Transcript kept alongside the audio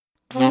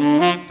Hello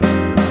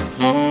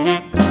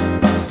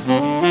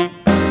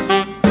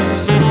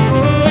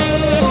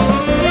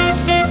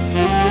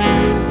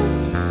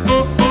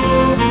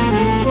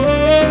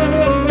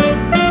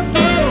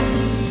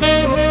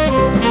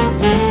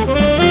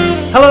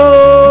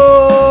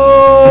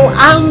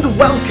and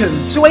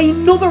welcome to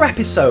another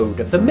episode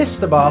of the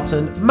Mr.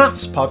 Barton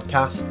Maths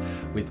Podcast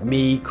with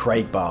me,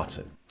 Craig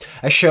Barton.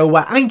 A show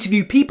where I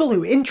interview people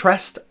who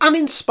interest and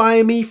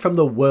inspire me from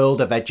the world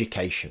of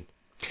education.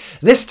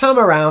 This time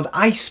around,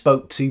 I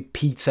spoke to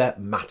Peter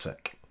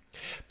Mattock.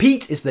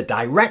 Pete is the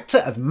Director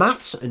of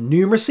Maths and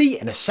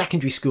Numeracy in a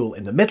secondary school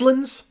in the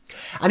Midlands,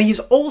 and he is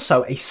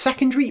also a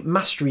Secondary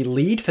Mastery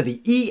Lead for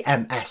the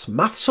EMS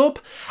Maths Hub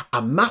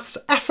and Maths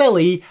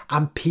SLE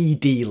and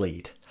PD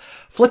Lead.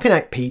 Flipping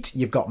out, Pete,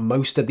 you've got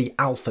most of the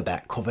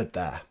alphabet covered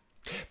there.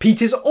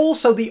 Pete is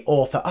also the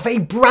author of a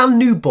brand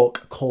new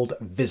book called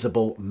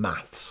Visible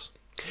Maths.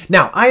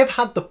 Now, I have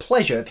had the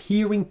pleasure of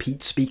hearing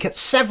Pete speak at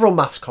several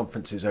maths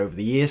conferences over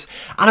the years,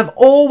 and I've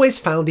always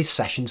found his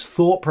sessions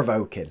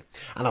thought-provoking.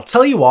 And I'll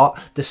tell you what,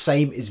 the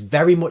same is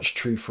very much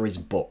true for his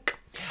book.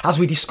 As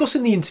we discuss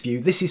in the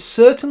interview, this is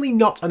certainly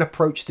not an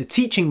approach to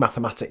teaching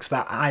mathematics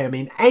that I am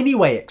in any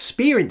way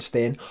experienced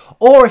in,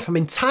 or if I'm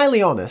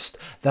entirely honest,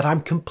 that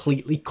I'm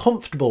completely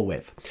comfortable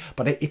with.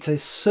 But it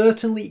has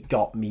certainly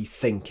got me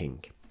thinking.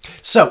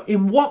 So,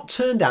 in what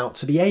turned out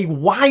to be a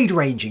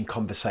wide-ranging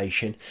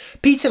conversation,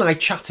 Pete and I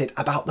chatted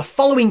about the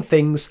following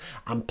things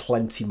and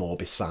plenty more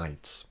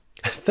besides.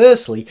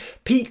 Firstly,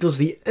 Pete does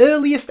the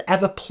earliest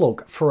ever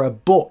plug for a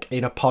book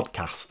in a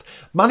podcast,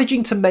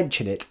 managing to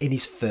mention it in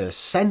his first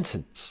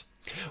sentence.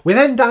 We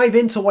then dive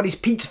into what is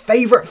Pete's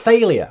favourite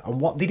failure and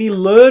what did he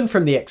learn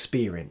from the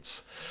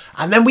experience.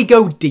 And then we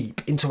go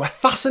deep into a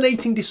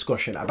fascinating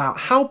discussion about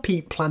how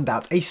Pete planned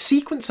out a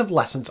sequence of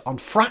lessons on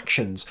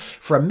fractions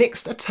for a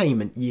mixed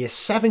attainment Year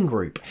 7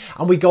 group,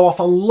 and we go off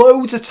on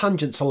loads of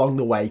tangents along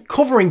the way,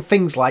 covering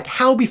things like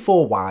how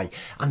before why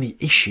and the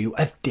issue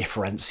of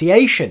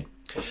differentiation.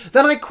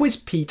 Then I quiz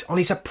Pete on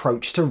his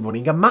approach to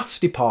running a maths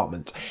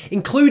department,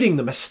 including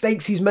the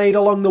mistakes he's made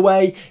along the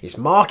way, his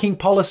marking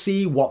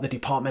policy, what the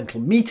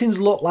departmental meetings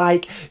look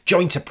like,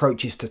 joint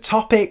approaches to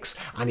topics,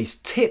 and his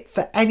tip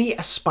for any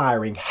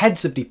aspiring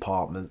heads of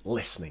department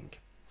listening.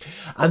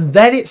 And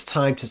then it's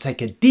time to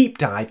take a deep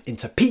dive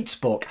into Pete's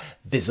book,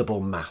 Visible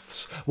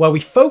Maths, where we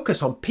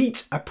focus on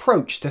Pete's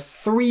approach to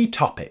 3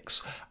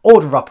 topics: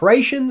 order of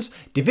operations,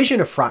 division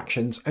of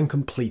fractions, and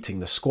completing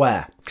the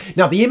square.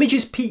 Now, the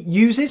images Pete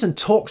uses and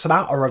talks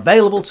about are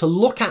available to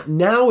look at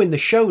now in the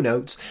show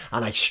notes,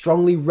 and I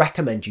strongly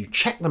recommend you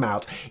check them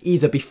out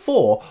either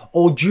before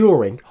or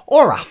during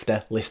or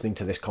after listening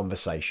to this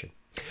conversation.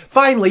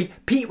 Finally,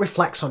 Pete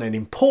reflects on an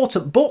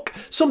important book,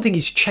 something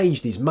he's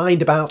changed his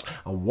mind about,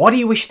 and what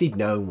he wished he'd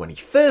known when he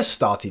first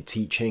started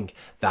teaching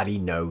that he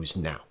knows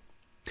now.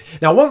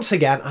 Now, once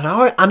again, and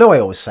I know I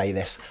always say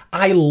this,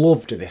 I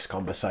loved this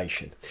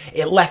conversation.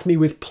 It left me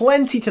with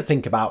plenty to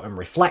think about and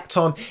reflect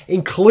on,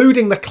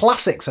 including the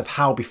classics of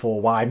how before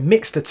why,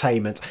 mixed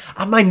attainment,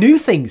 and my new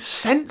thing,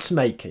 sense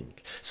making.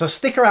 So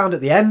stick around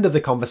at the end of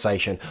the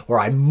conversation where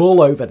I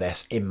mull over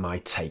this in my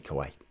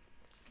takeaway.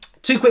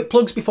 2 quick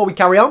plugs before we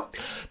carry on.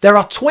 There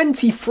are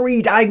 20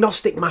 free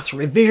diagnostic maths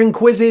revision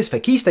quizzes for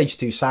Key Stage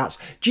 2 SATs,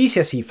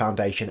 GCSE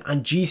Foundation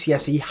and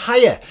GCSE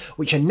Higher,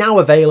 which are now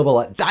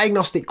available at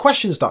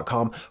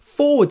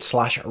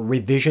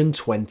diagnosticquestions.com/revision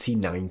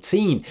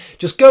 2019.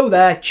 Just go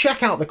there,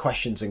 check out the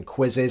questions and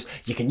quizzes.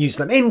 You can use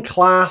them in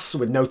class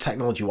with no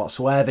technology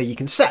whatsoever. You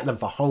can set them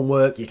for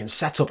homework. You can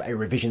set up a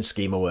revision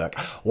schema work,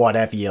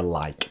 whatever you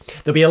like.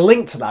 There'll be a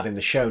link to that in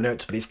the show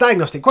notes, but it's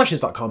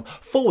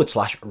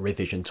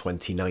diagnosticquestions.com/revision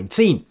 2019.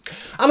 And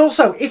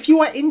also, if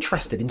you are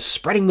interested in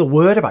spreading the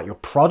word about your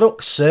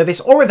product, service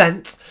or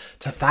event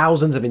to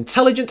thousands of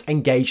intelligent,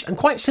 engaged and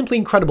quite simply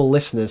incredible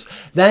listeners,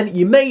 then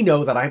you may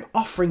know that I'm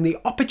offering the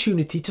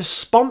opportunity to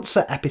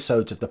sponsor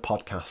episodes of the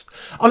podcast.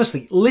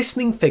 Honestly,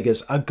 listening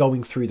figures are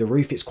going through the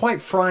roof. It's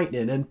quite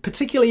frightening, and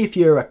particularly if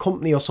you're a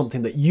company or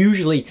something that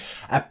usually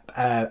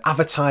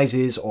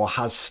advertises or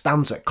has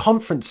stands at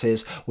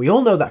conferences, we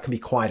all know that can be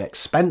quite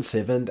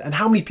expensive, and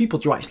how many people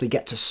do you actually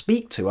get to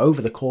speak to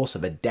over the course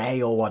of a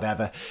day or whatever?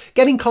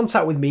 Get in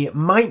contact with me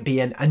might be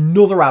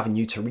another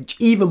avenue to reach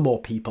even more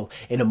people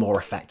in a more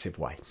effective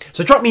way.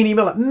 So drop me an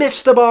email at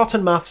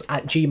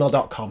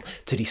mrbartonmaths@gmail.com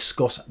to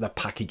discuss the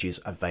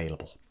packages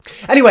available.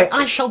 Anyway,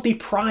 I shall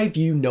deprive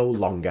you no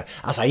longer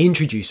as I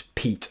introduce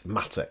Pete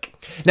Mattock.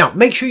 Now,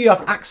 make sure you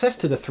have access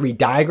to the 3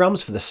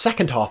 diagrams for the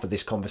second half of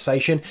this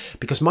conversation,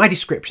 because my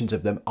descriptions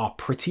of them are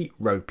pretty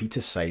ropey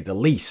to say the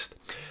least.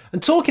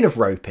 And talking of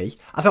ropey,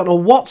 I don't know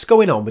what's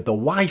going on with the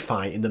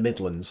Wi-Fi in the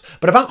Midlands,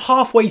 but about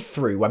halfway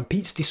through when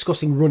Pete's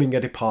discussing running a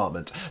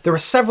department, there are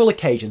several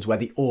occasions where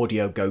the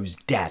audio goes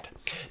dead.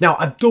 Now,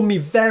 I've done my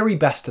very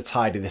best to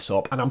tidy this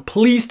up, and I'm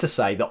pleased to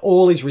say that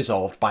all is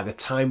resolved by the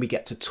time we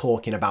get to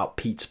talking about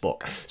Pete's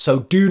book, so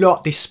do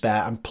not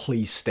despair and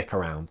please stick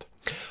around.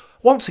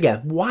 Once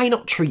again, why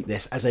not treat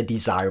this as a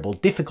desirable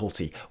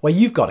difficulty, where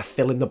you've got to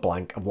fill in the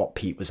blank of what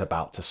Pete was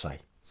about to say.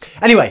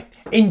 Anyway,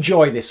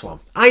 enjoy this one.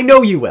 I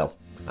know you will.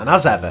 And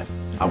as ever,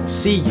 I will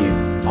see you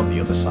on the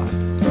other side.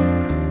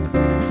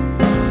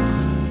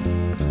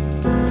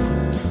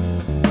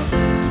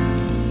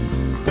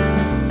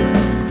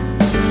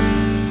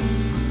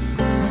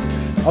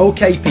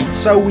 Okay, Pete,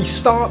 so we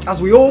start, as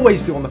we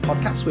always do on the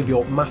podcast, with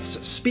your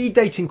maths speed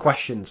dating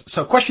questions.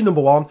 So question number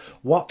 1,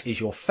 what is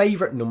your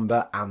favourite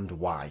number and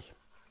why?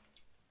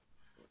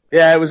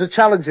 Yeah, it was a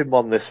challenging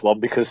one, this one,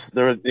 because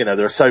there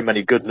are so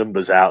many good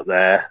numbers out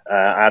there.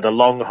 I had a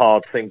long,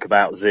 hard think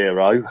about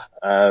 0.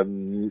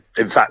 In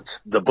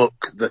fact, the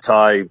book that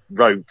I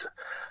wrote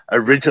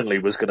originally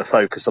was going to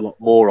focus a lot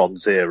more on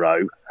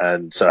 0,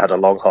 and so I had a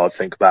long, hard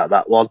think about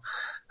that one.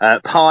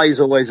 Pi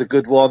is always a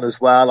good one as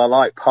well. I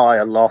like pi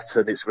a lot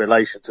and its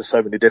relation to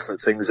so many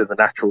different things in the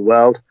natural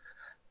world.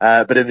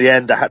 But in the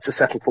end, I had to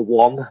settle for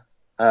 1.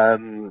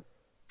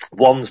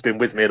 1's been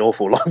with me an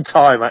awful long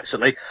time,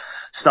 actually.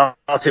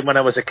 Starting when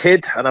I was a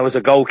kid and I was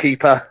a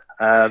goalkeeper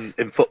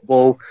in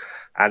football.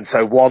 And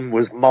so 1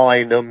 was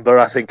my number.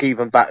 I think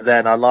even back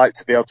then I liked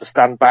to be able to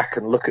stand back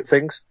and look at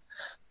things.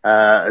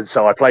 And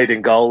so I played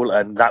in goal,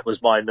 and that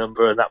was my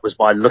number, and that was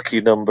my lucky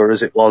number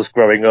as it was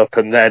growing up.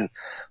 And then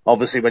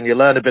obviously when you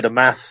learn a bit of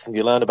maths and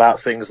you learn about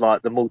things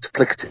like the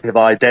multiplicative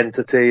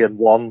identity and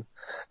 1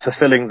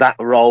 fulfilling that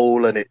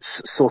role, and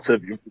it's sort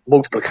of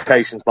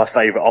multiplication's my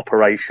favourite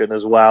operation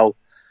as well.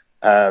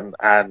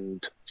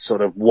 And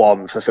sort of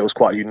 1 fulfills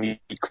quite a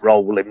unique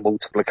role in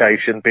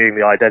multiplication, being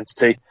the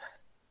identity.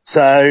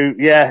 So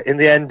yeah, in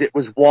the end, it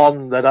was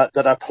 1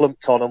 that I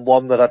plumped on, and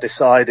 1 that I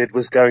decided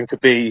was going to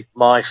be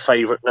my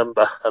favourite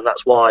number, and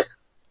that's why.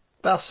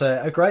 That's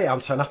a great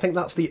answer, and I think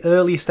that's the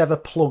earliest ever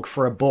plug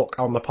for a book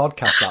on the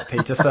podcast, that,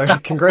 Peter. So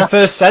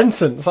first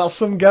sentence, that's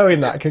some going,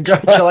 that.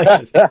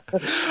 Congratulations.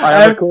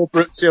 I am a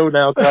corporate shill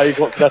now, Craig.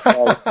 What can I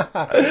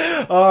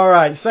say? All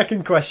right,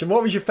 second question.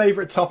 What was your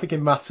favourite topic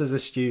in maths as a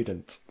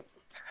student?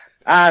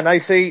 And I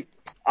see,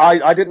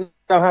 I didn't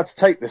know how to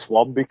take this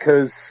one,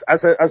 because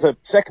as a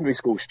secondary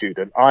school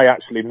student, I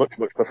actually much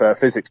prefer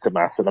physics to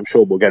maths, and I'm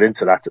sure we'll get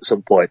into that at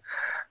some point.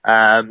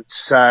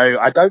 So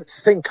I don't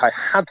think I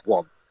had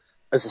one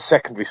as a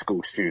secondary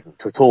school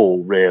student at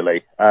all,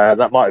 really.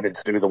 That might have been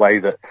to do with the way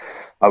that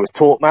I was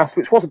taught maths,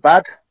 which wasn't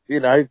bad. You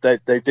know, they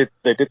did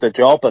their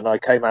job, and I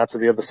came out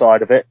of the other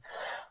side of it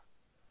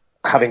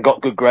having got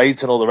good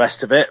grades and all the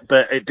rest of it.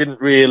 But I didn't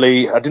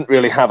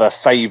really have a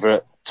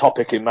favourite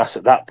topic in maths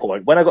at that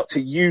point. When I got to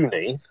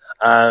uni,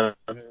 I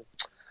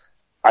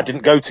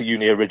didn't go to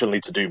uni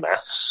originally to do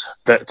maths,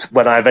 but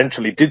when I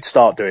eventually did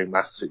start doing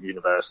maths at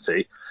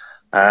university,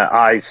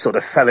 I sort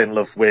of fell in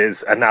love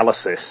with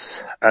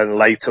analysis and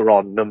later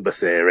on number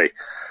theory.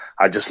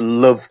 I just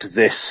loved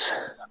this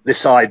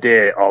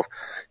idea of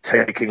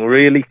taking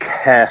really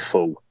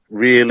careful,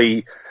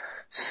 really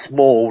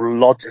small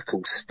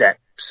logical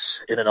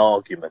steps in an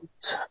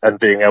argument and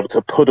being able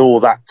to put all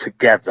that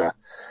together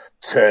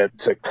to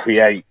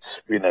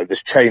create,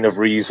 this chain of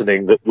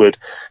reasoning that would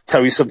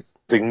tell you something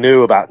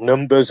new about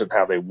numbers and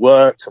how they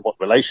worked and what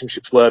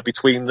relationships were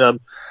between them.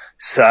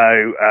 So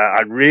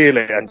I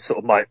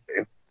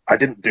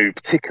didn't do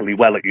particularly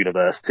well at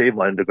university in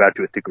my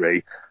undergraduate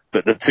degree,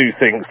 but the 2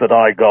 things that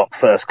I got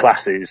first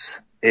classes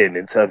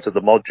in terms of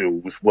the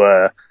modules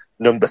were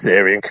number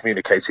theory and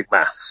communicating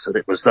maths. And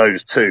it was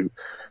those 2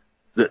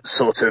 that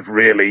sort of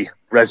really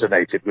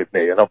resonated with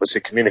me. And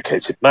obviously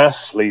communicated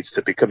maths leads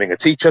to becoming a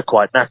teacher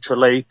quite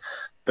naturally,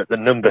 but the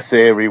number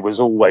theory was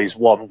always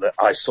one that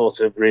I sort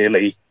of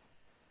really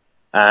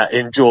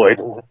enjoyed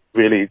and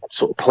really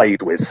sort of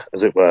played with,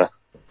 as it were.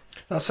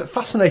 That's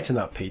fascinating,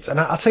 that, Pete. And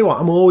I'll tell you what,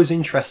 I'm always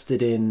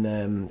interested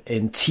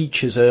in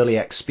teachers' early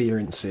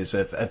experiences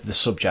of the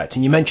subject.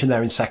 And you mentioned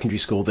there in secondary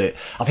school that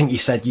I think you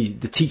said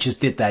the teachers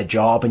did their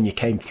job and you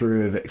came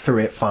through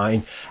it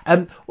fine.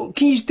 Can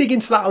you dig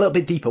into that a little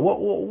bit deeper?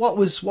 What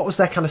was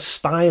their kind of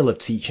style of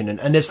teaching,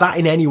 and has that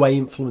in any way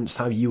influenced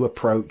how you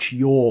approach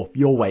your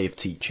way of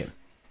teaching?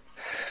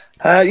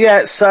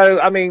 Yeah. So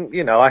I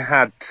mean, I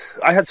had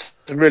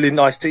some really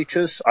nice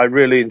teachers. I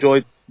really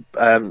enjoyed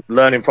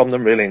learning from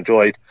them, really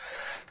enjoyed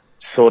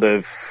sort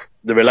of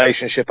the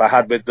relationship I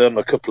had with them.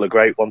 A couple of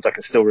great ones I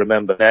can still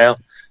remember now.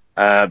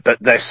 But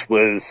this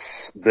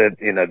was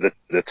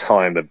the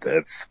time of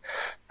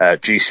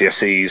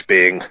GCSEs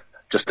being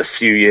just a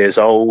few years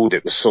old.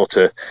 It was sort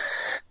of,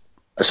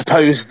 I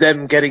suppose,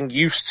 them getting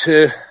used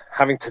to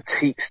having to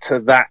teach to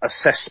that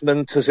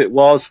assessment as it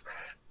was.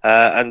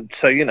 And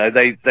so,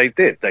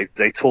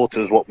 they taught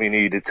us what we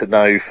needed to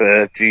know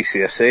for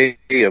GCSE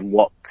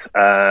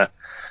and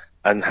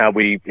and how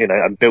we,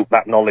 and built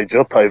that knowledge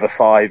up over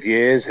 5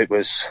 years. It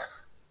was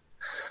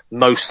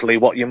mostly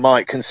what you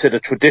might consider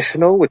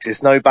traditional, which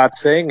is no bad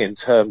thing in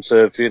terms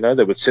of, they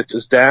would sit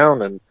us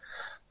down and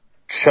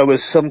show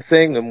us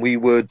something and we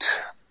would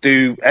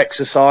do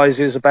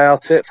exercises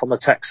about it from a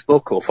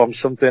textbook or from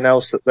something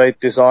else that they'd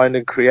designed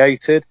and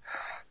created.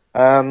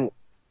 So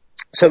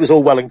it was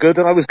all well and good,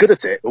 and I was good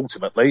at it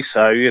ultimately.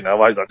 So,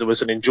 there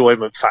was an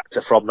enjoyment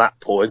factor from that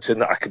point in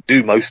that I could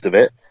do most of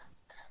it,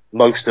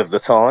 most of the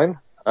time.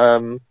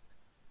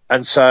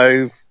 And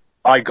so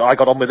I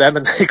got on with them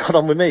and they got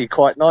on with me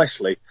quite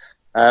nicely.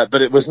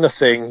 But it was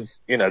nothing,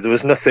 there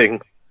was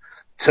nothing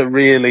to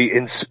really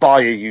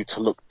inspire you to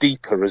look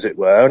deeper, as it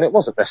were. And it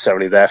wasn't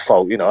necessarily their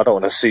fault. I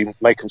don't want to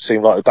make them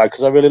seem like they're bad,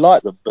 because I really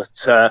like them.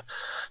 But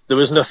there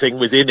was nothing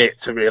within it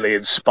to really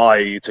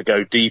inspire you to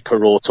go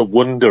deeper or to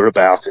wonder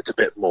about it a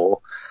bit more.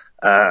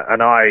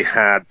 And I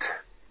had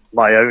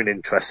my own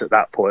interests at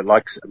that point.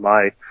 Like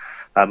my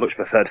much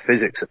preferred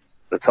physics at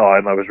the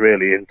time. I was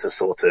really into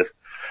sort of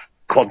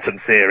quantum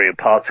theory and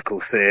particle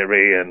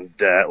theory, and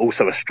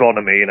also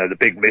astronomy, the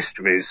big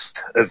mysteries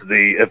of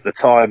the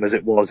time as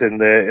it was in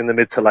the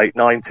mid to late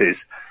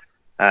 90s.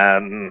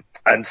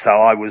 And so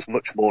I was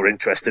much more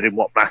interested in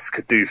what maths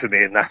could do for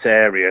me in that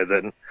area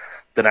than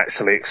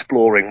actually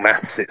exploring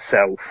maths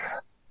itself,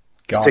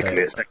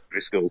 particularly at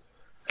secondary school.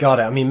 Got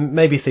it. I mean,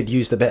 maybe if they'd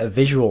used a bit of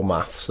visual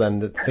maths,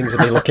 then things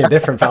would be looking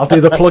different. But I'll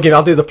do the plugging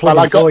well,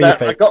 for you,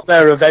 Pete. I got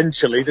there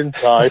eventually,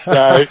 didn't I?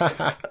 So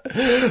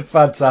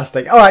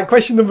Fantastic. All right,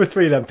 question number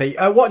 3 then, Pete.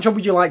 What job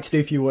would you like to do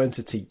if you weren't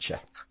a teacher?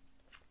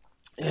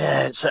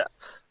 Yeah,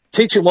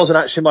 teaching wasn't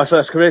actually my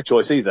first career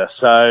choice either.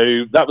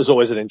 So that was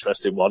always an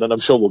interesting one, and I'm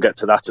sure we'll get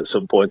to that at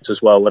some point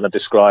as well when I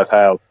describe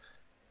how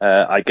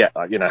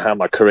how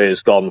my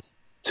career's gone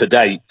to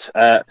date.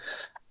 I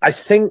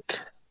think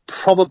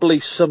probably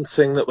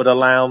something that would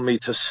allow me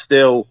to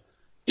still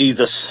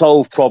either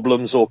solve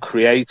problems or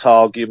create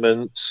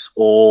arguments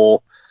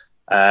or,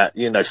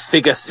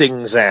 figure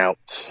things out.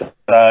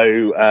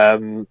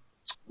 So,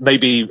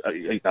 maybe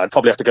I'd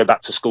probably have to go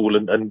back to school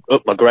and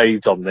up my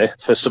grades on this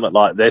for something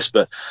like this,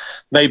 but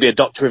maybe a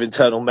doctor of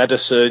internal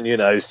medicine,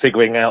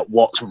 figuring out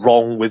what's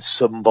wrong with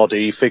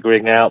somebody,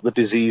 figuring out the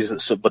disease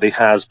that somebody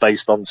has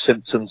based on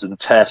symptoms and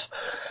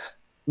tests.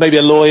 Maybe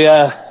a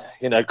lawyer,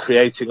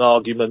 creating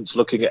arguments,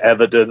 looking at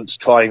evidence,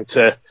 trying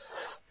to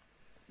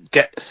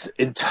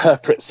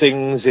interpret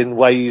things in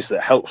ways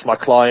that helps my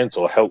client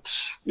or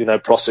helps,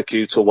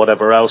 prosecute or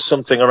whatever else,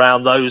 something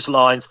around those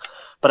lines.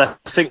 But I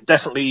think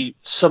definitely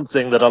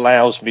something that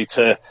allows me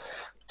to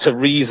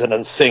reason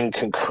and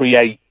think and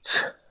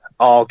create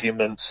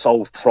arguments,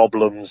 solve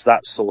problems,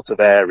 that sort of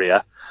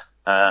area,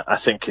 I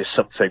think is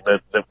something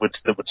that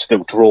would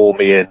still draw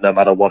me in no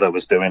matter what I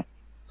was doing.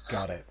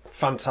 Got it.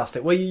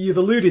 Fantastic. Well, you've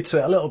alluded to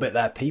it a little bit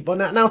there, Pete, but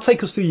now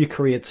take us through your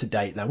career to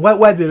date then.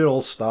 Where did it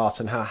all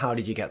start, and how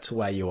did you get to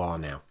where you are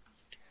now?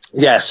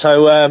 Yeah,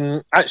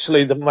 so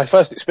actually my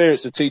first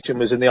experience of teaching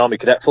was in the Army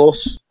Cadet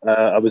Force.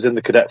 I was in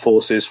the Cadet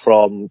Forces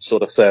from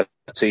sort of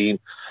 13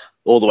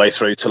 all the way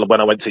through till when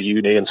I went to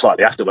uni, and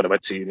slightly after when I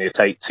went to uni at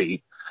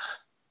 18.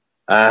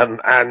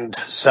 And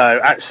so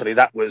actually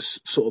that was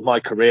sort of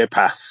my career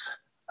path,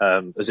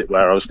 as it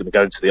were. I was going to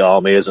go into the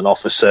Army as an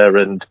officer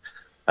and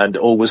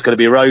all was going to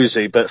be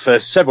rosy, but for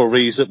several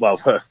reasons,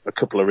 for a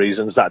couple of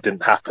reasons, that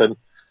didn't happen.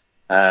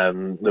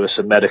 There were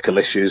some medical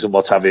issues and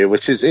what have you,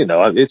 which is,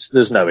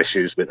 there's no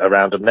issues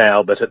around them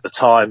now, but at the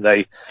time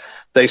they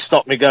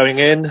stopped me going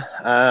in.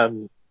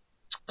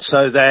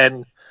 So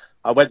then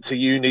I went to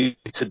uni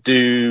to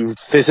do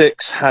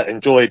physics,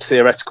 enjoyed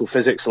theoretical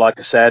physics, like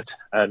I said,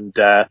 and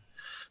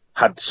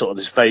had sort of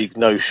this vague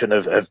notion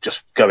of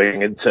just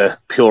going into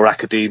pure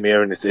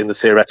academia in the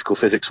theoretical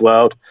physics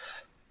world.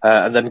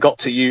 And then got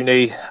to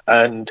uni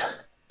and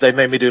they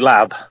made me do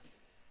lab.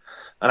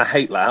 And I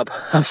hate lab.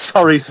 I'm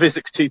sorry,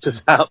 physics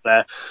teachers out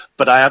there,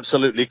 but I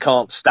absolutely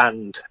can't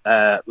stand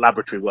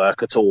laboratory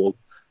work at all.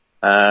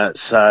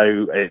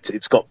 So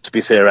it's got to be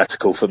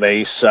theoretical for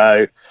me.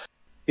 So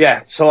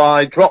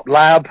I dropped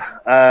lab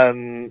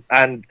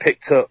and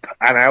picked up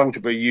an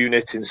algebra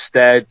unit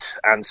instead.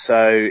 And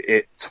so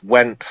it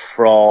went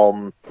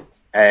from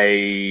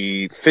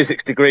a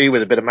physics degree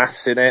with a bit of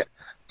maths in it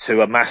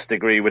to a maths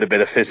degree with a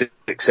bit of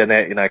physics in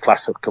it,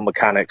 classical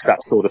mechanics,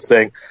 that sort of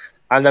thing.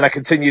 And then I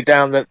continued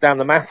down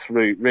the maths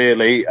route,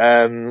 really.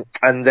 And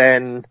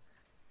then,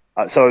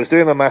 so I was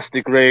doing my maths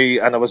degree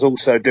and I was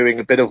also doing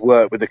a bit of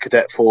work with the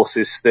Cadet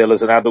Forces still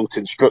as an adult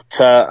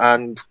instructor.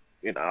 And,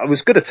 I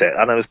was good at it,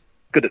 and I was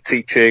good at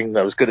teaching.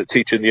 I was good at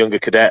teaching the younger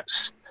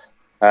cadets.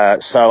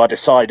 So I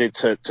decided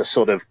to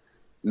sort of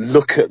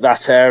look at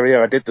that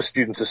area. I did the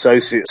student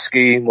associate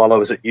scheme while I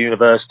was at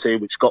university,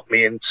 which got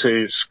me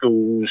into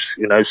schools,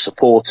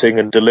 supporting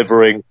and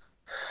delivering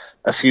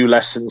a few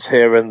lessons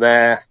here and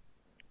there.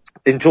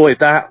 Enjoyed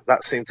that.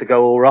 That seemed to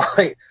go all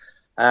right.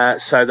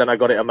 So then I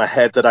got it in my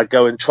head that I'd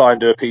go and try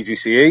and do a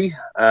PGCE.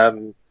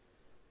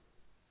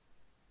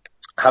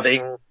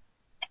 Having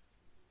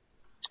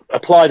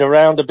applied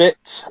around a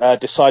bit,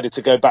 decided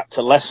to go back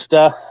to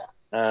Leicester.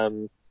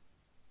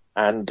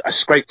 And I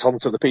scraped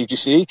onto the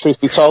PGCE, truth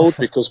be told,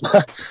 because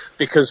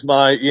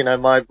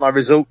my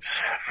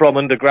results from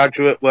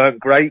undergraduate weren't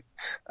great.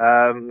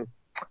 My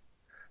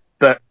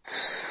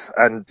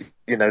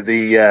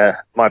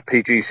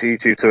PGCE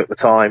tutor at the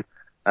time,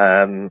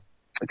 Dr.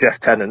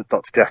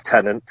 Jeff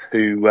Tennant,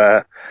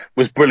 who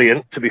was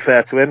brilliant, to be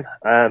fair to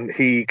him.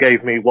 He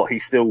gave me what he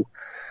still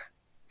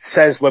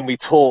says when we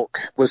talk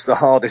was the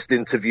hardest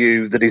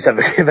interview that he's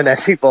ever given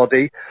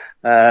anybody,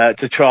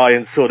 to try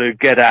and sort of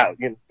get out,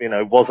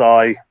 was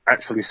I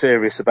actually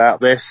serious about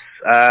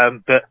this?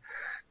 But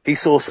he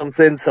saw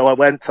something, so I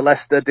went to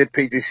Leicester, did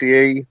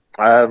PGCE,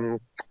 and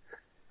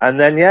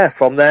then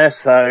from there,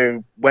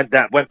 so went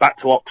back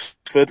to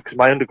Oxford because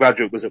my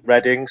undergraduate was at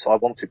Reading, so I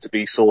wanted to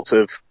be sort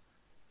of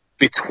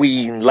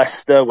between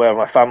Leicester, where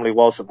my family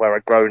was and where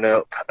I'd grown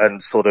up,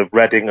 and sort of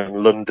Reading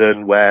and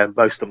London, where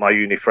most of my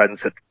uni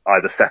friends had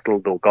either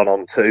settled or gone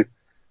on to.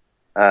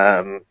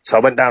 So I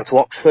went down to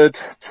Oxford,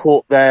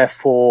 taught there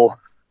for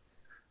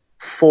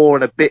 4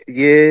 and a bit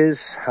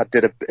years. I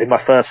did in my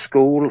first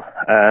school,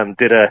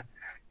 did a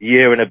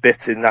year and a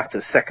bit in that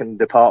as second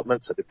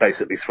department, so I did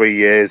basically 3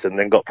 years, and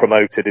then got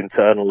promoted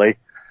internally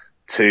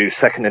to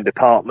second in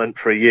department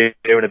for a year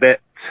and a bit.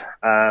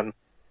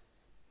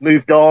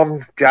 Moved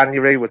on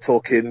January, we're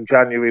talking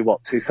January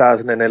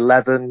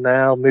 2011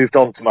 now, moved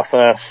on to my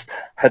first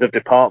head of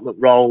department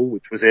role,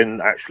 which was in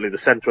actually the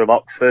centre of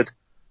Oxford,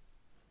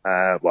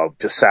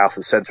 just south of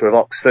the centre of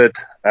Oxford,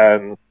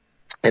 in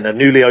a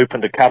newly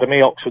opened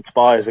academy, Oxford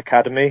Spires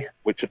Academy,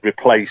 which had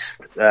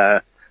replaced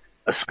a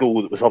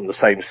school that was on the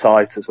same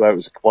site as where it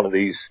was one of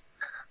these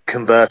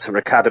converter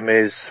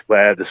academies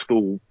where the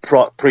school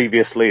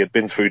previously had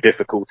been through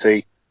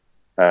difficulty,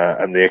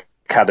 and the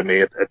academy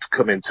had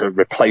come in to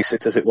replace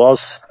it as it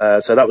was.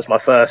 So that was my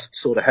first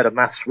sort of head of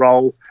maths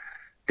role.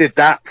 Did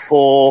that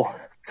for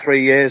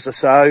 3 years or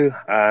so.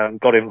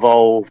 Got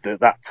involved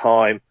at that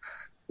time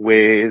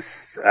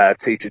with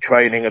teacher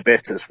training a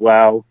bit as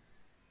well.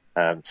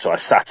 So I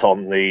sat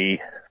on the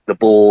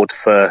board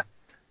for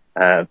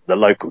the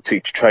local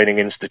teacher training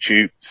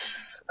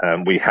institutes.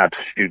 We had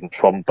students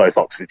from both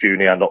Oxford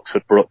Junior and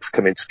Oxford Brookes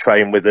come in to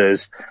train with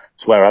us.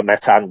 It's where I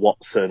met Anne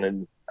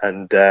Watson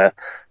and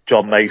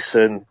John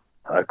Mason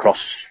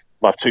across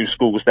my 2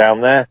 schools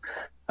down there.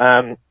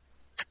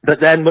 But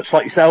then, much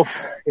like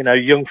yourself,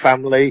 young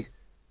family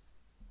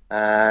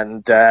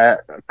and,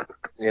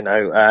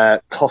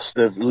 cost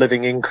of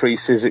living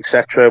increases,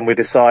 etc. And we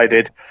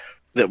decided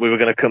that we were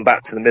going to come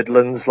back to the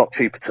Midlands, a lot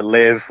cheaper to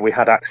live. We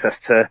had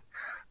access to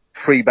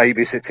free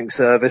babysitting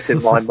service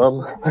in my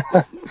mum.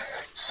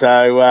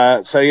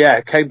 So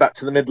came back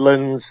to the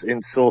Midlands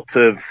in sort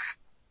of,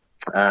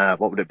 what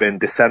would it have been,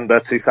 December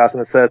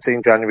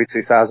 2013, January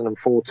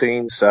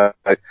 2014. So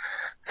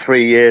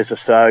 3 years or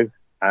so,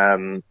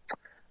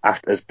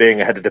 after as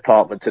being a head of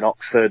department in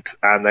Oxford.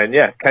 And then,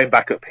 came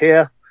back up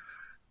here,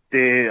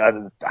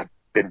 and I've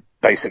been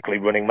basically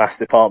running maths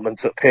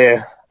departments up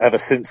here ever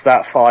since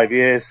that, 5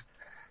 years.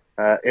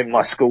 In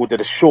my school,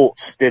 did a short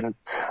stint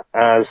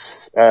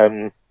as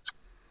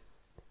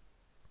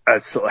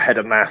sort of head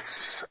of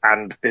maths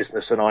and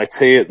business and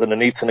IT at the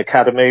Nuneaton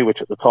Academy,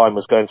 which at the time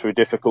was going through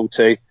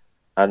difficulty,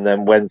 and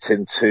then went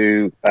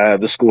into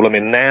the school I'm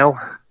in now.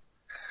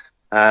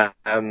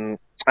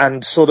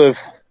 And sort of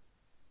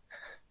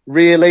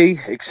really,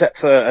 except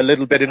for a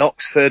little bit in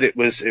Oxford, it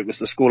was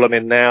the school I'm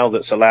in now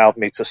that's allowed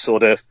me to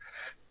sort of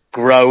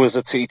grow as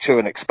a teacher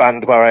and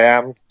expand where I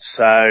am.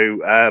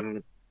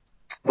 So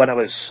when I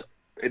was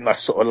in my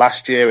sort of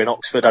last year in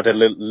Oxford, I did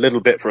a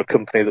little bit for a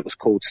company that was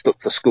called Stuck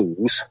for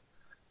Schools,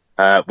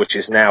 which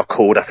is now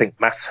called, I think,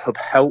 Maths Hub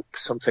Help,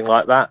 something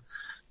like that.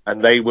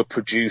 And they were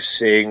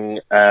producing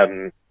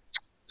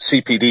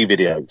CPD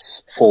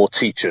videos for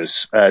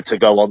teachers to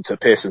go onto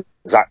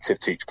Pearson's Active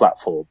Teach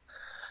platform.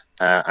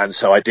 And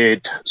so I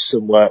did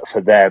some work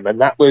for them.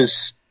 And that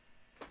was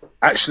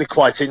actually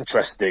quite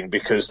interesting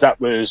because that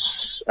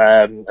was,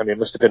 it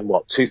must have been,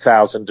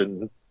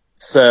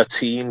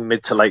 2013,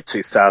 mid to late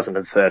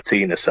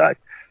 2013 or so.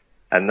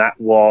 And that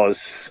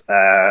was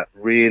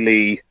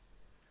really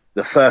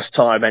the first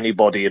time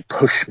anybody had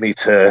pushed me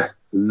to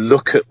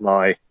look at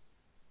my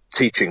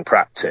teaching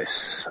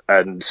practice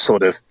and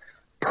sort of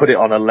put it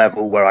on a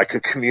level where I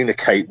could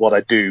communicate what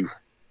I do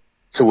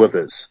to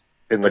others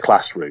in the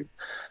classroom,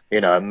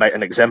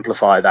 and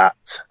exemplify that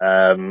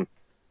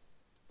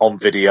on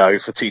video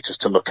for teachers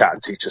to look at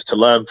and teachers to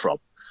learn from.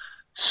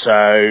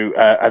 So,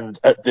 and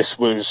this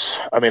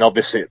was,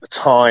 obviously at the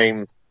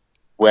time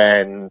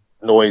when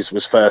noise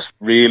was first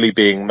really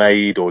being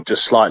made, or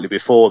just slightly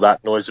before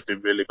that, noise had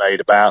been really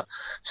made about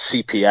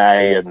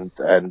CPA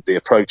and the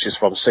approaches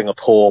from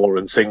Singapore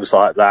and things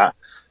like that.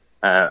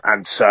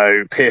 And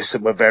so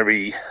Pearson were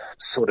very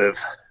sort of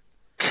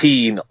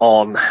keen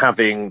on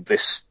having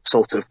this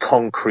sort of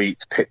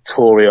concrete,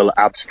 pictorial,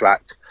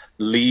 abstract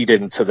lead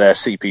into their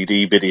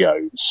CPD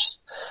videos.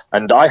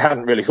 And I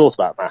hadn't really thought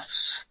about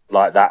maths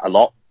like that a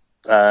lot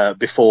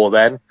before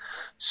then.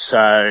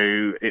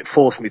 So it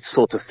forced me to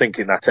sort of think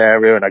in that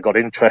area, and I got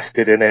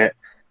interested in it.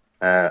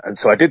 And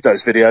so I did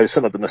those videos.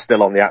 Some of them are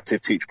still on the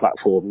Active Teach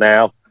platform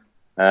now.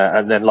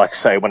 And then, like I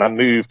say, when I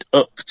moved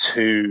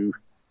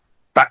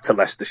back to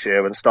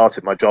Leicestershire and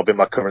started my job in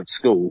my current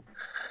school,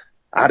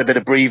 I had a bit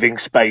of breathing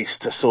space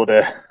to sort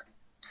of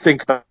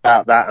think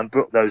about that and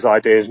put those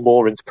ideas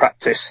more into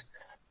practice.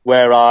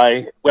 Where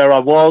I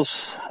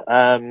was,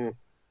 I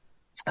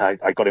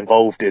got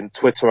involved in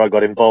Twitter. I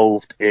got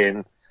involved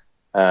in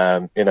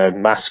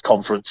maths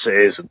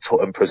conferences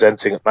and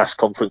presenting at maths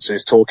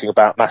conferences, talking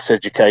about maths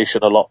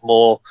education a lot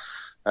more,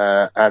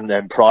 and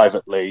then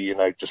privately,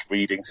 just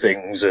reading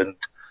things and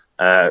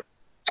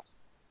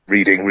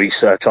reading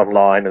research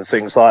online and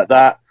things like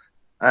that.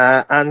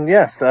 And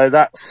yeah, so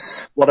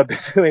that's what I've been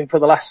doing for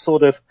the last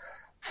sort of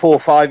 4 or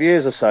 5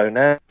 years or so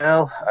now.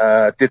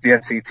 Did the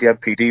NCT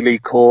MPD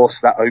League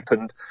course that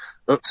opened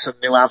up some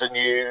new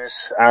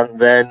avenues, and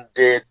then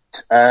did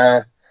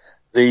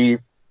the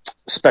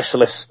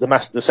specialist,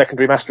 the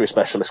secondary mastery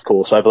specialist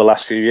course over the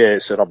last few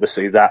years, and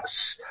obviously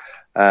that's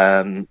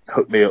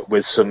hooked me up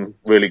with some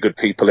really good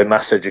people in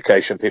maths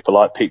education, people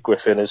like Pete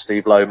Griffin and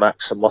Steve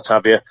Lomax and what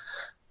have you,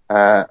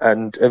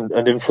 and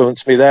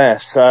influenced me there.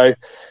 So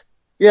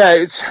yeah,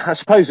 I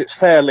suppose it's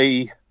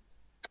fairly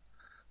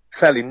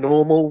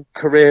normal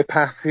career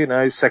path, you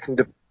know, second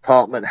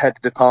department, head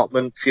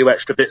department, few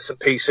extra bits and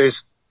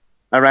pieces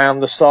around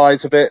the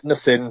sides of it.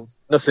 Nothing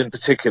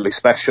particularly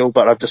special,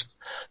 but I've just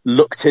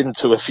looked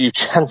into a few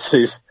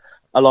chances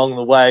along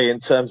the way in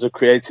terms of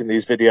creating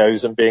these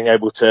videos and being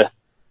able to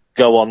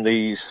go on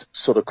these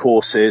sort of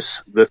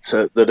courses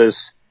that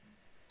has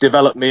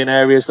developed me in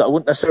areas that I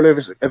wouldn't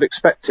necessarily have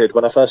expected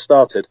when I first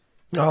started.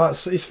 Oh,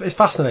 it's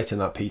fascinating,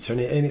 that, Peter,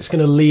 and it's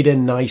going to lead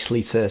in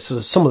nicely to sort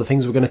of some of the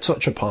things we're going to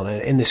touch upon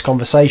in this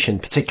conversation,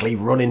 particularly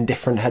running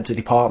different heads of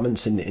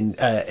departments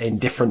in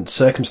different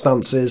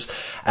circumstances.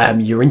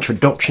 Your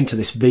introduction to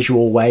this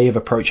visual way of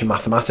approaching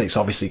mathematics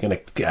obviously going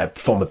to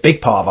form a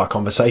big part of our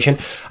conversation,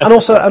 and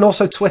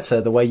also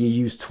Twitter, the way you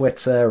use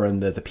Twitter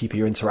and the people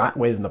you interact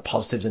with and the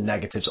positives and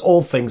negatives,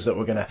 all things that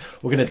we're going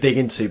to dig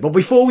into. But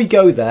before we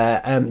go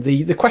there,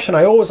 the question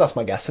I always ask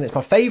my guests, and it's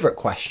my favourite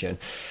question.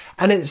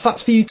 And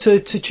that's for you to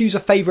choose a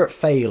favourite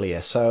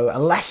failure. So a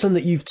lesson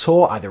that you've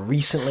taught either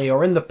recently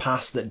or in the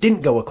past that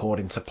didn't go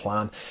according to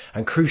plan.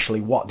 And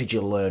crucially, what did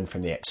you learn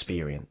from the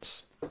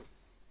experience?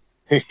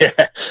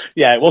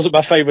 Yeah, it wasn't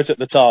my favourite at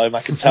the time,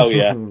 I can tell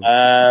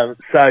you.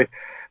 So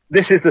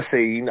this is the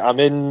scene. I'm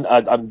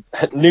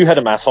new head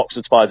of maths,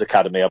 Oxford Spires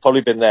Academy. I've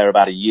probably been there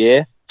about a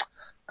year.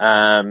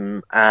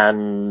 And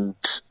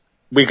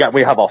we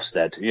have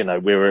Ofsted. You know,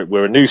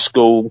 we're a new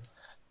school.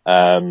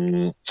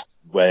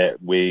 Where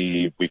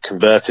we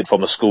converted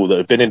from a school that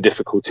had been in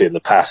difficulty in the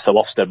past. So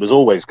Ofsted was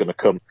always going to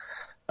come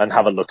and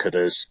have a look at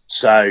us.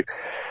 So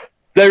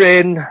they're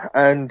in,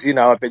 and, you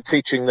know, I've been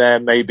teaching there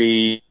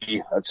maybe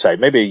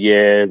a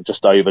year,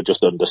 just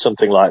under,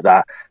 something like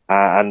that.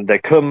 And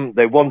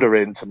they wander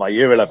into my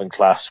year 11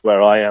 class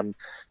where I am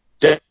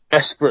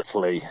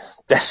desperately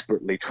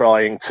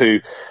trying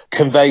to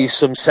convey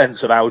some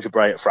sense of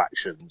algebraic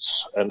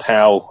fractions and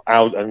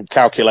and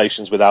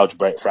calculations with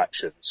algebraic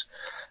fractions.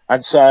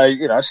 And so,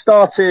 you know, I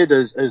started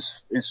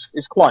as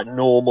quite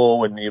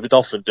normal, and you would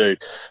often do,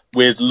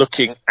 with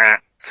looking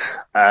at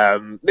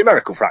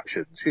numerical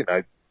fractions, you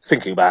know,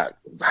 thinking about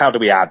how do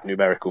we add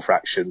numerical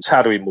fractions,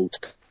 how do we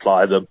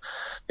multiply them,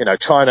 you know,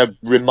 trying to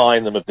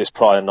remind them of this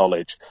prior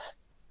knowledge.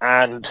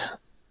 And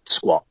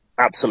squat.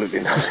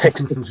 Absolutely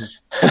nothing.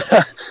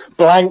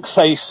 Blank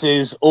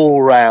faces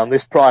all round.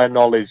 This prior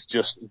knowledge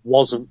just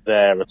wasn't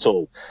there at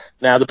all.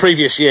 Now, the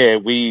previous year,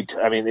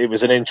 it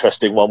was an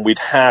interesting one. We'd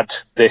had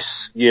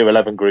this year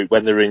 11 group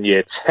when they were in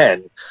year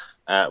 10.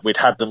 We'd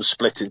had them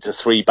split into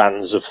 3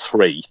 bands of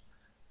 3,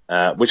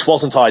 which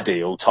wasn't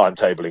ideal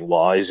timetabling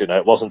wise. You know,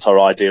 it wasn't our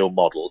ideal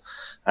model.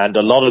 And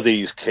a lot of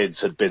these kids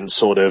had been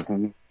sort of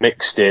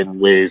mixed in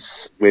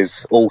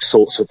with all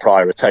sorts of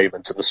prior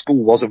attainment, and the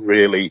school wasn't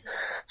really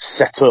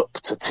set up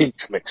to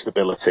teach mixed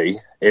ability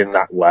in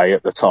that way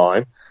at the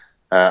time.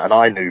 And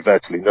I knew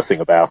virtually nothing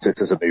about it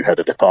as a new head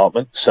of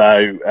department.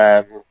 So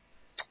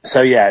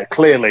yeah,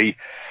 clearly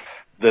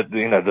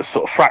the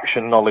sort of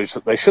fraction knowledge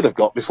that they should have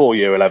got before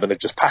year 11 had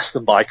just passed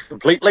them by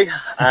completely.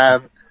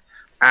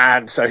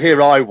 And so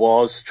here I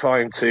was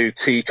trying to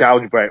teach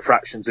algebraic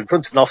fractions in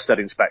front of an Ofsted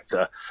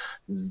inspector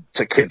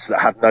to kids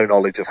that had no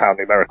knowledge of how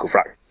numerical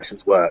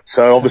fractions worked.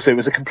 So obviously it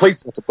was a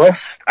complete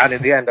bust. And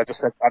in the end, I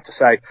just had to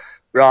say,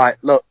 right,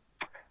 look,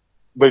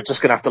 we're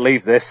just going to have to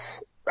leave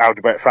this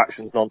algebraic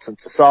fractions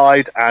nonsense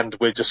aside, and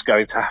we're just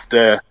going to have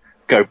to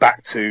go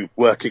back to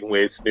working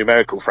with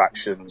numerical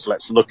fractions.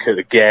 Let's look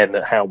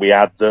at how we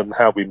add them,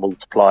 how we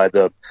multiply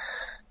them,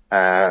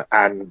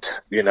 and,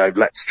 you know,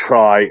 let's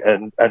try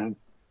and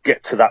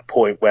get to that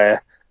point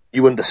where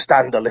you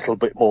understand a little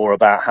bit more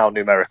about how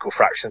numerical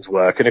fractions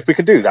work. And if we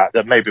can do that,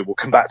 then maybe we'll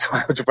come back to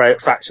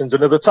algebraic fractions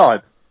another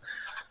time.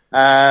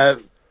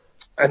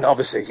 And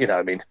obviously, you know,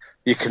 I mean,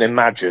 you can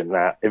imagine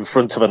that in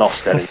front of an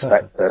Ofsted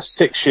inspector,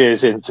 6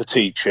 years into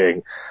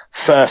teaching,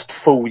 first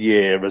full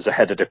year as a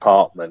head of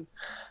department,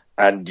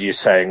 and you're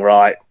saying,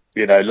 right,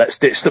 you know, let's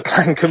ditch the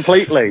plan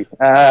completely.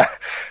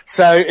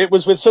 So it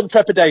was with some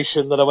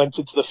trepidation that I went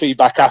into the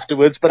feedback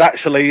afterwards, but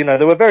actually, you know,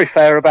 they were very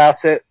fair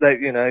about it. They,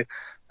 you know,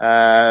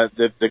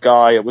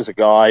 it was a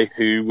guy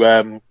who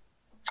had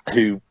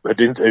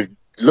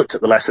looked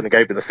at the lesson and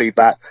gave me the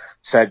feedback,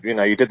 said, you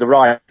know, you did the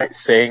right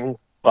thing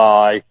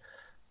by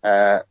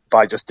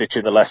just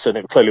ditching the lesson.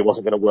 It clearly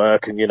wasn't going to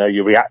work, and, you know,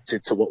 you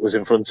reacted to what was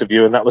in front of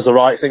you, and that was the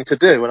right thing to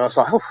do. And I was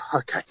like, oh,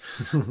 okay,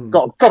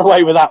 got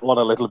away with that one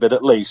a little bit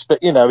at least.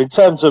 But, you know, in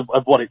terms of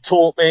what it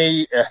taught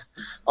me,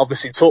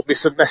 obviously taught me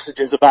some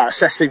messages about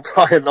assessing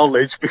prior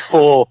knowledge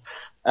before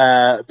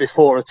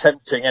before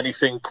attempting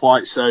anything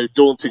quite so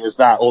daunting as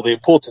that, or the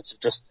importance of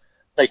just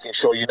making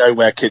sure you know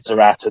where kids are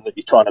at and that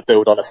you're trying to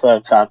build on a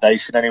firm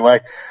foundation anyway.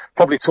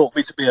 Probably taught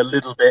me to be a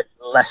little bit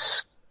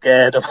less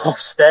scared of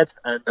Ofsted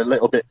and a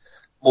little bit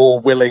more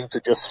willing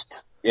to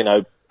just,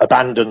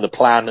 abandon the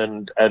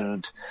plan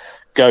and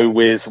go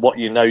with what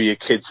you know your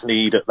kids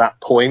need at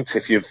that point.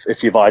 If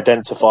you've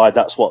identified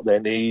that's what they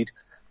need,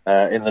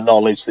 in the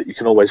knowledge that you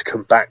can always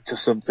come back to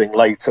something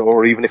later,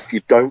 or even if you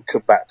don't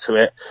come back to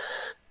it,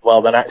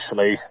 well, then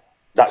actually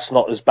that's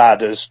not as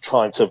bad as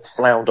trying to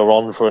flounder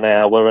on for an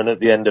hour and at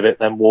the end of it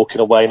then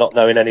walking away not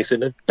knowing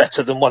anything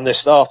better than when they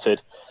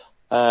started.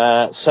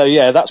 So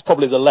yeah, that's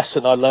probably the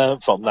lesson I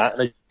learned from that.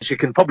 And as you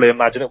can probably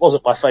imagine, it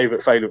wasn't my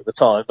favourite failure at the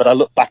time, but I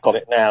look back on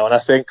it now and I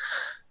think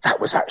that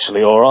was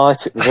actually all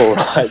right. It was all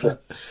right.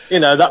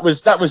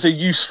 That was a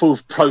useful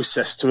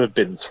process to have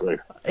been through.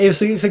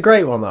 It's a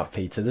great one, that,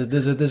 Peter.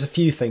 There's a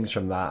few things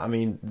from that. I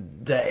mean,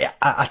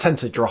 I tend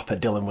to drop a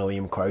Dylan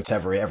Wiliam quote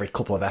every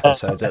couple of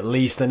episodes at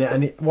least,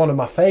 and one of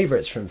my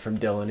favourites from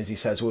Dylan is he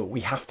says, well,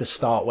 we have to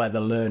start where the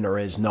learner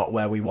is, not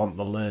where we want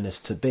the learners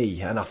to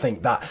be. And I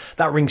think that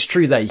rings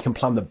true there. You can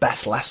plan the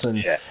best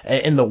lesson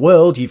in the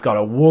world. You've got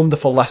a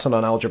wonderful lesson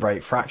on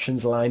algebraic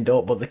fractions lined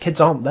up, but the kids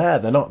aren't there.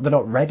 They're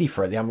not ready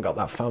for it. They haven't got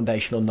that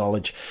foundational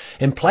knowledge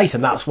in place,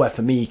 and that's where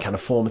for me kind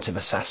of formative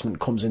assessment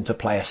comes into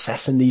play,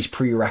 assessing these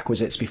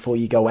prerequisites before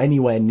you go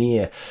anywhere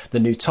near the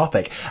new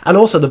topic. And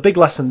also the big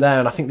lesson there,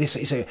 and I think this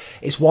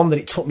is one that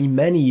it took me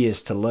many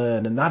years to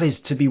learn, and that is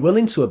to be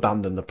willing to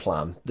abandon the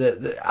plan.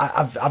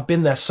 I've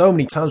been there so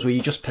many times where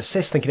you just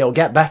persist thinking it'll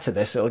get better,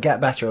 it'll get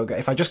better,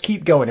 if I just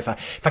keep going, if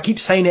I keep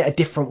saying it a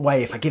different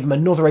way, if I give them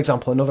another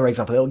example,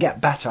 it'll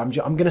get better, I'm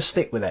going to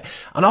stick with it.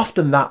 And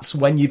often that's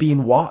when you're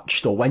being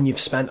watched, or when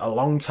you've spent a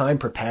long time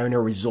preparing a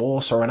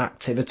resource or an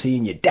activity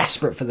and you're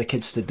desperate for the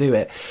kids to do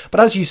it. But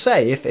as you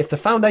say, if the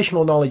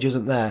foundational knowledge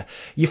isn't there,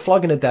 you're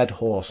flogging a dead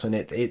horse, and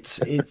it's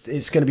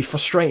going to be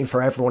frustrating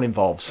for everyone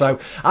involved. So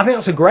I think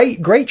that's a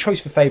great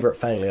choice for favourite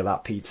failure,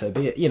 that, Peter.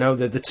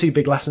 The two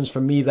big lessons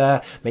from me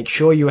there: make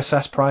sure you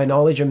assess prior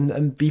knowledge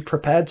and be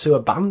prepared to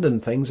abandon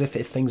things if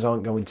things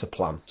aren't going to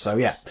plan. So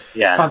that's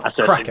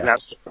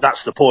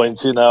the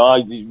point.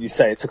 You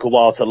say it took a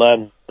while to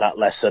learn that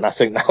lesson. I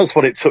think that was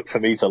what it took for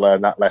me to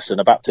learn that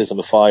lesson, a baptism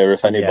of fire,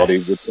 if anybody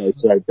would say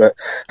so. But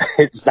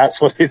that's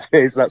what it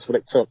is. That's what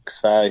it took.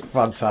 So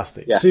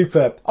fantastic,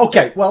 superb.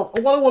 Okay, well,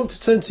 what I want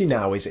to turn to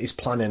now is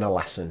planning a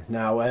lesson.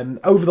 Now,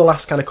 over the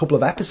last kind of couple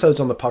of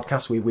episodes on the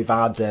podcast, we've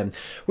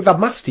had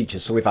maths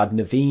teachers. So we've had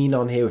Naveen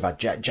on here, we've had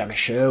Gemma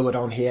Sherwood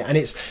on here,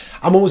 and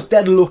I'm always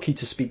dead lucky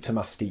to speak to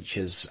maths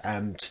teachers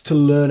to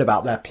learn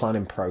about their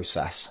planning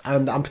process.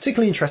 And I'm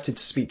particularly interested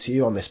to speak to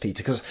you on this,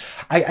 Peter, because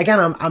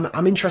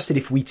I'm interested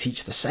if we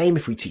teach the same,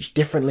 if we teach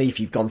differently, if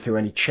you've gone through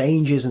any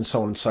changes and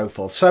so on and so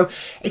forth. So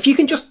if you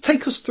can just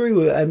take us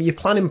through your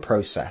planning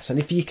process, and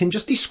if you can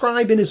just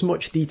describe in as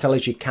much detail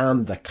as you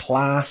can the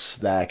class,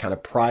 their kind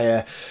of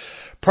prior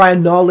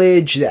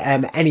knowledge,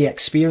 any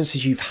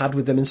experiences you've had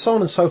with them, and so on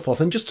and so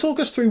forth, and just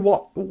talk us through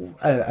what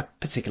a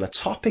particular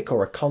topic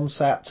or a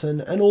concept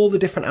and all the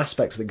different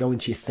aspects that go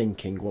into your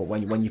thinking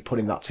when you're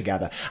putting that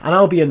together. And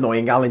I'll be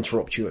annoying, I'll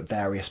interrupt you at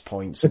various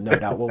points, and no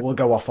doubt we'll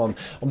go off on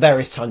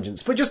various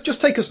tangents, but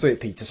just take us through it,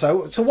 Peter.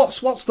 So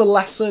what's the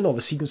lesson, or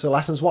the sequence of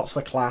lessons? What's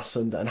the class,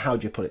 and how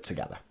do you put it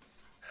together?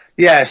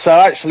 Yeah, so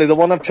actually the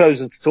one I've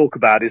chosen to talk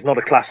about is not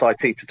a class I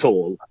teach at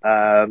all.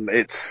 I'm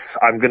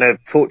going to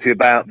talk to you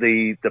about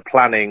the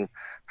planning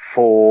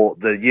for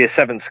the Year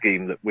 7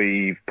 scheme that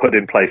we've put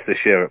in place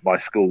this year at my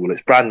school.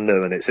 It's brand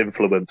new, and it's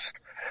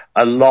influenced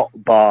a lot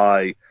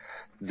by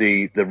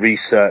the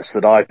research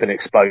that I've been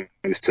exposed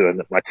to and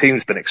that my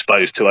team's been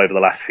exposed to over the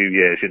last few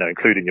years,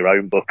 including your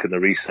own book and the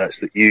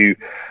research that you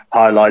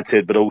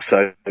highlighted, but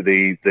also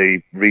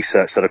the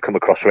research that I've come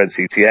across for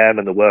NCTM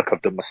and the work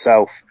I've done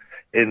myself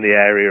in the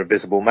area of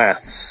visible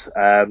maths.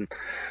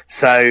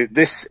 So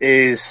this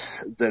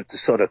is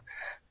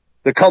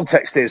the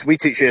context is we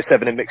teach Year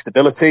 7 in mixed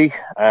ability.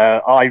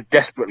 I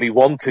desperately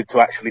wanted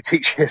to actually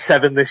teach Year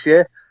 7 this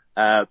year.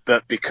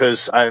 But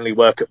because I only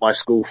work at my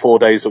school 4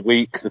 days a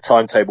week, the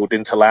timetable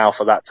didn't allow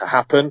for that to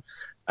happen.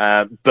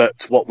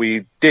 But what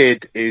we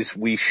did is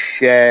we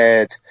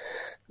shared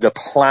the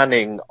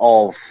planning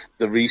of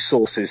the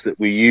resources that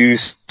we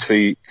use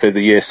for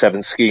the Year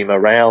 7 scheme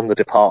around the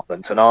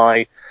department. And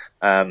I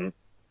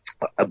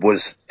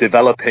was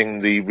developing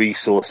the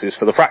resources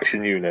for the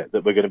fraction unit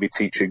that we're going to be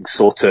teaching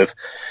sort of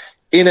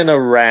in and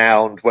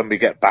around when we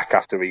get back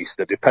after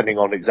Easter, depending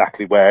on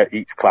exactly where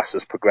each class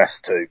has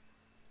progressed to.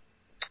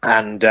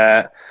 And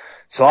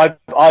so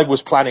I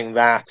was planning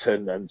that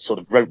and sort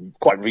of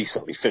quite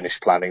recently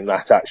finished planning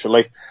that,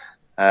 actually,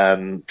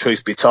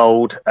 truth be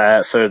told,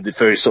 for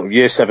sort of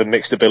Year 7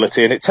 mixed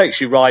ability. And it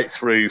takes you right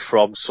through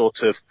from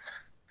sort of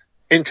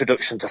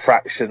introduction to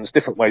fractions,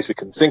 different ways we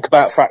can think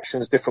about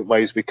fractions, different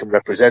ways we can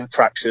represent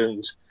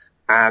fractions,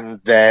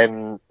 and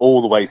then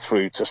all the way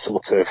through to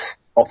sort of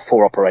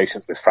for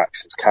operations with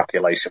fractions,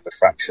 calculation with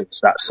fractions,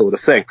 that sort of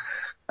thing.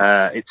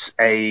 It's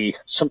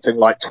something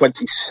like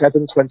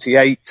 27,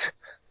 28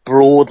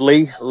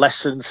 broadly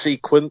lesson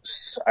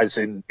sequence, as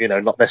in,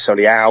 not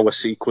necessarily hour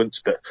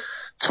sequence, but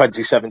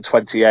 27,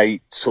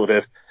 28 sort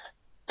of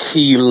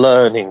key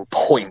learning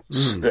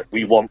points that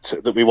we want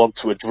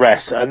to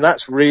address. And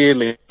that's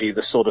really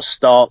the sort of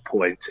start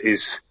point,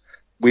 is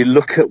we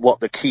look at what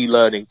the key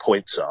learning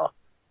points are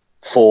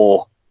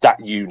for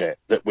that unit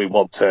that we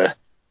want to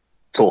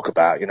talk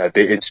about,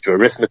 be it integer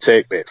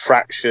arithmetic, be it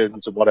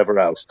fractions and whatever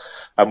else.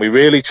 And we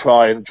really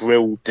try and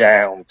drill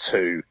down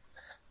to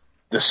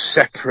the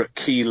separate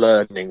key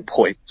learning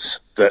points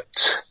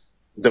that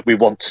we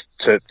want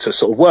to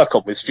sort of work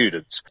on with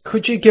students.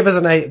 Could you give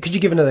an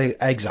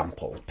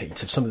example,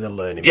 Pete, of some of the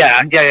learning?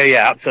 Yeah,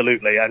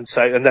 absolutely. And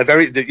they're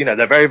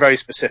very, very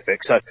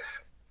specific. So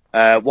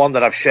one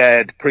that I've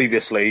shared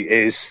previously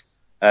is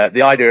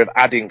the idea of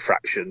adding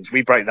fractions.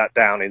 We break that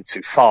down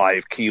into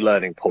 5 key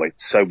learning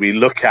points. So we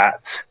look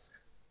at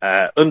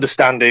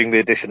understanding the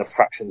addition of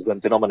fractions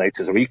when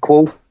denominators are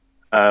equal.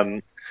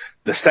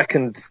 The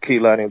second key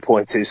learning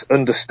point is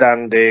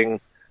understanding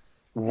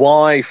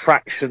why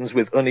fractions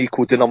with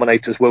unequal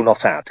denominators will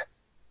not add.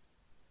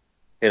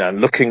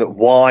 Looking at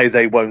why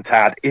they won't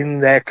add in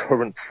their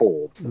current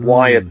form,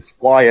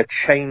 why a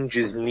change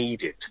is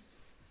needed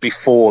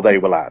before they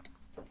will add.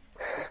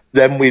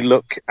 Then we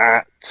look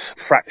at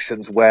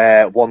fractions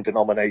where one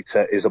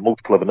denominator is a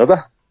multiple of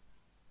another.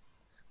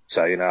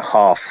 So,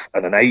 half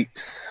and an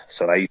eighth.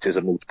 So 8 is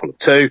a multiple of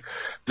 2.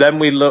 Then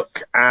we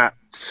look at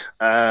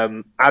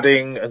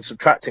adding and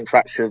subtracting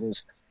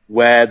fractions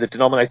where the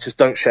denominators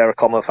don't share a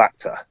common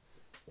factor.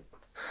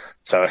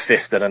 So a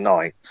fifth and a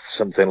ninth,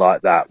 something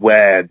like that,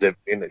 where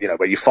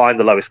where you find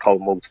the lowest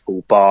common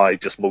multiple by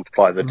just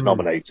multiplying the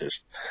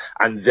denominators.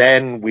 And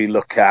then we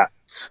look at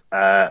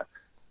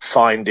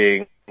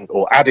finding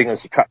or adding and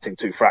subtracting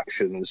 2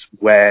 fractions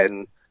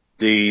when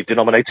the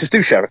denominators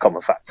do share a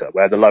common factor,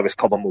 where the lowest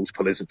common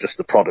multiple isn't just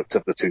the product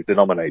of the 2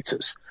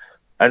 denominators.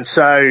 And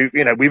so,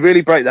 we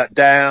really break that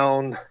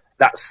down.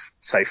 That's,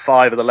 say,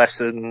 5 of the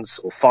lessons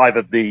or 5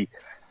 of the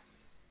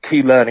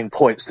key learning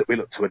points that we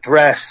look to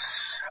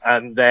address.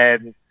 And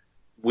then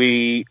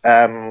we,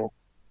 there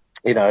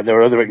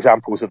are other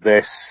examples of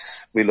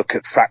this. We look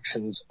at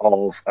fractions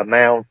of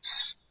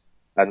amounts,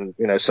 and,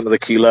 some of the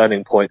key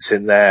learning points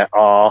in there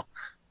are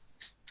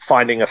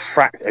finding a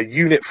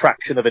unit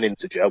fraction of an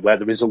integer where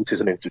the result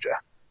is an integer.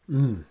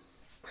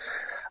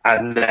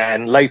 And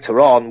then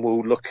later on,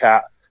 we'll look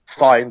at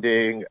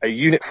finding a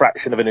unit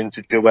fraction of an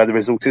integer where the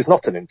result is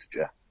not an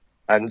integer,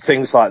 and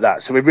things like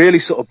that. So we really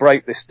sort of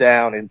break this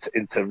down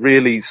into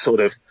really sort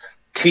of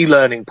key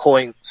learning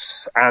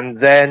points. And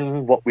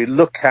then what we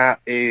look at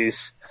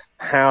is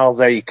how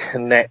they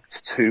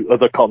connect to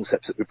other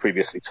concepts that we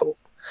previously taught.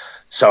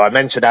 So I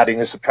mentioned adding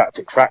and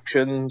subtracting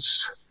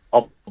fractions.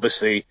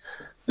 Obviously,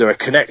 there are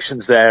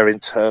connections there in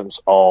terms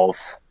of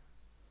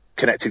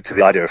connecting to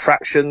the idea of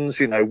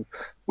fractions.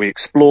 We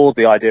explored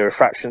the idea of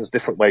fractions,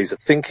 different ways of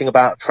thinking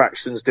about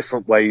fractions,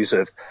 different ways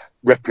of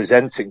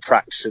representing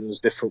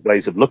fractions, different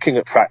ways of looking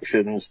at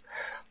fractions.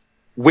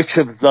 Which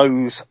of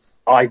those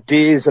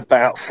ideas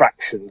about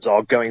fractions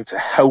are going to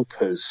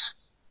help us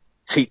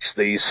teach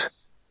these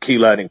key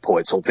learning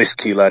points, or this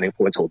key learning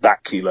point, or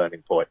that key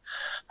learning point?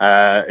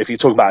 If you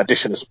talk about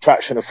addition and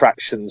subtraction of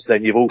fractions,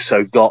 then you've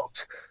also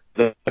got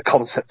the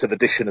concept of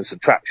addition and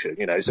subtraction,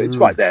 so it's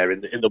right there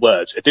in the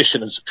words,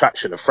 addition and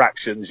subtraction of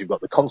fractions. You've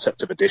got the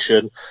concept of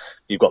addition,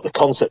 you've got the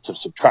concept of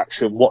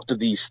subtraction. What do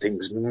these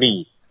things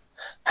mean?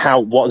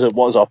 What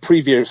does our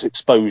previous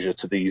exposure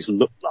to these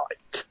look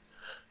like?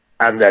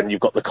 And then you've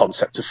got the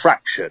concept of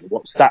fraction.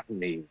 What's that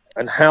mean?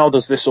 And how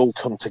does this all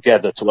come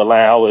together to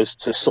allow us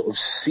to sort of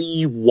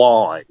see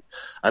why?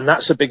 And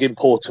that's a big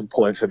important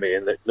point for me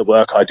in the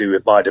work I do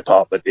with my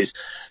department, is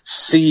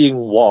seeing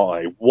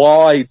why.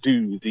 Why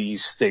do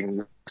these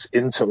things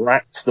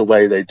interact the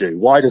way they do?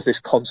 Why does this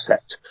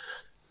concept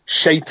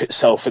shape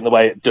itself in the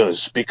way it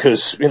does?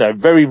 Because,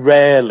 very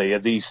rarely are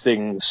these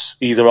things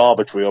either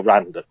arbitrary or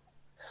random.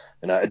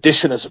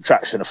 Addition and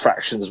subtraction of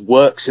fractions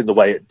works in the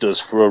way it does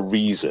for a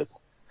reason.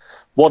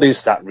 What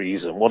is that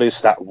reason? What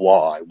is that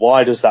why?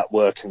 Why does that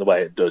work in the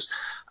way it does?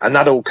 And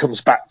that all comes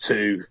back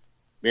to,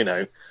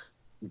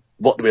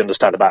 what do we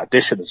understand about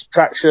addition and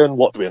subtraction?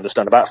 What do we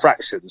understand about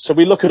fractions? So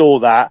we look at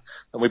all that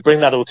and we bring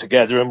that all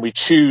together, and we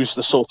choose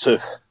the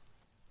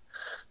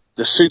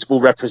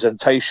suitable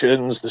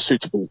representations, the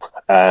suitable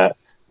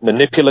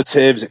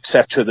manipulatives,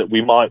 etc., that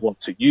we might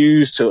want to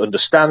use to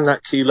understand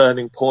that key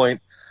learning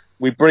point.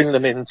 We bring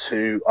them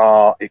into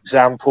our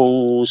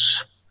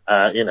examples,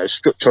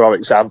 structure our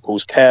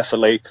examples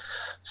carefully,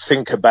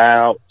 think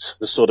about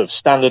the sort of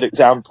standard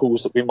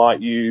examples that we might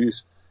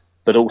use,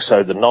 but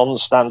also the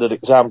non-standard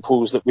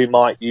examples that we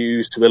might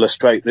use to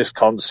illustrate this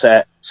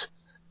concept,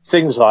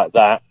 things like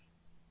that.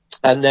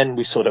 And then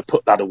we sort of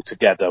put that all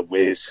together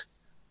with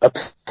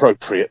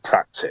appropriate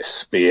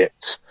practice, be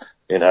it,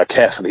 a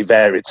carefully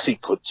varied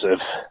sequence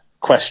of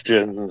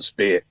questions,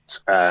 be it,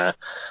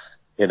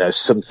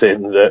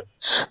 something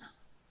that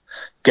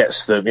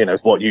gets them,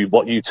 what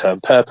you term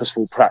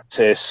purposeful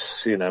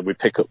practice. We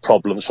pick up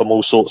problems from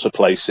all sorts of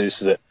places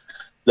that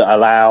that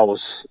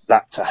allows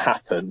that to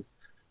happen.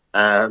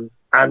 And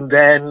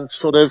then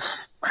sort of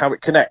how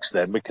it connects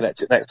then. We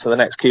connect it next to the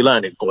next key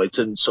learning point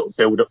and sort of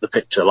build up the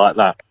picture like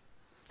that.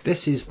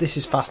 This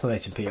is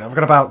fascinating, Peter. I've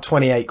got about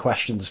 28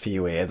 questions for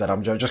you here that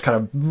I'm just kind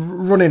of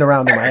running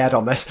around in my head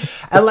on this.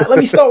 And let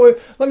me start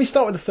with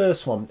the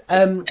first one.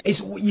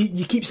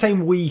 You keep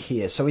saying we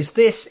here. So is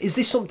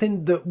this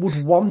something that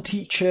would one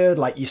teacher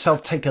like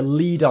yourself take a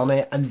lead on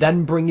it and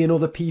then bring in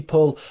other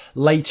people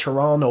later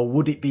on, or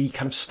would it be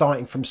kind of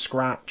starting from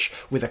scratch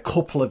with a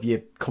couple of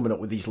you coming up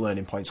with these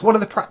learning points? What are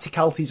the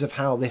practicalities of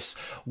how this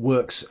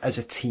works as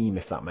a team,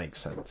 if that makes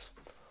sense?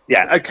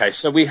 Yeah, okay.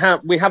 So we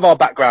have our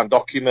background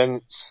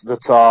documents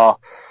that are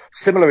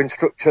similar in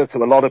structure to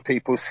a lot of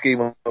people's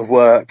scheme of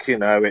work. You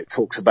know, it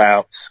talks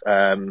about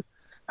how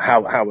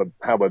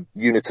a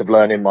unit of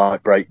learning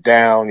might break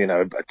down. You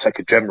know, take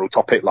a general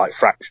topic like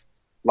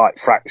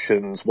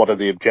fractions. What are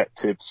the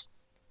objectives?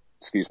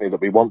 That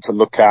we want to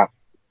look at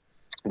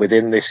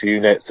within this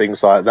unit.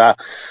 Things like that.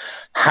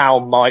 How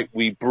might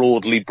we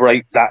broadly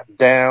break that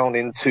down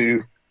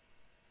into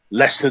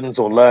lessons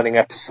or learning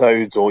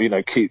episodes, or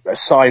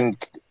assigned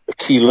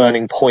key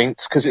learning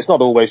points, because it's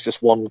not always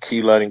just one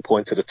key learning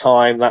point at a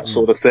time, that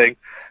sort of thing.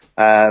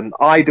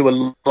 I do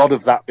a lot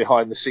of that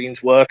behind the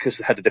scenes work as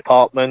the head of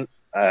department.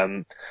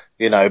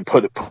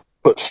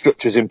 Put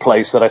structures in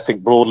place that I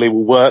think broadly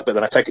will work, but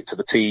then I take it to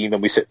the team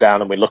and we sit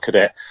down and we look at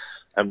it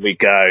and we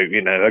go,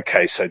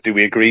 okay, so do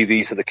we agree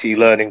these are the key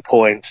learning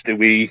points?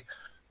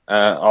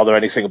 Are there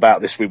anything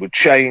about this we would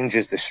change?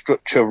 Is this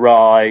structure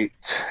right?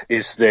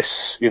 Is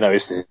this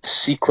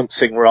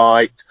sequencing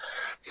right?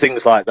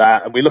 Things like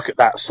that. And we look at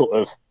that sort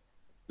of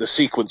the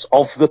sequence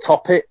of the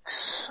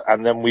topics,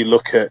 and then we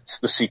look at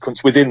the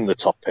sequence within the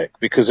topic,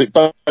 because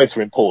both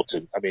are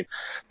important. I mean,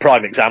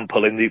 prime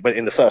example, in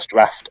the first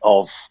draft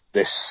of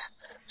this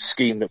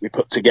scheme that we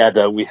put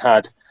together, we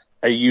had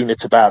a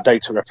unit about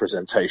data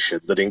representation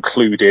that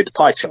included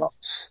pie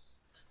charts.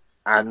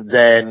 And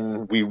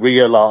then we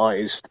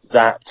realised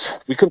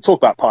that we couldn't talk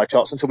about pie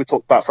charts until we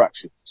talked about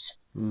fractions.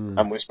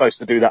 And we're supposed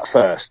to do that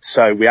first.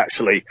 So we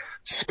actually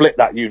split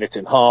that unit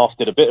in half,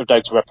 did a bit of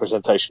data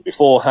representation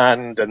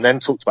beforehand, and then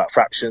talked about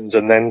fractions,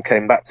 and then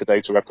came back to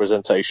data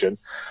representation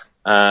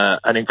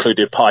and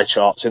included pie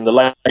charts in the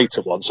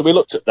later one. So we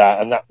looked at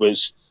that, and that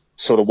was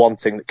sort of one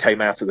thing that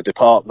came out of the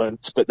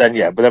department. But then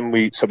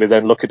we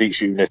then look at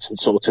each unit and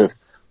sort of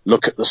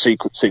look at the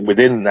sequencing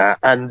within that,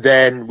 and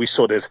then we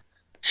sort of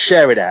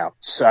share it out.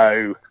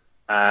 So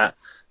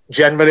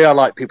generally I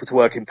like people to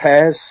work in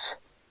pairs.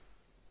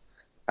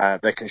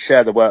 They can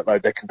share the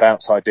workload, they can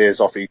bounce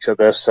ideas off each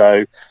other.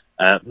 So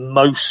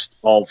most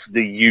of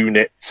the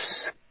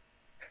units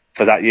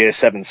for that year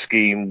 7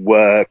 scheme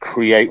were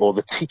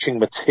the teaching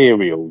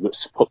material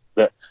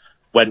that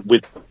went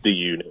with the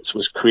units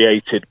was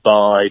created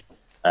by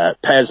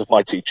pairs of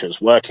my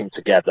teachers working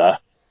together.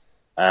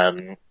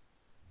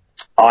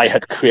 I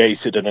had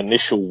created an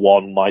initial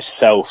one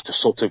myself to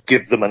sort of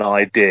give them an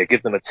idea,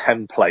 give them a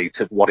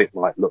template of what it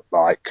might look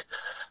like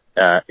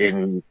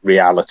in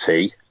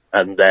reality.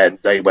 And then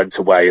they went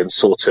away and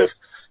sort of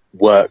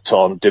worked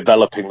on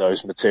developing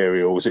those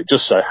materials. It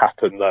just so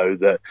happened, though,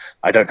 that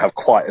I don't have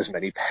quite as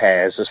many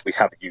pairs as we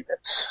have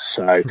units.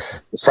 So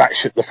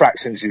the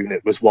fractions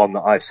unit was one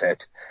that I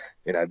said,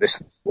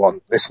 this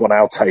one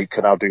I'll take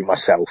and I'll do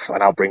myself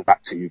and I'll bring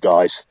back to you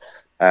guys.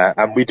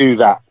 And we do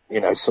that,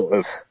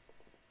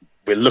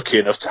 we're lucky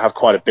enough to have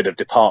quite a bit of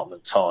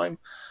department time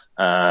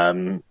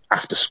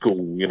after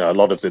school. A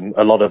lot of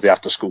the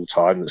after school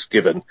time that's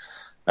given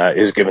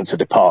is given to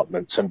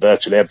departments, and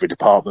virtually every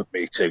department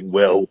meeting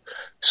will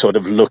sort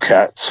of look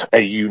at a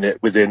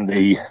unit within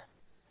the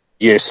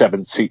year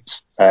 7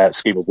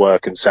 scheme of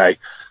work and say,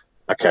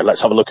 okay,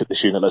 let's have a look at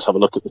this unit, let's have a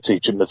look at the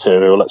teaching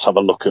material, let's have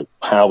a look at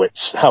how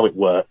it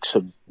works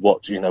and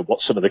what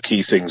some of the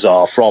key things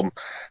are from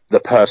the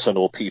person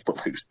or people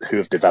who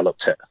have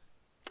developed it.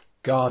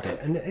 Got it.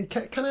 And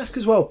can I ask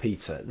as well,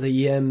 Peter,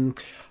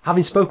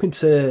 having spoken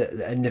to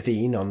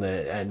Naveen on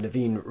the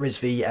Naveen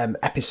Rizvi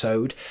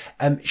episode,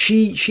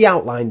 she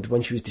outlined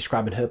when she was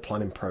describing her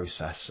planning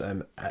process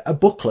a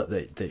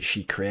booklet that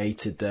she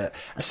created that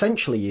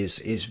essentially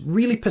is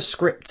really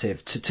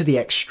prescriptive to the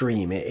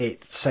extreme.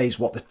 It says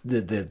what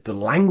the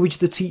language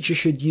the teacher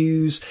should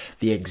use,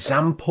 the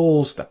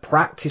examples, the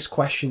practice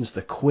questions,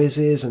 the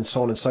quizzes, and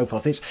so on and so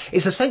forth. It's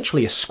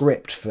essentially a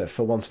script,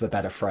 for want of a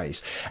better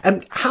phrase.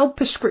 How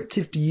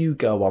prescriptive do you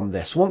go on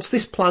this? Once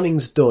this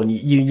planning's done,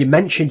 you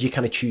mentioned you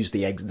kind of choose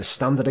the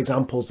standard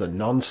examples, the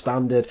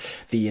non-standard,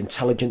 the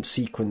intelligent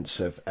sequence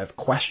of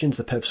questions,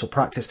 the purposeful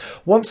practice.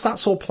 Once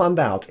that's all planned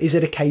out, is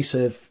it a case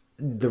of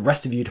the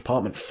rest of your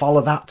department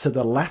follow that to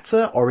the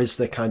letter, or is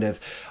there kind of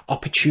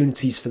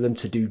opportunities for them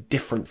to do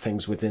different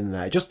things within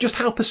there? Just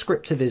how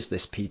prescriptive is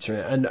this, Peter,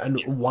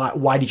 and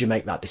why did you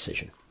make that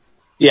decision?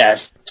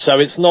 Yes, so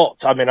it's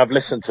not. I mean, I've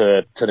listened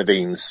to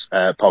Naveen's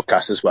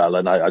podcast as well,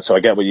 and so I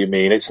get what you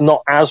mean. It's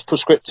not as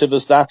prescriptive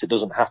as that. It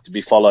doesn't have to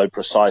be followed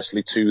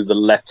precisely to the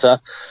letter,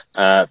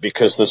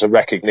 because there's a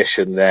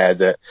recognition there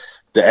that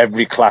that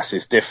every class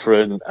is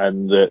different,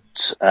 and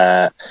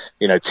that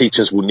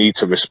teachers will need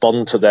to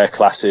respond to their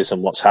classes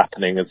and what's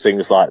happening and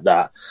things like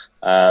that.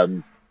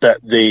 But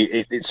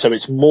so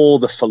it's more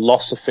the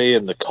philosophy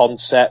and the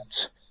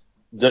concept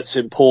that's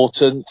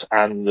important,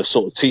 and the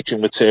sort of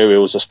teaching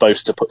materials are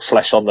supposed to put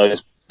flesh on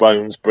those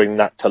bones, bring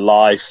that to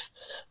life,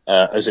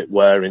 as it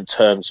were, in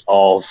terms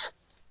of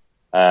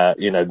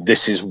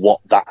this is what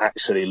that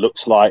actually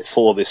looks like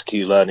for this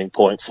key learning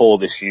point, for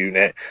this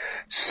unit.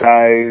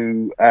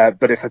 So,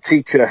 but if a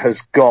teacher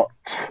has got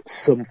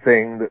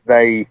something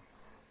that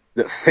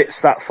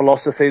fits that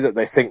philosophy, that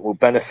they think will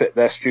benefit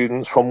their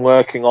students from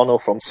working on or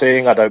from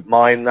seeing, I don't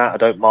mind that. I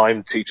don't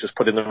mind teachers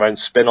putting their own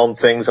spin on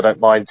things. I don't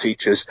mind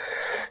teachers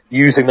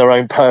using their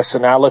own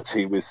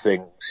personality with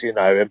things.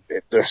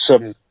 If there's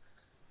some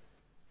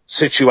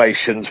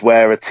situations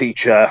where a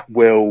teacher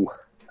will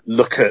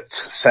look at,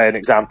 say, an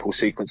example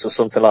sequence or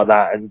something like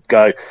that and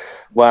go,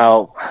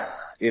 well,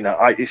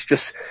 it's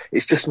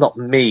just not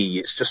me.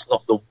 It's just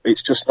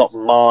not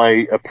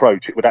my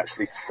approach. It would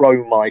actually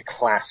throw my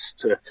class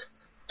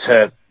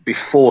to be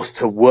forced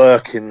to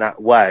work in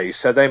that way.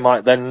 So they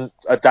might then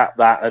adapt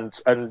that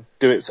and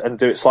do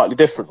it slightly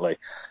differently.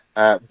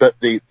 But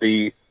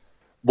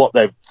what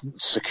they're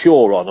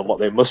secure on and what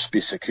they must be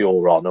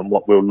secure on, and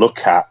what we'll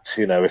look at,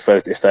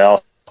 if they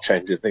are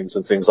changing things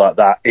and things like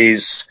that,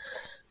 is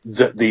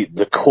that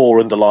the core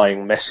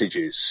underlying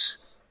messages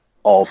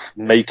of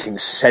making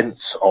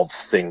sense of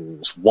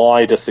things.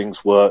 Why do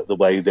things work the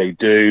way they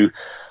do?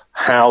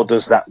 Why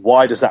does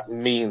that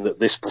mean that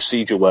this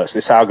procedure works,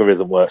 this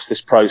algorithm works,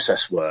 this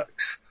process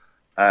works?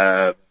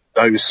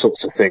 Those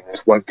sorts of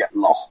things won't get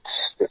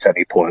lost at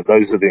any point.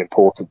 Those are the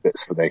important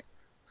bits for me.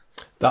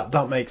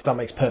 That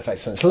makes perfect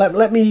sense.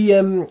 Let me.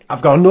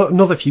 I've got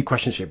another few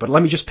questions here, but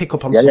let me just pick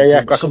up on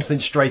something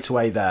straight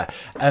away there.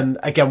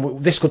 Again,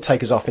 this could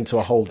take us off into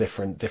a whole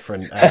different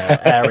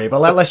area, but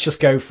let's just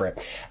go for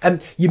it.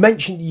 You've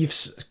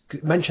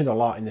mentioned a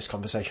lot in this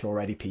conversation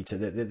already, Peter.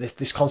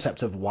 This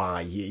concept of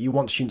why. You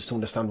want students to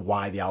understand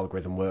why the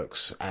algorithm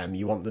works.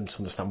 You want them to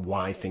understand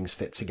why things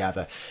fit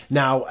together.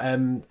 Now,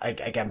 I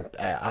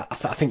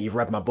think you've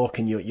read my book,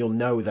 and you'll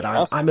know that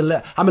I'm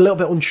a little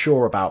bit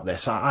unsure about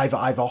this. I've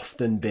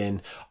often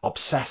been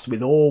obsessed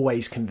with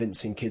always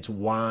convincing kids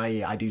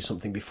why I do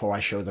something before I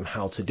show them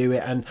how to do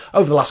it. And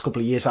over the last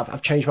couple of years,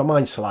 I've changed my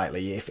mind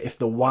slightly. If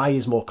the why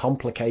is more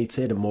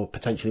complicated and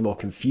potentially more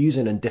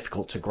confusing and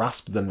difficult to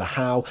grasp than the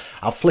how,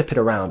 I'll flip it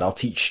around. I'll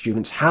teach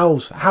students how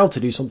to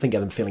do something, get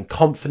them feeling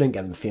confident,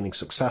 get them feeling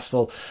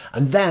successful.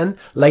 And then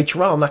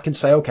later on, I can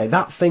say, okay,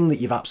 that thing that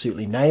you've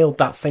absolutely nailed,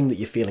 that thing that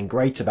you're feeling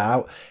great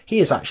about,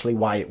 here's actually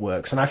why it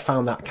works. And I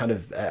found that kind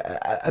of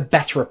a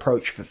better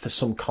approach for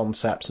some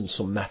concepts and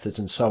some methods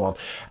and so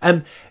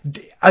on.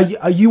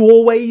 Are you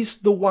always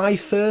the why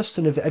first?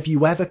 And have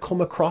you ever come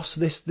across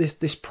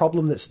this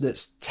problem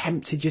that's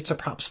tempted you to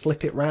perhaps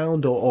flip it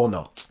round or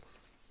not?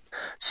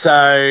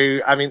 So,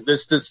 I mean,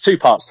 there's two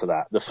parts to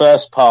that. The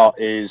first part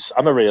is,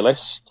 I'm a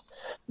realist.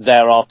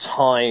 There are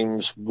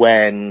times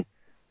when,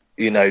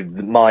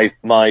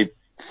 my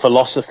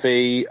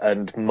philosophy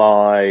and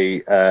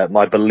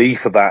my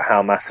belief about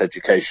how maths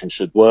education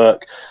should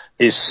work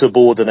is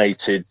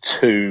subordinated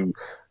to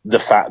the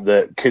fact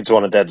that kids are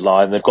on a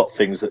deadline. They've got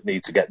things that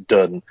need to get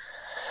done.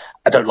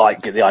 I don't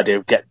like the idea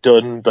of get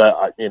done,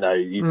 but you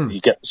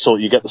get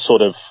the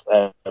sort of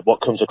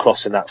what comes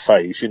across in that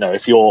phrase.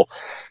 If you're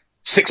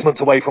 6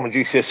 months away from a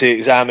GCSE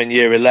exam in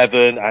year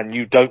 11 and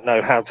you don't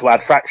know how to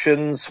add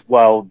fractions,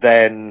 well,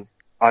 then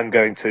I'm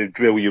going to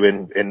drill you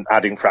in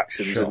adding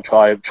fractions. Sure.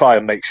 And try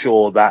and make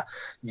sure that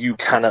you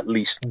can at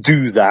least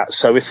do that.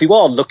 So if you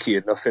are lucky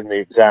enough in the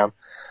exam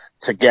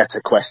to get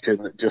a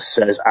question that just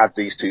says add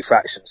these two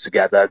fractions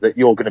together, that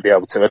you're going to be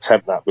able to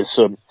attempt that with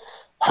some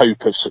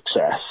hope of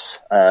success,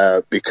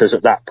 because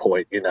at that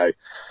point,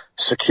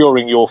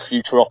 securing your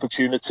future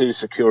opportunities,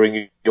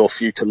 securing your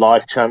future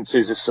life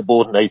chances is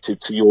subordinated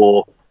to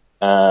your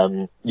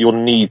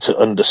need to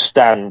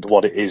understand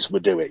what it is we're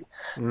doing.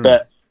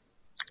 But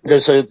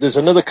there's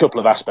another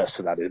couple of aspects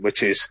to that,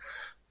 which is,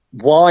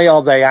 why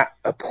are they at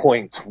a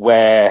point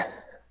where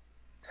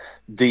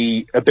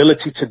the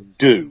ability to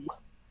do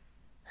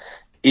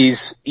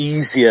is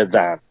easier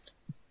than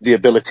the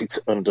ability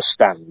to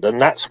understand? And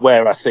that's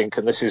where I think,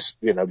 and this is,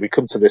 we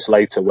come to this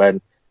later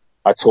when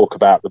I talk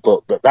about the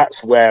book, but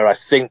that's where I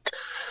think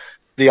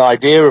the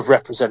idea of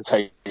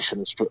representation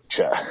and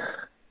structure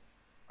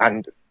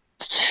and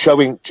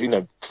showing,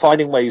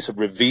 finding ways of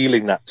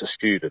revealing that to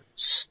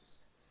students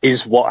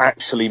is what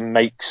actually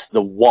makes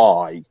the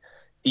why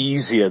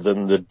easier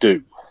than the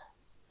do.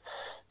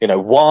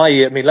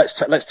 Why? I mean,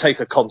 let's take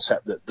a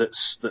concept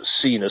that's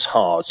seen as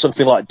hard,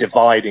 something like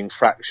dividing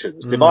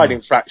fractions.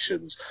 Dividing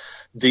fractions,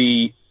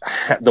 the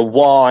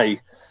why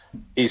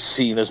is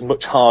seen as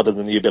much harder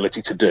than the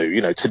ability to do.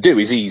 To do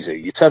is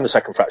easy. You turn the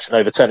second fraction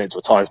over, turn it into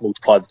a times,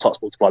 multiply the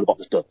tops, multiply the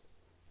bottoms, done.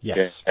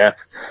 Yes. Yeah.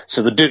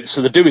 So the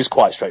do is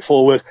quite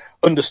straightforward.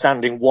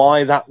 Understanding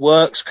why that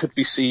works could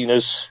be seen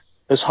as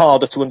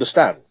harder to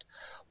understand.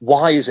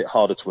 Why is it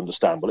harder to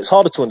understand? Well, it's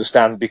harder to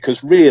understand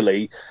because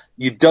really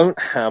you don't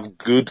have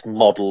good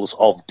models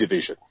of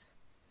division.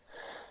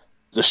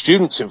 The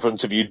students in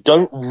front of you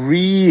don't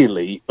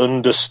really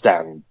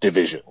understand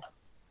division.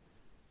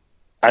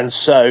 And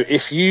so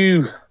if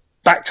you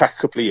backtrack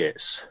a couple of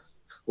years,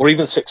 or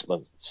even 6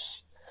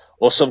 months,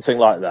 or something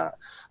like that,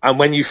 and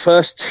when you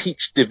first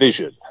teach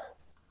division,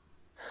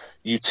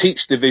 you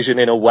teach division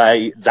in a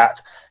way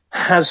that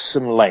has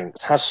some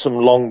length, has some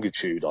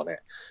longitude on it.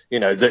 You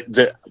know,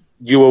 that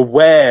you're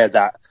aware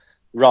that,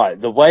 right,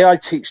 the way I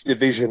teach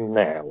division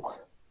now,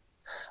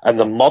 and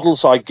the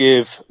models I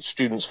give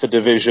students for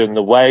division,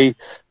 the way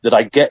that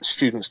I get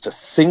students to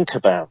think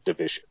about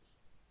division,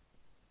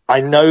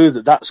 I know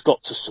that that's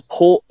got to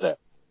support them.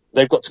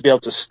 They've got to be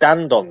able to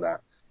stand on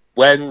that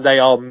when they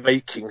are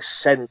making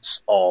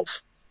sense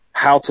of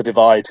how to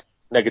divide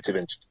negative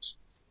integers,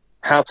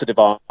 how to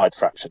divide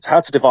fractions,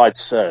 how to divide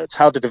surds,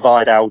 how to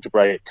divide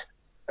algebraic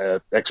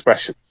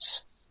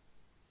expressions.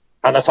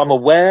 And if I'm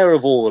aware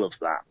of all of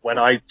that, when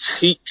I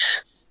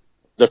teach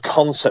the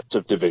concept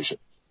of division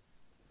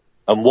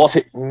and what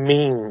it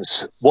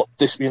means, what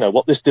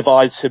this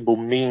divide symbol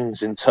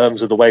means in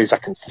terms of the ways I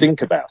can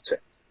think about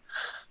it,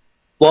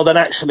 well, then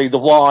actually the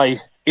why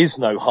is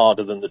no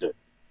harder than the do.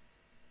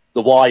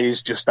 The why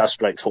is just as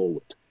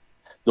straightforward.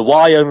 The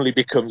why only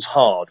becomes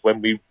hard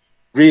when we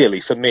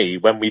really, for me,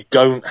 when we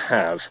don't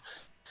have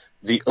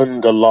the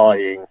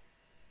underlying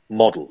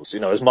models. You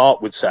know, as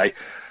Mark would say,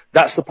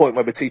 that's the point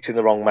where we're teaching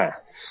the wrong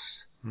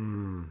maths.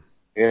 You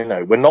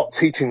know, we're not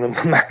teaching them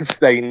the maths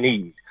they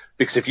need,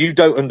 because if you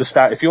don't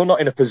understand, if you're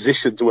not in a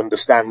position to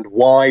understand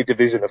why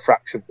division of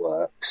fraction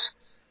works,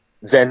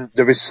 then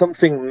there is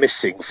something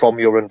missing from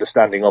your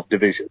understanding of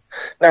division.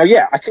 Now,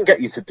 yeah, I can get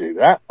you to do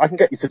that. I can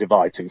get you to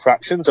divide two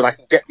fractions, and I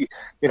can get you,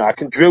 you know, I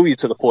can drill you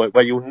to the point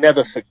where you'll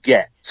never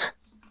forget,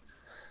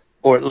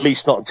 or at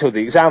least not until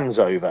the exam's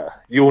over,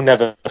 you'll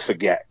never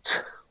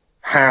forget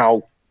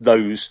how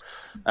those,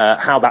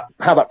 how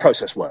that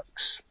process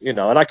works, you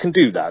know, and I can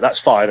do that. That's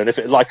fine. And if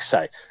it, like I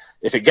say,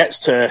 if it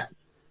gets to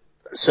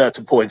a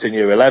certain point in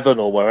year 11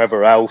 or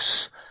wherever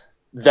else,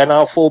 then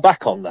I'll fall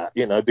back on that,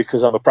 you know,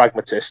 because I'm a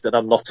pragmatist and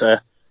I'm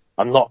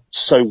not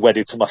so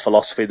wedded to my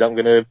philosophy that I'm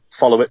going to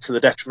follow it to the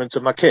detriment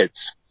of my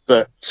kids.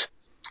 But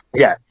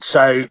yeah,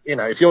 so, you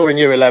know, if you're in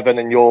year 11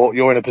 and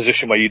you're in a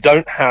position where you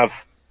don't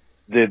have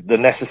the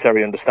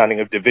necessary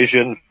understanding of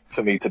division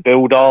for me to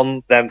build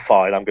on, then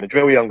fine. I'm going to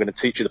drill you, I'm going to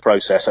teach you the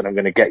process, and I'm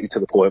going to get you to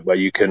the point where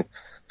you can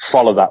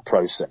follow that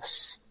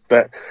process.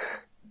 But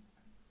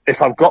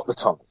if I've got the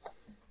time,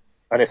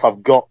 and if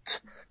I've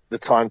got the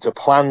time to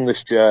plan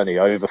this journey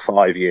over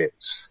 5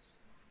 years,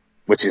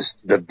 which is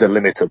the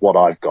limit of what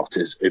I've got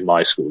is in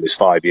my school is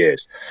 5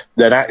 years,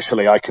 then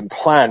actually I can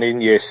plan in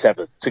year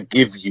 7 to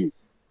give you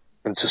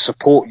and to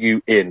support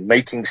you in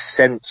making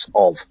sense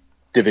of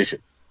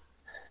division.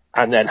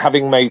 And then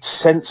having made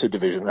sense of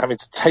division, having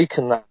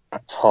taken that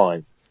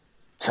time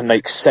to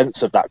make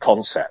sense of that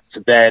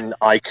concept, then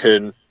I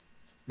can,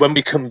 when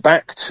we come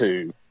back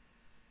to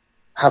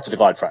how to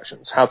divide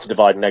fractions, how to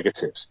divide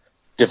negatives,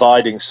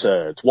 dividing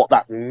surds, what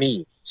that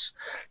means,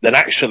 then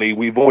actually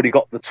we've already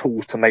got the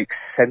tools to make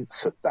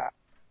sense of that.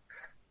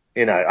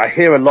 You know, I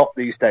hear a lot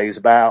these days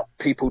about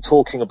people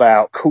talking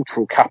about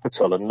cultural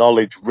capital and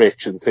knowledge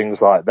rich and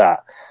things like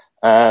that.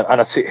 And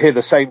I hear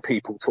the same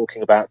people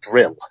talking about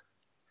drill.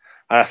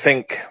 And I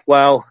think,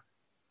 well,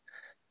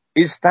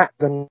 is that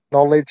the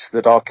knowledge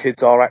that our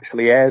kids are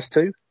actually heirs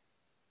to?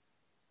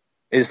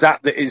 Is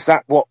that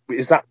what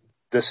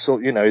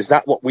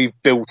we've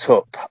built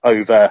up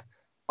over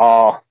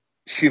our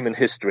human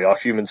history, our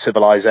human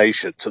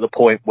civilization, to the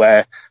point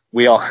where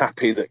we are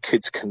happy that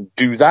kids can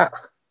do that?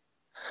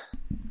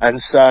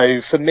 And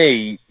so for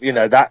me, you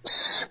know,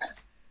 that's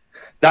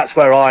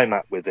where I'm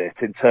at with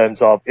it, in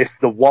terms of, if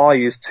the why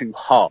is too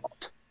hard,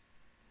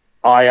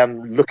 I am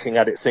looking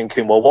at it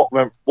thinking, well,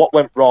 what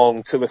went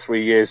wrong 2 or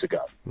 3 years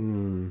ago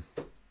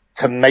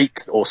to make,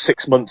 or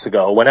 6 months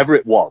ago, or whenever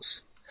it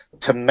was,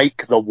 to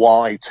make the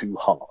why too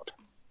hard.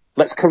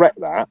 Let's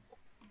correct that,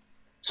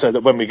 so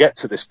that when we get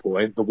to this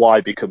point, the why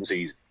becomes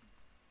easy.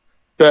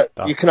 But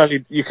you can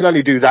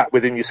only do that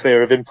within your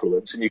sphere of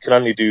influence, and you can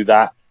only do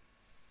that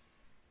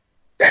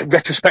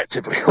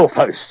retrospectively,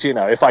 almost. You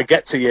know, if I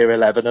get to year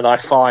 11 and I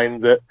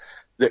find that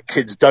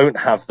kids don't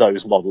have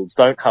those models,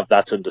 don't have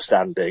that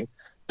understanding,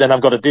 then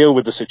I've got to deal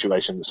with the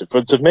situation that's in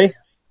front of me.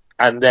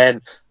 And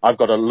then I've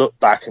got to look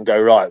back and go,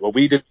 right, well,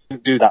 we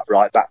didn't do that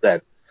right back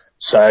then.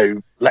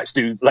 So let's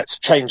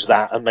change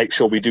that and make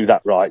sure we do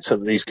that right, so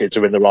that these kids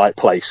are in the right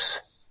place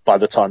by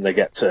the time they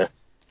get to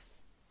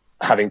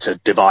having to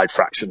divide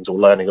fractions or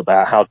learning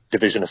about how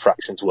division of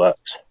fractions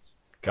works.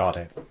 Got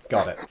it.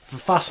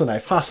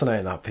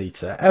 Fascinating that,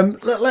 Peter.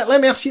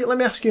 Let me ask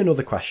you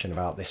another question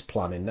about this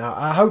planning. Now,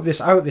 I hope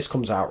this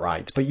comes out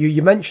right. But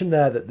you mentioned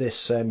there that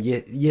this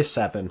year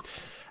 7,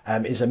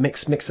 is a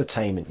mixed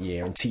attainment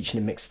year and teaching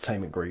in mixed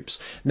attainment groups.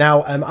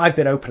 Now, I've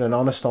been open and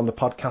honest on the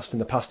podcast in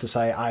the past to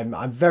say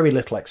I'm very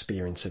little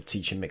experience of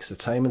teaching mixed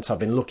attainment. I've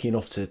been lucky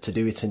enough to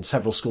do it in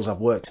several schools I've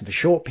worked in for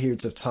short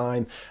periods of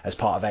time as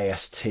part of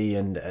AST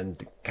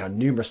and kind of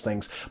numerous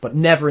things, but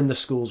never in the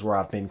schools where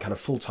I've been kind of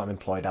full-time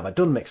employed have I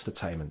done mixed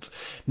attainment.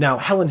 Now,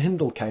 Helen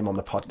Hindle came on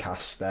the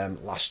podcast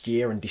last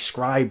year and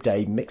described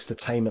a mixed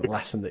attainment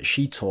lesson that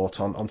she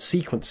taught on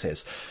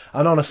sequences.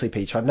 And honestly,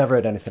 Peter, I've never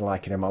heard anything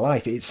like it in my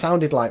life. It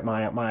sounded like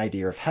my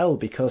idea of hell,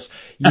 because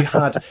you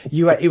had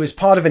it was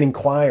part of an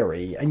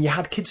inquiry, and you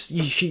had kids.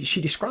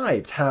 She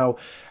described how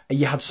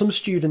you had some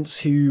students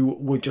who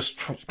were just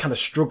kind of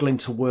struggling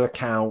to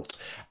work out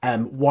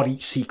what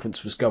each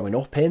sequence was going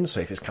up in. So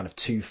if it's kind of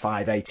 2,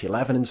 5, 8,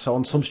 11 and so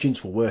on, some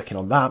students were working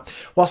on that.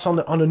 Whilst on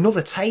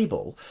another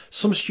table,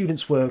 some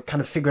students were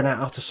kind of figuring out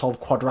how to solve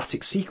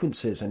quadratic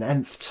sequences and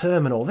nth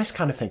term and all this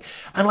kind of thing.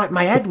 And like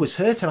my head was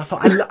hurting. I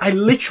thought I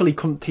literally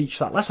couldn't teach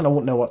that lesson. I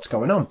wouldn't know what's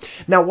going on.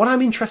 Now, what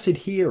I'm interested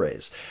here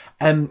is,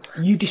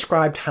 you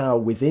described how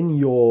within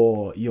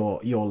your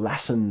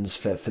lessons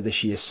for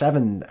this year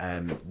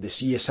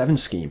 7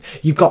 scheme,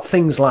 you've got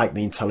things like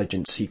the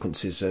intelligent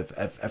sequences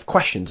of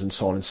questions and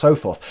so on and so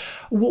forth.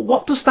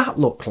 What does that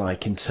look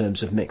like in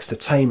terms of mixed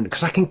attainment?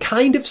 Because I can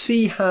kind of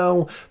see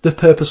how the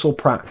purposeful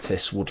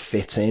practice would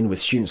fit in with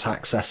students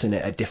accessing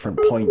it at different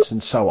points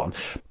and so on.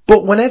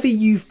 But whenever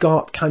you've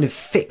got kind of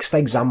fixed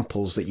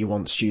examples that you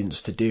want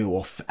students to do,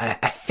 or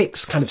a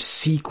fixed kind of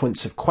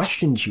sequence of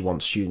questions you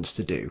want students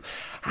to do,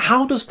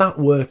 how does that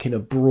work in a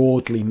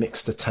broadly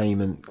mixed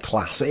attainment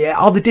class?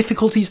 Are the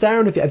difficulties there,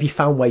 and have you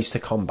found ways to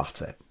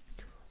combat it?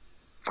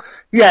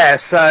 Yeah,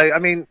 so, I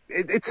mean,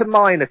 it's a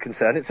minor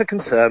concern. It's a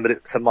concern, but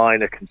it's a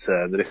minor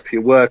concern that if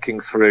you're working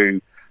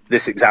through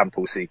this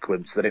example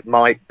sequence, that it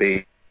might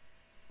be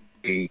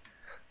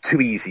too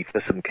easy for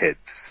some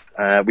kids.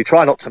 We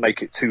try not to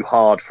make it too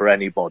hard for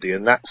anybody,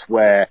 and that's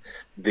where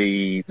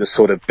the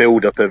sort of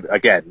build-up of,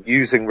 again,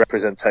 using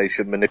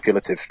representation,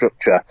 manipulative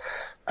structure,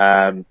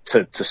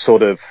 to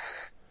sort of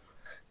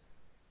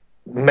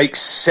make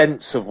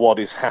sense of what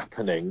is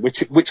happening,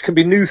 which can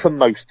be new for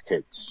most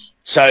kids.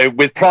 So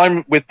with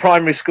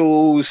primary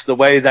schools, the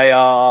way they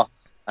are,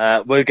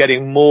 we're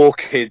getting more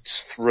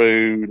kids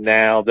through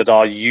now that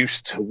are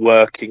used to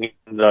working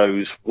in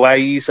those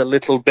ways a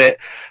little bit,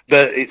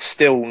 but it's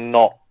still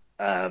not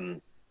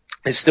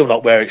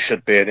where it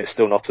should be, and it's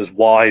still not as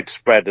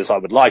widespread as I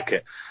would like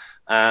it.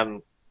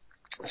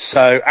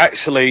 So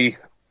actually,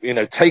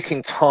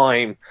 taking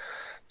time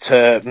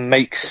to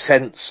make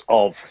sense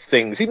of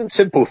things, even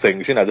simple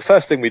things. The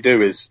first thing we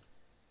do is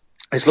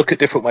look at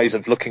different ways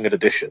of looking at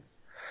addition.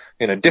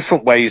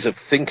 Different ways of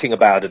thinking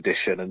about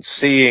addition and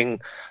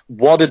seeing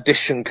what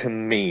addition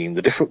can mean,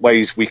 the different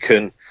ways we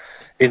can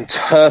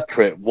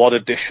interpret what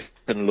addition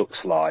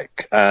looks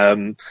like.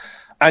 And,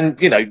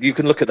 you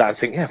can look at that and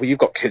think, yeah, well, you've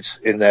got kids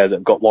in there that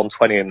have got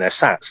 120 in their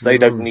SATs. They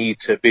don't need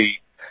to be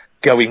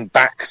going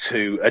back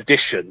to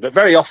addition, but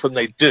very often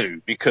they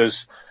do,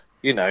 because,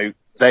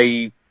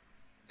 they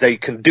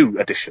can do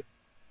addition.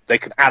 They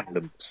can add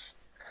numbers.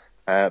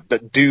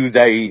 But do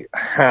they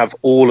have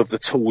all of the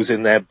tools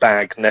in their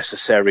bag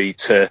necessary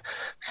to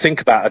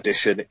think about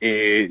addition,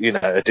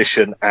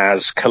 addition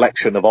as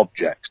collection of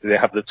objects? Do they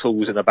have the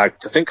tools in the bag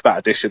to think about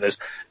addition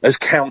as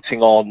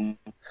counting on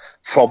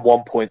from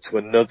one point to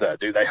another?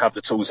 Do they have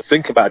the tools to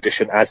think about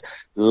addition as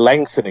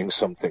lengthening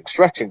something,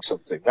 stretching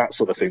something, that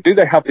sort of thing? Do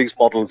they have these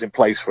models in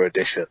place for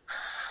addition?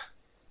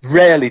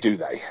 Rarely do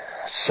they.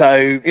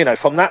 So,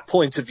 from that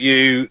point of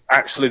view,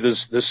 actually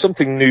there's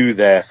something new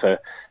there for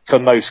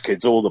most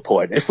kids all the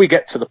point. If we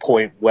get to the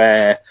point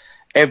where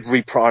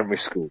every primary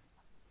school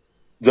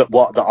that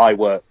I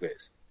work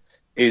with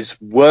is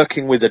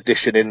working with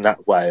addition in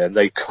that way, and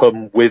they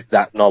come with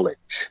that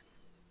knowledge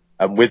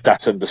and with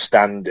that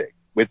understanding,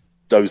 with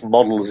those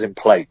models in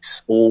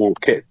place, all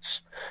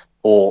kids,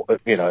 or,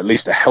 at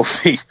least a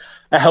healthy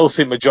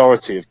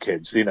majority of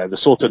kids, the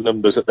sort of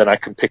numbers that then I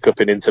can pick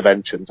up in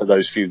intervention for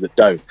those few that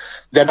don't,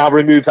 then I'll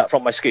remove that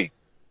from my scheme.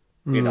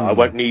 I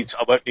won't need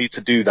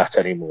to do that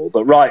anymore.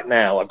 But right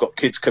now, I've got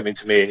kids coming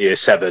to me in year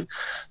 7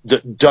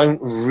 that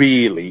don't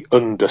really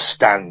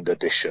understand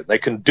addition. They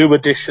can do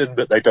addition,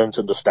 but they don't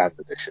understand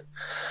addition.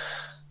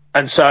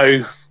 And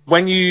so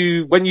when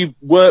you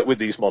work with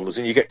these models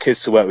and you get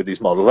kids to work with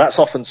these models, that's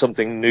often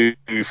something new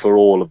for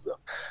all of them.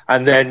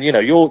 And then,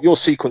 your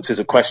sequences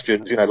of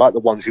questions, like the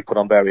ones you put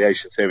on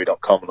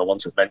variationtheory.com and the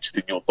ones that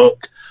mentioned in your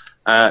book,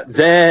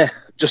 they're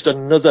just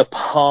another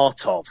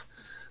part of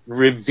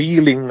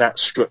revealing that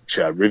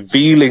structure,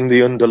 revealing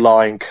the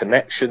underlying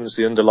connections,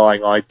 the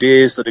underlying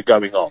ideas that are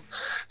going on.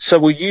 So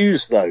we'll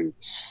use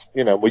those,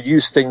 we'll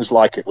use things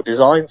like it, we'll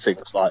design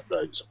things like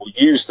those, we'll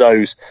use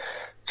those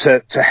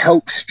to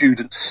help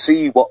students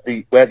see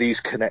where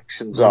these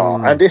connections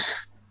are. And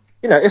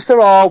if there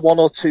are one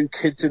or two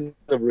kids in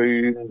the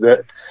room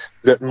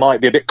that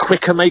might be a bit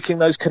quicker making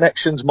those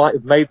connections, might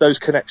have made those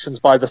connections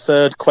by the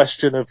third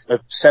question of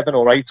 7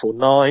 or 8 or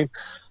 9,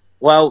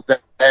 well,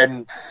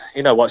 then,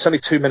 it's only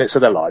 2 minutes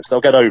of their lives.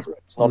 They'll get over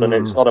it. It's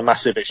not a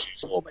massive issue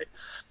for me.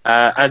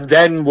 And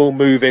then we'll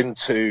move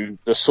into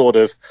the sort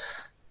of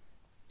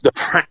the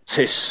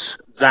practice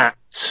that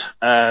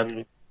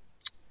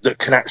that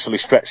can actually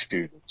stretch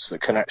students, that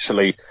can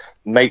actually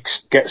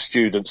get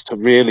students to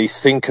really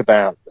think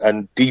about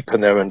and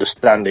deepen their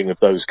understanding of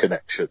those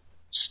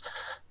connections.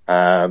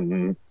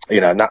 And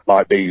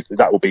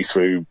that will be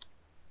through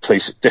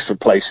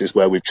different places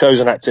where we've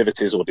chosen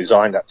activities or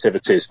designed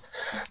activities,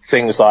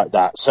 things like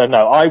that. So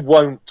no, I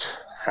won't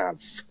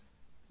have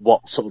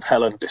what sort of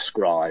Helen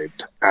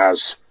described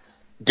as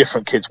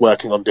different kids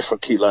working on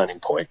different key learning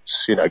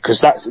points,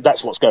 because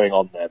that's what's going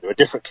on there. There are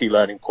different key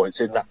learning points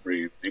in that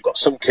room. You've got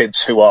some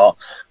kids who are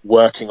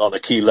working on a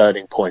key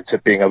learning point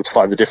of being able to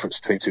find the difference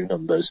between two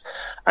numbers,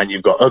 and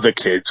you've got other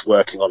kids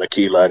working on a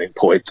key learning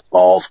point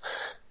of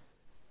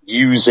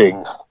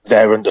using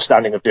their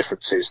understanding of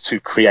differences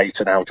to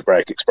create an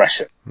algebraic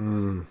expression.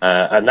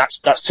 And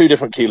that's two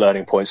different key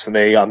learning points for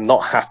me. I'm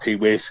not happy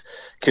with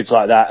kids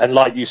like that. And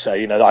like you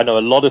say, I know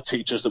a lot of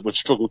teachers that would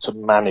struggle to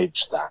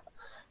manage that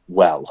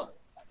well.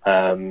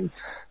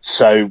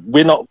 So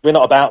we're not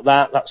about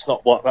that. That's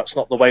not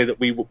the way that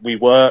we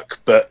work,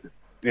 but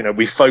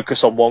we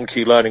focus on one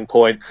key learning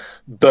point.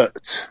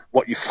 But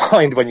what you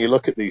find when you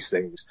look at these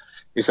things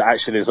is that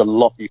actually there's a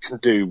lot you can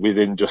do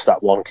within just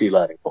that one key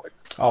learning point.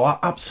 Oh,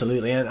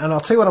 absolutely. And I'll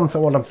tell you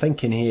what I'm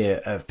thinking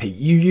here, Pete.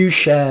 You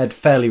shared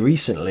fairly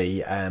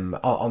recently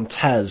on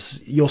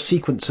TES your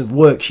sequence of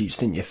worksheets,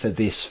 didn't you, for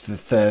this,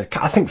 for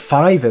I think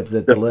 5 of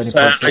the learning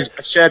points.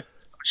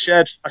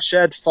 I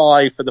shared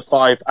 5 for the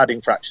 5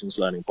 adding fractions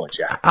learning points.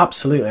 Yeah,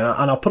 absolutely, and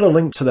I'll put a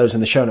link to those in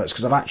the show notes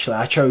because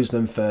I chose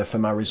them for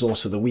my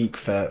resource of the week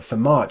for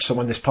March. So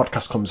when this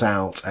podcast comes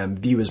out,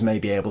 viewers may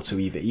be able to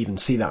even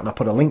see that, and I'll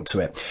put a link to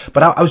it.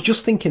 But I was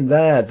just thinking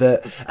there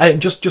that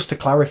just to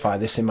clarify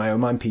this in my own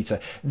mind, Peter,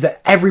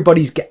 that every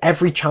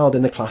child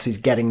in the class is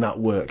getting that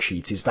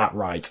worksheet. Is that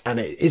right? And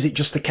is it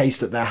just the case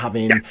that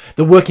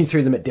they're working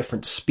through them at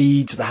different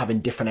speeds, they're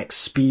having different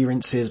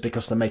experiences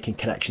because they're making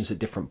connections at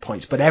different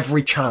points, but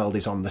every child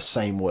is on the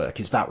same work,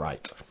 is that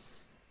right?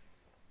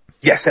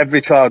 Yes,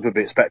 every child would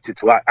be expected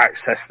to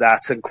access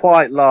that, and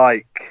quite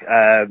like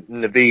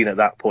Naveen at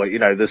that point,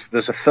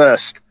 there's a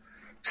first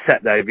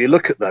set there. If you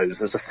look at those,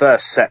 there's a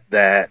first set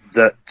there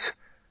that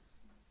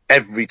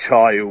every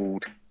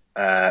child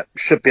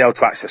should be able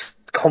to access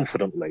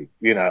confidently.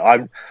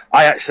 I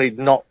actually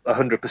not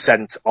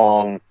 100%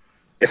 on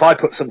if I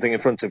put something in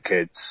front of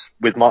kids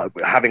with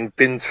having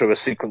been through a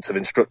sequence of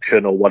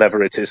instruction or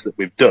whatever it is that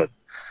we've done.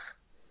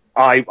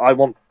 I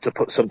want to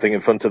put something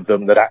in front of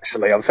them that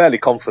actually I'm fairly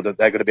confident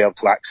they're going to be able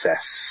to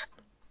access.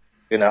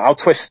 I'll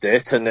twist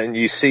it, and then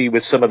you see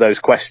with some of those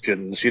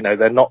questions,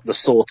 they're not the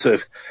sort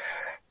of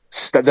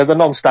they're the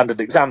non-standard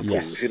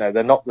examples. Yes.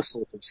 They're not the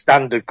sort of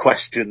standard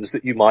questions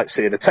that you might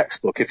see in a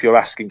textbook if you're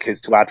asking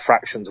kids to add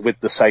fractions with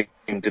the same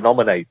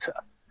denominator.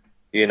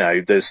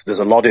 There's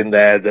a lot in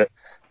there that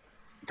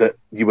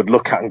you would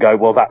look at and go,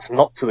 well, that's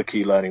not to the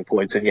key learning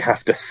point, and you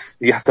have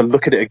to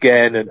look at it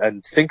again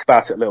and think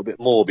about it a little bit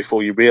more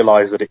before you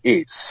realise that it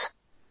is.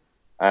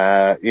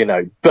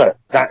 But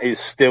that is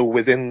still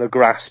within the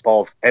grasp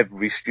of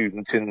every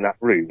student in that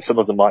room. Some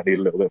of them might need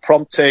a little bit of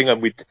prompting,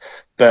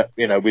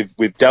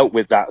 we've dealt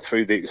with that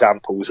through the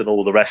examples and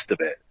all the rest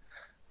of it.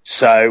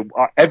 So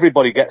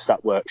everybody gets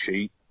that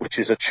worksheet, which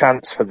is a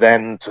chance for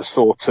them to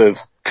sort of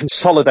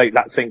consolidate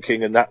that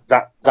thinking and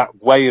that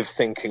way of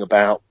thinking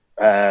about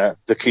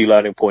the key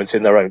learning points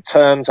in their own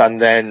terms,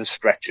 and then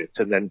stretch it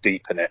and then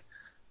deepen it.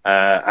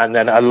 And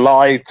then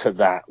allied to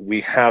that,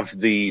 we have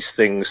these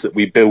things that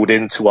we build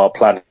into our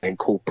planning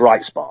called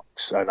Bright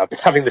Sparks. And I've been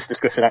having this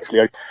discussion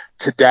actually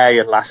today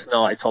and last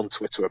night on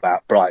Twitter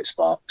about Bright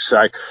Sparks.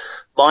 So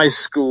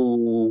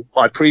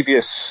my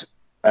previous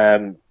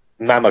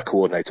MAMA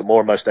coordinator,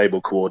 More and Most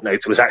Able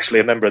coordinator, was actually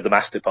a member of the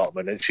maths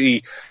department, and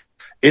she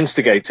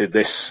instigated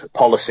this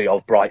policy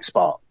of Bright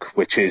Spark,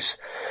 which is,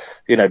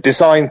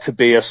 designed to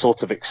be a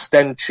sort of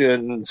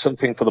extension,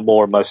 something for the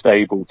more and most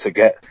able to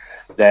get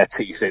their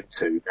teeth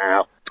into.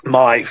 Now,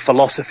 my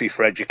philosophy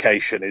for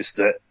education is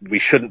that we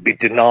shouldn't be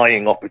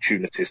denying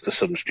opportunities to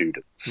some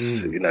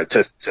students,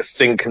 to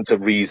think and to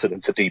reason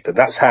and to deepen.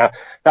 That's how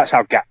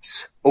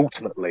gaps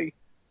ultimately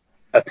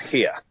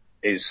appear,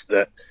 is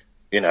that,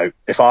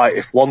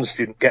 if one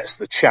student gets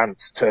the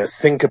chance to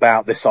think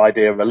about this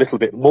idea a little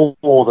bit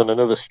more than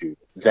another student,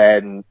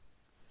 then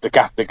that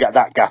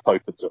gap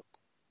opens up.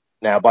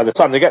 Now, by the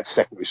time they get to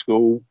secondary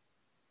school,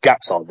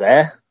 gaps are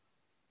there.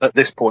 At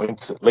this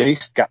point, at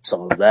least, gaps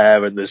are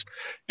there, and there's,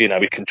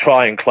 we can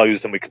try and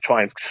close them, we can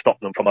try and stop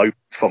them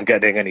from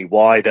getting any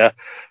wider,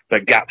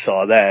 but gaps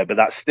are there. But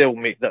that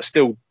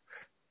still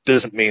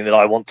doesn't mean that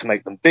I want to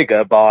make them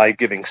bigger by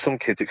giving some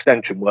kids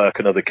extension work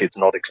and other kids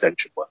not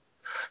extension work.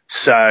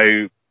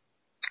 So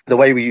the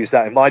way we use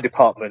that in my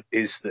department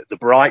is that the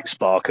Bright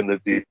Spark and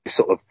the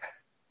sort of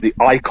the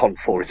icon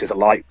for it is a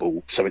light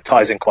bulb, so it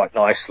ties in quite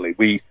nicely.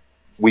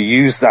 We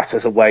use that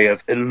as a way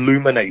of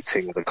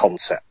illuminating the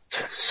concept.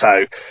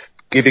 So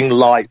giving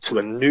light to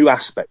a new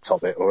aspect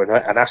of it, or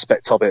an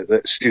aspect of it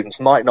that students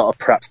might not have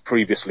perhaps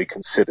previously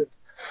considered.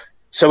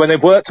 So when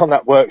they've worked on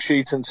that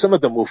worksheet, and some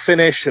of them will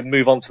finish and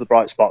move on to the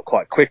Brightspark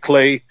quite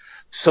quickly,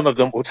 some of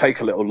them will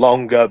take a little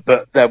longer,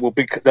 but there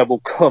will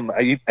come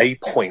a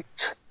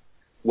point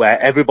where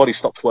everybody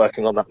stops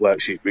working on that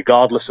worksheet,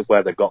 regardless of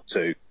where they've got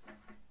to,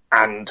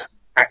 and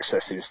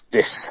accesses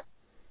this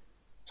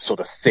sort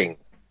of thing,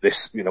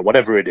 this,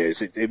 whatever it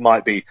is. It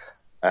might be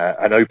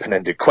an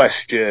open-ended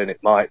question.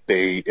 It might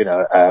be,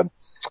 a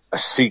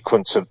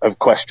sequence of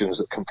questions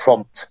that can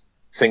prompt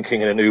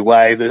thinking in a new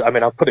way.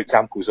 I've put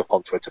examples up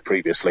on Twitter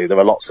previously. There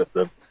are lots of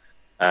them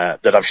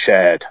that I've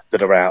shared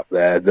that are out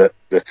there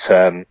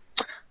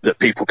that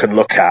people can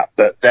look at.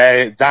 But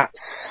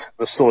that's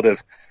the sort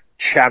of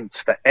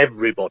chance for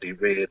everybody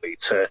really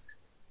to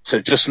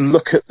just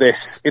look at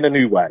this in a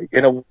new way,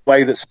 in a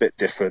way that's a bit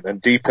different,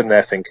 and deepen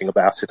their thinking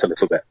about it a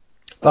little bit.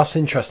 That's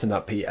interesting,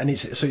 that, Pete. And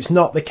it's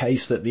not the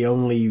case that the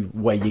only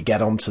way you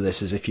get onto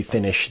this is if you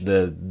finish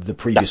the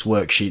previous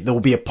worksheet. There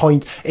will be a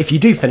point, if you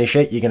do finish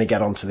it, you're going to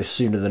get onto this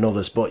sooner than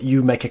others, but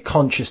you make a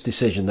conscious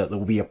decision that there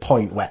will be a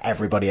point where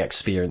everybody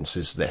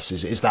experiences this.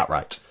 Is that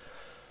right?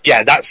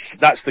 Yeah,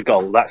 that's the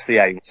goal. That's the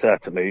aim,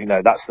 certainly.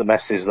 That's the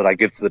message that I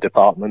give to the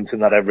department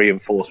and that I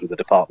reinforce with the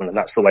department. And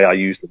that's the way I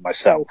use them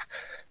myself,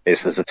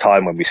 is there's a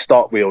time when we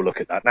stop, we all look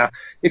at that. Now,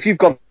 if you've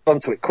gone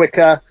onto it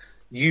quicker,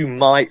 you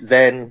might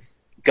then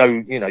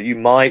you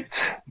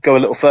might go a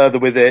little further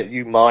with it.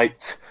 You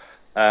might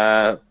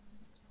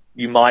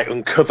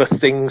uncover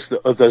things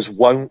that others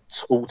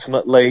won't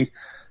ultimately.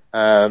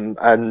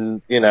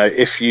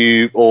 If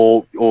you,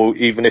 or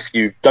even if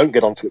you don't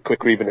get onto it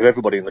quicker, even if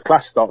everybody in the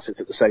class starts it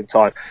at the same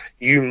time,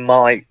 you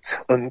might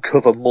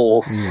uncover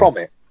more from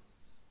it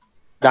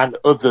than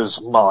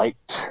others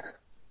might.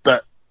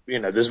 But,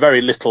 there's very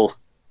little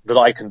that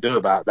I can do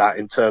about that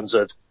in terms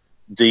of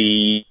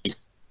the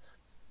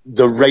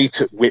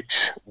rate at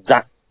which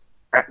that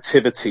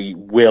activity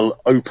will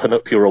open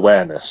up your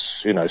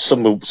awareness.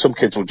 Some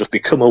kids will just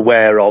become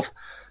aware of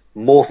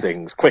more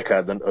things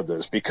quicker than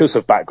others because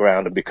of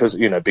background, and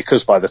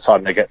because by the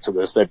time they get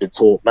to us, they've been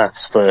taught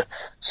maths for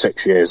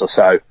 6 years or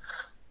so,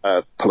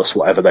 plus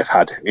whatever they've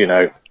had,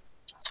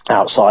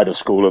 outside of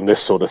school and this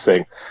sort of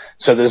thing.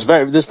 So there's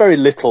very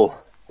little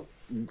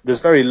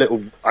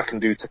I can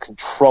do to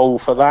control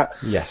for that.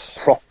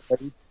 Yes.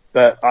 Properly.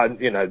 But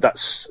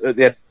that's at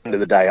the end of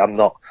the day, I'm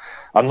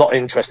not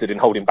interested in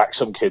holding back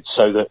some kids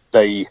so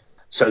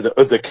that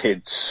other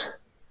kids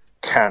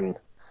can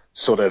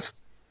sort of.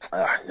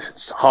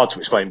 It's hard to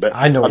explain, but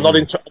I know I'm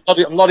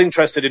not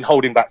interested in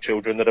holding back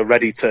children that are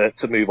ready to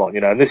move on.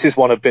 And this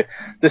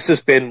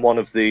has been one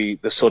of the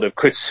sort of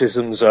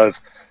criticisms of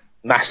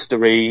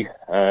mastery,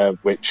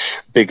 which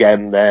big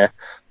M there.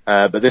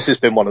 But this has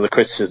been one of the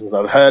criticisms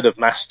I've heard of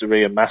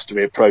mastery and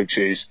mastery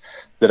approaches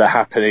that are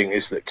happening,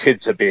 is that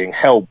kids are being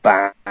held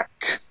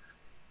back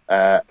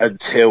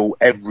until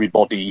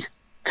everybody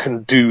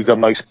can do the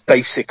most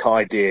basic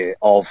idea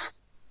of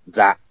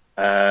that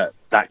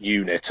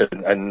unit.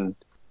 And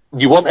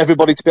you want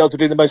everybody to be able to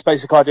do the most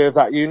basic idea of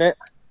that unit,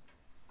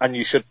 and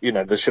you should,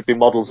 there should be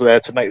models there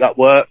to make that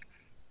work.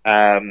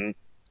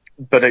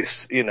 But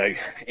it's, you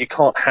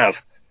can't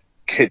have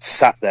kids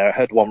sat there. I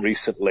heard one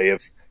recently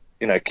of,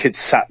 kids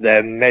sat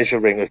there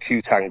measuring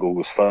acute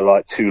angles for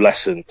like 2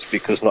 lessons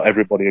because not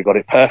everybody had got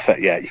it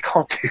perfect yet. You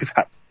can't do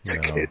that to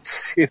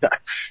kids.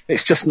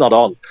 It's just not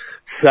on.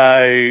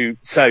 So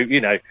the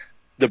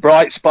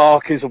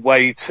Brightspark is a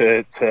way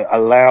to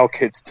allow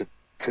kids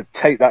to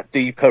take that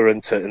deeper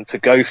and to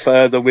go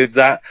further with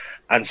that.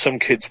 And some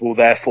kids will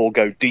therefore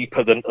go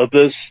deeper than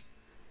others.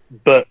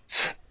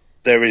 But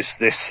there is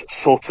this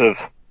sort of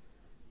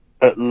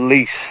at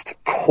least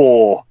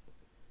core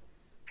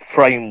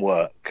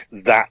framework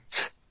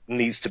that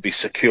needs to be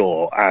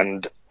secure,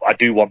 and I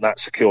do want that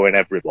secure in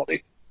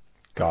everybody.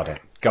 Got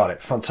it.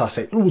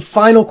 Fantastic. Ooh,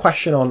 final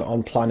question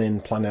on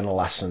planning a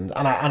lesson,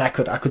 and I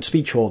could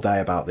speak to you all day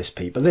about this,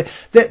 Pete. But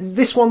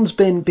this one's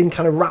been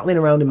kind of rattling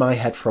around in my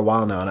head for a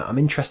while now, and I'm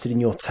interested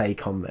in your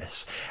take on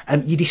this.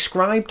 And you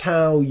described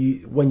how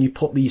when you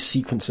put these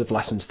sequence of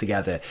lessons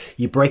together,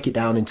 you break it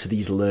down into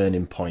these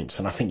learning points,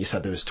 and I think you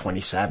said there was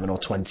 27 or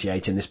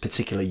 28 in this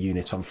particular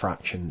unit on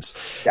fractions.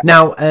 Yeah.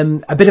 Now,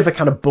 a bit of a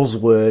kind of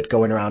buzzword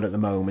going around at the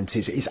moment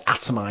is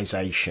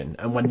atomization,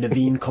 and when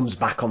Naveen comes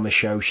back on the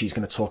show, she's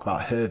going to talk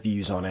about her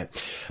views on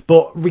it.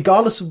 But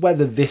regardless of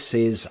whether this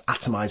is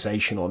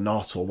atomization or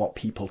not, or what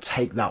people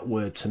take that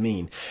word to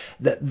mean,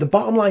 the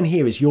bottom line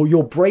here is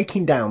you're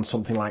breaking down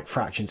something like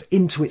fractions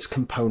into its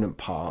component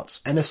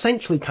parts and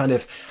essentially kind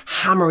of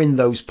hammering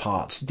those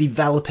parts,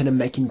 developing and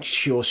making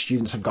sure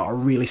students have got a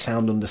really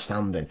sound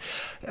understanding.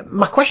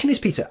 My question is,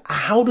 Peter,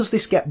 how does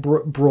this get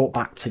brought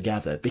back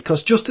together?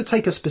 Because just to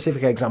take a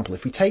specific example,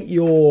 if we take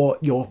your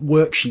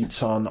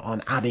worksheets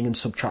on adding and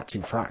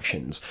subtracting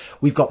fractions,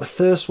 we've got the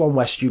first one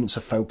where students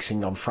are focusing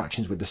focusing on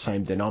fractions with the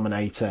same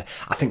denominator.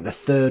 I think the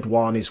third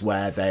one is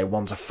where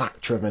one's a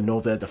factor of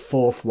another. The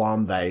fourth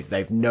one,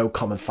 they've no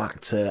common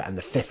factor, and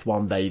the fifth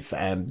one, they've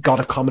got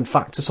a common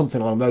factor,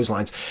 something along those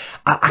lines.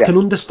 I can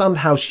understand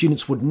how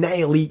students would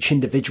nail each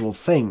individual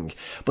thing,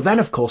 but then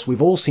of course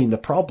we've all seen the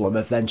problem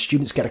of then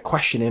students get a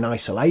question in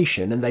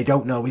isolation and they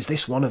don't know, is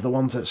this one of the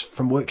ones that's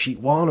from worksheet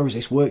 1 or is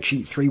this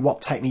worksheet 3?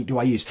 What technique do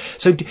I use?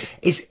 So do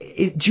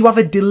you have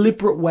a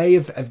deliberate way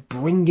of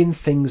bringing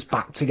things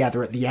back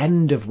together at the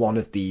end of one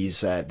of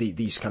these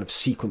kind of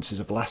sequences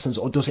of lessons,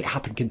 or does it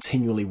happen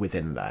continually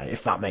within there,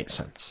 if that makes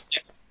sense?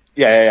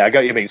 Yeah, I get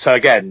what you mean. So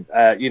again,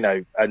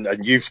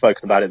 and you've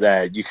spoken about it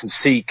there, you can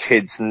see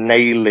kids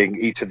nailing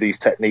each of these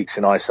techniques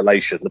in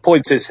isolation. The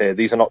point is here,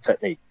 these are not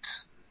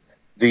techniques.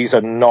 These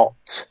are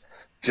not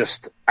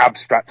just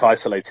abstract,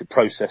 isolated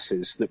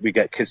processes that we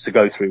get kids to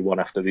go through one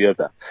after the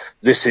other.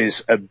 This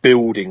is a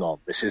building on.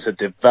 This is a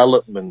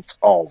development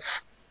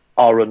of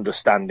our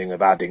understanding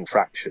of adding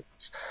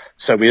fractions.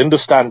 So we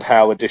understand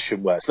how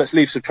addition works. Let's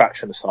leave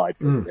subtraction aside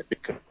for a minute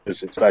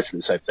because it's virtually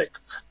the same thing.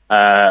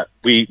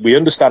 We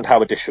understand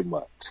how addition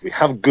works. We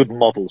have good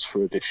models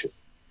for addition.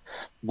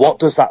 What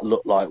does that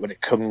look like when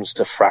it comes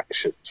to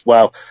fractions?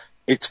 Well,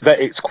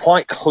 it's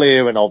quite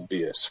clear and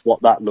obvious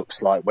what that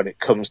looks like when it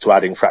comes to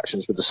adding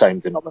fractions with the same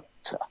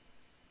denominator.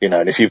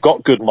 And if you've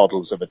got good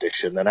models of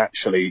addition, then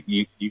actually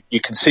you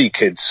can see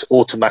kids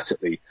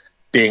automatically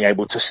being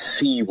able to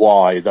see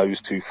why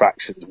those two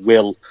fractions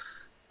will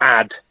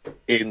add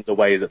in the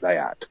way that they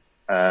add.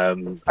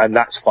 And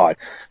that's fine.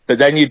 But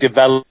then you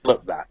develop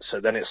that. So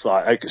then it's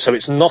like, okay, so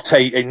it's not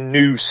a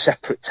new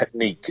separate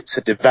technique. It's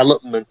a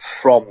development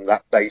from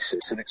that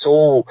basis. And it's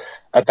all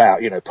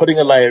about, putting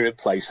a layer in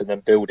place and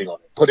then building on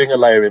it, putting a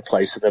layer in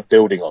place and then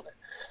building on it.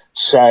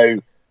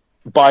 So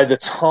by the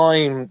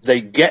time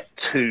they get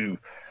to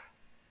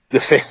the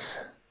fifth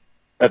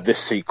of this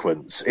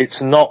sequence,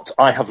 it's not,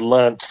 I have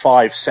learned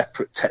 5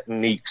 separate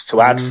techniques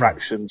to add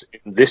fractions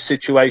in this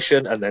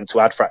situation and then to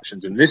add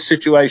fractions in this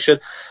situation.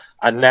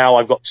 And now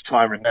I've got to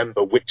try and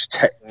remember which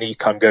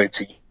technique I'm going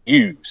to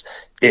use.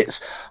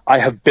 It's, I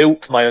have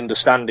built my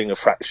understanding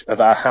of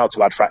how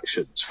to add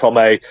fractions from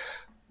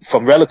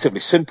relatively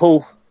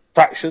simple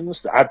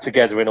fractions that add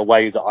together in a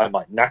way that I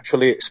might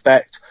naturally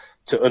expect,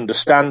 to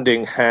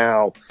understanding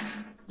how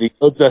the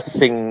other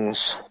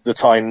things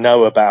that I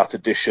know about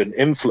addition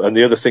and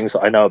the other things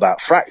that I know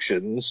about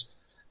fractions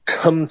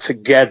come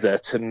together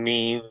to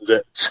mean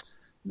that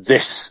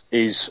this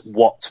is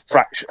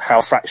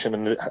how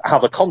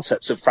the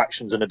concepts of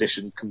fractions and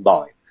addition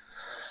combine.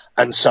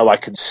 And so I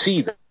can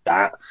see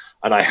that,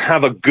 and I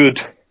have a good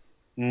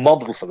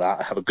model for that.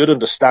 I have a good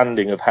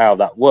understanding of how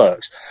that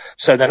works.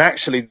 So then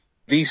actually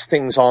these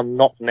things are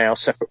not now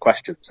separate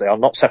questions. They are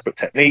not separate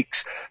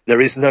techniques.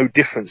 There is no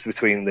difference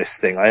between this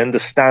thing. I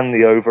understand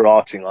the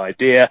overarching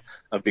idea,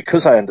 and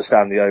because I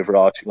understand the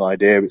overarching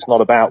idea, it's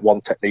not about one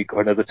technique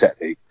or another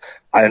technique.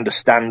 I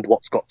understand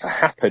what's got to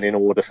happen in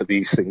order for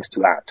these things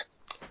to add.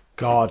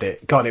 Got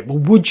it. Well,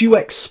 would you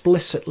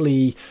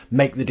explicitly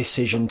make the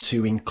decision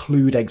to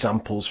include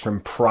examples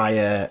from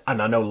prior,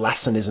 and I know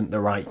lesson isn't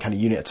the right kind of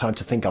unit of time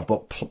to think of,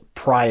 but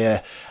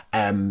prior,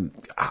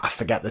 I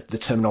forget the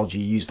terminology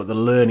you use, but the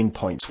learning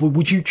points.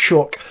 Would you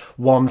chuck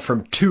one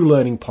from 2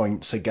 learning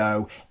points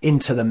ago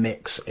into the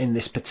mix in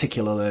this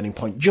particular learning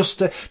point, just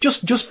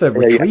for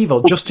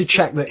retrieval, just to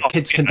check that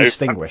kids can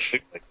distinguish?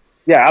 Absolutely.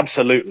 Yeah,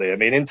 absolutely. I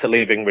mean,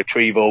 interleaving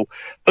retrieval,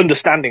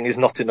 understanding is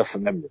not enough for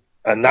memory,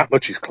 and that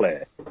much is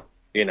clear.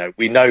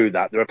 We know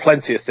that there are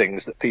plenty of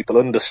things that people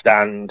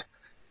understand,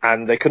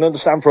 and they can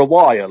understand for a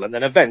while, and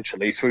then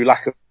eventually through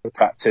lack of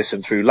practice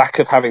and through lack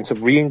of having to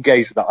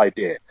re-engage with that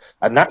idea.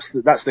 And that's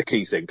the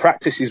key thing.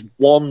 Practice is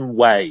one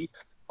way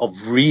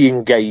of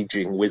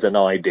re-engaging with an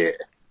idea.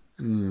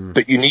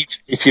 But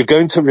if you're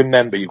going to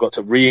remember, you've got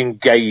to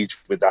re-engage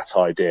with that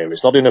idea.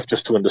 It's not enough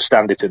just to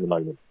understand it in the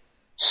moment.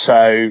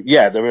 So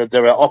yeah,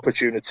 there are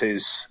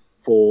opportunities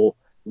for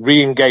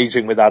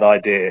re-engaging with that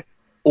idea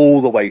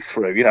all the way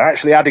through.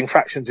 Actually adding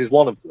fractions is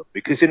one of them,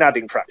 because in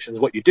adding fractions,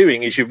 what you're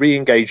doing is you're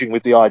re-engaging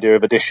with the idea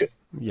of addition.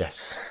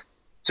 Yes.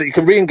 So you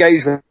can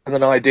re-engage with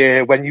an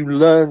idea when you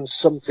learn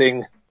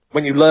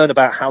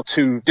about how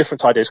 2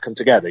 different ideas come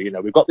together.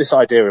 We've got this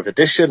idea of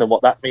addition and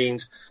what that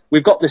means.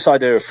 We've got this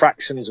idea of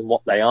fractions and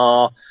what they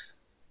are.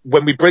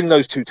 When we bring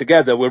those 2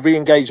 together, we're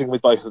re-engaging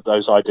with both of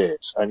those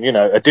ideas. And,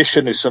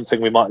 addition is something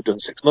we might have done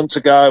 6 months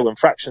ago, and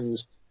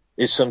fractions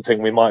is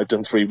something we might have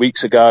done 3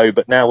 weeks ago,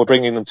 but now we're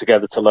bringing them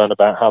together to learn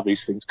about how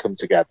these things come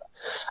together.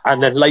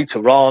 And then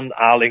later on,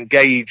 I'll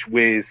engage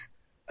with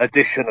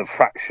addition of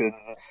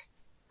fractions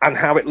and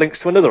how it links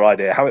to another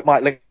idea, how it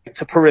might link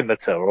to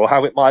perimeter, or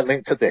how it might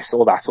link to this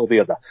or that or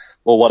the other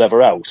or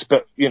whatever else.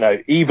 But,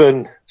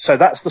 even so,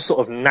 that's the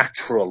sort of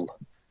natural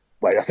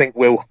way. I think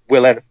Will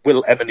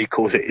Emily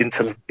calls it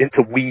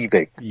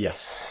interweaving.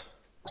 Yes.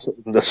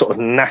 The sort of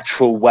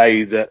natural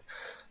way that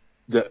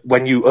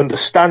when you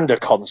understand a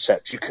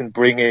concept, you can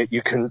bring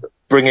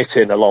it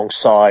in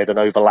alongside and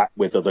overlap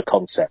with other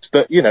concepts.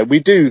 But we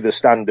do the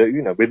standard.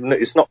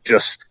 It's not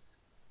just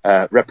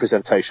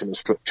representation and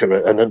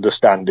structure and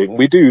understanding.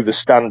 We do the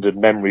standard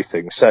memory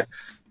thing. So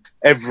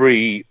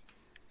every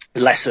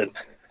lesson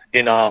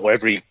or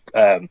every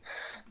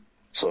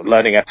sort of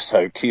learning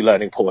episode, key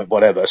learning point,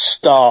 whatever,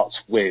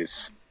 starts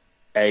with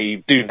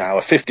a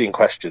 15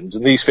 questions,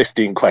 and these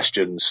 15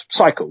 questions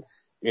cycle.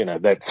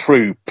 They're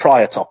through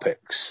prior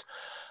topics,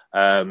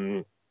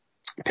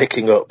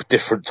 picking up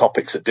different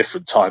topics at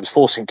different times,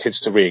 forcing kids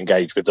to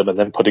re-engage with them, and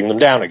then putting them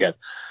down again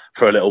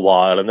for a little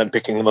while, and then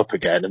picking them up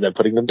again, and then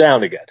putting them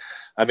down again.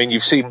 I mean,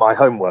 you've seen my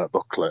homework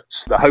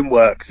booklets. The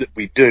homework that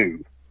we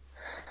do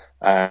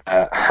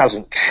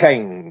hasn't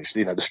changed.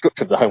 The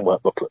structure of the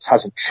homework booklets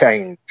hasn't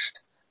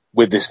changed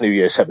with this new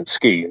Year 7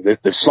 scheme.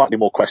 There's slightly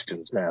more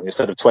questions now.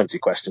 Instead of 20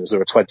 questions, there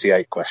are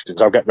 28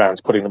 questions. I'll get round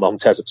to putting them on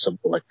TES at some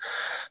point.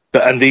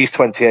 And these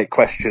 28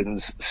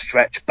 questions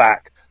stretch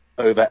back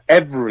over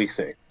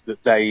everything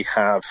that they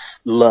have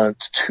learnt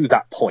to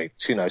that point.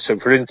 So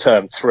for in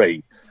term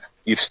 3,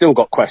 you've still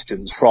got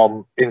questions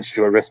from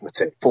integer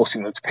arithmetic,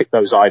 forcing them to pick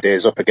those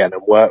ideas up again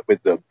and work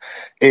with them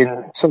in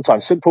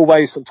sometimes simple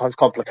ways, sometimes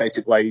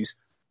complicated ways.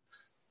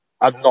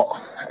 I'm not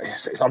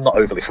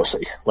overly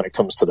fussy when it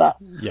comes to that.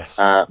 Yes.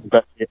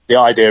 But the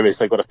idea is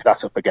they've got to pick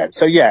that up again.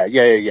 So yeah.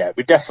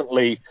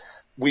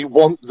 We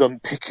want them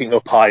picking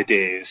up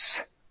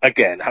ideas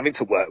again, having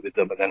to work with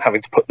them and then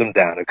having to put them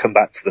down and come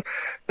back to them.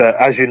 But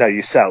as you know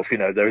yourself,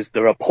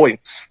 there are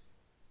points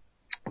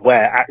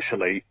where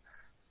actually,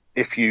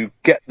 if you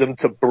get them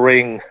to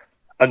bring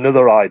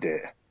another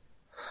idea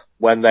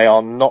when they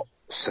are not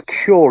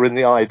secure in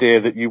the idea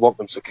that you want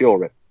them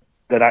secure in,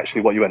 then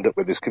actually what you end up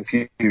with is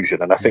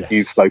confusion. And I think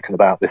you've spoken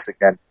about this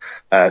again,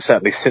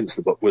 certainly since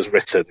the book was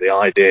written, the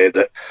idea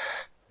that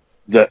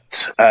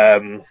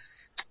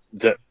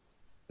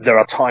there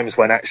are times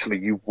when actually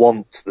you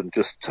want them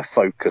just to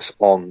focus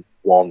on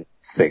one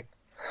thing,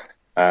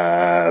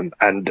 and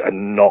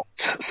not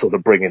sort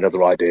of bring in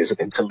other ideas and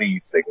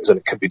interleave things, and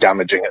it can be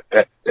damaging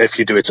if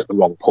you do it at the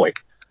wrong point.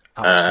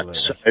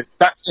 Absolutely.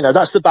 So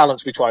that's the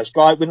balance we try and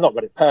strike. We've not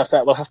got it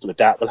perfect. We'll have to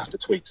adapt. We'll have to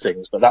tweak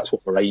things, but that's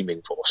what we're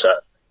aiming for,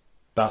 certainly.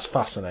 That's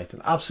fascinating.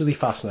 Absolutely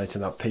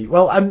fascinating, that, Pete.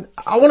 Well,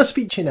 I want to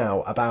speak to you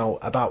now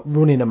about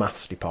running a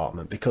maths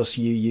department, because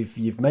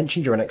you've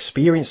mentioned you're an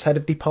experienced head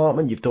of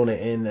department. You've done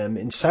it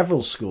in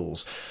several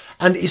schools.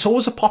 And it's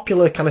always a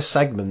popular kind of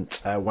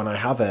segment when I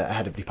have a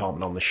head of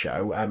department on the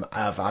show.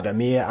 I've had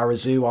Amir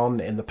Arazu on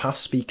in the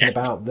past speaking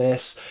about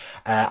this.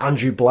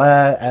 Andrew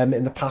Blair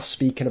in the past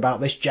speaking about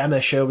this.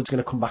 Gemma Sherwood's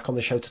going to come back on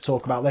the show to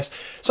talk about this.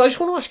 So I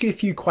just want to ask you a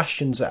few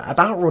questions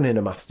about running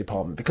a maths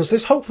department, because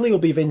this hopefully will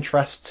be of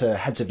interest to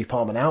heads of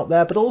department out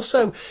there, but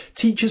also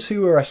teachers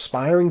who are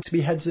aspiring to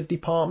be heads of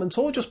department,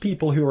 or just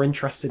people who are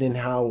interested in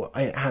how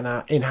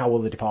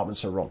other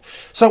departments are run.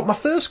 So my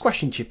first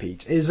question to you,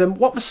 Pete, is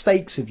what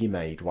mistakes have you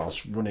made whilst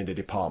running a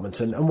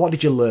department, and what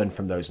did you learn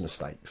from those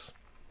mistakes?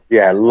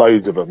 Yeah,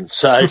 loads of them.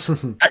 So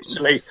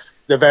actually,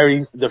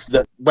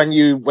 when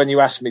you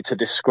asked me to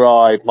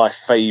describe my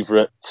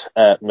favourite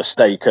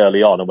mistake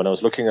early on, and when I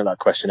was looking at that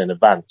question in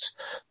advance,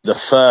 the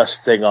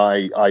first thing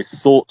I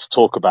thought to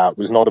talk about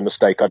was not a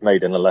mistake I'd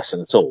made in a lesson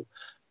at all.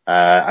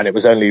 And it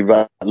was only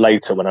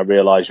later when I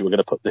realised you were going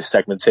to put this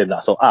segment in that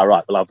I thought,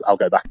 right, well, I'll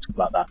go back and talk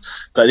about that.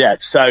 But yeah,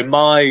 so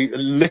my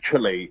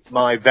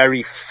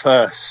very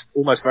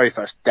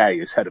first day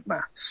as head of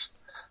maths.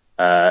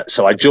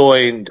 So I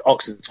joined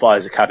Oxford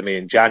Spires Academy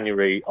in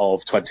January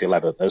of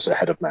 2011 as a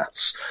head of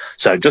maths.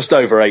 So just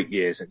over 8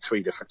 years in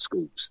 3 different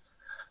schools.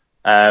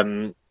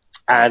 And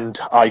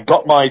I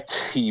got my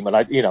team, and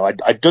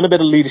I'd done a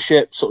bit of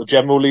leadership, sort of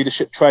general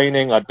leadership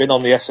training. I'd been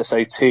on the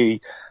SSAT,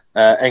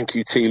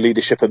 NQT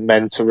leadership and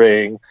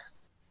mentoring.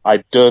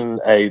 I'd done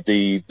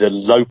the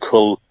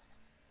local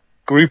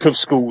group of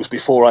schools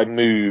before I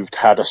moved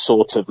had a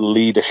sort of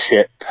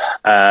leadership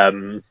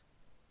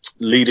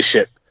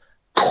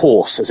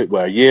course, as it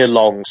were,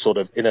 year-long sort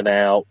of in and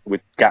out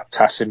with gap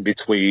tasks in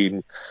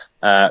between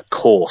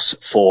course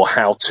for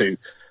how to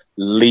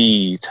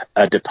lead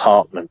a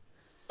department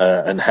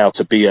and how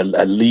to be a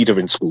leader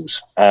in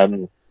schools.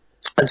 And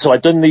so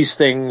I'd done these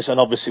things, and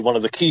obviously one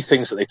of the key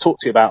things that they talk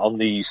to you about on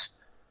these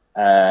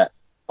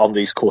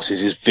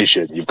courses is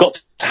vision. You've got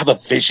to have a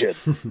vision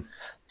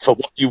for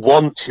what you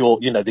want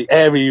the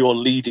area you're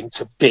leading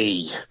to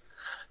be.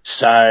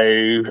 So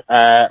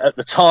at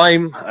the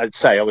time, I'd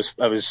say I was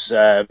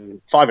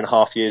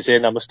 5.5 years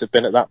in. I must have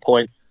been at that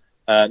point.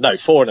 No,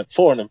 four and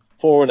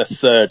a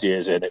third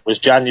years in. It was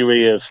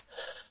January of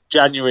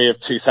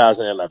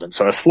 2011.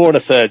 So I was 4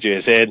 1/3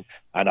 years in,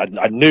 and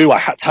I knew I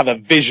had to have a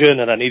vision,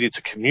 and I needed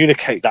to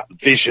communicate that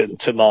vision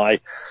to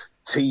my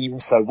team.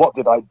 So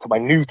to my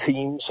new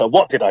team? So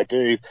what did I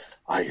do?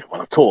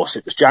 Well, of course,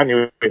 it was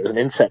January. It was an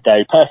inset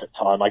day, perfect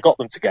time. I got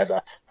them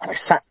together, and I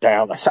sat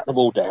them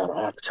all down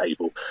at the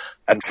table.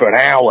 And for an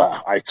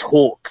hour, I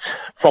talked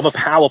from a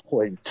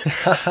PowerPoint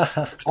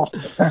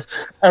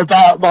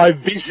about my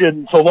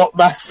vision for what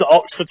maths at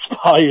Oxford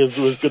Spires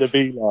was going to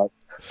be like.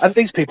 And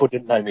these people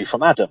didn't know me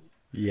from Adam.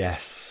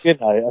 Yes. You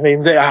know, I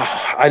mean,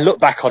 I look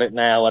back on it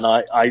now and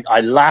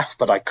I laugh,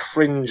 but I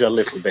cringe a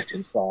little bit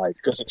inside,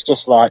 because it's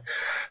just like,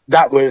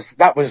 that was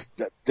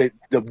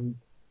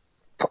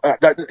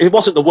it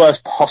wasn't the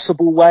worst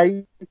possible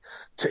way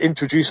to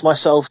introduce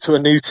myself to a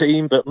new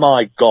team, but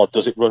my God,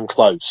 does it run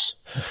close?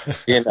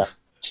 You know,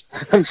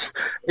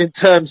 in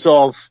terms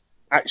of,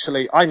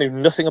 actually, I knew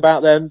nothing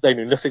about them. They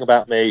knew nothing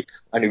about me.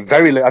 I knew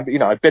very little. You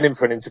know, I'd been in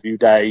for an interview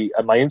day,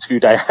 and my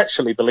interview day,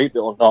 actually, believe it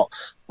or not,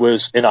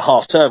 was in a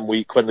half-term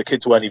week when the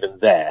kids weren't even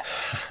there.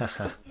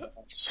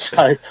 So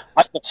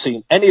I've not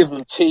seen any of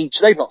them teach.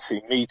 They've not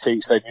seen me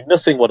teach. They knew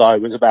nothing what I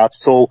was about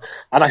at all.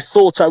 And I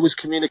thought I was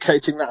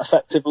communicating that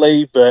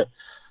effectively, but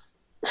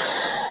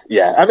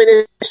yeah, I mean,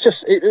 it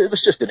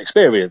was just an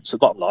experience, the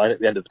bottom line, at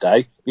the end of the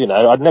day. You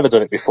know, I'd never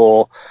done it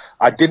before.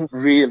 I didn't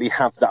really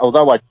have that,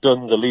 although I'd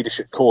done the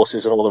leadership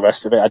courses and all the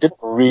rest of it, I didn't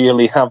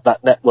really have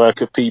that network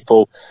of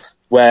people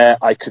where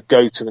I could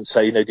go to and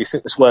say, you know, do you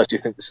think this works? Do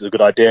you think this is a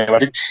good idea? I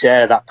didn't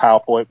share that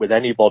PowerPoint with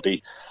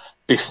anybody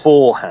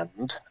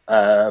beforehand,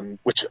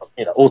 which,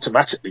 you know,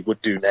 automatically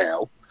would do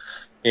now.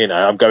 You know,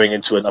 I'm going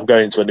into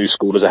a new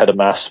school as a head of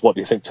maths. What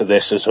do you think to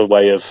this as a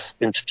way of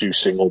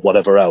introducing or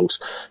whatever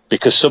else?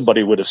 Because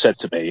somebody would have said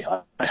to me,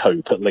 I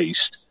hope at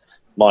least,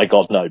 my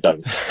God, no,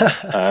 don't.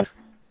 So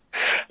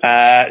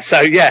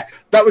yeah,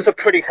 that was a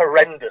pretty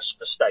horrendous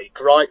mistake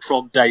right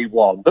from day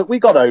one. But we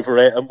got over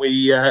it, and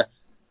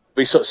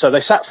so they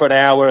sat for an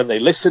hour and they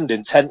listened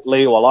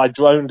intently while I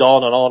droned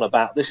on and on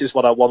about, this is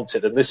what I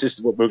wanted and this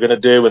is what we're going to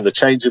do and the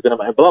change we're going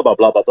to make, blah, blah,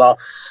 blah, blah, blah.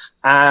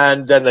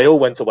 And then they all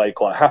went away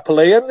quite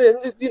happily. And,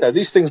 you know,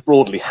 these things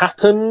broadly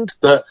happened,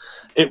 but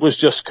it was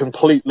just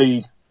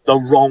completely the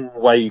wrong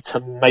way to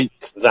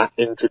make that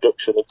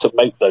introduction and to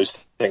make those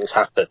things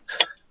happen.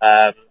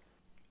 And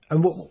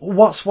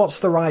what's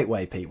the right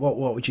way, Pete? What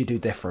would you do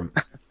different?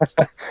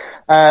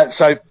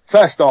 So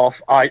first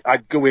off,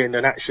 I'd go in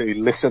and actually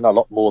listen a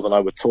lot more than I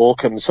would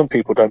talk. And some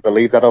people don't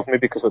believe that of me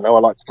because they know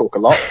I like to talk a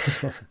lot.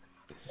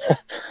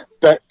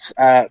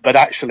 But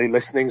actually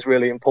listening's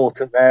really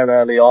important there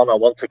early on. I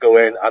want to go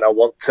in and I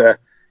want to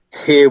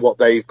hear what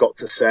they've got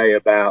to say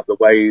about the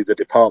way the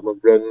department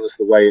runs,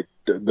 the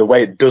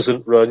way it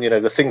doesn't run, you know,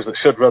 the things that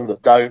should run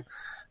that don't.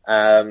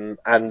 And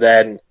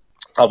then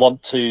I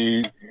want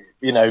to,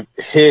 you know,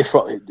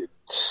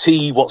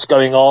 see what's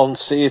going on,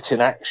 see it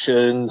in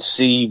action,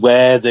 see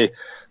where the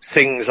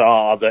things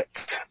are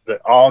that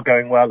are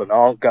going well and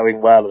aren't going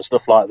well and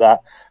stuff like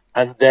that.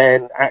 And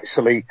then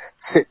actually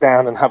sit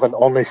down and have an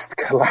honest,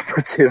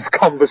 collaborative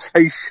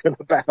conversation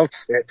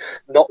about it,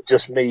 not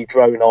just me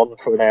drone on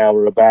for an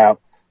hour about,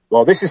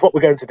 well, this is what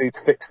we're going to do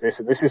to fix this,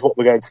 and this is what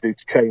we're going to do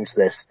to change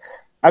this.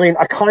 I mean,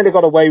 I kind of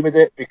got away with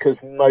it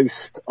because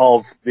most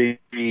of the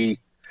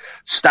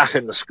staff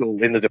in the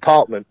school, in the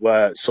department,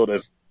 were sort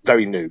of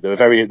very new. They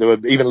were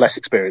even less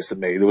experienced than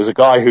me. There was a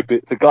guy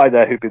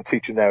there who'd been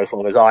teaching there as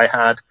long as I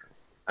had,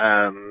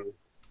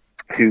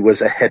 who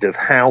was a head of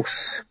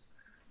house.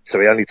 So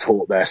he only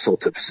taught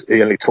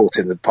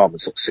in the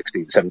department sort of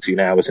 16, 17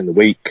 hours in the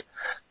week.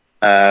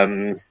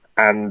 And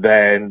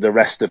then the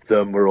rest of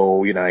them were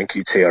all, you know,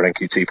 NQT or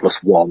NQT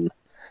plus one.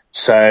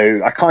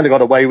 So I kind of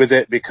got away with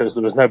it because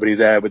there was nobody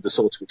there with the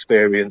sort of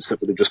experience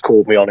that would have just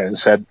called me on it and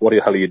said, what the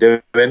hell are you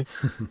doing?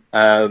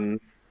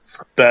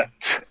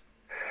 But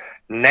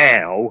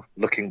now,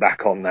 looking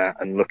back on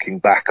that and looking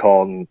back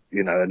on,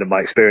 you know, and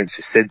my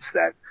experiences since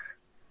then,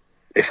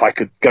 if I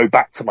could go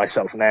back to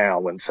myself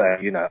now and say,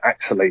 you know,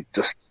 actually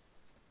just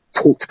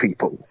talk to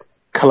people,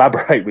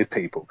 collaborate with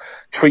people,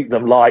 treat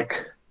them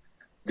like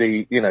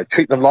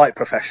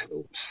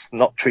professionals,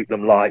 not treat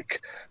them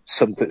like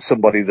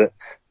somebody that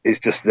is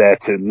just there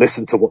to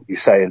listen to what you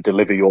say and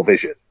deliver your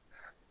vision.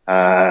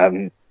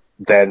 Then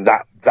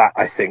that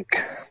I think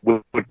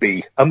would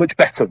be a much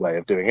better way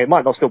of doing it. It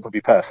might not still be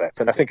perfect,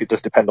 and I think it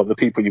does depend on the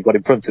people you've got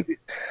in front of you.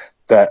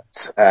 But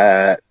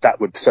that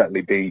would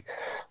certainly be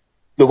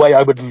the way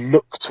I would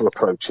look to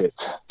approach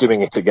it,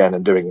 doing it again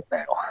and doing it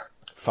now.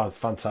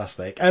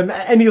 Fantastic.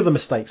 Any other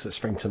mistakes that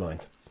spring to mind?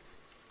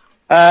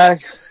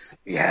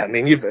 Yeah, I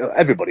mean,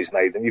 everybody's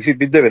made them. If you've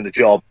been doing the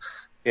job,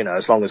 you know,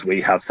 as long as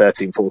we have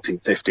 13, 14,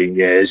 15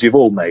 years, you've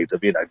all made them,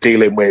 you know,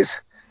 dealing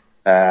with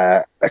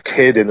a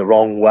kid in the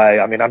wrong way.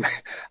 I mean,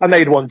 I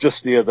made one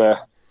just the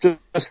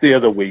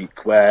other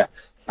week where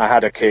I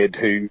had a kid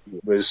who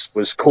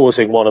was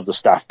causing one of the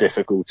staff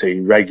difficulty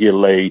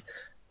regularly.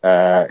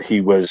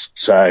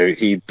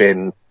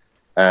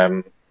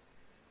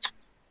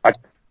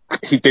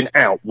 He'd been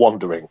out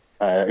wandering.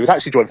 He was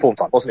actually during form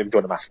time, wasn't even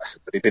during a maths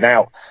lesson, but he'd been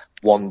out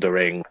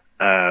wandering.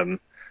 And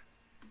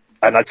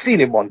I'd seen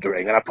him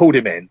wandering, and I pulled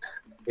him in,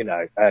 you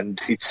know, and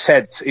he'd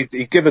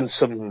given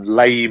some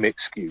lame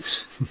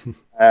excuse.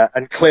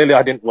 And clearly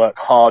I didn't work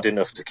hard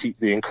enough to keep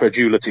the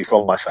incredulity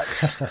from my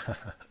face.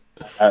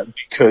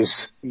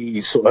 Because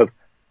he sort of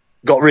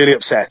got really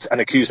upset and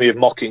accused me of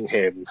mocking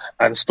him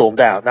and stormed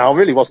out. Now, I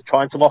really wasn't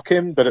trying to mock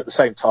him, but at the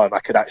same time, I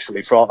could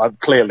actually,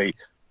 clearly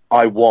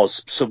I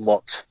was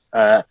somewhat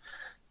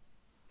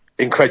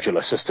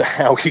incredulous as to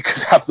how he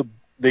could have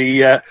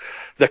the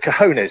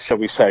cojones, shall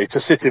we say, to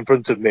sit in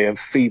front of me and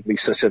feed me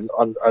such an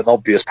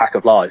obvious pack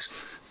of lies.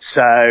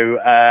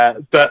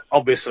 So, but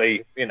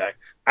obviously,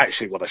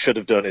 actually what I should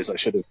have done is I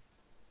should have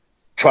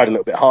tried a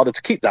little bit harder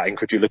to keep that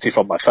incredulity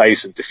from my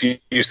face and diffuse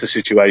the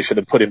situation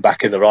and put him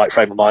back in the right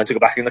frame of mind to go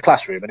back in the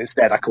classroom. And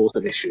instead I caused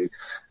an issue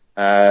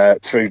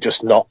through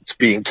just not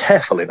being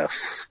careful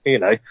enough,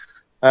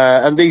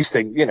 and these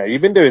things,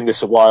 you've been doing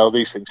this a while,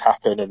 these things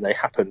happen, and they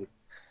happen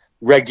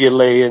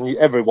regularly, and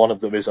every one of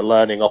them is a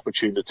learning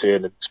opportunity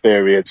and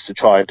experience to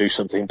try and do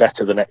something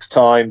better the next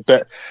time.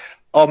 But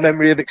our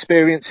memory of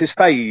experiences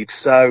fade,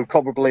 so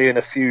probably in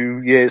a few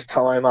years'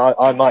 time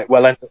I might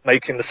well end up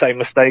making the same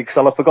mistakes.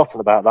 I'll have forgotten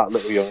about that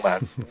little young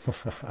man.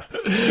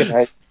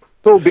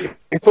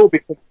 It all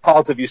becomes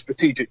part of your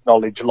strategic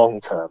knowledge long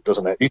term,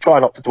 doesn't it? You try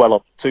not to dwell on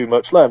it too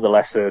much, learn the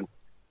lesson,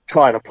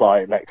 try and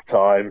apply it next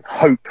time,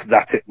 hope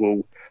that it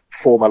will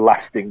form a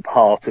lasting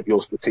part of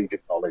your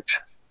strategic knowledge.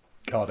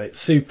 Got it.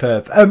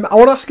 Superb. I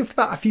want to ask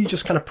about a few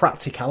just kind of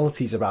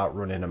practicalities about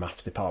running a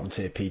maths department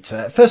here,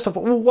 Peter. First of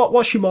all,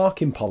 what's your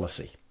marking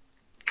policy?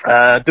 Do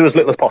as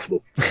little as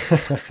possible.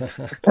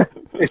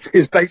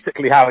 It's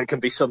basically how it can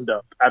be summed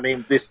up. I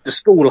mean, the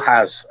school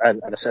has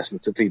an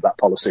assessment and feedback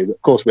policy that,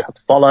 of course, we have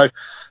to follow.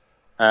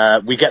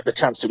 We get the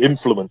chance to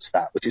influence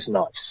that, which is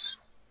nice.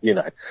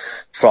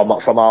 From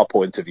our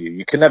point of view,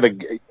 you can never.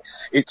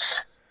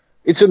 It's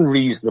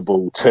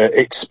unreasonable to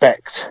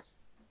expect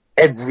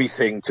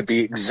everything to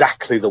be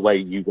exactly the way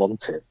you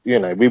want it.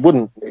 We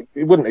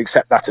wouldn't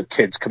accept that of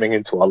kids coming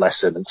into our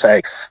lesson and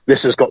saying,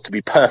 this has got to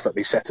be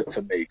perfectly set up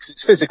for me, because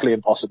it's physically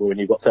impossible when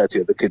you've got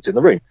 30 other kids in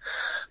the room.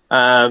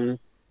 And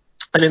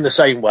in the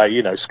same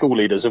way, school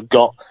leaders have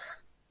got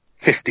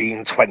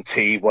 15,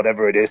 20,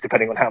 whatever it is,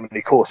 depending on how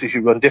many courses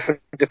you run,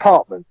 different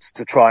departments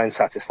to try and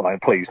satisfy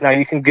and please. Now,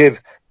 you can give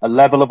a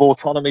level of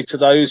autonomy to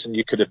those, and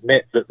you could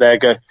admit that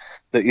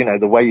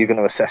the way you're going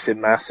to assess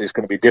in maths is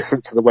going to be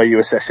different to the way you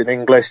assess in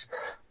English.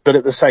 But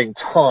at the same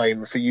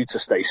time, for you to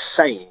stay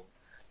sane,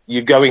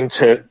 you're going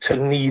to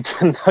need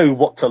to know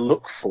what to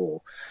look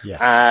for.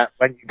 Yes.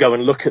 When you go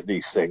and look at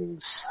these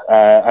things.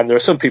 And there are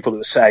some people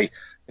that say,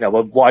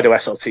 well, why do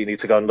SLT need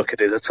to go and look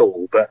at it at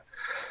all? But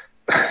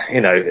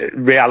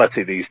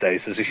reality these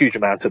days, there's a huge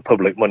amount of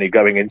public money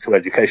going into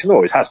education. There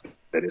always has been.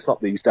 It's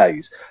not these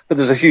days, but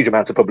there's a huge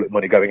amount of public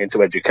money going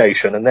into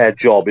education, and their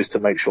job is to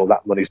make sure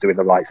that money's doing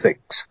the right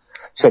things.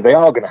 So they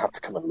are going to have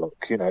to come and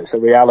look. It's a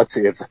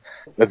reality of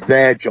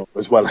their job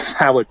as well as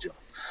our job.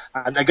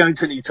 And they're going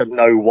to need to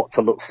know what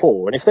to look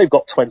for. And if they've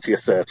got 20 or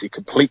 30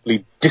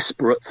 completely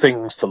disparate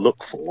things to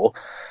look for,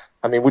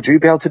 I mean, would you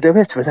be able to do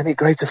it with any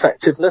great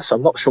effectiveness?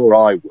 I'm not sure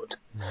I would.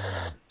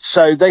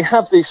 So they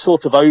have these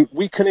sort of,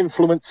 we can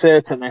influence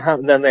it, and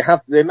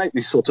they make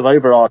these sort of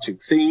overarching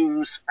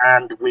themes,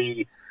 and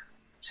we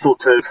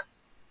sort of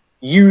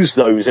use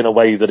those in a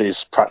way that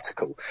is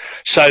practical.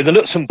 So the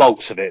nuts and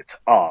bolts of it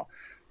are,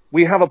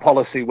 we have a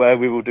policy where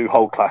we will do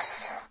whole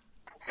class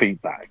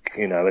feedback,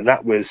 and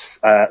that was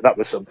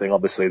something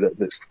obviously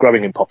that's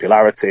growing in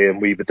popularity,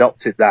 and we've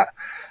adopted that,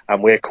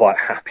 and we're quite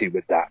happy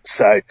with that.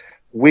 So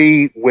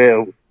we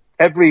will,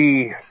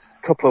 every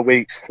couple of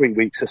weeks, 3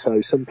 weeks or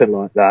so, something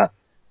like that,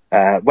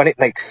 when it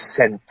makes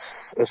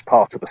sense as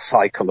part of a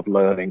cycle of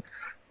learning,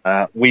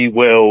 we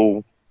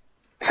will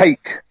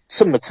take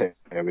some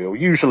material,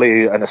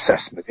 usually an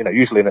assessment,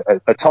 usually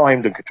a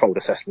timed and controlled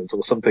assessment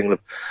or something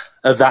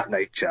of that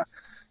nature.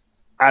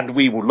 And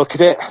we will look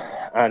at it,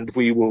 and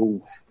we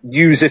will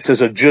use it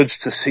as a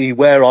judge to see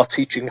where our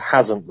teaching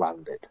hasn't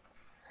landed.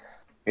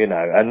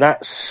 And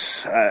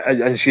that's,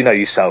 as you know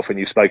yourself, and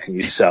you've spoken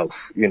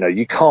yourself,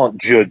 you can't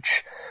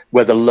judge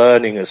whether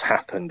learning has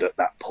happened at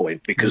that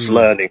point, because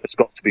learning has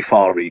got to be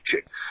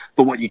far-reaching.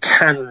 But what you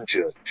can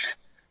judge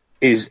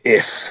is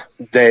if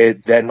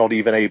they're not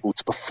even able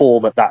to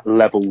perform at that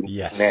level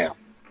now.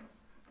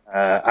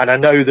 And I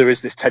know there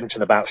is this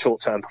tension about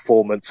short-term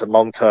performance and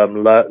long-term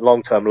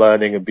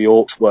learning and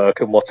Bjork's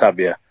work and what have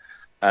you,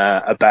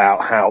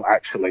 about how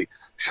actually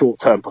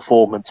short-term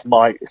performance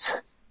might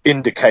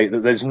indicate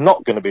that there's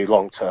not going to be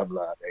long-term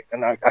learning.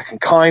 And I can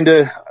kind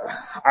of,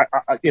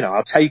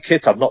 I'll take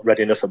it. I've not read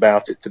enough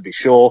about it to be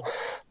sure.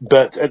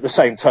 But at the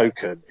same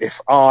token, if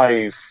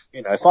I've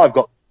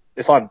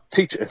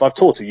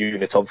taught a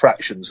unit on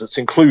fractions that's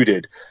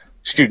included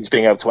students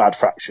being able to add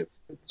fractions,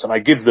 and I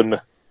give them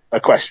a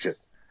question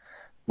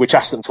which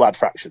asks them to add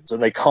fractions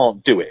and they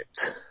can't do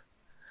it,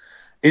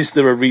 is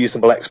there a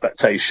reasonable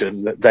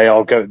expectation that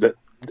that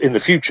in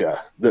the future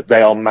that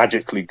they are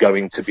magically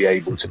going to be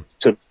able to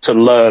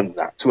learn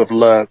that, to have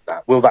learned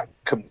that? Will that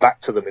come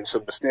back to them in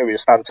some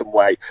mysterious phantom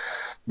way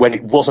when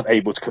it wasn't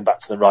able to come back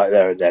to them right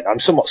there and then? I'm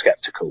somewhat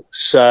skeptical.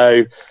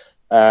 So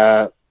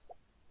if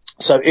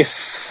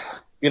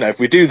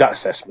we do that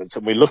assessment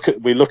and we look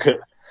at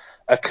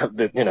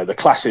the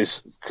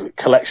class's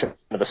collection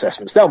of of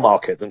assessments, they'll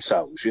mark it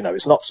themselves. You know,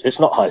 it's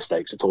not high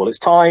stakes at all. It's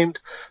timed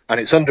and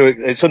it's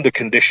under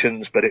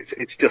conditions, but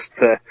it's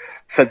just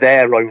for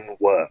their own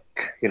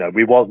work. You know,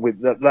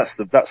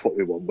 that's what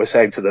we want. We're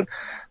saying to them,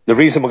 the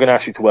reason we're going to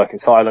ask you to work in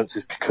silence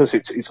is because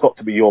it's got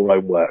to be your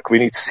own work. We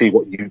need to see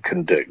what you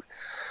can do.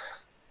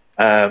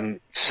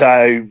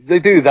 So they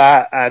do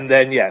that, and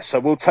then so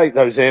we'll take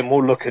those in,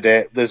 we'll look at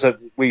it.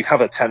 We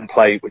have a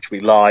template which we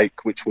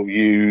like, which we'll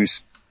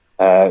use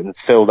and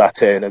fill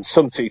that in, and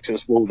some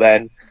teachers will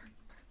then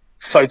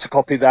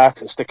photocopy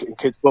that and stick it in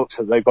kids' books,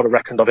 and they've got a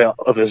record of it.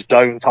 Others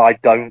don't. I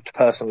don't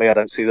personally. I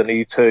don't see the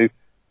need to.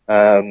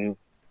 And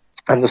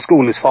the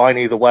school is fine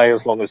either way,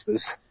 as long as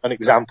there's an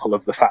example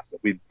of the fact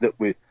that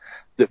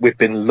we've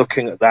been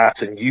looking at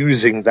that and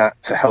using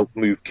that to help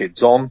move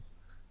kids on.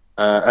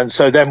 And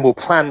so then we'll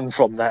plan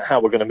from that how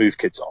we're going to move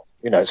kids on.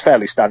 You know, it's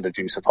fairly standard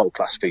use of whole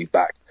class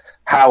feedback.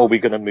 How are we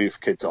going to move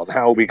kids on?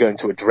 How are we going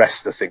to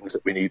address the things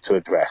that we need to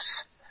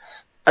address?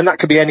 And that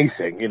could be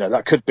anything. You know,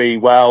 that could be,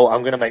 well,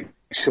 I'm going to make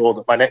sure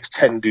that my next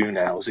 10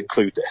 do-nows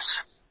include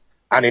this.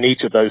 And in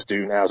each of those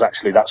do-nows,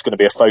 actually, that's going to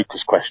be a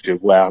focus question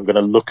where I'm going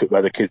to look at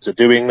whether kids are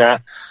doing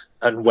that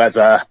and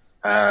whether,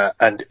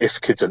 and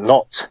if kids are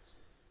not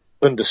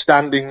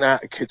understanding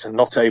that, kids are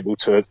not able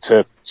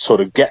to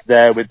sort of get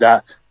there with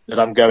that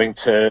I'm going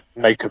to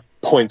make a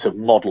point of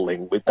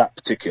modelling with that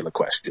particular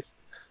question.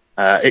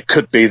 It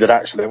could be that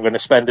actually I'm going to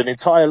spend an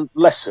entire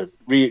lesson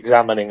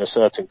re-examining a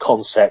certain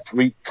concept,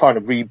 trying to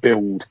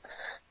rebuild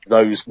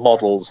those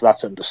models,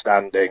 that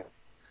understanding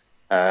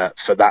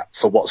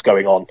for what's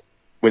going on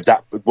with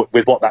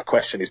what that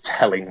question is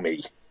telling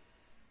me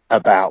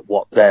about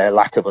what their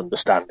lack of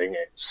understanding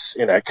is.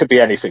 You know, it could be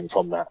anything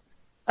from that.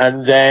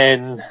 And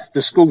then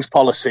the school's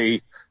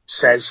policy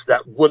says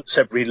that once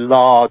every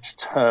large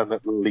term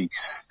at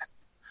least,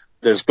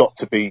 there's got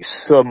to be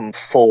some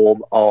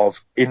form of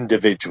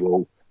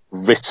individual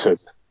written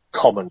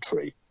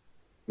commentary,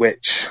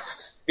 which,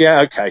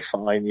 okay,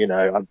 fine, you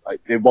know,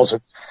 it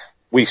wasn't,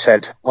 we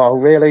said, well,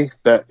 really?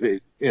 But,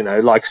 you know,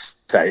 like I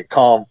say,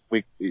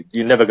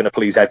 you're never going to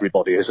please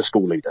everybody as a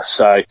school leader.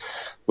 So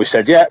we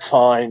said,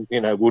 fine,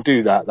 you know, we'll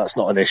do that. That's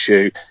not an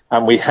issue.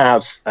 And we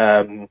have,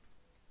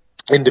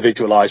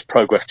 individualized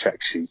progress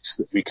check sheets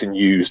that we can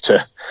use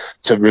to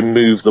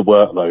remove the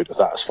workload of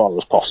that as far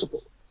as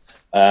possible.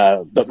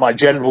 But my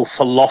general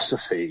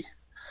philosophy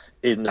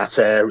in that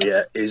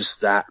area is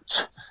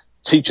that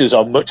teachers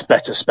are much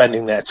better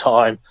spending their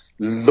time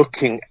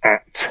looking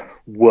at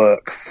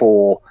work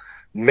for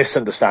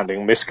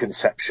misunderstanding,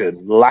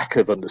 misconception, lack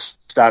of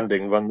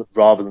understanding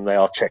rather than they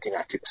are checking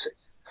accuracy.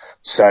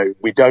 So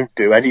we don't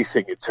do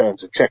anything in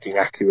terms of checking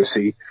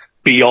accuracy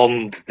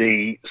beyond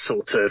the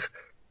sort of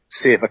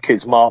see if a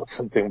kid's marked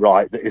something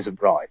right that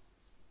isn't right.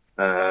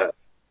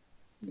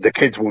 The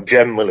kids will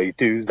generally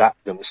do that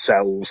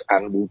themselves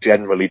and will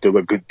generally do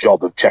a good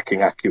job of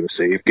checking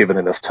accuracy if given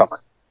enough time.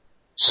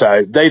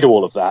 So they do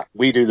all of that.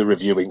 We do the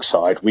reviewing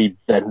side. We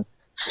then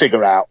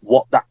figure out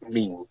what that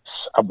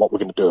means and what we're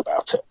going to do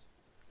about it.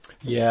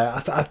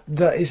 Yeah,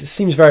 it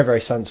seems very,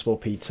 very sensible,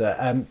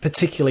 Peter.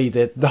 Particularly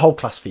the whole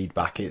class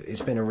feedback.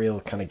 It's been a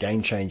real kind of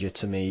game changer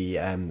to me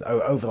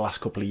over the last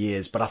couple of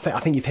years. But I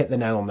think you've hit the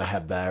nail on the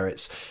head there.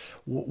 It's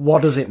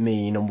what does it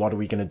mean and what are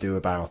we going to do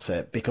about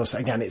it? Because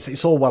again,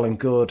 it's all well and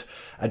good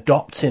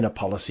adopting a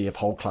policy of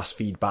whole class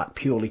feedback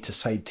purely to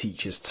save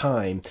teachers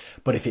time,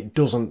 but if it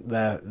doesn't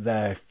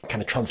they're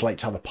kind of translate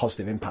to have a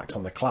positive impact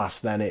on the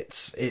class, then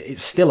it's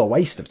still a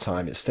waste of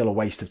time. It's still a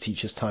waste of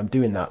teachers' time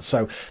doing that.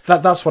 So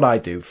that's what I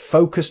do.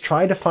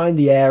 Try to find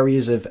the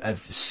areas of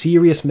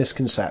serious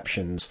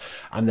misconceptions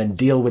and then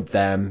deal with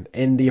them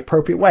in the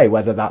appropriate way,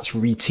 whether that's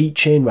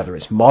reteaching, whether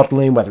it's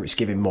modelling, whether it's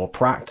giving more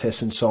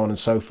practice and so on and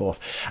so forth.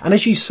 And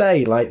as you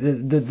say, like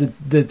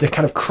the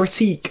kind of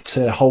critique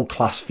to whole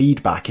class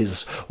feedback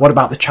is, what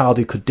about the child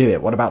who could do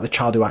it? What about the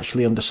child who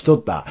actually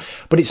understood that?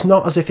 But it's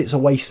not as if it's a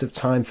waste of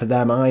time for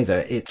them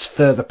either. It's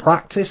further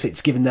practice.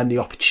 It's giving them the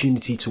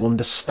opportunity to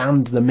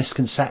understand the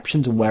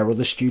misconceptions and where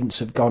other students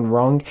have gone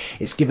wrong.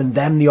 It's given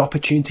them the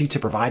opportunity to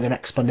provide an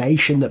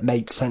explanation that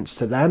makes sense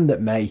to them,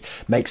 that may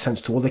make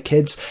sense to other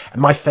kids.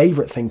 And my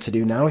favourite thing to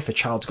do now, if a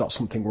child's got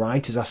something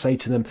right, is I say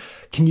to them,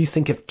 can you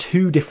think of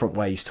 2 different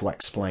ways to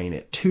explain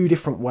it? 2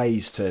 different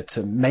ways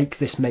to make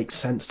this make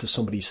sense to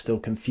somebody who's still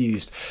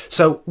confused.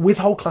 So with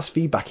whole class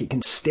feedback, it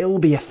can still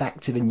be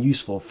effective and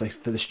useful for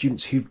the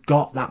students who've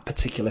got that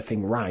particular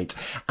thing right.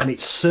 And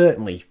it's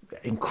certainly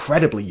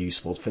incredibly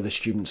useful for the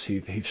students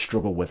who've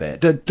struggled with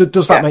it.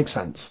 Does that make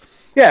sense?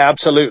 Yeah,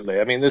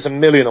 absolutely. I mean, there's a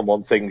million and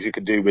one things you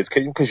can do with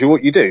kids, because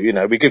what you do, you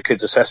know, we give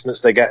kids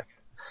assessments,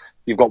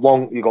 you've got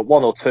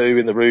one or two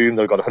in the room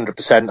that have got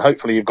 100%.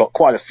 Hopefully you've got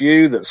quite a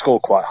few that score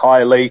quite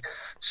highly.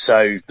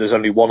 So there's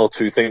only 1 or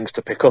 2 things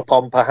to pick up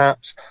on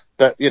perhaps.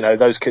 But, you know,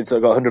 those kids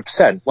that have got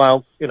 100%,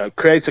 well, you know,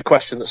 create a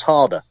question that's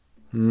harder.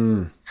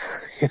 You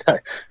know,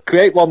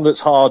 create one that's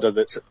harder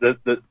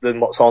than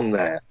what's on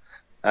there.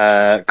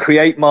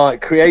 Create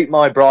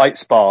my bright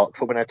spark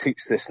for when I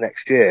teach this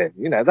next year.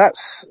 You know,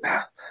 that's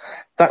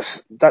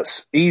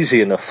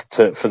easy enough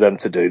for them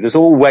to do. There's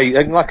always,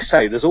 and like I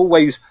say, there's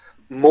always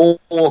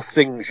more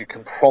things you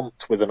can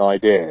prompt with an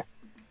idea.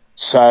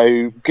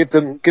 So give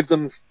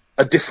them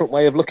a different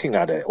way of looking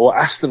at it, or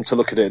ask them to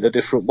look at it in a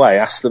different way.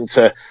 Ask them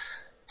to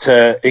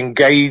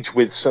engage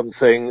with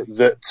something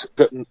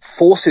that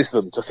forces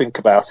them to think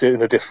about it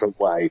in a different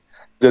way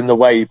than the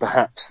way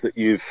perhaps that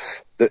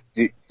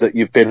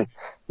you've been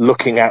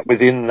looking at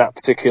within that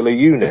particular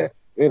unit.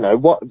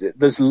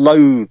 There's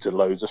loads and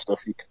loads of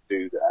stuff you can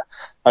do there.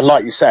 And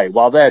like you say,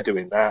 while they're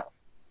doing that,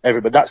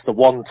 that's the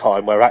one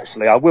time where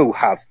actually I will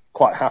have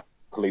quite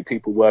happily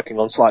people working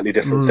on slightly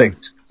different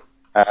things.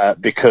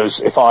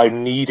 Because if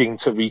I'm needing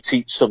to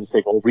reteach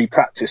something or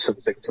re-practice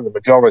something to the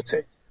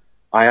majority,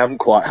 I am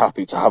quite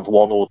happy to have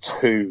one or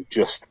two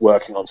just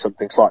working on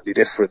something slightly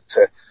different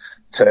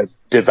to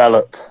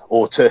develop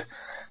or to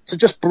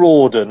just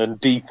broaden and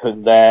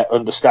deepen their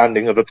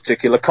understanding of a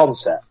particular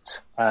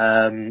concept.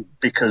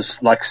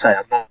 Because, like I say,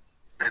 I'm not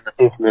in the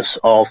business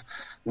of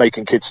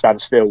making kids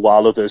stand still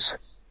while others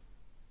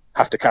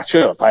have to catch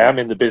up. I am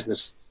in the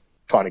business of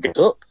trying to get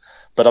up.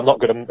 But I'm not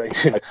going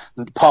to,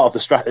 part of the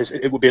strategy,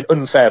 it would be an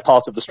unfair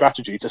part of the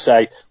strategy to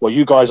say, well,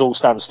 you guys all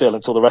stand still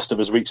until the rest of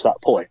us reach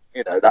that point.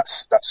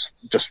 That's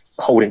just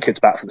holding kids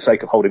back for the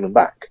sake of holding them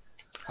back.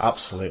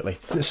 Absolutely.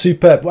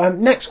 Superb.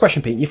 Next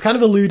question, Pete. You've kind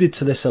of alluded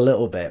to this a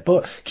little bit,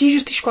 but can you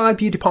just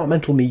describe your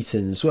departmental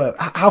meetings?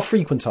 How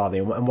frequent are they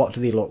and what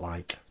do they look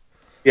like?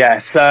 Yeah,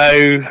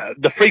 so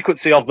the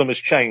frequency of them has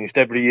changed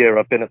every year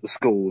I've been at the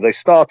school. They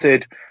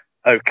started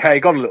okay,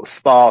 got a little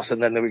sparse,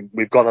 and then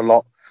we've gone a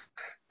lot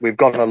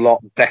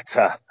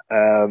better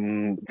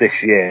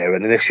this year,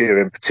 and this year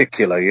in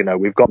particular,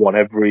 we've got one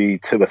every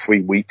 2 or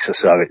 3 weeks or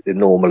so.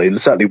 Normally,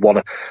 certainly one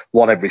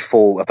every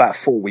about a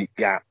 4-week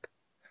gap.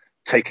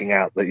 Taking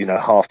out that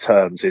half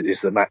terms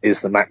is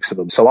the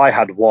maximum. So I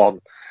had one,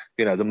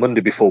 the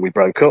Monday before we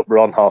broke up. We're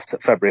on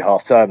February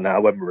half term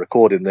now when we're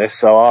recording this.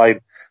 So I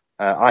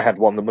had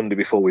one the Monday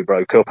before we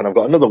broke up, and I've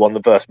got another one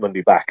the first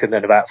Monday back, and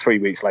then about 3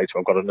 weeks later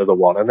I've got another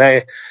one, and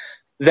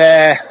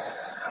they're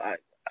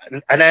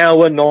an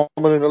hour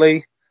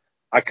nominally.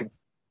 I can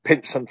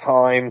pinch some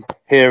time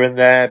here and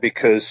there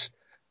because,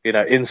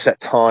 inset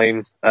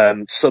time,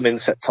 some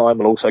inset time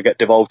will also get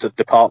devolved to the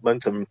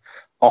department, and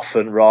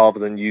often rather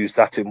than use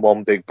that in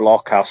one big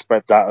block, I'll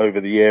spread that over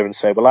the year and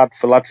say, well, add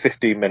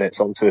 15 minutes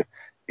onto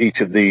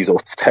each of these or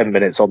 10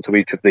 minutes onto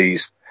each of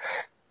these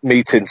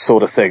meetings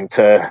sort of thing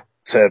to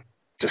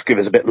just give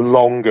us a bit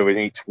longer in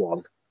each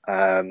one.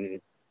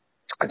 And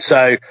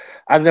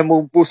then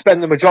we'll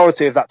spend the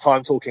majority of that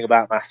time talking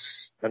about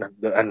maths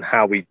and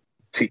how we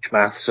teach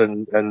maths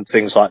and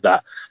things like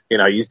that.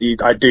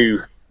 I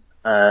do,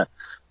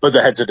 other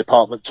heads of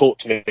department talk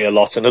to me a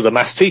lot, and other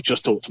maths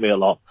teachers talk to me a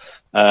lot.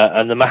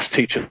 And the maths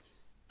teachers,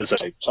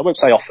 I won't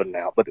say often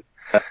now, but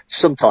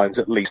sometimes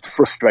at least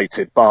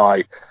frustrated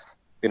by,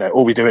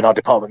 all we do in our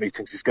department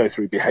meetings is go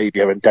through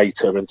behaviour and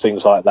data and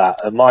things like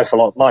that. And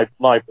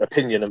my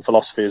opinion and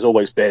philosophy has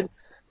always been,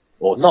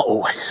 or not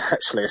always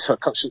actually, so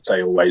I shouldn't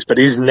say always, but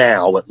is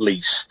now at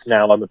least,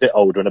 now I'm a bit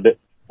older and a bit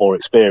more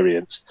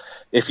experienced.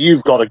 If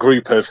you've got a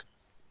group of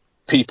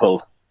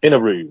people in a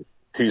room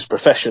whose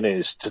profession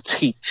is to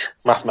teach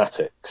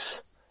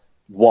mathematics,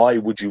 why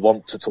would you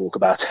want to talk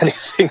about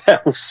anything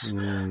else?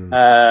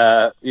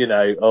 Or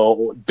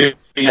big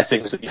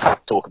things that you have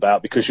to talk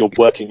about because you're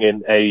working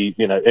in a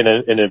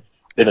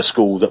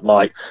school that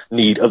might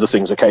need other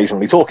things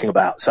occasionally talking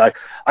about. So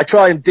I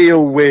try and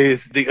deal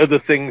with the other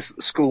things that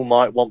the school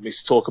might want me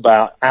to talk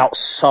about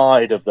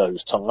outside of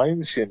those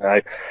times,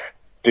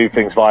 do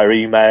things via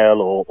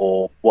email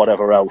or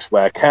whatever else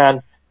where I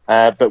can.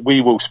 But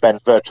we will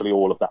spend virtually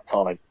all of that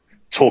time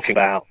talking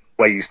about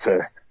ways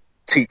to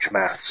teach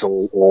maths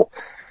or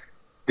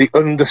the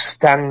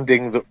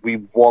understanding that we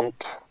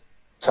want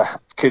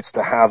kids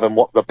to have and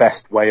what the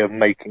best way of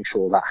making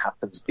sure that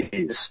happens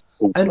is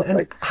ultimately.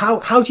 And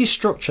how do you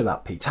structure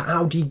that, Pete?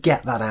 How do you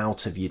get that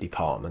out of your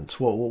department?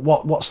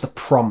 What's the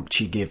prompt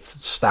you give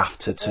staff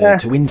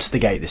to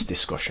instigate this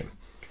discussion?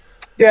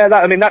 Yeah,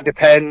 that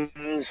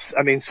depends.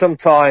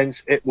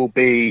 Sometimes it will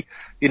be,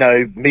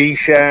 me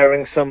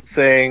sharing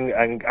something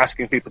and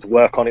asking people to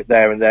work on it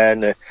there and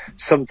then.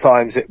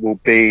 Sometimes it will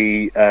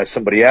be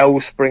somebody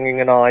else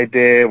bringing an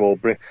idea or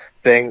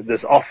thing.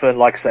 There's often,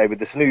 like I say, with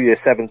this New Year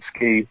 7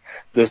 scheme,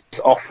 there's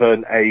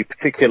often a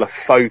particular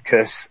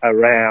focus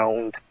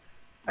around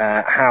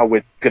how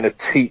we're going to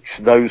teach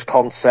those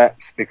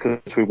concepts because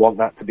we want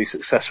that to be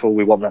successful.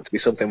 We want that to be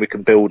something we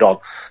can build on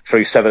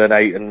through 7 and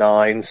 8 and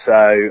 9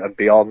 and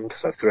beyond.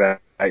 So through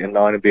 8 and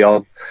 9 and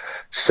beyond.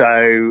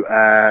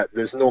 So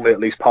there's normally at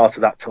least part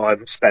of that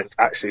time spent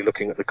actually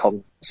looking at the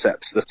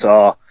concepts that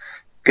are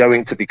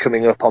going to be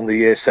coming up on the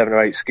year 7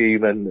 or 8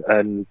 scheme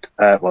and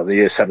the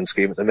year 7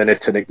 scheme at the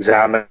minute, and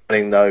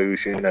examining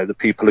those, the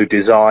people who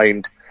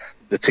designed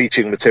the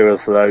teaching material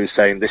for those,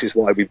 saying this is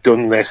why we've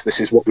done this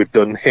is what we've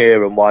done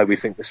here and why we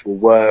think this will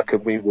work,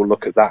 and we will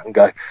look at that and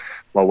go,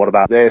 well, what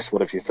about this?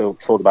 What have you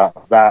thought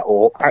about that?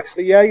 Or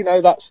actually,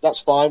 that's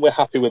fine, we're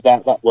happy with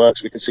that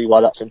works, we can see why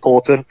that's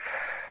important.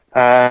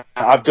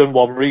 I've done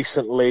one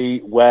recently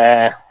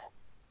where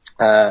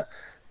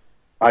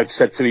I've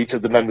said to each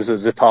of the members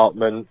of the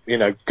department,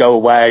 go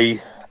away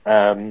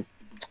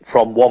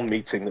from one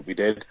meeting that we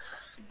did,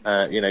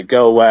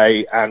 go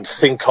away and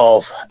think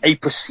of a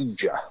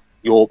procedure.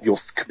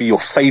 Could be your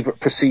favourite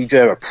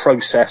procedure, a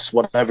process,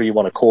 whatever you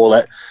want to call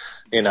it.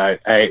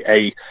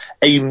 A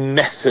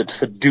method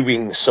for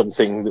doing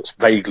something that's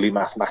vaguely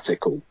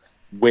mathematical,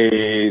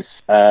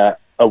 with a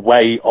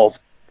way of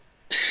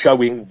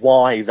showing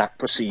why that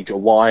procedure,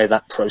 why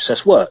that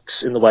process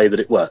works in the way that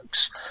it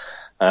works.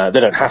 They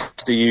don't have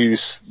to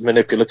use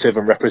manipulative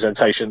and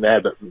representation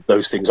there, but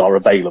those things are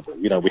available.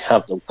 We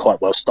have them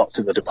quite well stocked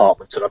in the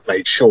department, and I've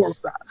made sure of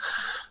that.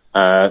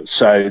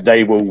 So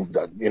they will,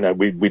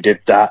 we did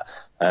that.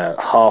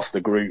 Half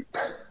the group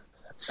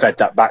fed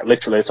that back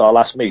literally at our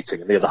last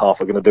meeting, and the other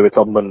half are going to do it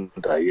on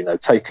Monday,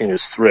 taking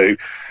us through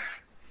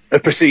a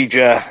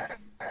procedure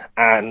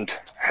and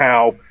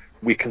how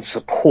we can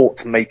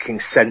support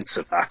making sense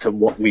of that and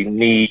what we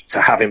need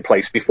to have in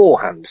place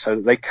beforehand so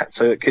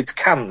that kids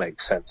can make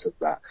sense of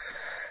that.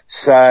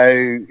 So,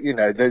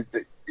 the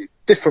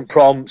different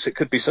prompts, it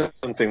could be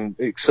something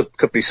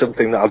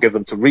that I'll give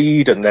them to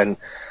read and then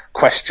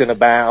question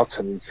about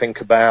and think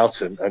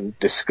about and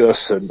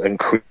discuss and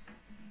create.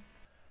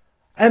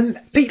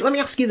 Pete, let me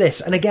ask you this,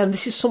 and again,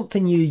 this is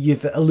something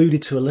you've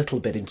alluded to a little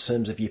bit in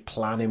terms of your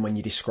planning when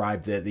you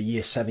describe the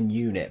Year 7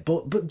 unit,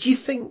 but do you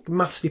think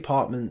maths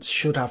departments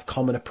should have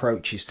common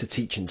approaches to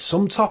teaching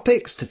some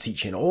topics, to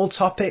teaching all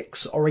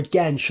topics, or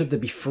again, should there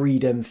be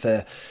freedom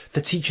for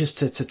teachers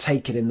to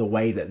take it in the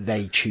way that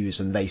they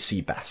choose and they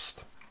see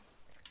best?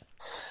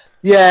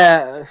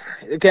 Yeah,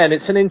 again,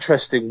 it's an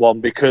interesting one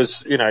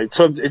because, in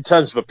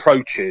terms of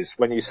approaches,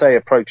 when you say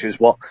approaches,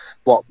 what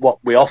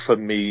we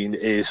often mean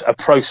is a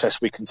process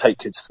we can take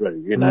kids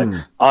through.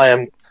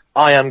 I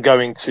am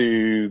going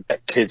to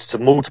get kids to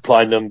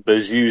multiply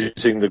numbers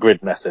using the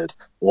grid method,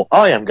 or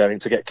I am going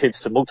to get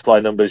kids to multiply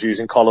numbers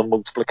using column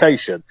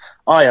multiplication.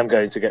 I am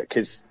going to get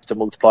kids to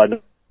multiply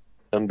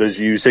numbers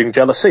using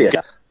Jealousy,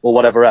 or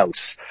whatever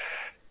else.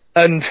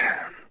 And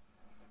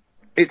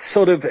it's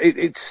sort of,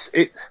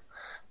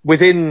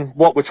 within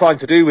what we're trying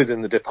to do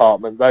within the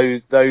department,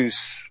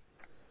 those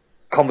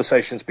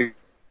conversations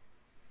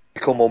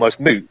become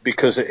almost moot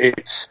because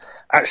it's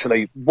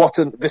actually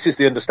this is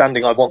the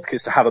understanding I want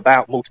kids to have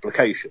about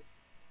multiplication.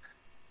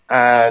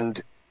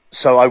 And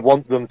so I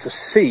want them to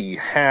see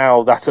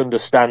how that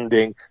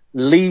understanding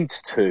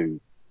leads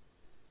to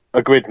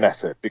a grid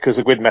method, because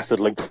the grid method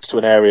links to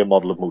an area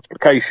model of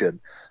multiplication.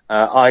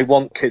 I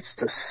want kids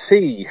to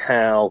see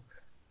how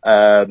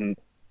their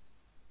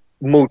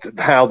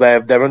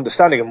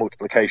understanding of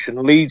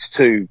multiplication leads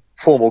to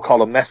formal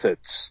column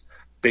methods,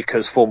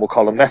 because formal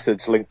column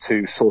methods link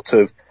to sort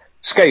of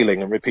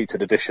scaling and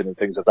repeated addition and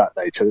things of that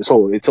nature. It's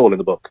all in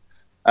the book.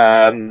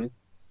 And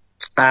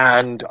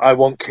I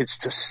want kids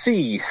to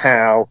see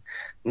how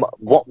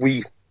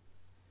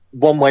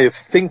one way of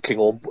thinking,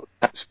 or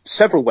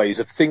several ways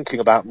of thinking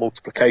about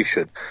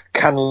multiplication,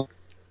 can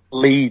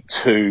lead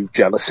to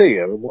Jealousy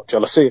and what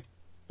Jealousy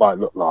might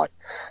look like.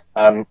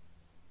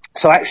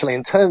 So actually,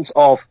 in terms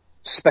of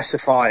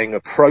specifying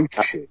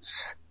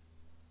approaches,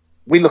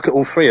 we look at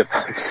all three of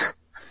those.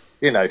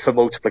 For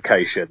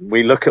multiplication,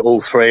 we look at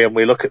all three and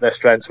we look at their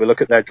strengths, we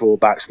look at their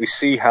drawbacks, we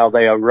see how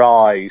they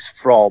arise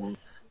from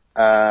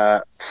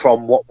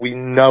what we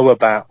know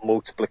about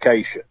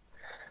multiplication.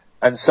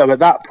 And so at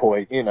that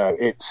point,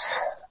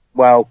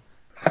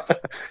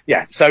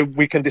 so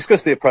we can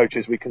discuss the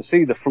approaches, we can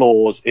see the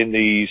flaws in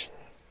these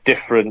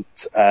different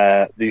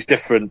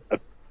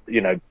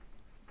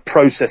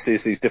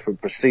processes, these different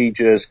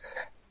procedures,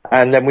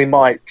 and then we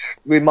might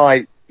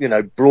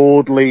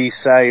broadly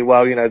say,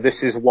 well,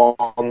 this is one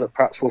that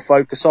perhaps we'll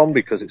focus on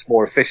because it's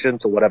more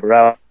efficient or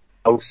whatever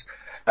else.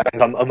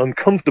 And I'm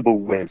uncomfortable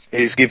with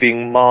is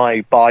giving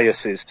my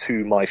biases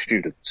to my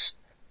students.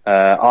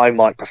 I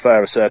might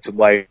prefer a certain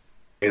way.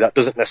 That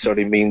doesn't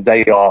necessarily mean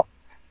they are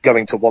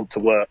going to want to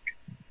work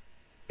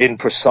in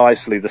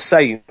precisely the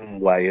same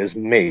way as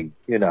me.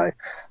 I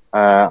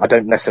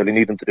don't necessarily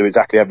need them to do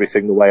exactly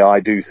everything the way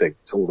I do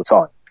things all the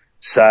time.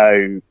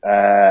 So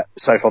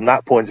from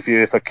that point of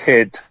view, if a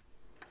kid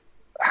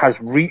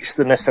has reached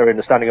the necessary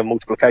understanding of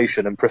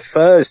multiplication and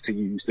prefers to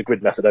use the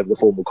grid method over the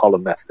formal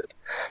column method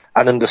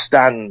and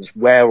understands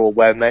where or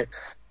where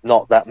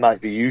not that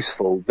might be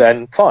useful,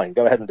 then fine,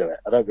 go ahead and do it.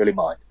 I don't really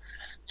mind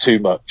too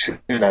much.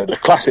 The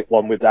classic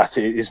one with that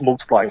is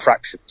multiplying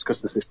fractions,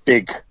 because there's this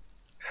big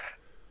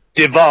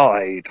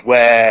divide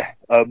where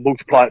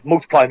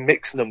multiply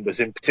mixed numbers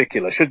in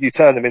particular. Should you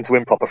turn them into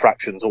improper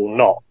fractions or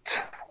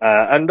not?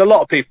 And a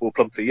lot of people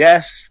plump for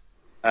yes,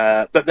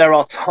 but there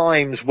are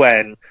times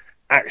when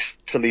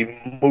actually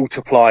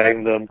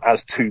multiplying them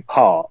as two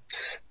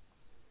parts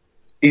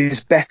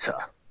is better.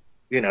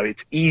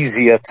 It's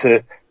easier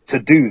to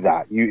do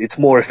that. It's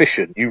more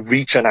efficient. You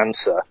reach an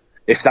answer.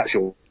 If that's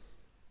your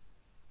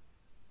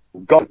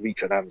goal to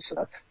reach an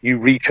answer, you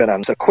reach an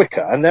answer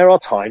quicker. And there are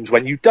times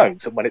when you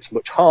don't, and when it's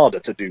much harder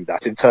to do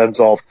that in terms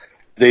of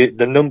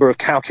the number of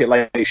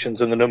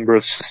calculations and the number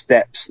of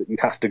steps that you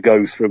have to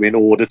go through in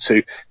order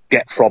to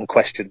get from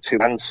question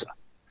to answer.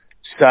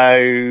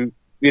 So,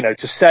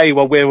 to say,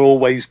 well, we're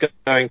always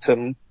going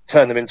to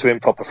turn them into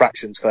improper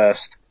fractions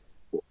first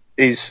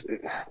is,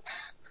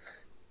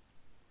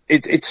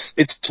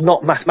 it's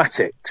not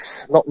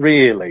mathematics, not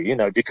really,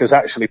 because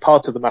actually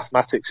part of the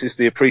mathematics is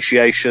the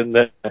appreciation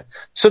that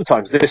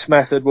sometimes this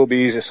method will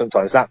be easier,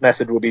 sometimes that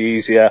method will be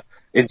easier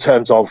in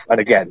terms of,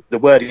 and again, the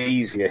word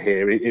easier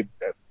here, it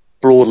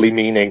broadly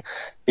meaning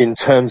in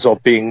terms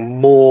of being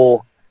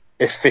more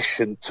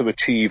efficient to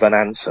achieve an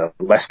answer,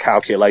 less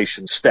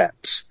calculation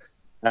steps.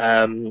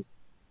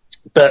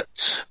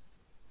 But,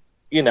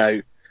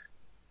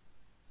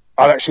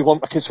 I actually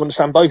want my kids to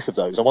understand both of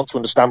those. I want to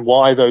understand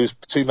why those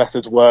two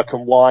methods work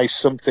and why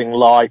something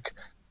like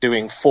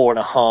doing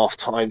 4.5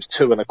 times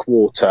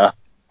 2.25,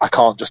 I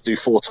can't just do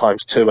 4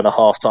 times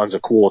 2.5 times a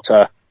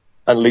quarter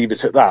and leave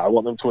it at that. I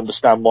want them to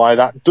understand why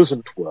that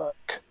doesn't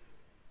work.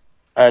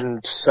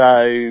 And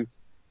so,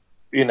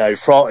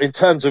 in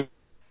terms of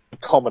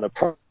common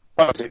approach,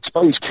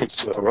 expose kids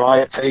to a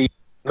variety,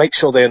 make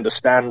sure they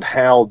understand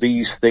how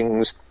these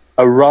things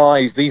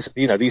arise, these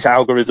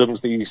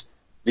algorithms,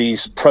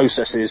 these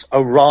processes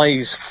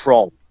arise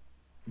from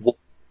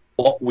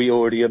what we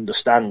already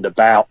understand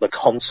about the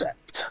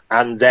concept,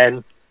 and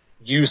then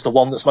use the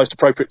one that's most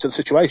appropriate to the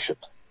situation.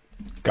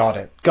 Got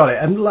it.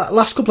 And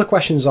last couple of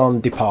questions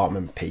on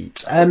department,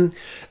 Pete.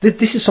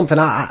 This is something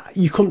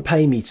you couldn't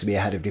pay me to be a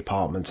head of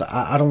department.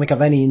 I don't think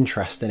I've any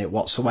interest in it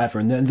whatsoever.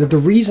 And the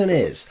reason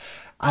is,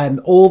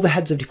 all the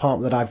heads of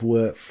department that I've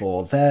worked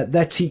for,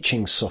 their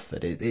teaching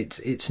suffered.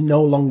 It's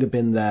no longer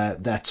been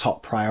their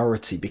top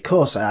priority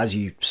because, as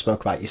you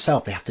spoke about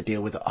yourself, they have to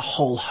deal with a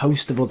whole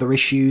host of other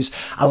issues.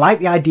 I like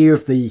the idea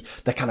of the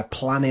kind of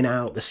planning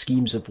out the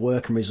schemes of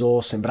work and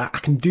resourcing, but I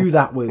can do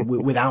that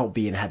without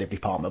being head of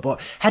department.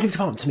 But head of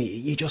department, to me,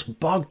 you're just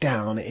bogged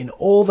down in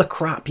all the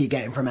crap you're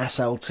getting from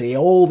SLT,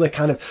 all the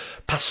kind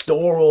of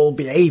pastoral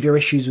behaviour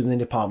issues within the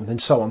department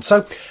and so on.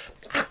 So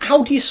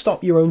how do you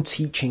stop your own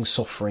teaching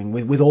suffering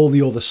with all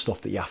the other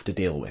stuff that you have to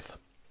deal with?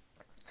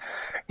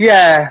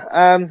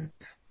 Yeah.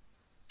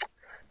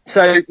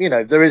 So,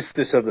 there is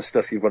this other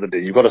stuff you've got to do.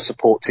 You've got to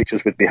support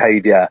teachers with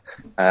behaviour,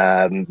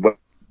 where,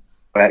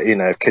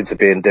 if kids are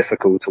being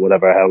difficult or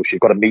whatever else,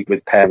 you've got to meet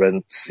with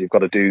parents, you've got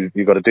to do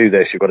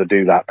this, you've got to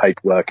do that,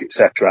 paperwork,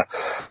 etc.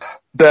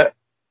 But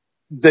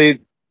the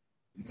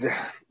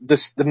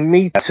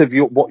meat of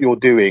what you're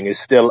doing is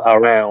still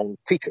around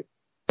teaching.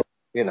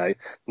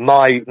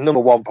 My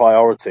number one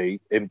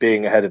priority in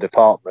being a head of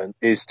department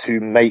is to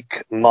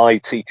make my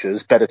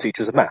teachers better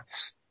teachers of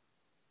maths.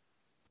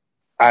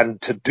 And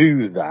to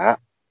do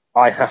that,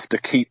 I have to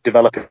keep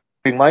developing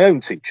my own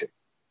teaching.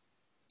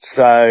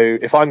 So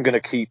if I'm going to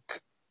keep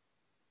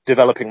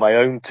developing my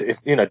own,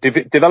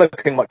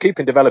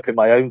 keeping developing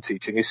my own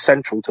teaching is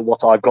central to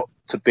what I've got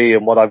to be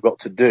and what I've got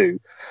to do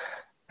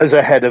as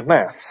a head of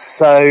maths.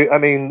 So,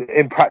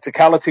 in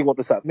practicality, what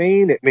does that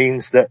mean? It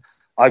means that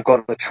I've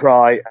got to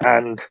try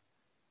and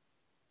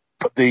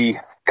cut the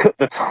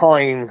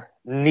time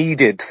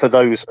needed for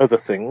those other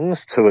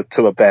things to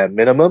a bare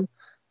minimum,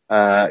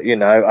 and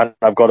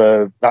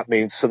that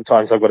means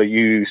sometimes I've got to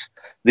use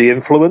the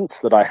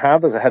influence that I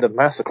have as a head of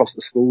maths across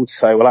the school to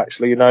say, well,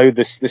 actually,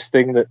 this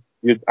thing that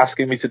you're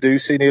asking me to do,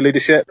 senior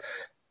leadership,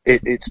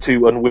 it's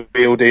too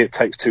unwieldy, it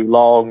takes too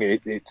long,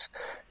 it's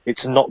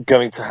not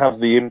going to have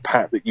the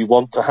impact that you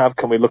want to have.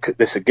 Can we look at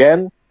this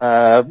again?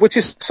 Which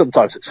is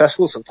sometimes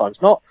successful,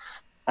 sometimes not.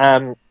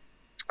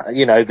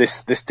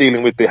 This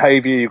dealing with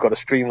behaviour, you've got to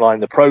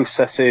streamline the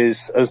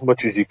processes as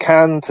much as you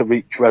can to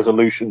reach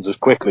resolutions as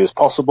quickly as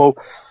possible,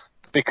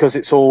 because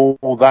it's all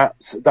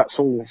that's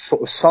all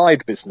sort of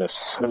side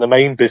business, and the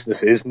main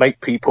business is make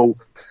people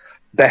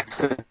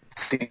better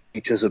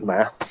teachers of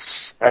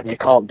maths, and you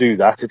can't do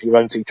that if your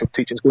own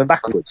teaching's going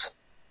backwards.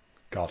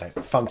 Got it.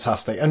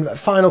 Fantastic. And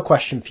final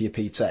question for you,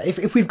 Peter.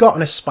 If we've got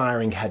an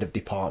aspiring head of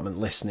department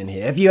listening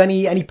here, have you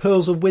any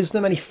pearls of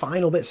wisdom, any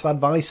final bits of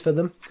advice for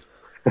them?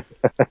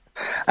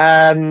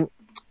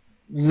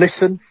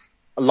 Listen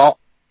a lot.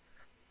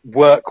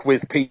 Work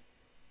with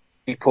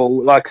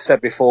people. Like I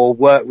said before,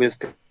 work with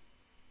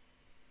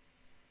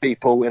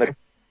people.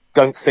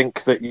 Don't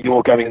think that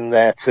you're going in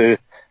there to,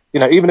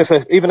 even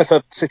if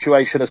a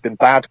situation has been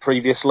bad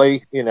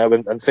previously,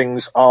 and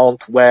things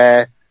aren't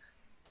where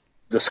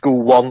the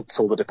school wants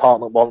or the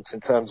department wants in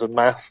terms of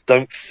maths,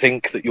 don't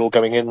think that you're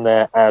going in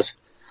there as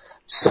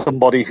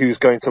somebody who's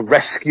going to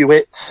rescue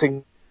it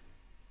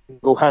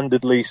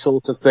single-handedly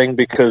sort of thing,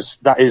 because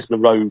that is the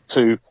road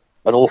to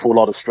an awful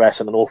lot of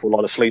stress and an awful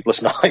lot of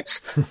sleepless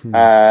nights.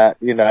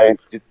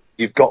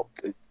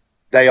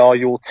 They are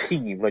your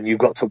team, and you've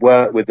got to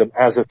work with them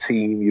as a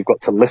team. You've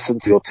got to listen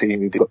to your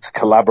team. You've got to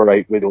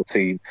collaborate with your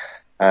team.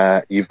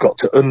 You've got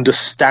to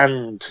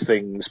understand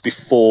things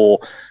before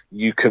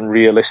you can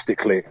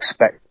realistically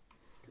expect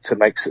to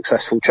make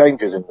successful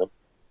changes in them.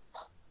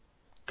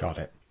 Got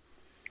it.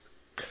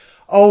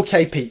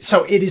 Okay, Pete,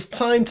 so it is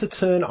time to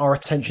turn our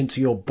attention to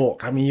your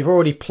book. You've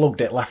already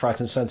plugged it left, right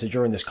and centre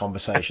during this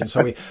conversation,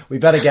 so we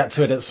better get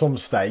to it at some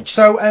stage.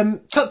 So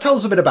tell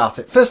us a bit about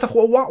it. First off,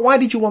 why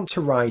did you want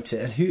to write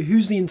it, and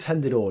who's the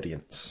intended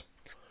audience?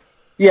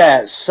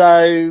 Yeah,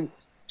 so,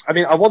 I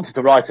mean, I wanted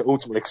to write it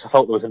ultimately because I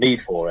felt there was a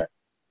need for it.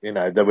 You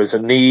know, there was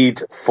a need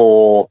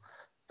for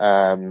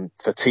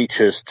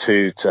teachers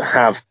to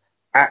have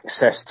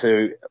access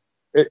to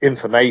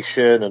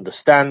information,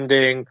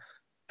 understanding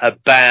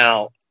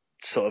about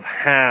sort of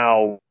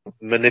how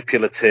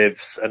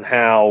manipulatives and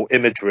how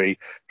imagery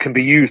can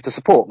be used to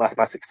support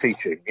mathematics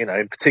teaching, you know,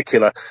 in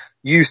particular,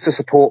 used to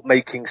support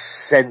making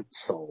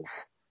sense of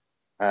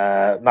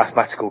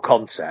mathematical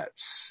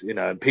concepts, you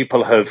know, and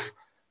people have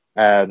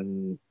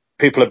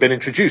been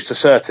introduced to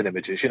certain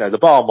images. You know, the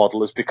bar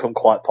model has become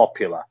quite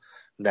popular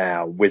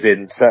now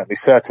within certainly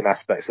certain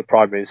aspects of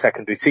primary and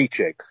secondary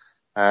teaching.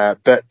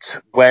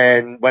 But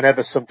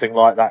whenever something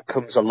like that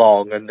comes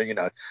along, and, you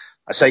know,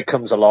 I say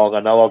comes along,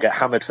 I know I'll get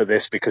hammered for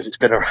this because it's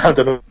been around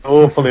an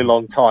awfully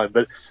long time,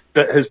 but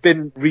that has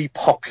been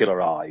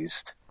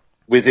repopularized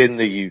within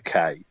the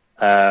UK.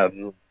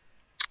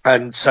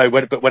 And so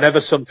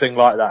whenever something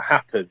like that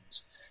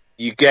happens,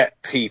 you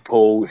get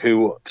people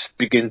who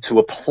begin to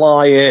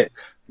apply it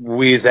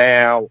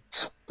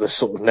without the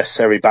sort of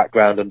necessary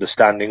background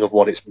understanding of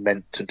what it's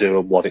meant to do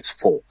and what it's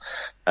for.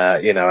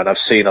 You know, and I've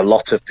seen a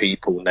lot of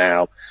people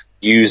now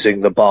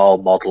using the Bar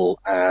model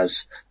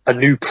as a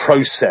new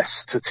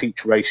process to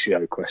teach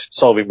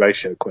solving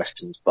ratio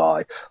questions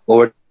by,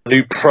 or a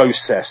new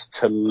process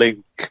to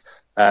link,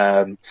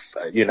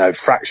 you know,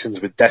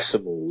 fractions with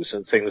decimals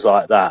and things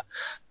like that.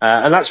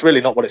 And that's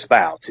really not what it's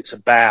about. It's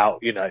about,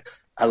 you know,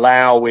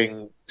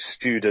 allowing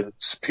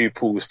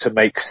pupils to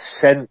make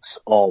sense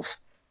of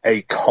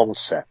a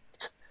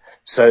concept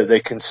so they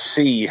can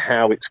see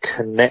how it's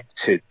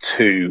connected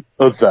to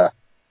other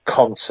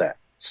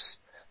concepts.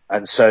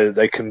 And so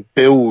they can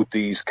build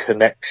these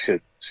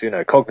connections. You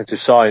know, cognitive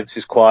science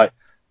is quite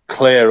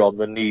clear on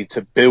the need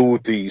to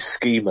build these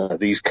schema,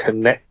 these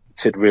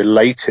connected,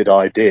 related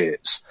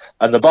ideas.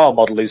 And the Bar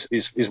model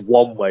is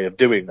one way of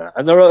doing that.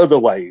 And there are other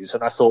ways.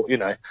 And I thought, you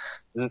know,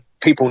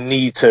 people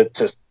need to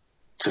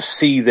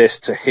see this,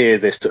 to hear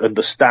this, to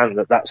understand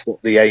that that's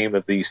what the aim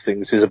of these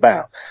things is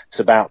about. It's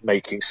about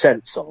making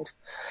sense of.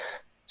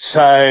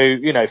 So,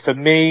 you know, for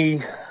me,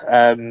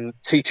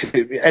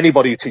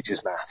 anybody who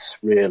teaches maths,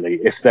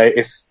 really, if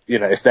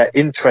they're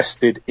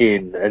interested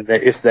in, and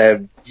if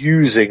they're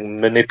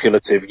using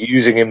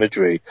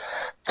imagery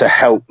to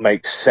help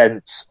make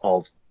sense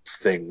of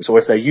things, or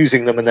if they're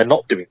using them and they're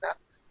not doing that,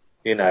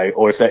 you know,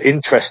 or if they're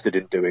interested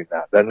in doing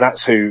that, then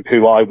that's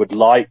who I would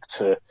like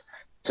to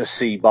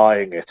see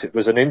buying it. It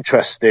was an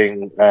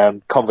interesting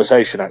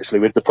conversation actually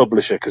with the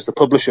publisher, because the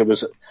publisher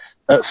was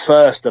at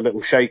first a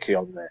little shaky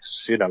on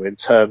this, you know, in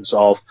terms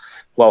of,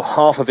 well,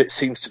 half of it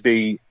seems to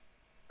be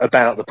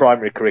about the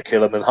primary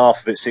curriculum and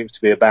half of it seems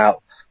to be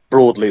about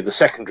broadly the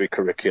secondary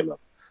curriculum,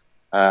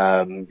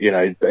 you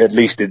know, at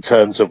least in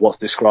terms of what's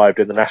described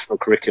in the national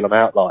curriculum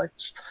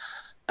outlines.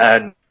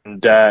 And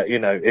you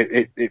know,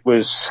 it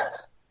was,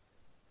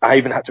 I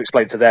even had to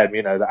explain to them,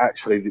 you know, that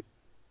actually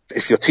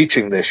if you're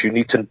teaching this, you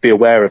need to be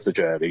aware of the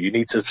journey. You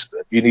need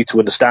to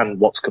understand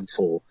what's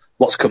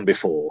come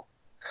before.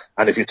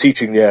 And if you're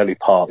teaching the early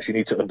parts, you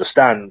need to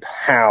understand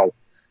how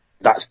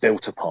that's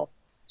built upon,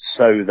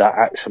 so that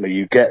actually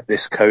you get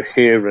this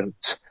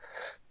coherent,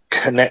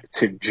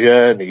 connected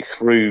journey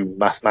through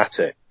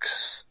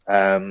mathematics.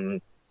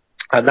 And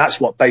that's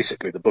what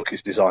basically the book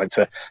is designed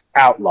to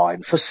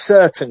outline for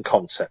certain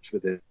concepts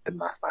within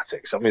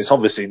mathematics. I mean, it's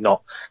obviously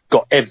not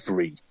got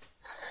every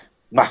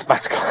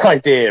mathematical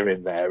idea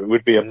in there. It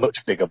would be a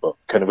much bigger book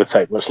and it would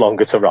take much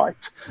longer to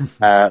write.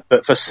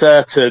 But for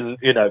certain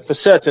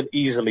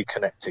easily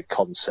connected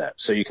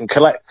concepts, so you can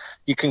connect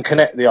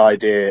the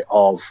idea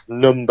of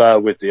number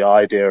with the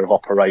idea of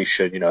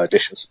operation, you know,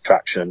 addition,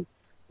 subtraction,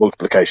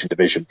 multiplication,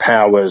 division,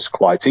 powers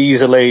quite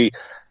easily.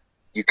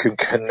 You can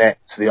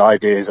connect the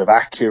ideas of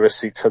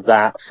accuracy to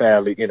that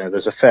fairly, you know,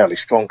 there's a fairly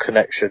strong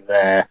connection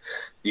there.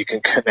 You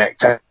can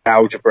connect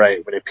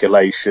algebraic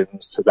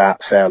manipulations to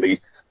that fairly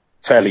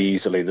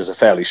easily. There's a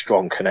fairly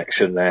strong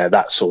connection there,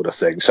 that sort of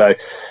thing. So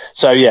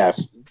yeah,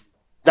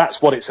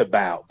 that's what it's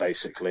about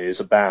basically, is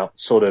about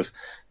sort of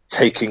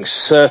taking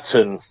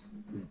certain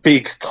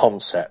big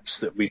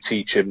concepts that we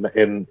teach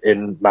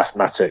in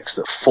mathematics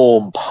that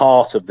form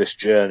part of this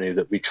journey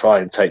that we try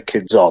and take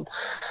kids on,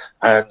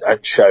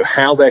 and show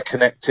how they're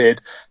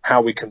connected,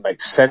 how we can make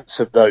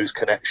sense of those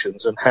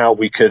connections, and how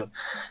we can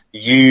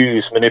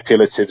use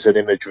manipulatives and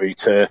imagery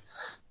to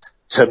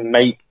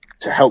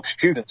help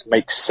students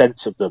make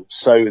sense of them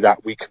so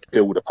that we can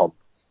build upon them.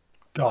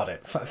 Got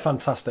it.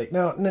 Fantastic.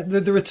 Now,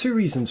 there are two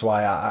reasons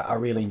why I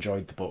really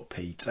enjoyed the book,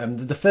 Pete.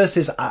 The first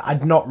is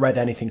I'd not read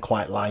anything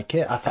quite like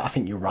it. I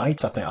think you're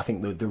right. I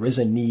think that there is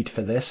a need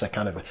for this, a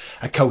kind of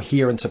a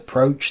coherent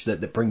approach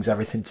that brings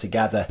everything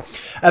together.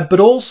 But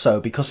also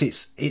because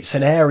it's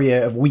an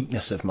area of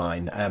weakness of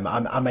mine.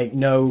 I make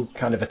no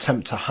kind of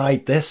attempt to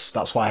hide this.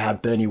 That's why I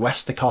had Bernie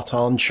Westacott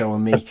on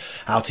showing me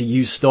how to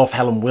use stuff.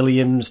 Helen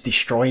Williams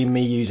destroying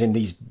me using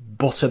these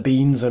butter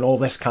beans and all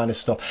this kind of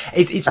stuff.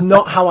 It's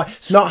not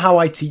how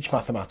I teach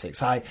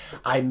mathematics. I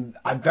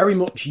very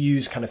much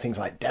use kind of things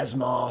like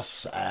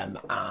Desmos and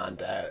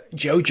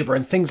GeoGebra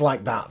and things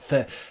like that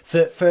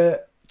for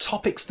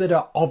topics that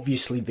are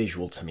obviously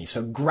visual to me.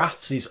 So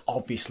graphs is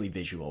obviously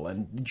visual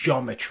and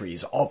geometry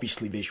is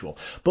obviously visual.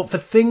 But for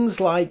things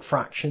like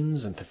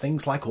fractions and for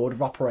things like order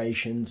of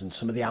operations and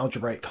some of the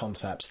algebraic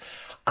concepts,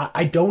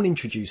 I don't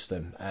introduce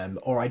them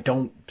or I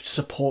don't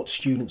support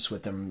students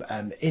with them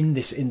in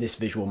this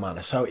visual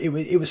manner. So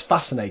it was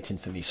fascinating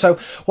for me. So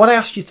what I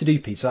asked you to do,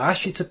 Peter, I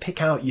asked you to pick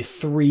out your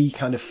 3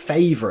 kind of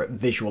favourite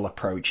visual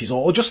approaches,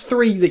 or just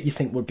 3 that you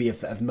think would be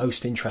of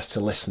most interest to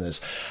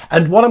listeners.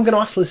 And what I'm going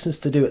to ask listeners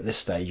to do at this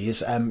stage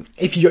is,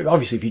 if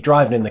you're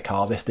driving in the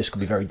car, this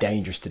could be very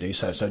dangerous to do,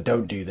 so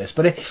don't do this.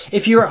 But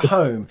if you're at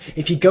home,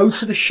 if you go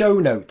to the show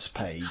notes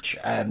page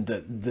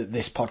that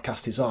this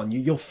podcast is on,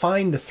 you'll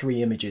find the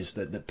 3 images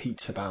that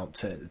Pete's about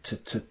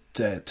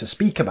to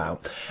speak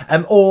about,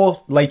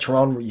 or later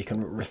on you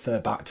can refer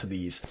back to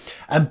these.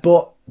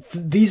 But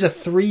these are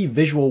 3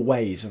 visual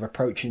ways of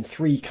approaching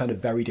 3 kind of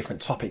very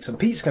different topics, and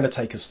Pete's going to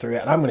take us through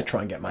it, and I'm going to try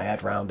and get my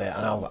head around it,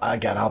 and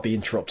I'll be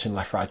interrupting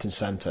left, right, and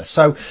centre.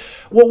 So,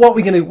 which one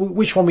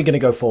are we going to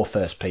go for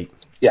first, Pete?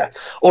 Yeah.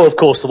 Or, of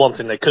course, the one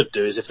thing they could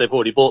do is if they've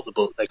already bought the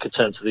book, they could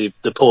turn to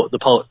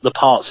the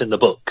parts in the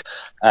book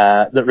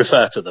that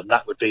refer to them.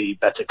 That would be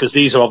better, because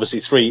these are obviously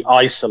 3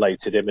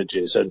 isolated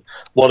images. And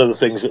one of the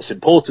things that's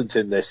important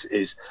in this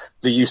is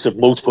the use of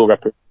multiple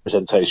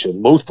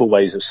representation, multiple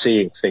ways of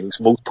seeing things,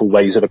 multiple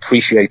ways of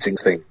appreciating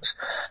things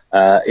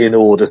in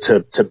order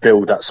to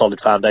build that solid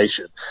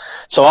foundation.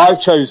 So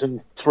I've chosen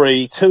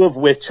 3, 2 of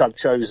which I've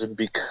chosen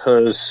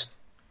because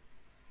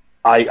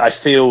I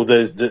feel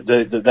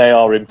that they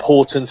are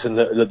important, and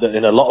that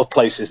in a lot of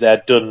places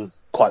they're done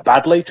quite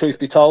badly, truth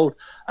be told.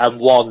 And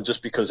one,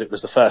 just because it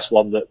was the first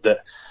one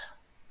that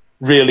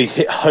really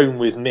hit home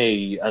with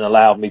me and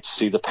allowed me to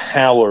see the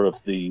power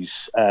of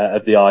these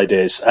of the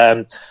ideas.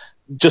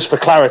 Just for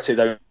clarity,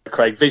 though,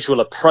 Craig, visual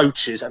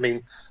approaches. I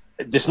mean,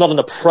 it's not an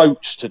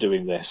approach to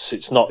doing this.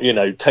 It's not,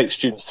 take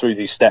students through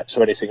these steps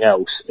or anything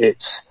else.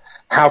 It's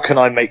how can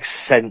I make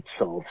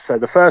sense of. So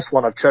the first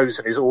one I've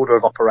chosen is order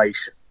of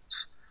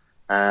operations.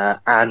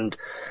 And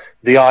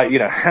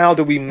how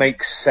do we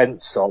make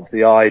sense of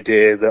the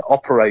idea that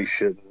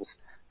operations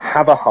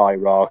have a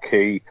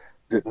hierarchy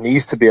that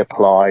needs to be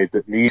applied,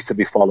 that needs to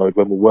be followed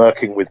when we're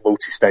working with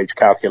multi-stage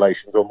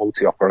calculations or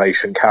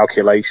multi-operation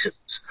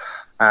calculations.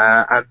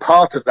 And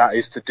part of that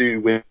is to do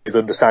with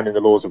understanding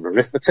the laws of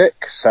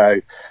arithmetic.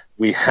 So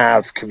we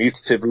have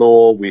commutative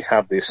law, we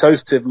have the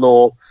associative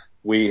law,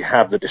 we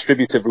have the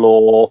distributive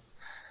law.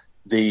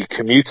 The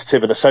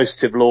commutative and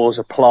associative laws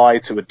apply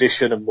to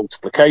addition and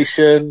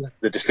multiplication.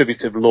 The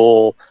distributive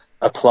law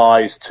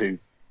applies to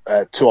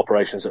 2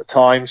 operations at a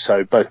time.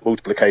 So both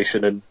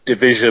multiplication and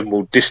division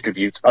will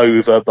distribute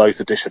over both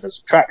addition and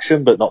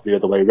subtraction, but not the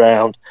other way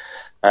around.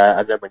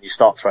 And then when you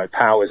start throwing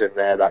powers in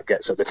there, that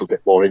gets a little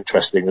bit more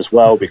interesting as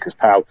well, because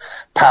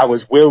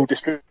powers will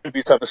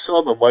distribute over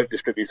some and won't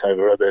distribute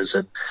over others,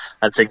 and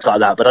things like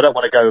that. But I don't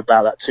want to go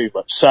about that too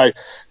much. So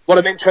what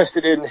I'm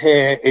interested in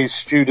here is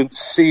students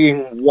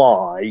seeing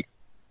why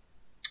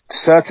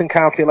certain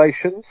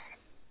calculations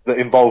that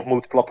involve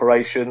multiple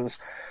operations,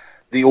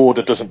 the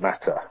order doesn't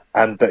matter,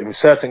 but in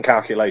certain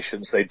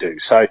calculations they do.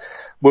 So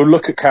we'll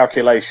look at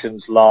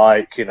calculations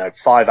like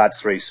 5 add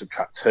 3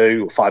 subtract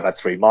 2, or 5 add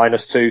 3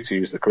 minus 2, to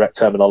use the correct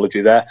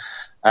terminology there,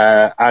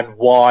 and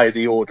why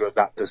the order of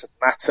that doesn't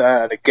matter.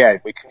 And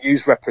again, we can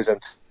use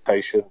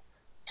representation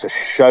to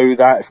show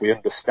that. If we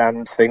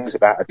understand things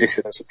about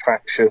addition and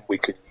subtraction, we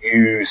can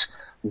use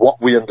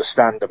what we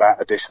understand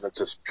about addition and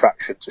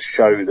subtraction to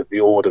show that the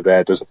order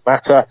there doesn't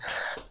matter.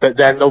 But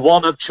then the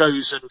one I've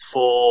chosen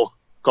for...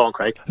 Go on,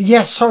 Craig.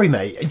 Yeah, sorry,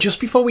 mate. Just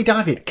before we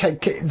dive in,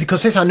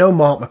 because I know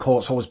Mark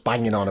McCourt's always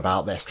banging on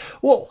about this.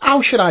 Well,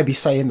 how should I be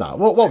saying that?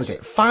 What was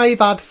it?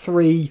 5 add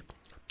 3.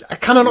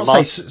 Can I not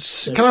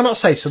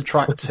say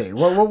subtract 2?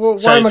 Why am I going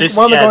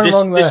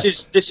wrong there?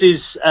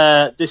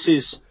 This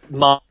is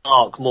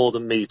Mark more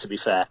than me, to be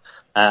fair,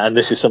 and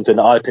this is something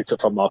that I picked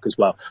up from Mark as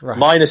well. Right.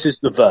 Minus is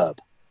the verb.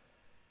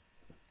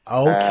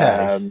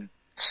 Okay.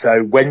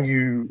 So when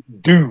you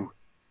do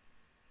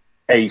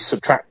a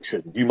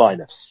subtraction, you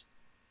minus.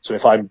 So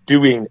if I'm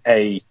doing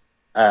a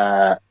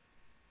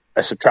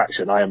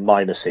subtraction, I am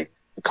minusing,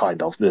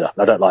 kind of.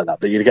 I don't like that,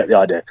 but you get the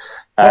idea.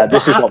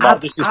 This is what Mark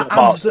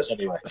does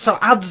anyway. So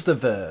adds the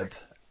verb,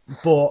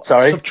 but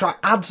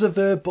adds a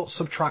verb, but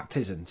subtract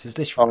isn't. Is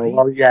this right?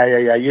 Oh,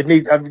 yeah.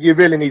 You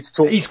really need to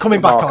talk. He's coming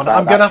back on.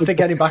 I'm going to have to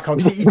get him back on.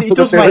 He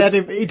does my head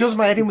in. He does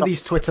my head in with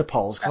these Twitter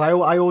polls, because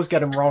I always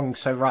get him wrong.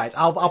 So right,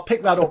 I'll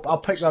pick that up. I'll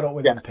pick that up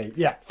with him, Pete.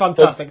 Yeah,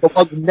 fantastic.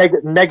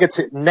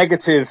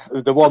 Negative.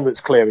 The one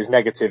that's clear is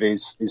negative.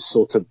 Is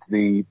sort of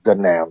the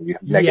noun.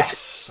 Negative.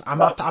 Yes,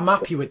 I'm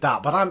happy with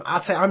that. But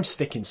I'm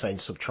sticking saying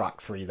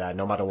subtract 3 there,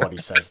 no matter what he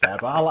says there.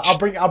 But I'll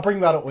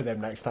bring that up with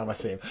him next time I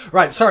see him.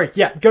 Right, sorry.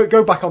 Yeah,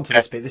 go back on on to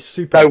this bit. This is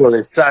super. No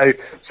worries.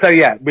 So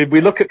yeah,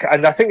 we look at,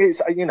 and I think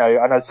it's, and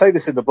I say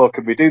this in the book,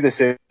 and we do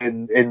this in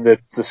the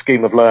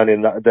scheme of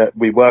learning that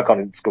we work on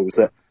in schools,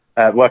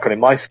 that work on in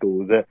my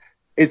school, that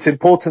it's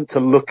important to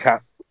look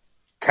at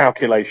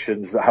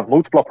calculations that have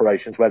multiple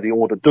operations where the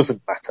order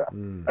doesn't matter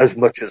as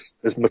much as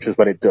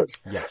when it does.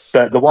 Yes.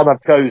 The one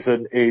I've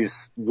chosen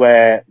is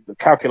where the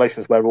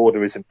calculations where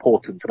order is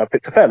important, and I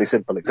picked a fairly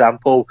simple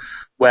example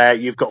where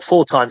you've got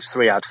 4 times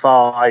 3 add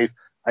 5,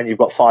 and you've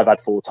got 5 add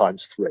 4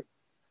 times 3.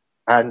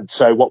 And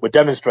so what we're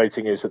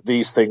demonstrating is that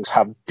these things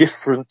have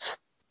different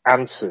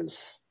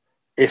answers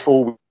if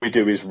all we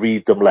do is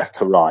read them left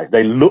to right.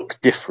 They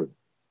look different.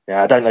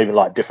 Yeah, I don't even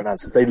like different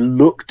answers. They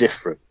look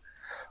different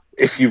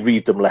if you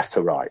read them left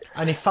to right.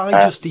 And if I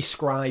just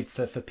describe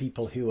for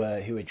people who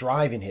are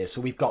driving here, so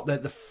we've got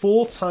the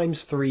 4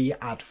 times 3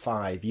 add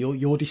 5.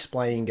 You're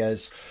displaying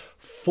as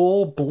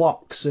 4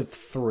 blocks of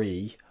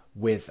 3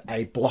 with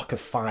a block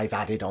of 5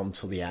 added on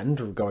to the end.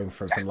 We're going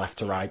from left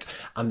to right.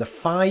 And the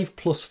 5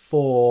 plus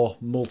 4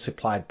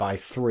 multiplied by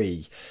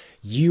 3,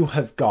 you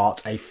have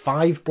got a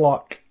 5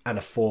 block and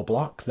a 4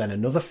 block, then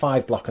another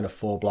 5 block and a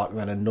 4 block,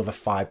 then another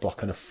 5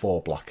 block and a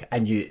 4 block.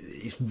 And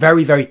it's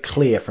very, very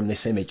clear from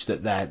this image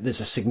that there's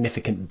a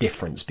significant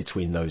difference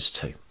between those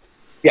two.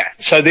 Yeah,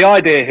 so the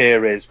idea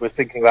here is we're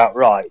thinking about,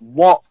 right,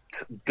 what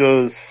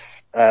do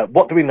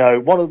we know?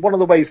 One of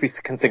the ways we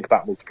can think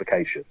about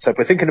multiplication. So if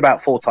we're thinking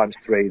about 4 times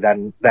 3,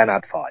 then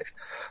add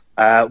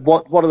 5.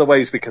 What are the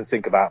ways we can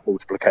think about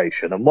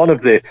multiplication? And one of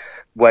the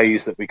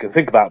ways that we can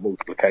think about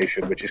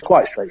multiplication, which is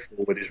quite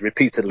straightforward, is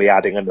repeatedly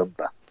adding a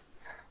number.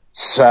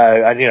 So,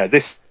 and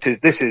this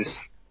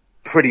is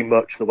pretty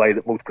much the way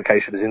that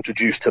multiplication is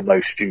introduced to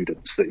most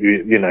students.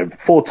 That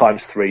 4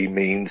 times 3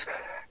 means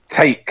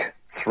take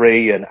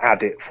 3 and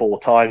add it 4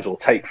 times, or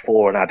take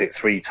 4 and add it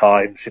 3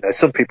 times.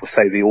 Some people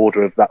say the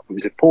order of that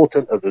was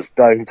important, others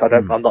don't.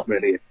 I'm not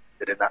really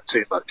interested in that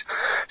too much.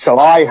 So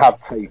I have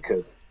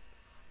taken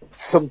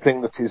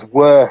something that is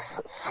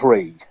worth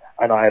 3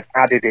 and I have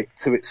added it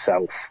to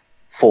itself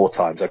 4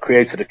 times. I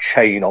created a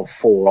chain of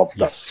 4 of those.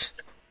 Yes.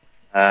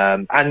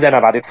 And then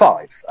I've added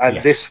 5. And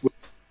yes.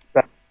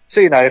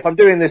 So, if I'm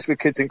doing this with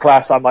kids in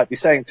class, I might be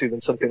saying to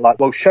them something like,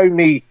 well, show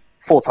me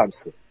 4 times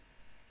 3.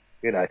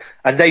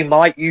 And they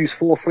might use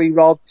 4 3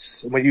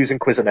 rods, and we're using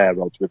Cuisenaire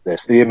rods with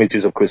this, the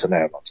images of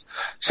Cuisenaire rods.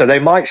 So they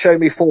might show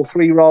me 4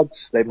 3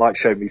 rods, they might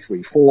show me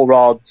 3 4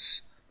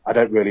 rods. I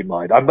don't really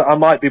mind. I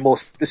might be more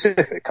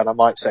specific, and I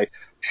might say,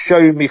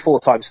 show me 4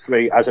 times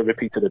 3 as a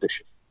repeated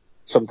addition,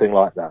 something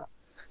like that.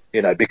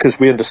 Because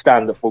we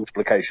understand that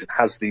multiplication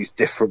has these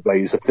different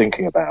ways of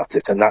thinking about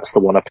it, and that's the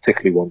one I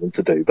particularly want them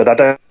to do. But I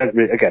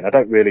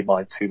don't really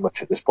mind too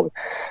much at this point.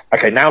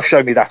 Okay, now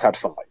show me that add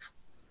 5.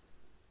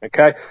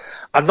 Okay,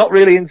 I'm not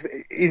really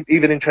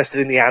even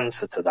interested in the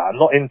answer to that. I'm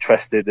not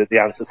interested that the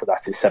answer to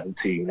that is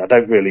 17. I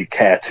don't really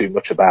care too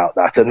much about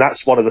that, and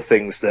that's one of the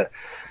things that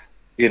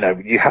you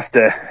have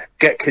to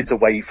get kids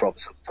away from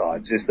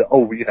sometimes, is that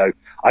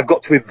I've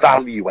got to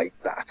evaluate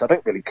that. I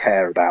don't really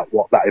care about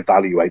what that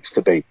evaluates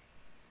to be.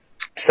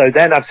 So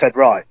then I've said,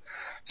 right,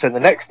 so in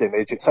the next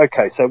image, it's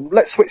okay, so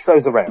let's switch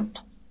those around.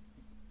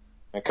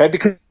 Okay,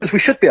 because we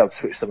should be able to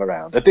switch them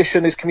around.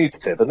 Addition is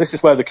commutative, and this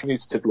is where the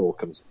commutative law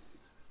comes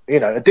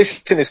in.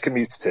 Addition is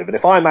commutative, and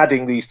if I'm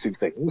adding these two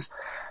things,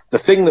 the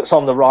thing that's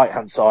on the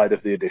right-hand side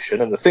of the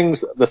addition and the thing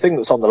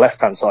that's on the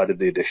left-hand side of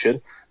the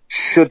addition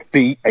should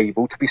be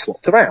able to be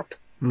swapped around.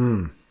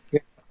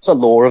 It's a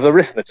law of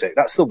arithmetic.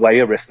 That's the way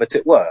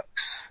arithmetic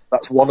works.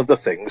 That's one of the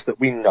things that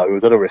we know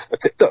that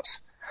arithmetic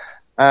does.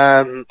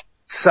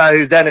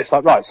 So then it's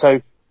like, right,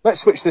 so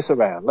let's switch this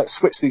around. Let's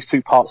switch these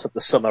two parts of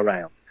the sum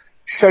around.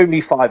 Show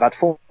me 5 add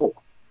 4.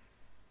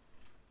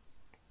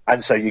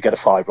 And so you get a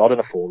 5 rod and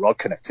a 4 rod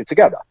connected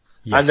together.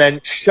 Yes. And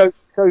then show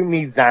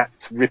me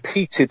that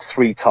repeated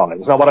 3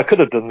 times. Now, what I could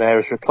have done there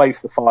is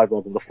replace the 5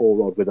 rod and the 4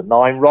 rod with a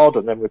 9 rod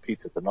and then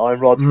repeated the 9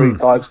 rod 3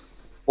 times.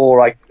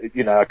 Or I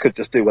could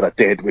just do what I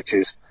did, which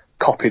is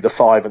copy the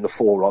 5 and the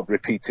 4 rod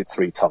repeated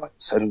 3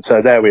 times. And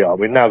so there we are.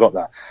 We've now got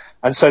that.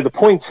 And so the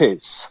point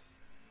is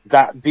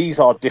that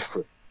these are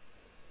different.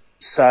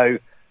 So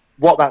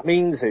what that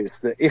means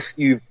is that if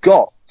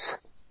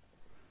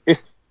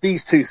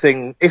these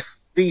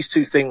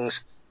two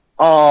things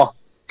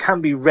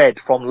can be read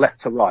from left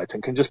to right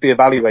and can just be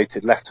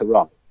evaluated left to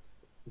right,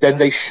 then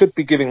they should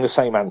be giving the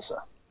same answer,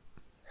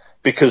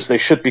 because they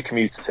should be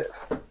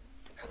commutative.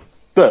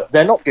 But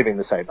they're not giving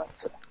the same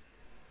answer,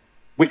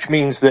 which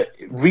means that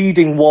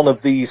reading one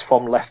of these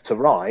from left to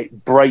right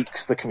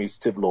breaks the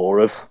commutative law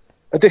of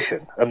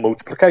addition and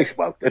multiplication.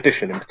 Well,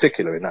 addition in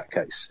particular in that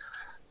case.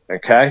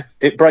 Okay?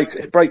 It breaks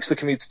the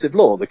commutative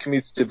law. The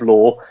commutative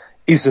law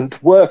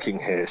isn't working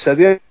here. So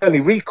the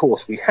only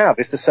recourse we have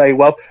is to say,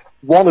 well,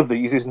 one of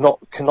these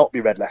cannot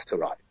be read left to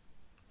right.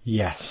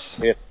 Yes.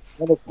 Yeah.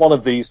 One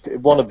of these,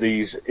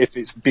 if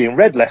it's being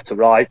read left to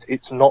right,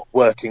 it's not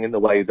working in the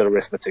way that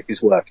arithmetic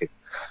is working.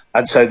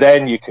 And so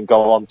then you can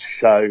go on to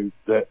show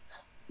that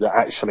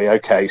actually,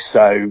 okay,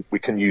 so we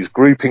can use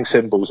grouping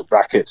symbols and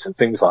brackets and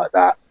things like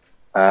that,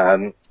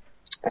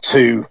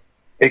 to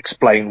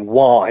explain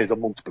why the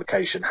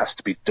multiplication has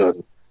to be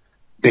done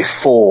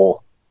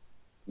before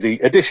the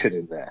addition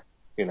in there.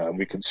 And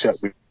we can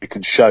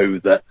show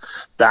that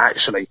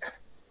actually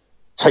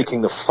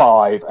taking the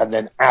 5 and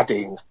then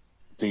adding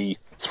the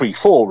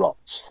 3-4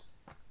 rods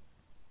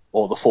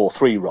or the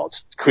 4-3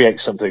 rods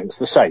creates something that's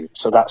the same.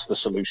 So that's the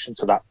solution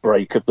to that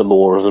break of the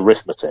law of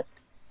arithmetic.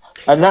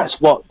 And that's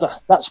what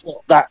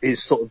that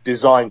is sort of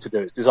designed to do.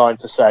 It's designed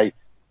to say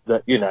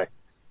that,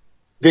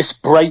 this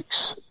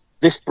breaks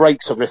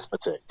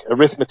arithmetic.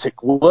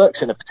 Arithmetic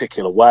works in a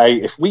particular way.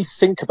 If we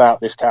think about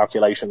this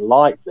calculation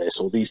like this,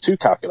 or these two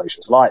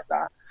calculations like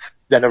that,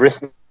 then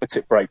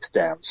arithmetic breaks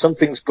down.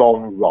 Something's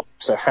gone wrong.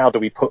 So how do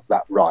we put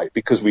that right?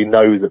 Because we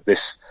know that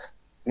this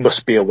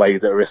must be a way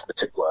that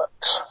arithmetic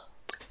works.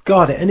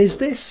 Got it. And is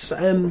this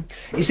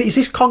is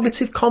this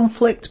cognitive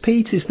conflict,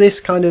 Pete? Is this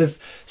kind of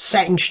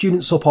setting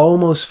students up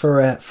almost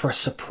for a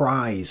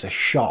surprise, a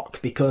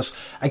shock? Because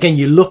again,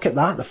 you look at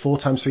that, the 4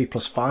 times 3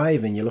 plus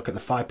 5, and you look at the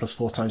 5 plus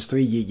 4 times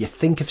 3. You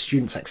think of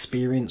students'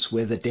 experience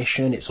with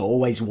addition. It's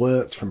always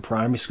worked from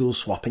primary school,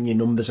 swapping your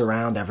numbers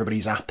around.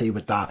 Everybody's happy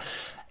with that.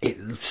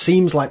 It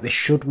seems like this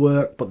should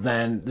work, but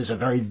then there's a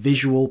very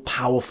visual,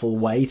 powerful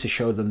way to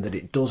show them that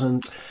it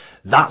doesn't.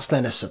 That's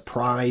then a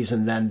surprise,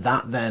 and then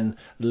that then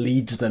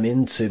leads them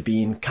into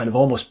being kind of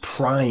almost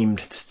primed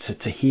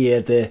to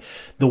hear the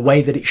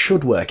way that it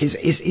should work. Is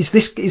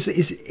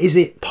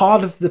it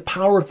part of the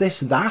power of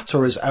this, that,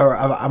 or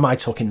am I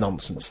talking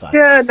nonsense there?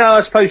 Yeah, no, I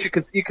suppose you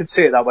could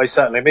see it that way.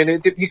 Certainly, I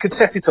mean, you could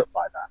set it up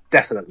like that.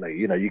 Definitely,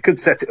 you could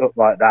set it up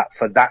like that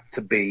for that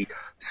to be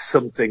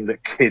something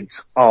that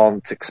kids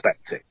aren't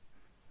expecting.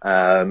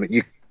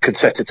 You could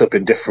set it up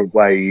in different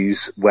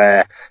ways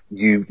where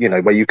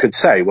where you could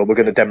say, well, we're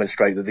going to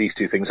demonstrate that these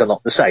two things are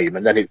not the same,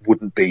 and then it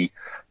wouldn't be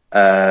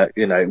a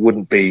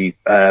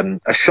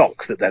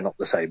shock that they're not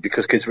the same,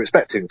 because kids are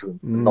expecting them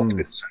not to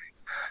be the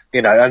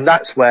same. And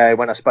that's where,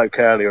 when I spoke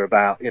earlier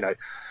about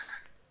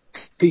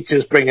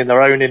teachers bringing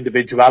their own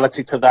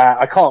individuality to that,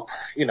 I can't,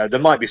 there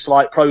might be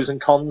slight pros and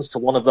cons to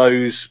one of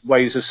those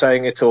ways of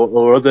saying it,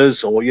 or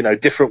others, or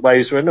different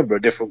ways, or a number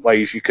of different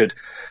ways you could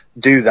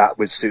do that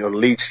with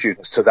lead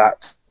students to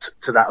that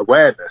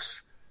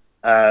awareness.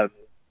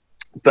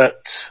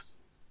 But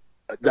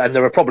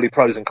there are probably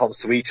pros and cons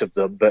to each of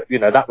them, but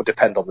that would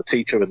depend on the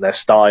teacher and their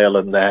style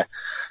and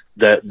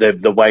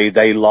the way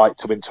they like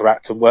to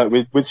interact and work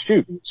with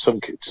students.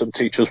 Some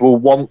teachers will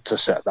want to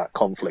set that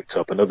conflict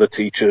up, and other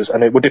teachers,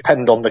 and it would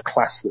depend on the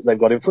class that they've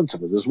got in front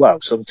of us as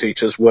well. Some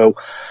teachers will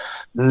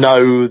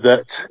know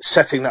that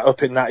setting that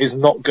up in that is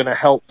not going to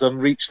help them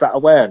reach that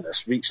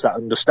awareness, reach that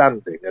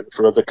understanding, and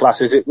for other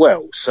classes it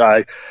will.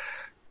 So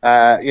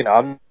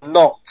I'm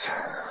not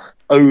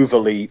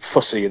overly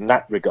fussy in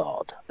that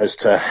regard as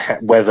to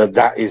whether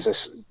that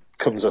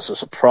comes as a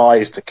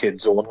surprise to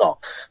kids or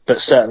not,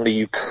 but certainly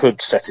you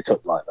could set it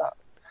up like that.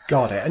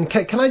 Got it. And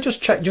can I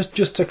just check,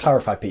 just to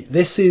clarify, Pete,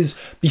 this is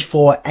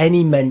before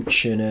any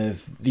mention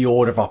of the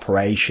order of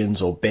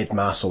operations or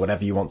BIDMAS or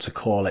whatever you want to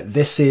call it.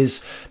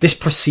 This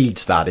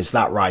precedes that, is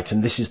that right?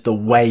 And this is the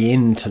way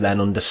into then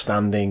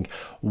understanding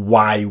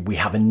why we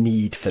have a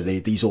need for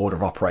these order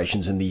of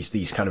operations and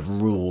these kind of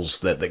rules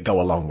that go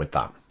along with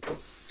that.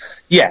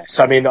 Yes,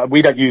 I mean,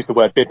 we don't use the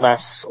word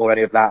BIDMAS or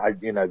any of that.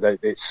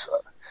 It's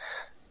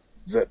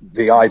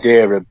the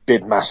idea of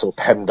BIDMAS or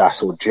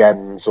PEMDAS or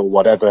GEMS or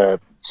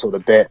whatever sort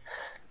of bit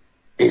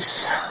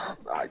is,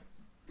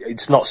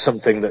 it's not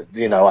something that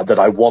that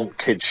I want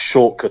kids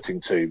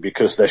shortcutting to,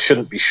 because there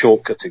shouldn't be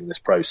shortcutting this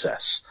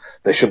process.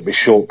 There shouldn't be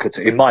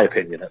shortcutting, in my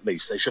opinion at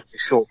least, they shouldn't be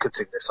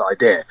shortcutting this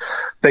idea.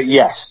 But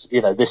yes,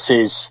 this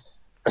is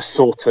a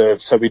sort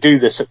of, so we do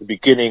this at the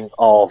beginning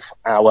of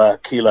our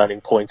key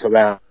learning point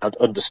around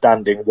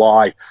understanding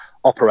why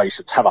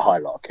operations have a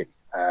hierarchy.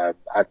 And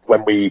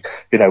when we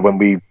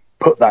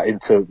put that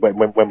into,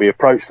 when we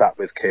approach that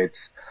with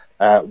kids,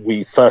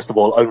 we first of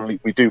all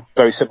we do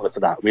very similar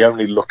to that. We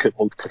only look at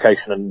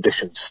multiplication and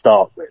addition to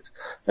start with,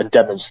 and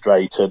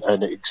demonstrate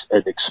and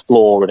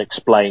explore and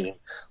explain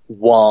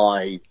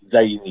why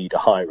they need a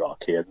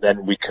hierarchy, and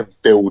then we can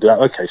build that.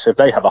 Okay, so if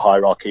they have a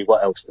hierarchy,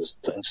 what else does,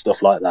 and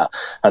stuff like that.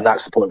 And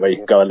that's the point where you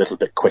can go a little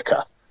bit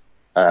quicker,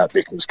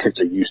 because kids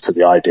are used to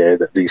the idea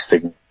that these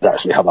things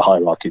actually have a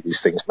hierarchy.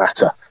 These things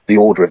matter. The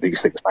order of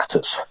these things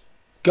matters.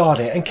 Got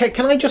it. And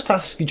can I just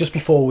ask you, just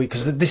before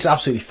because this is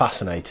absolutely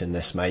fascinating,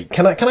 this, mate.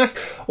 Can I ask,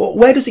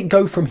 where does it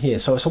go from here?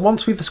 So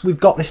once we've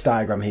got this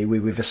diagram here,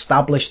 we've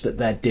established that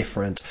they're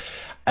different.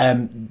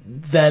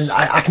 Then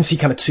I can see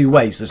kind of two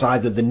ways. There's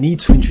either the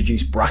need to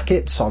introduce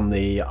brackets on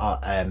the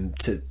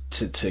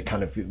to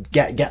kind of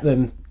get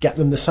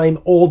them the same,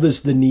 or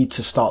there's the need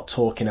to start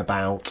talking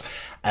about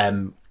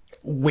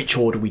which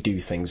order we do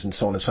things and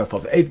so on and so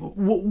forth.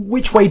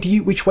 Which way do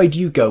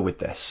you go with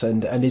this?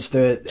 And is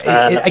there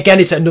again,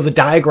 is it another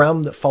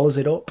diagram that follows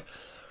it up?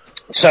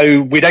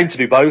 So we'd aim to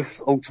do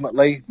both.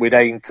 Ultimately, we'd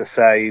aim to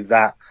say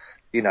that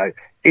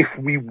if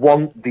we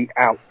want the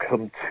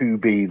outcome to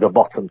be the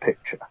bottom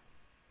picture,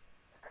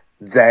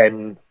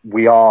 then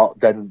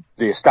the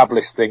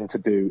established thing to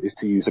do is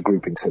to use a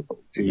grouping symbol,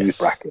 to use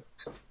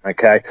brackets.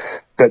 Okay.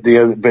 But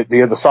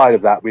the other side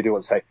of that, we do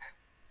want to say,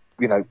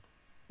 you know,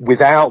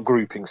 without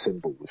grouping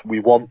symbols,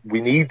 we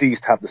need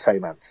these to have the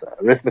same answer.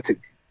 Arithmetic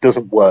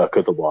doesn't work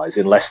otherwise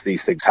unless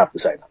these things have the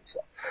same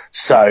answer.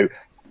 So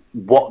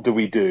what do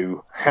we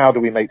do? How do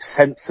we make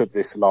sense of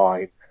this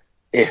line?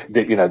 If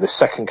the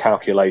second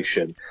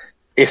calculation,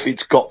 if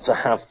it's got to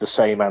have the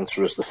same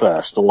answer as the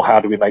first, or how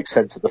do we make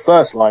sense of the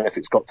first line if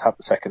it's got to have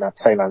the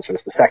same answer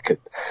as the second?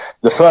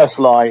 The first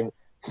line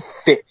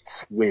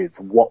fits with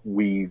what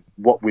we're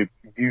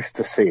used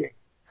to seeing.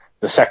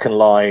 The second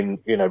line,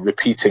 you know,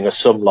 repeating a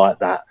sum like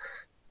that,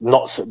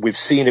 we've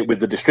seen it with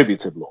the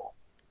distributive law.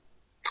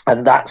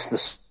 And that's the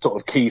sort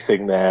of key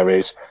thing there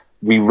is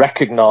we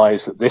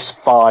recognize that this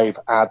 5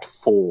 add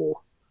 4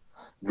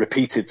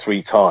 repeated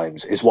 3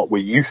 times is what we're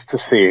used to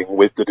seeing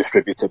with the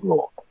distributive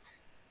law.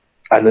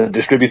 And the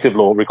distributive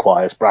law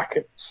requires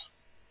brackets.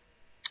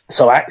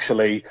 So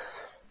actually,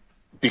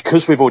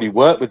 because we've already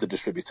worked with the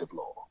distributive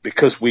law,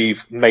 because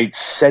we've made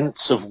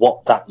sense of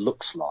what that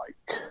looks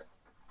like,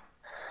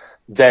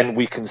 then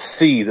we can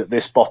see that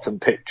this bottom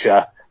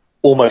picture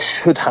almost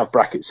should have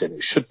brackets in it.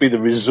 It should be the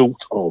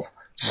result of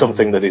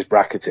something that is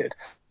bracketed.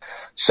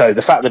 So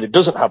the fact that it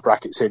doesn't have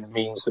brackets in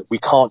means that we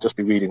can't just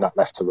be reading that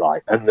left to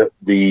right, and that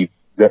the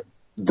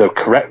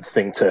correct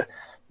thing to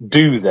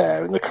do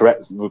there, and the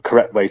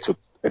correct way to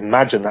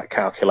imagine that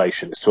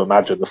calculation is to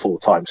imagine the 4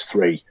 times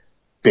 3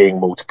 being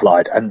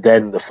multiplied and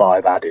then the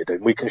 5 added.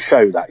 And we can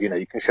show that, you know,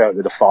 you can show it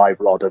with a 5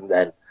 rod and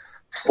then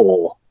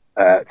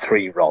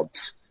 3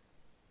 rods.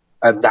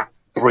 And that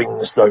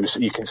brings those,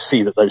 you can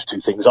see that those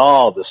two things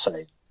are the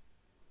same.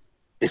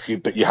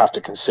 But you have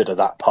to consider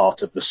that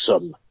part of the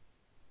sum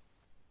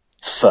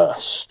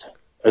first,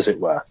 as it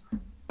were.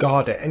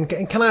 Got it. And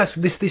can I ask,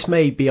 this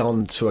may be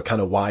on to a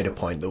kind of wider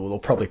point that we'll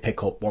probably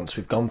pick up once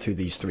we've gone through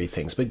these 3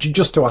 things, but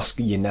just to ask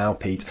you now,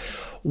 Pete,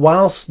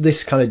 whilst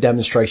this kind of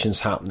demonstration's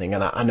happening,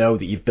 and I know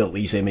that you've built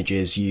these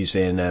images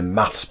using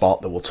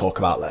MathSpot that we'll talk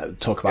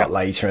about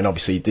later, and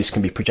obviously this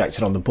can be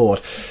projected on the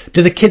board.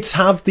 Do the kids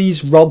have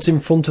these rods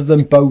in front of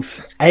them,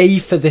 both A,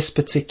 for this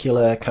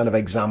particular kind of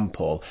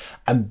example,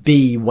 and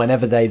B,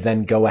 whenever they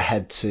then go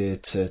ahead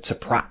to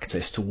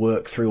practice, to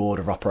work through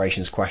order of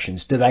operations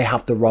questions, do they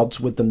have the rods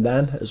with them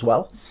then as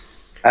well?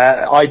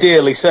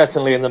 Ideally,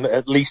 certainly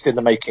at least in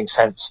the making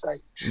sense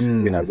stage.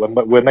 You know, when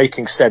we're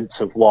making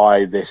sense of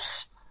why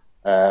these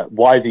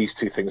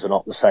 2 things are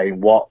not the same,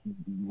 what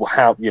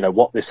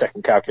this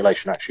second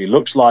calculation actually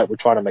looks like. We're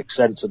trying to make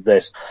sense of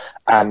this,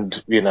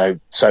 and you know,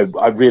 so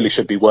I really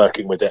should be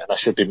working with it, and I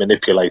should be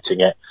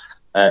manipulating it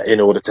in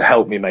order to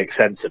help me make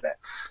sense of it.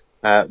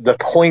 The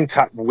point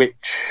at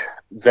which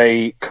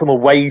they come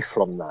away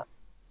from that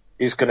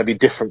is going to be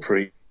different for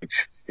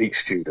each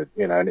student,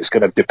 you know, and it's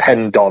going to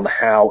depend on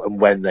how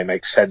and when they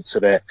make sense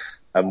of it,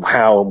 and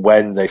how and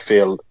when they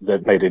feel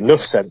they've made enough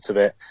sense of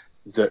it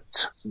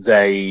that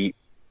they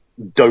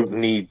don't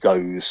need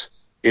those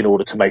in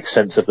order to make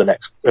sense of the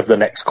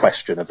next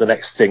question, of the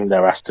next thing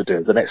they're asked to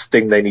do, the next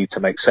thing they need to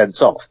make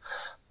sense of.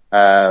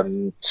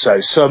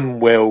 So some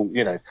will,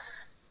 you know,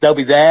 they'll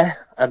be there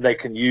and they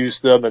can use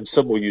them, and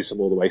some will use them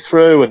all the way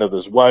through and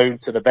others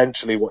won't. And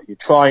eventually what you're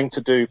trying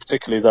to do,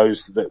 particularly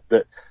those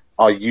that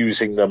are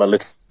using them a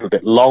little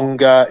bit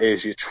longer,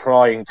 is you're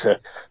trying to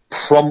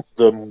prompt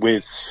them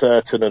with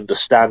certain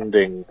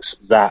understandings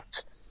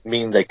that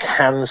mean they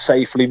can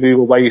safely move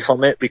away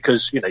from it,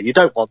 because, you know, you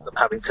don't want them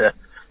having to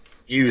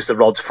use the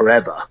rods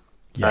forever.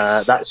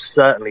 Yes. That's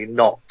certainly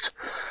not,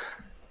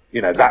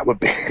 you know, that would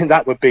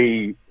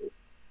be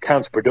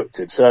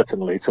counterproductive,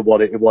 certainly, to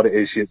what it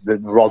is the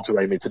rods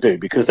are aiming to do,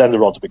 because then the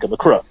rods become a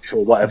crutch,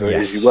 or whatever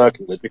it is you're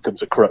working with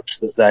becomes a crutch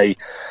that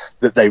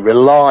they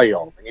rely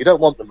on. And you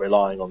don't want them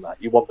relying on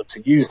that. You want them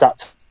to use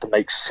that to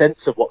make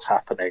sense of what's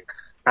happening,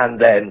 and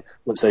then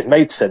once they've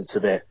made sense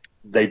of it,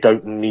 they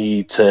don't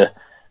need to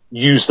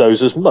use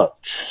those as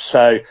much.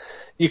 So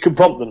you can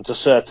prompt them to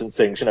certain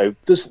things. You know,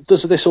 does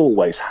this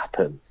always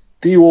happen?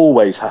 Do you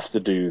always have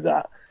to do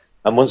that?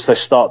 And once they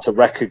start to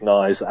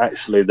recognise that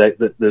actually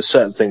that there's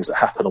certain things that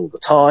happen all the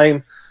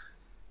time,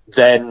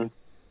 then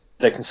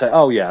they can say,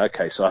 oh yeah,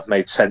 okay, so I've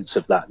made sense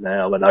of that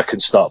now, and I can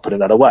start putting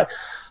that away.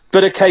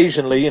 But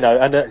occasionally, you know,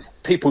 and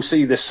people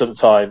see this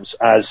sometimes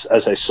as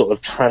a sort of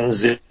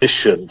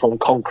transition from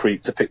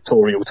concrete to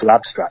pictorial to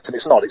abstract, and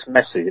it's not. It's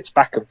messy. It's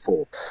back and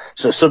forth.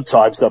 So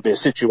sometimes there'll be a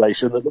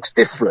situation that looks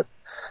different,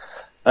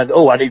 and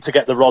I need to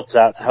get the rods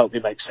out to help me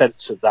make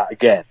sense of that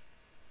again.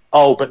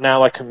 Oh, but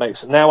now I can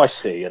now I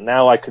see, and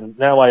now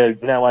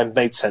I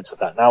made sense of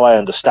that. Now I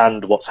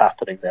understand what's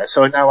happening there.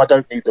 So now I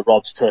don't need the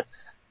rods to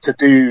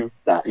do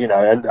that, you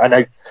know.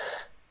 And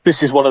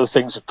this is one of the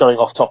things of going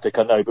off topic,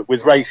 I know, but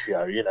with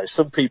ratio, you know,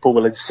 some people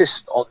will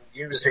insist on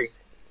using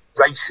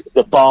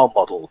the bar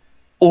model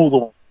all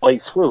the way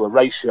through a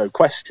ratio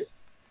question.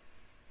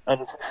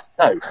 And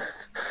no,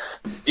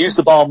 use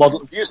the bar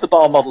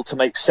model to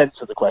make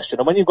sense of the question.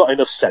 And when you've got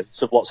enough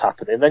sense of what's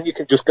happening, then you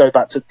can just go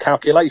back to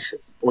calculation,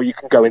 or you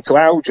can go into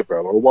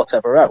algebra or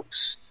whatever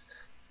else,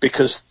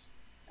 because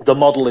the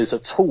model is a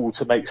tool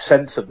to make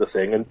sense of the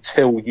thing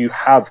until you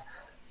have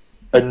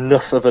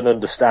enough of an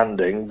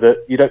understanding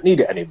that you don't need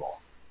it anymore.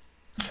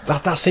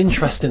 That's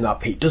interesting, that,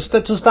 Pete. Does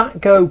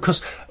that go?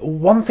 Because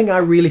one thing I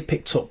really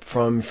picked up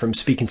from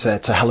speaking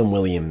to Helen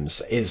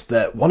Williams is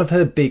that one of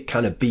her big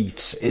kind of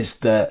beefs is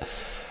that,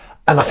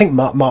 and I think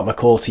Mark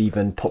McCourt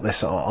even put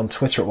this on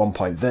Twitter at one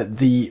point, that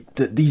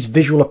these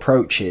visual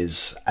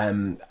approaches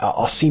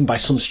are seen by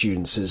some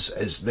students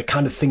as the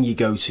kind of thing you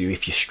go to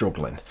if you're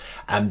struggling,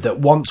 and that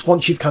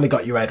once you've kind of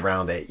got your head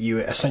around it, you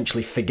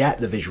essentially forget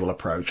the visual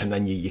approach, and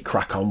then you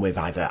crack on with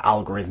either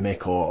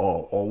algorithmic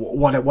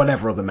or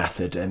whatever other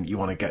method you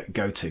want to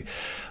go to.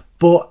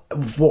 But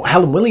what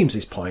Helen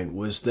Williams' point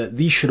was that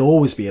these should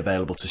always be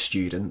available to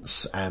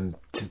students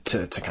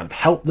to kind of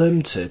help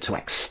them, to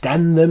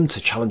extend them,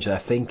 to challenge their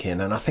thinking.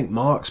 And I think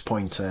Mark's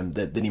point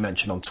that he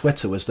mentioned on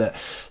Twitter was that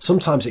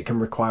sometimes it can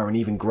require an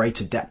even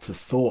greater depth of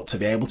thought to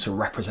be able to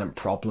represent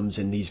problems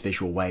in these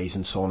visual ways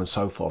and so on and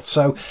so forth.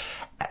 So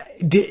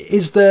do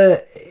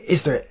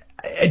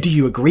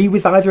you agree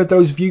with either of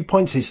those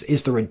viewpoints?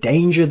 Is there a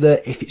danger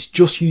that if it's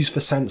just used for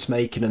sense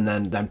making and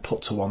then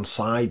put to one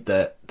side,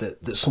 that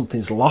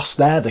something's lost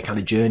there, the kind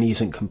of journey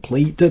isn't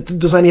complete?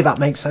 Does any of that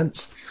make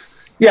sense?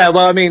 Yeah,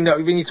 well, I mean,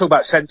 when you talk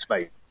about sense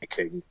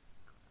making,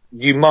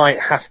 you might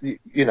have to,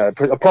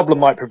 a problem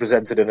might be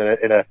presented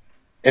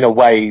in a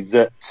way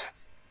that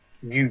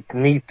you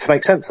need to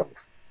make sense of.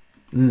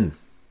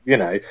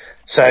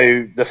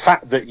 So the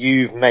fact that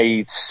you've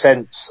made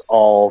sense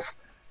of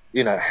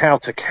how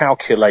to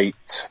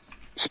calculate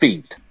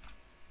speed,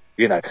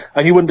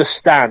 and you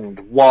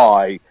understand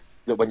why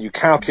that when you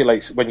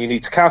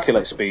need to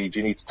calculate speed,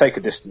 you need to take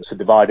a distance and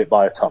divide it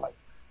by a time.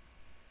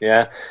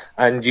 Yeah.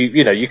 And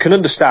you can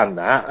understand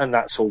that, and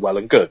that's all well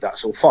and good.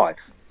 That's all fine.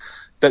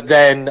 But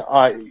then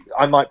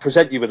I might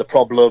present you with a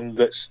problem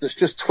that's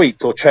just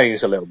tweaked or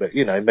changed a little bit.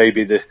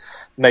 Maybe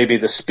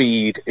the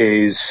speed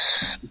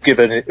is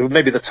given,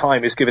 maybe the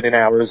time is given in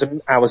hours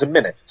and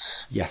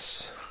minutes.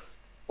 Yes.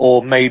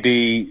 Or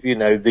maybe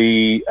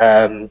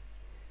the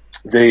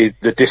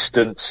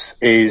distance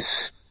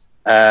is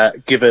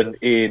given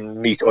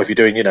in meter, or if you're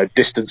doing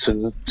distance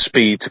and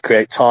speed to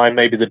create time,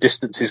 maybe the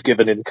distance is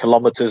given in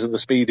kilometers and the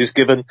speed is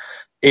given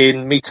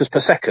in meters per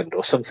second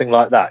or something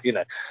like that.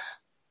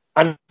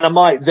 And I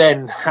might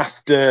then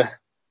have to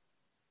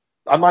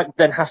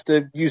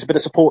use a bit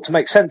of support to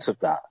make sense of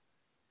that.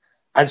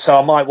 And so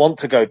I might want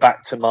to go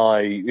back to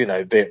my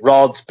be it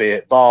rods, be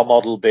it bar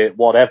model, be it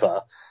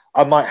whatever.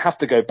 I might have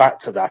to go back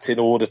to that in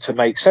order to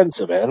make sense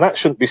of it. And that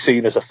shouldn't be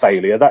seen as a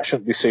failure. That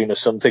shouldn't be seen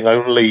as something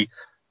only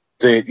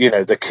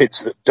the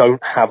kids that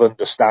don't have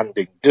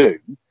understanding do.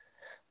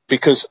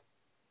 Because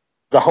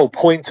the whole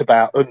point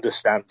about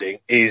understanding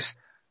is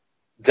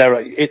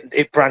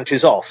it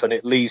branches off and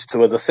it leads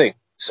to other things.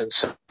 And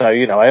so,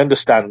 I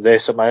understand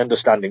this, and my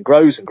understanding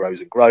grows and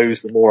grows and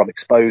grows the more I'm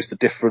exposed to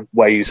different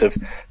ways of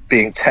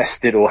being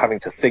tested or having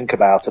to think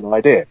about an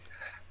idea.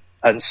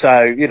 And so,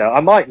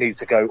 I might need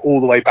to go all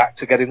the way back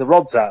to getting the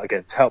rods out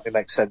again to help me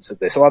make sense of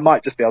this. Or I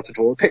might just be able to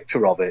draw a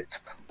picture of it.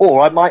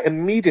 Or I might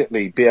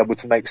immediately be able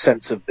to make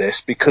sense of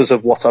this because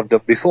of what I've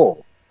done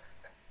before.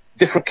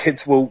 Different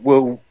kids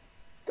will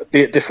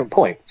be at different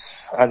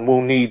points and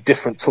will need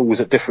different tools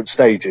at different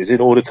stages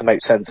in order to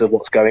make sense of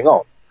what's going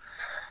on.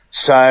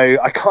 So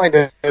I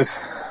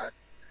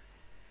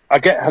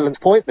get Helen's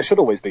point. They should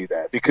always be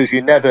there because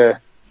you're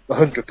never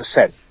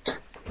 100%.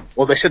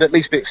 Or they should at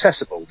least be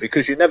accessible,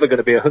 because you're never going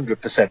to be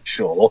 100%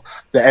 sure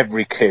that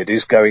every kid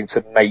is going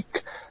to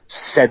make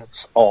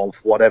sense of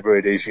whatever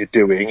it is you're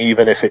doing,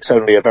 even if it's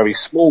only a very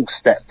small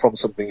step from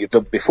something you've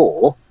done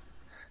before,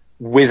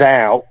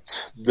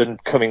 without them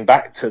coming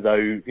back to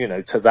those,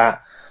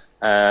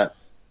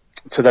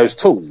 to those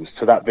tools,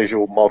 to that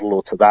visual model,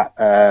 or to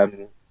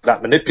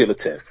that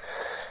manipulative.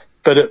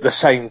 But at the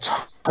same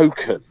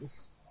token,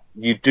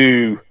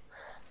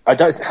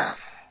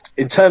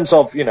 in terms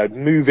of,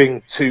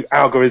 moving to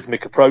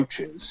algorithmic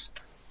approaches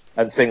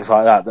and things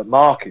like that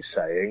Mark is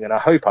saying, and I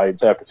hope I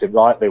interpret him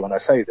rightly when I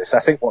say this, I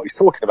think what he's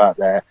talking about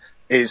there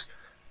is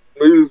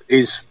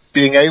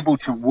being able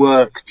to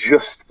work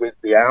just with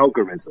the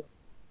algorithm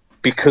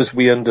because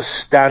we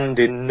understand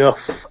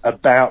enough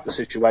about the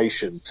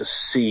situation to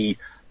see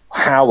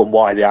how and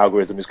why the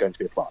algorithm is going to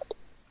be applied.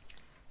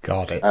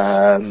 Got it.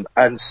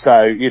 And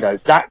so,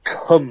 that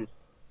comes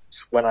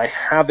when I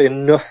have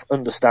enough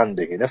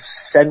understanding, enough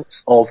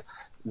sense of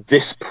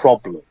this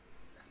problem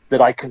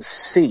that I can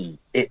see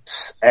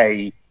that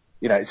I'm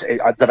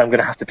going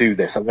to have to do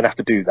this, I'm going to have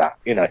to do that.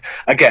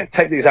 Again,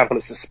 take the example,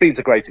 speed's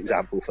a great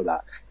example for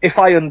that. If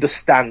I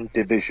understand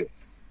division,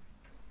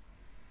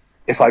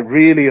 if I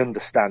really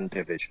understand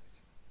division,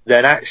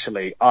 then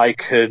actually I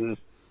can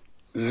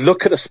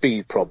look at a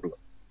speed problem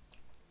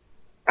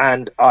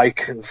and I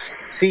can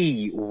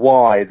see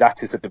why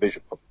that is a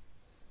division problem.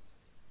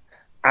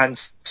 And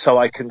so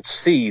I can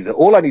see that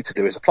all I need to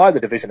do is apply the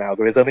division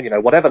algorithm,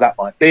 and, whatever that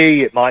might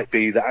be, it might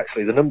be that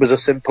actually the numbers are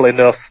simple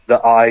enough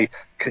that I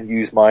can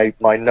use my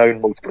known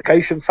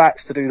multiplication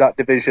facts to do that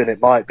division. It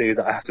might be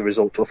that I have to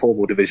resort to a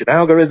formal division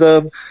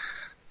algorithm.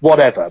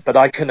 whatever, but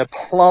I can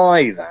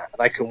apply that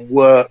and I can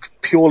work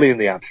purely in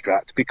the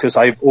abstract because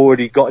I've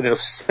already got enough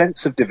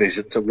sense of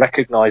division to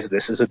recognize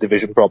this as a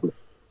division problem.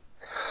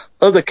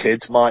 Other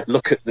kids might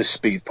look at the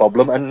speed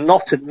problem and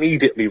not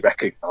immediately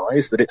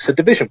recognize that it's a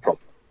division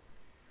problem.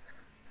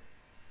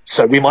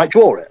 So we might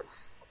draw it,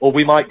 or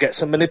we might get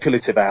some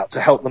manipulative out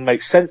to help them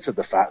make sense of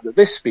the fact that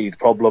this speed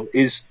problem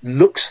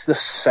looks the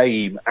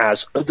same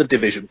as other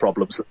division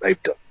problems that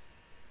they've done.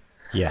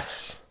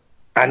 Yes.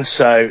 And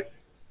so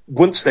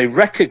once they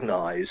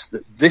recognize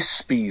that this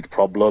speed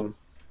problem,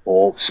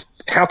 or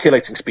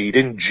calculating speed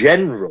in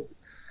general,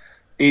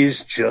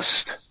 is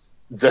just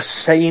the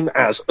same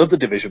as other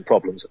division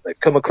problems that they've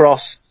come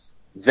across,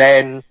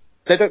 then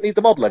they don't need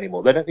the model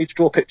anymore. They don't need to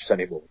draw pictures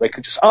anymore. They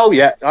can just, oh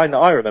yeah, I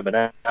know, I remember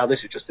now.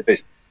 This is just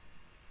division.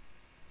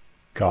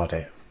 Got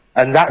it.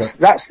 And that's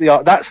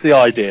the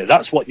idea.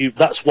 That's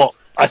what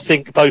I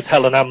think both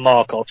Helen and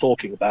Mark are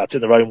talking about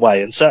in their own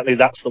way, and certainly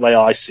that's the way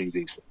I see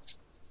these things.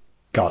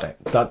 Got it.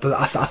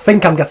 I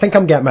think I'm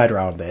getting my head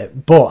around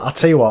it. But I'll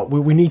tell you what,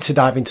 we need to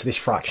dive into this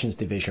fractions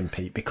division,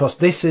 Pete, because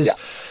this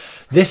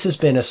has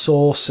been a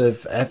source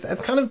of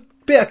kind of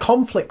bit of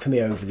conflict for me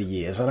over the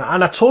years, and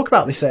I talk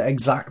about this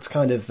exact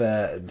kind of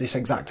this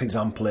exact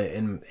example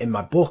in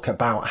my book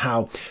about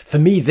how, for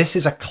me, this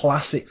is a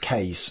classic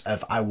case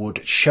of I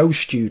would show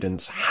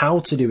students how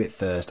to do it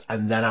first,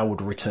 and then I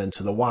would return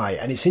to the why.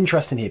 And it's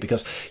interesting here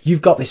because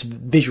you've got this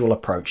visual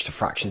approach to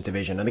fractions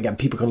division, and again,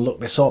 people can look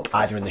this up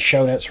either in the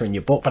show notes or in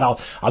your book, but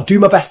I'll do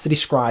my best to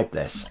describe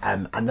this,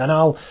 and then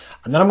I'm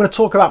going to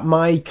talk about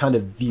my kind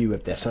of view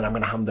of this, and I'm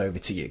going to hand over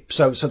to you.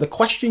 So the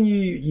question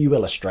you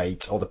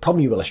illustrate, or the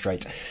problem you illustrate,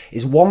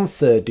 is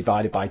 1/3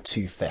 divided by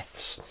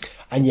 2/5.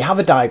 And you have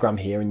a diagram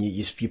here, and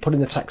you put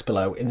in the text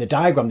below. In the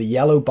diagram, the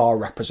yellow bar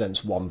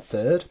represents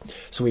 1/3.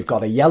 So we've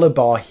got a yellow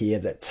bar here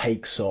that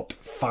takes up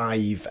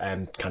 5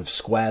 kind of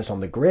squares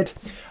on the grid.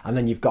 And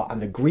then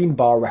and the green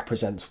bar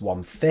represents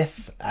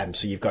 1/5.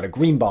 So you've got a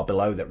green bar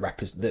below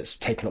that's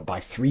taken up by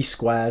 3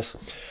 squares.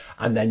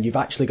 And then you've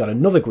actually got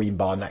another green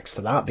bar next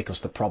to that because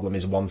the problem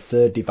is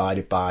 1/3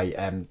 divided by,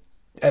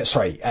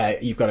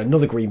 you've got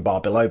another green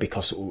bar below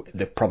because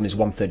the problem is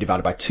 1/3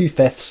 divided by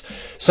 2/5.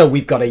 So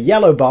we've got a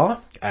yellow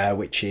bar,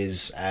 which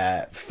is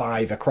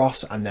 5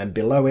 across, and then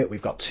below it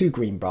we've got 2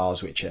 green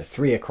bars, which are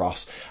 3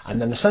 across.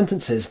 And then the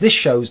sentence is, this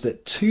shows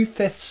that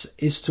 2/5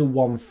 is to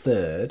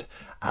 1/3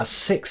 as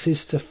 6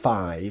 is to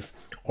 5,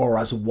 or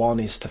as 1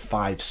 is to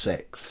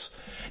 5/6.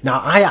 Now,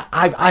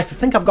 I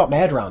think I've got my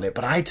head around it,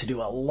 but I had to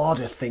do a lot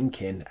of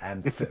thinking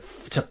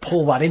to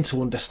pull that in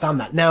to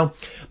understand that. Now,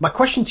 my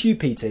question to you,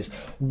 Pete, is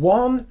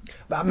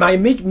my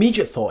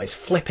immediate thought is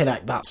flipping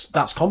out.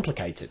 That's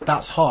complicated.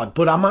 That's hard.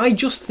 But am I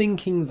just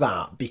thinking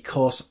that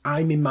because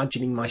I'm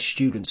imagining my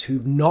students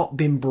who've not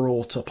been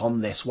brought up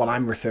on this, what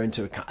I'm referring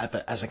to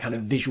as a kind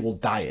of visual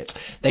diet,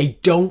 they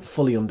don't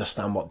fully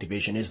understand what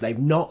division is. They've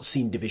not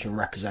seen division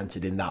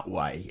represented in that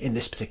way, in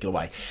this particular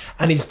way.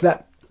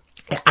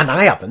 And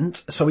I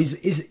haven't, so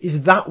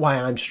is that why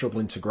I'm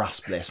struggling to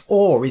grasp this,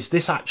 or is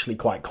this actually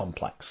quite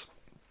complex?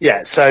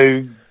 Yeah,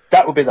 so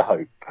that would be the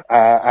hope.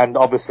 And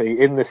obviously,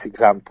 in this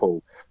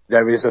example,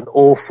 there is an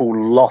awful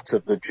lot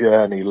of the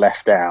journey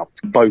left out,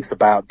 both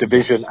about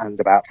division and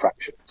about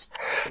fractions.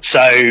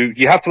 So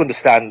you have to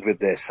understand with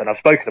this, and I've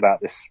spoken about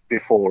this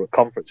before at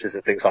conferences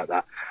and things like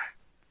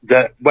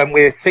that when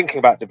we're thinking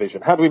about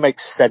division, how do we make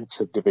sense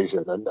of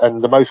division?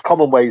 And the most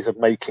common ways of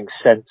making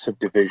sense of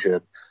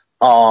division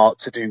are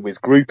to do with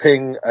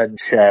grouping and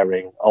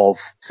sharing of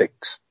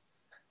things.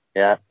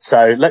 Yeah.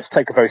 So let's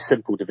take a very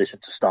simple division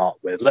to start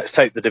with. Let's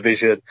take the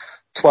division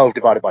 12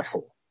 divided by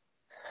 4.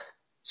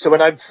 So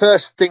when I'm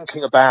first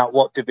thinking about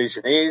what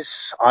division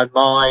is, I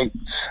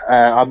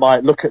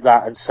might look at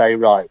that and say,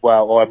 right,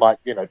 well, or I might,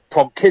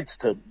 prompt kids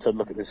to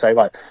look at it and say,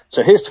 right,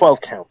 so here's 12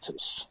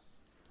 counters.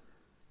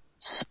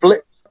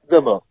 Split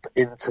them up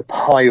into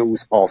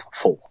piles of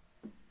 4.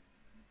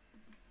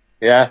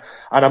 Yeah.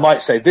 And I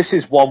might say this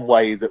is one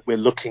way that we're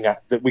looking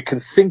at, that we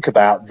can think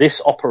about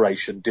this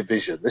operation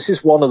division. This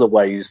is one of the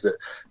ways that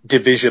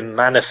division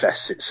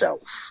manifests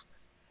itself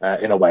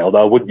in a way,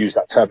 although I wouldn't use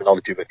that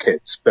terminology with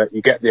kids, but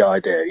you get the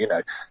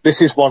idea.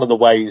 This is one of the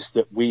ways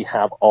that we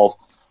have of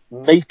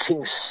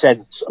making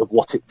sense of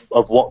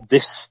what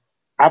this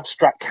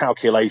abstract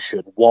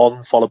calculation,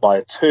 1 followed by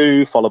a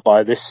 2 followed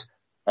by this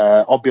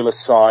obulus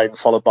sign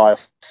followed by a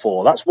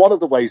 4. That's one of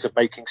the ways of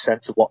making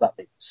sense of what that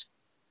means.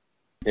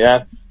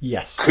 Yeah.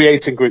 Yes.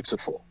 Creating groups of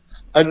 4.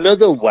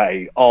 Another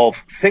way of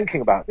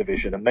thinking about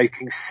division and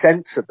making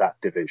sense of that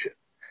division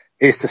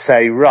is to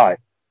say, right,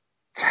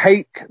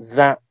 take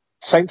that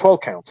same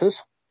 12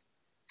 counters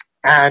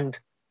and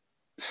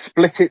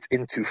split it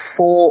into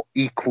 4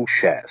 equal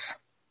shares.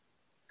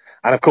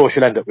 And of course,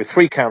 you'll end up with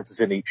 3 counters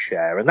in each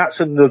share. And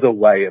that's another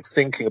way of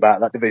thinking about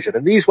that division.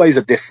 And these ways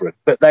are different,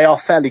 but they are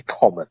fairly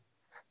common.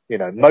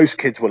 Most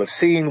kids will have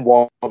seen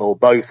one or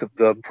both of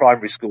them.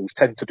 Primary schools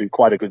tend to do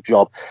quite a good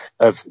job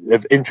of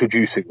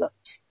introducing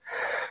those.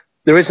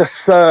 There is a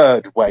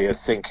third way of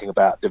thinking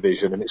about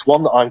division, and it's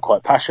one that I'm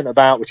quite passionate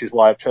about, which is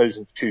why I've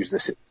chosen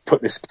to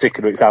put this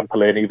particular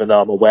example in, even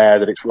though I'm aware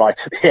that it's right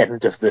at the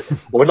end of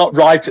or not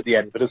right at the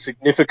end, but a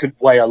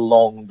significant way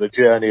along the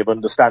journey of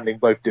understanding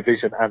both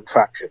division and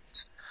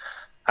fractions.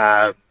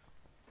 And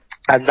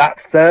that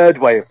third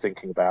way of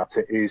thinking about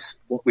it is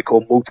what we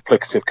call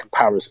multiplicative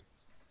comparison.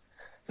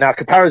 Now,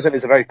 comparison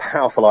is a very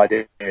powerful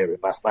idea in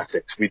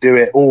mathematics. We do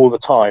it all the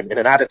time in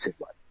an additive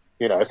way.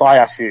 If I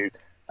ask you,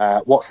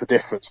 what's the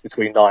difference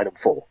between 9 and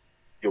 4?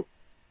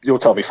 You'll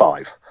tell me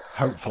 5.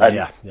 Hopefully,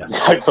 yeah.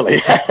 Hopefully,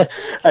 yeah.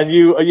 And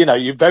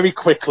you're very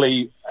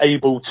quickly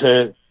able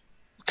to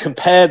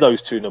compare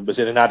those two numbers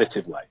in an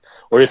additive way.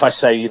 Or if I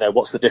say,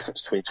 what's the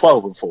difference between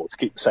 12 and 4 to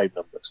keep the same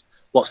numbers?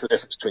 What's the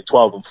difference between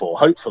 12 and 4?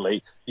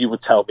 Hopefully, you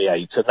would tell me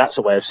 8, and that's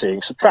a way of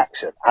seeing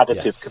subtraction,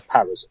 additive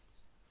comparison.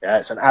 Yeah,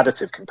 it's an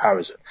additive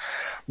comparison.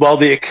 Well,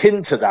 the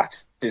akin to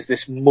that is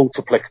this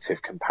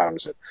multiplicative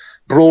comparison.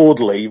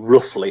 Broadly,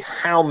 roughly,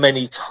 how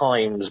many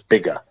times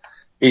bigger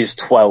is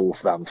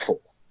 12 than 4?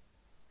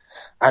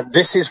 And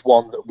this is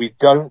one that we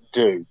don't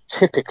do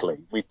such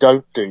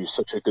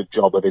a good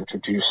job of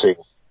introducing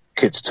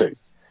kids to.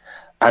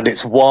 And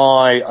it's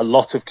why a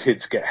lot of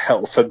kids get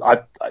help from,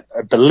 I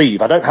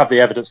believe, I don't have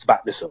the evidence to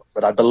back this up,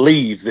 but I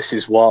believe this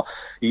is why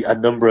a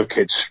number of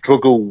kids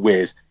struggle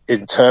with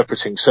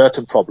interpreting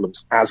certain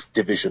problems as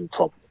division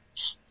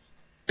problems.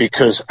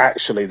 Because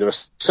actually there are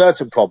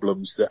certain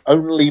problems that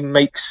only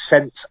make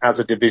sense as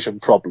a division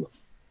problem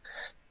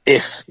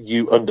if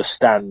you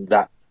understand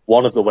that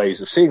one of the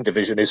ways of seeing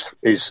division is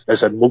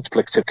as a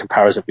multiplicative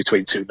comparison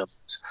between two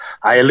numbers.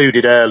 I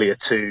alluded earlier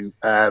to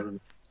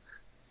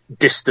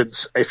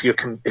distance. If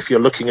you're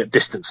looking at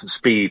distance and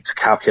speed to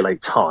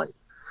calculate time,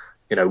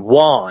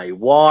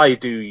 why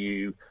do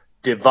you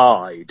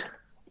divide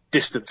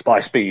distance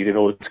by speed in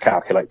order to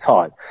calculate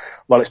time?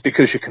 Well, it's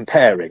because you're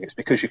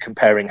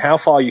comparing how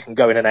far you can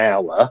go in an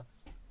hour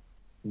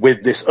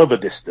with this other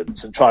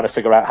distance and trying to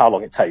figure out how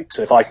long it takes.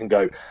 So if I can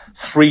go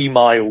 3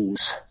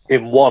 miles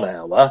in 1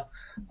 hour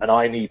and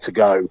I need to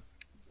go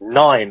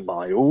 9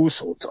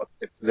 miles, or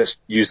let's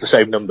use the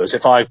same numbers.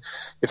 If I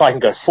can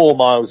go 4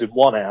 miles in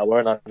 1 hour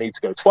and I need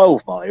to go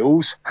 12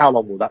 miles, how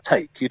long will that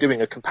take? You're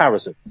doing a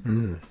comparison.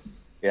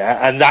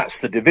 Yeah, and that's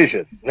the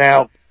division.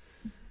 Now,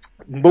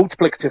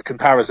 multiplicative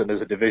comparison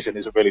as a division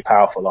is a really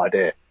powerful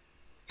idea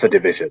for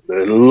division. There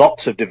are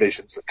lots of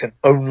divisions that can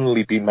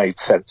only be made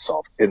sense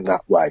of in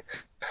that way.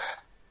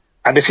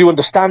 And if you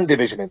understand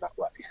division in that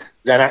way,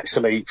 then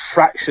actually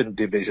fraction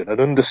division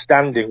and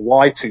understanding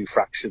why two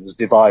fractions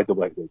divide the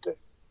way they do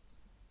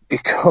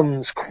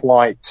becomes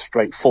quite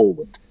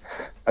straightforward.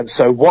 And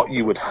so what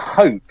you would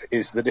hope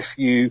is that if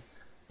you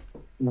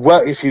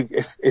work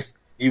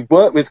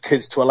with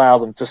kids to allow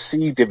them to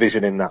see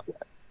division in that way,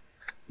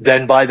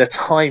 then by the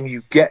time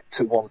you get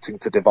to wanting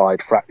to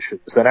divide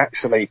fractions, then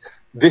actually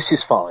this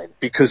is fine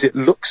because it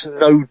looks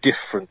no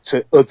different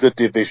to other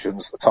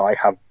divisions that I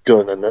have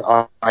done and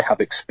that I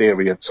have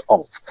experience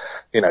of.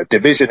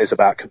 Division is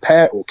about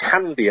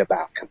can be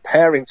about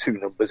comparing two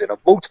numbers in a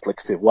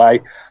multiplicative way.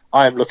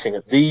 I am looking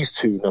at these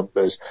two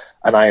numbers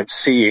and I am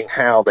seeing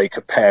how they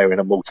compare in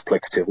a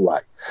multiplicative way.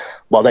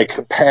 Well, they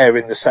compare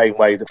in the same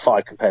way that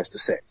 5 compares to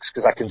 6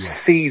 because I can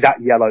see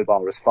that yellow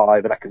bar as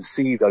 5 and I can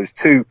see those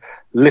two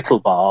little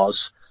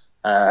bars,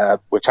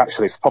 which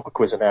actually for proper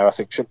quiz and error I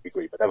think shouldn't be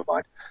green, but never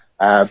mind.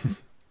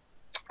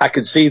 I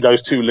can see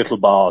those two little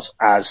bars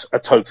as a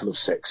total of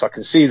 6. I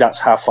can see that's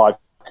how 5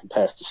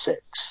 compares to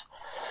 6.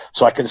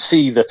 So I can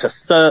see that a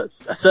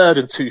third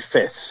and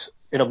 2/5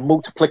 in a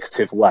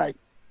multiplicative way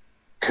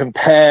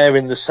compare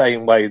in the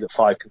same way that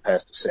 5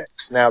 compares to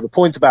 6. Now, the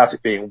point about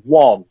it being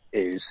 1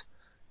 is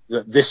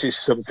that this is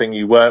something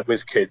you work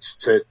with kids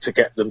to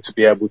get them to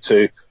be able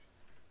to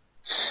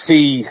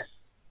see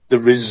the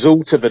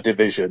result of a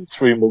division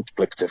through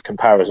multiplicative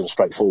comparison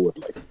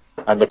straightforwardly.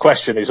 And the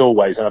question is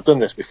always, and I've done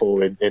this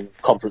before in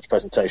conference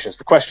presentations,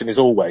 the question is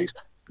always,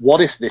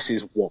 what if this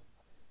is 1?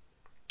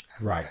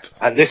 Right.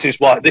 And this is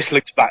why this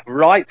links back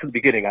right to the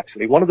beginning,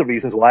 actually. One of the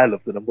reasons why I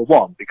love the number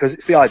 1, because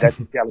it's the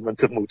identity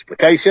element of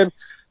multiplication.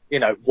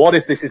 What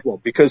if this is 1?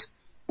 Because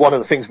one of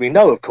the things we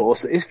know, of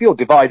course, that if you're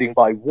dividing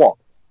by 1,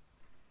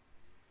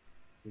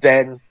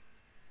 then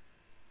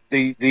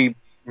the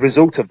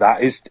result of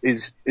that is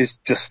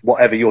just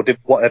whatever you were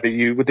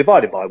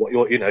divided by. What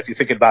if you're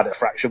thinking about a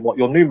fraction, what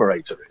your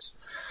numerator is.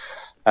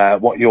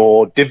 What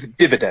your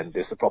dividend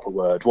is the proper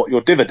word, what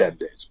your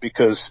dividend is.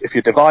 Because if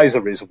your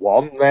divisor is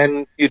 1,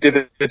 then your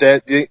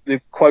dividend,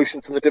 the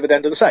quotient and the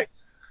dividend are the same.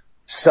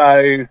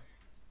 So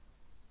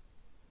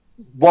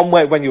one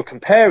way, when you're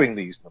comparing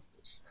these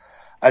numbers,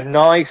 a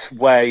nice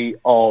way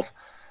of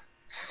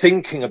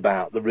thinking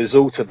about the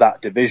result of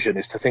that division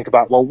is to think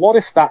about, well, what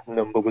if that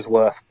number was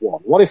worth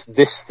 1? What if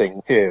this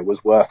thing here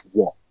was worth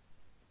 1?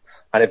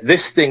 And if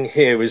this thing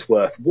here is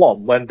worth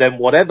 1, then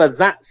whatever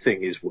that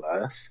thing is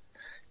worth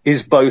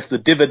is both the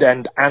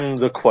dividend and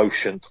the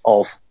quotient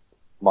of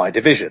my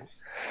division.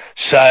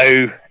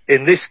 So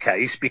in this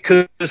case,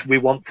 because we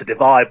want to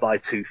divide by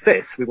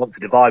 2/5, we want to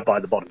divide by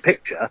the bottom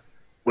picture,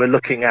 we're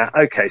looking at,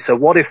 okay, so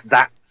what if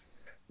that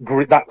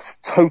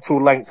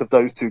total length of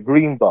those two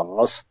green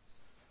bars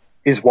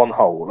is one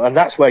whole? And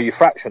that's where your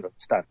fraction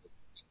understanding.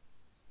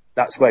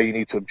 That's where you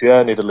need to have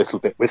journeyed a little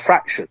bit with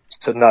fractions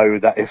to know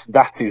that if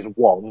that is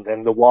 1,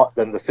 then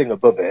the thing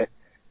above it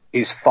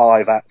is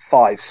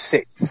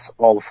 5/6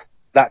 of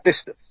that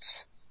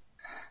distance.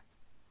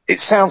 It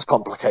sounds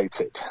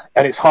complicated,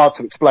 and it's hard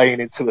to explain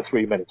in 2 or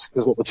 3 minutes,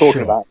 because what we're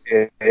talking about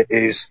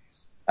is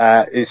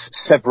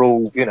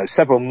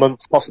several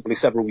months, possibly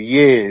several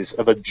years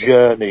of a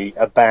journey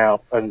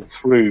about and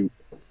through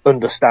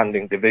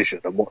understanding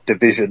division and what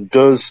division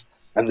does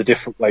and the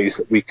different ways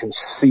that we can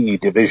see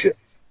division.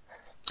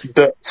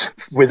 But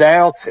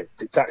without it,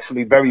 it's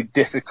actually very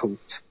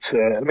difficult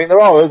to, I mean,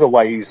 there are other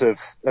ways of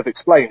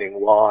explaining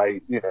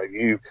why,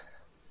 you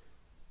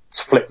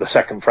flip the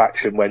second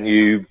fraction when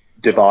you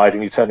divide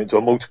and you turn it into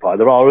a multiply.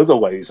 There are other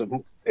ways of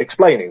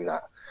explaining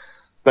that.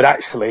 But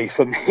actually,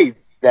 for me,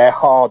 they're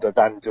harder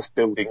than just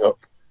building up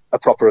a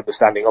proper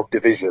understanding of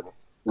division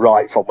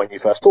right from when you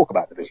first talk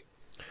about division.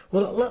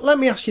 Well, let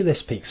me ask you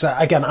this, Pete. So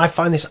again, I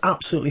find this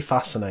absolutely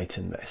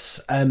fascinating, this.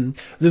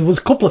 There was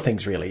a couple of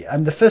things, really.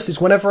 The first is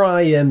whenever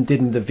I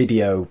did the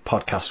video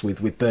podcast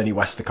with Bernie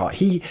Westacott,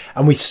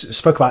 we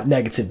spoke about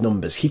negative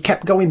numbers, he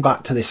kept going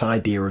back to this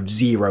idea of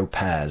zero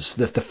pairs,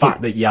 the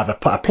fact that you have a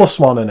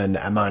 +1 and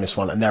a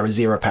 -1, and they're a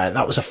zero pair.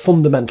 That was a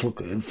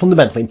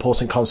fundamentally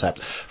important concept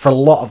for a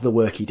lot of the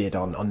work he did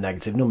on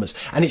negative numbers.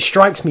 And it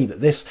strikes me that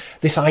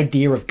this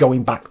idea of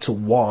going back to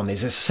 1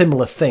 is a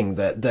similar thing,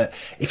 that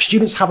if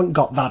students haven't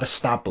got that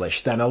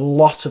established, then a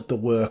lot of the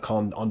work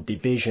on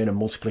division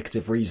and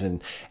multiplicative reason,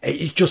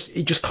 it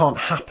just can't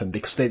happen,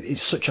 because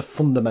it's such a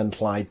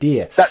fundamental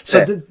idea. That's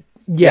it.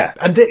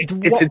 And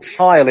it's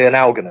entirely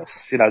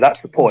analogous.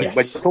 That's the point. Yes.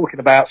 When you're talking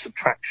about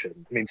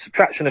subtraction, I mean,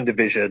 subtraction and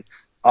division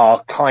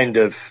are kind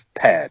of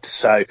paired.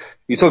 So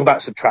you're talking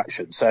about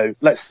subtraction. So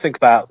let's think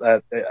about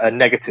a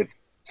negative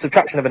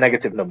subtraction of a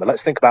negative number.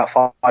 Let's think about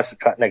 5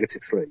 subtract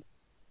 -3.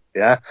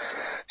 Yeah.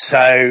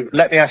 So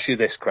let me ask you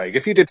this, Craig.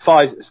 If we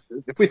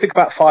think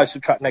about 5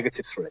 subtract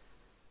 -3,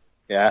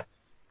 yeah,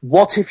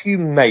 what if you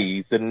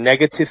made the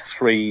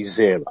 -3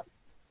 0?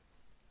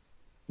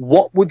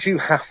 What would you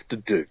have to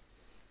do?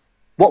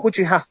 What would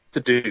you have to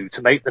do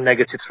to make the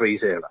 -3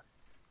 0?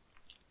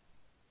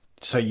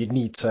 So you'd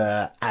need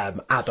to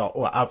add on.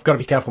 Well, I've got to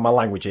be careful with my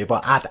language here,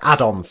 but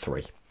add on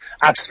 3.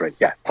 Add 3,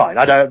 yeah, fine.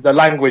 I don't. The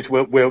language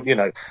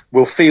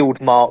will field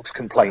Mark's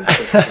complaints.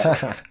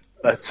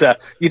 But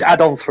you'd add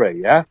on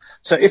 3, yeah?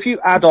 So if you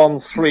add on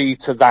 3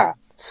 to that,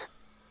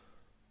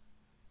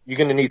 you're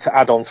going to need to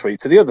add on 3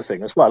 to the other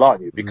thing as well,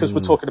 aren't you? Because we're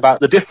talking about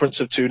the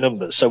difference of two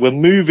numbers. So we're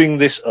moving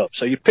this up.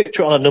 So you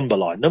picture it on a number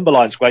line. Number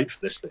line's great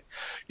for this thing.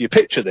 You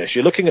picture this.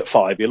 You're looking at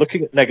 5. You're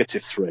looking at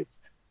 -3.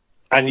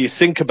 And you're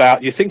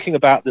thinking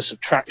about the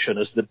subtraction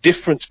as the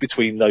difference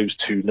between those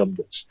two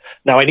numbers.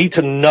 Now, I need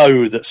to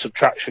know that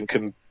subtraction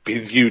can be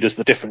viewed as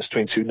the difference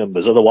between two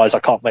numbers. Otherwise, I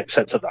can't make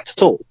sense of that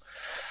at all.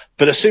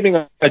 But assuming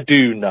I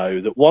do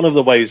know that one of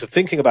the ways of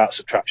thinking about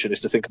subtraction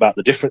is to think about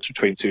the difference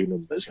between two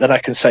numbers, then I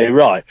can say,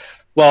 right,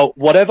 well,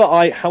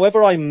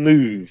 however I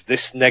move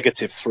this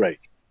 -3,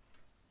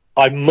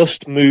 I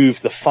must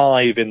move the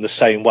 5 in the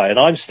same way. And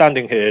I'm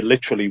standing here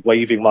literally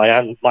waving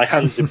my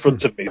hands in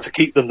front of me to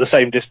keep them the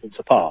same distance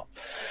apart.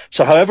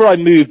 So however I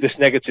move this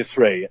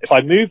 -3, if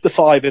I move the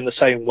 5 in the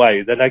same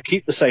way, then I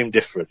keep the same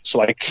difference.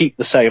 So I keep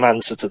the same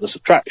answer to the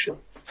subtraction.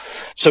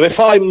 So if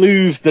I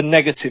move the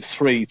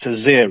 -3 to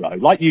 0,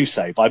 like you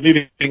say, by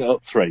moving it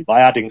up 3,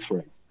 by adding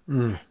 3,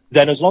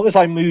 then as long as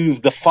I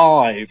move the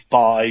 5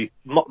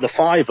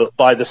 up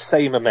by the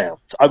same amount,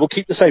 I will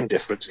keep the same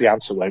difference. The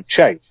answer won't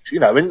change,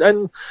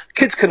 and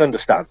kids can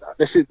understand that.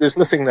 There's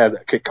nothing there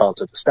that a kid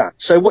can't understand.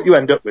 So what you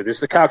end up with is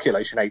the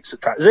calculation 8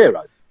 subtract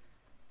 0.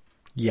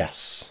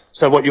 Yes.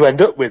 So what you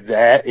end up with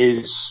there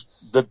is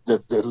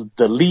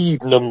the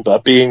lead number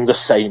being the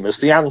same as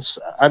the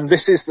answer. And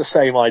this is the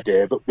same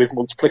idea, but with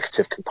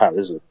multiplicative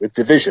comparison, with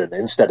division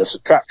instead of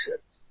subtraction.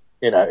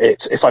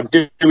 It's if I'm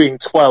doing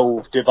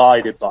 12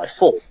 divided by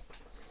 4,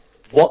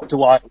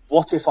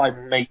 what if I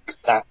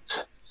make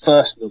that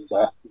first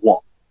number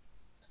 1?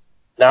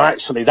 Now,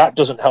 actually, that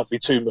doesn't help me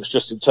too much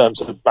just in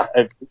terms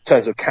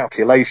of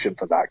calculation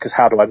for that, because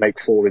how do I make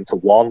 4 into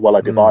 1? Well,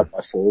 I divide by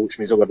 4, which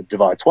means I've got to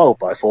divide 12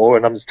 by 4,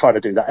 and I'm just trying to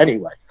do that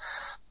anyway.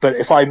 But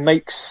if I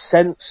make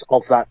sense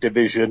of that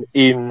division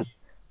in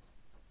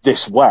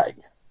this way,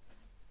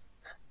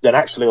 then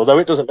actually, although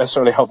it doesn't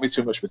necessarily help me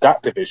too much with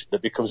that division,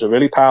 it becomes a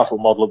really powerful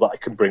model that I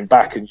can bring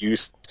back and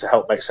use to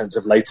help make sense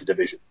of later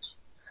divisions,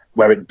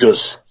 where it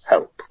does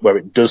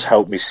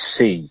help me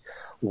see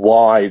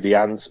why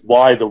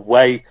the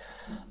way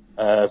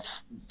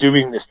of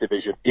doing this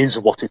division is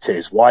what it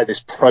is, why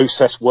this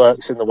process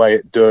works in the way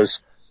it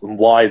does, and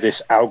why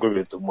this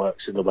algorithm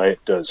works in the way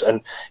it does.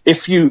 And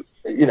if you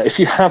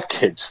have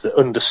kids that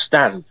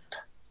understand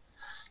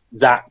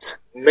that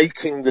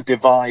making the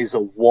divisor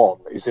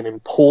 1 is an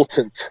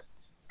important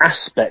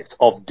aspect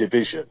of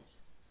division,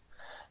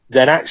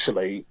 then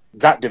actually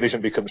that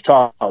division becomes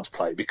child's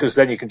play, because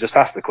then you can just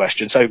ask the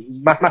question. So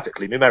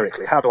mathematically,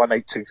 numerically, how do I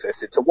make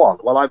 2/5 into 1?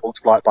 Well, I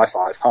multiply it by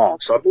 5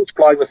 halves. So I'm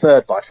multiplying the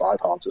third by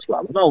 5 halves as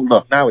well. And oh,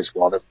 look, now it's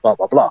 1 and blah,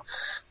 blah, blah.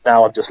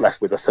 Now I'm just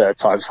left with a third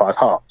times 5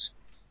 halves.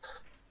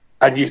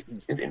 And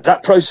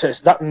that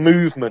process, that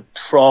movement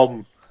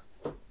from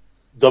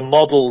the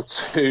model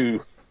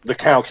to the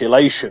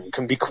calculation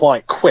can be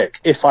quite quick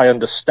if I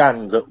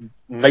understand that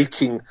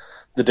making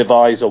the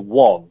divisor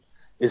 1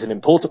 is an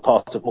important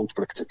part of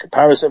multiplicative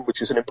comparison,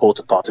 which is an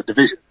important part of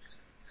division.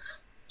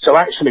 So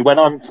actually, when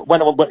I'm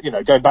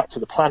going back to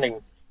the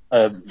planning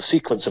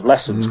sequence of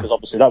lessons, because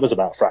obviously that was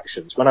about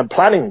fractions, when I'm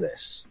planning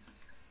this,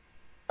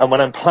 and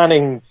when I'm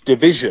planning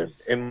division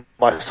in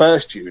my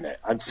first unit,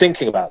 I'm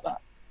thinking about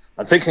that.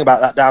 I'm thinking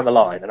about that down the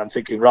line, and I'm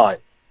thinking, right,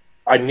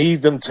 I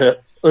need them to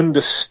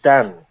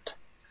understand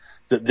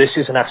that this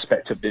is an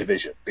aspect of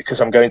division,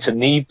 because I'm going to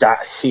need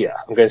that here.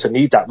 I'm going to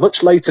need that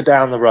much later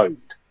down the road.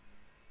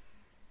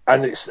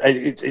 And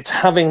it's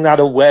having that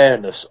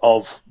awareness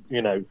of,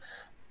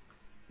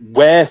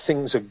 where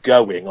things are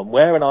going and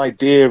where an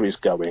idea is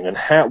going,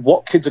 and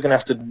what kids are going to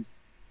have to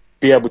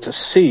be able to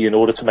see in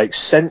order to make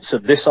sense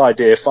of this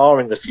idea far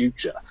in the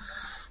future,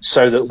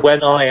 so that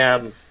when I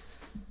am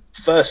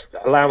first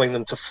allowing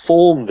them to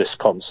form this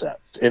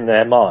concept in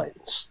their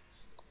minds,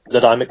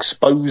 that I'm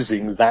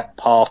exposing that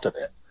part of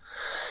it.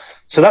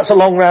 So that's a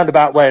long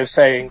roundabout way of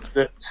saying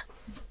that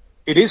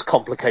it is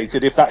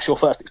complicated if that's your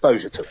first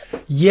exposure to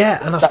it.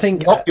 Yeah, and I think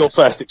that's not your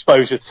first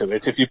exposure to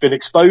it. If you've been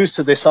exposed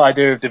to this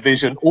idea of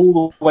division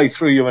all the way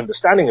through your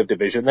understanding of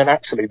division, then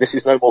actually this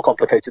is no more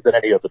complicated than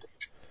any other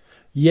division.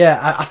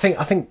 Yeah, I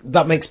think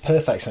that makes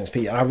perfect sense,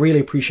 Pete, and I really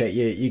appreciate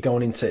you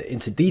going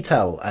into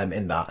detail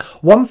in that.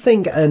 One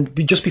thing,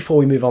 and just before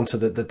we move on to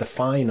the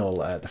final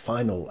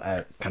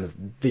kind of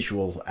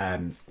visual.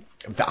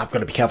 I've got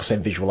to be careful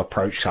saying visual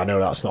approach, because I know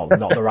that's not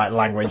the right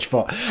language,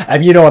 but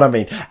you know what I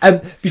mean.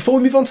 Before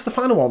we move on to the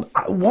final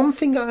one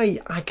thing I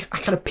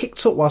kind of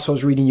picked up whilst I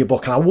was reading your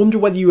book, and I wonder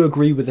whether you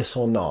agree with this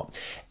or not,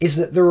 is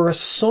that there are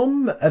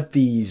some of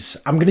these,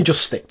 I'm going to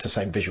just stick to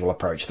saying visual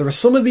approach, there are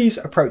some of these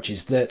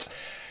approaches that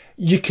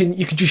you can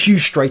just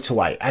use straight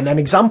away. And an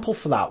example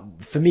for that,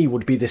 for me,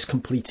 would be this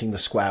completing the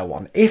square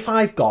one. If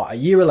I've got a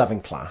year 11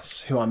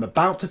 class who I'm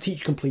about to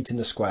teach completing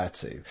the square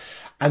to,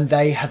 and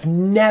they have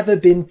never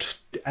been,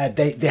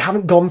 they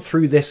haven't gone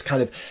through this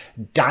kind of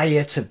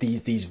diet of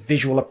these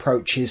visual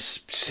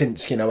approaches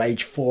since,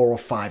 age 4 or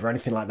 5 or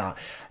anything like that.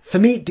 For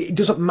me, it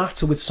doesn't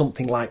matter with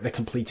something like the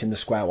completing the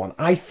square one.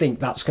 I think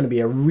that's going to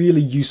be a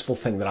really useful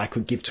thing that I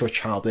could give to a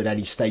child at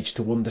any stage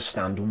to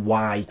understand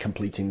why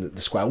completing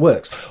the square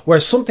works.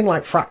 Whereas something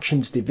like the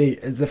fractions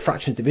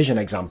division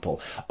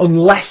example,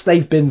 unless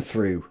they've been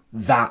through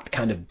that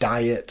kind of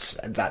diet,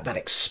 that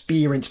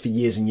experience for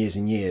years and years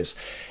and years,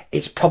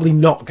 it's probably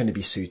not going to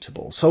be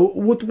suitable. So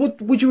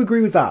would you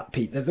agree with that,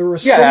 Pete? That there are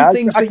some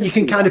things that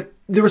you can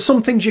there are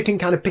some things you can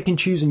kind of pick and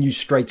choose and use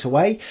straight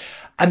away.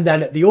 And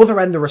then at the other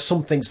end, there are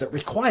some things that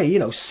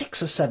require,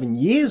 6 or 7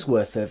 years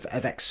worth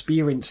of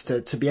experience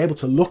to be able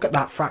to look at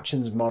that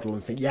fractions model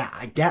and think, yeah,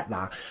 I get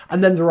that.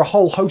 And then there are a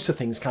whole host of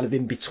things kind of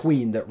in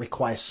between that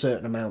require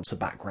certain amounts of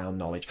background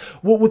knowledge.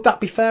 Would that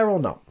be fair or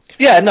not?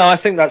 Yeah, no, I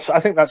think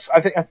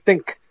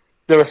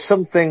there are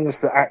some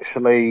things that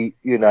actually,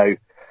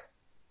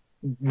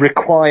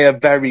 require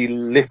very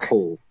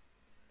little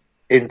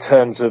in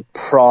terms of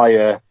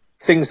prior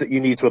things that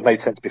you need to have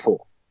made sense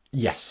before.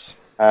 Yes.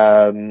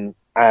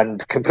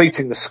 And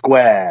completing the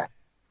square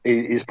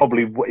is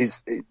probably,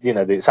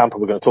 the example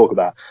we're going to talk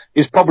about,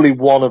 is probably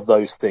one of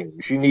those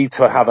things. You need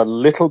to have a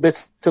little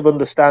bit of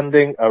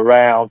understanding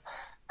around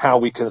how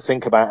we can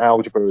think about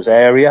algebra as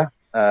area,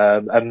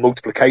 and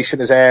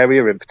multiplication as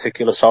area in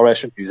particular. Sorry, I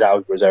shouldn't use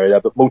algebra as area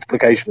there, but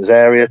multiplication as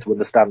area to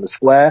understand the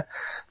square,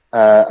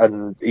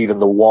 and even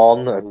the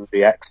 1 and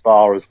the x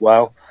bar as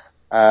well.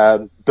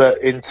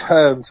 But in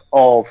terms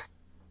of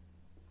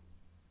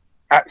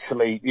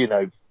actually,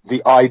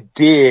 the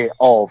idea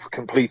of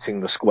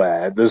completing the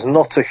square, there's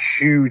not a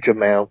huge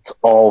amount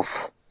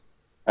of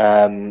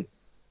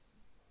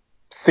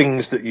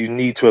things that you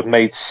need to have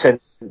made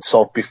sense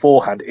of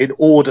beforehand in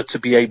order to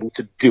be able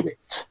to do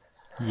it.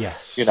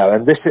 Yes.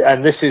 And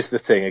this is the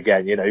thing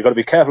again, you've got to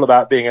be careful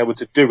about being able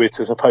to do it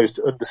as opposed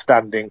to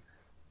understanding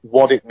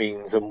what it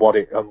means and what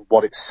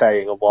it's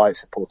saying and why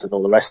it's important and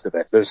all the rest of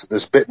it. There's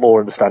a bit more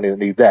understanding that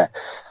need there.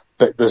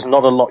 But there's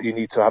not a lot you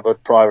need to have a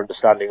prior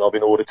understanding of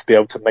in order to be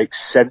able to make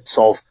sense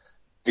of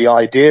the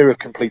idea of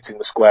completing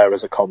the square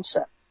as a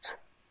concept.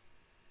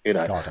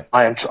 I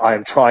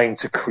am trying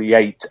to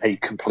create a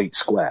complete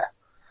square.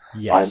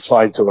 Yes. I'm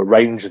trying to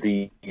arrange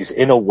these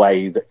in a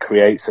way that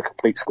creates a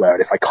complete square.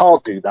 And if I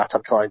can't do that,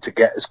 I'm trying to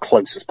get as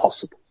close as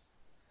possible.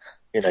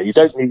 You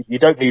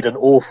don't need an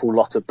awful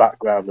lot of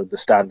background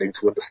understanding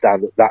to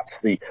understand that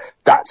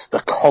that's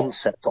the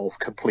concept of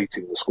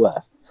completing the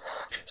square.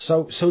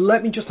 So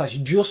let me just ask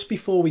you, just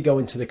before we go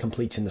into the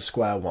completing the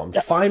square one,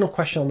 final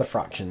question on the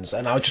fractions,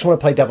 and I just want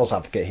to play devil's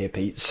advocate here,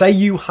 Pete. Say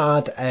you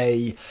had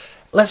a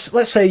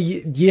let's say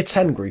year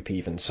 10 group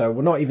even. So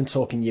we're not even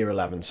talking year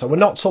 11. So we're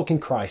not talking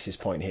crisis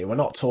point here. We're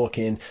not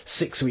talking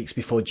 6 weeks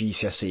before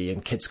GCSE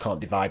and kids can't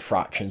divide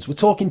fractions. We're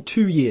talking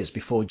 2 years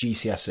before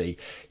GCSE.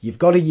 You've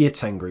got a year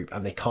 10 group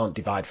and they can't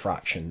divide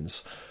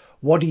fractions.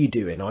 What are you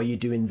doing? Are you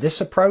doing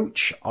this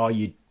approach? Are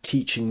you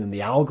teaching them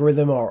the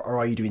algorithm, or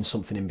are you doing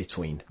something in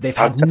between? They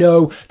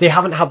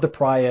haven't had the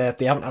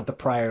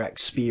prior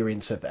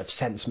experience of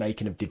sense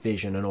making, of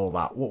division and all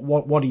that.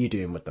 What are you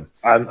doing with them?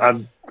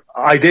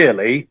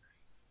 Ideally,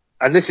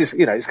 and this is,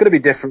 it's going to be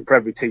different for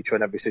every teacher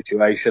and every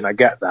situation. I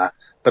get that.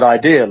 But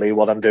ideally,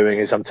 what I'm doing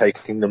is I'm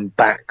taking them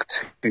back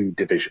to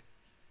division.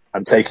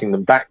 I'm taking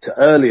them back to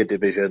earlier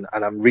division,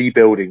 and I'm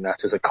rebuilding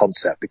that as a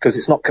concept because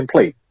it's not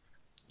complete.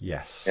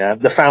 Yes. Yeah.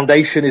 The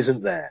foundation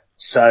isn't there.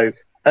 So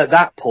at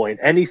that point,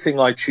 anything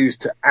I choose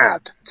to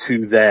add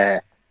to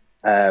their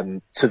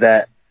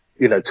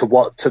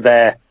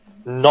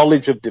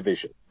knowledge of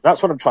division,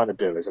 that's what I'm trying to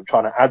do. Is I'm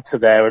trying to add to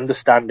their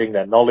understanding,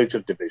 their knowledge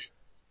of division.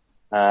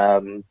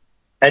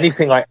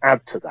 Anything I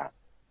add to that,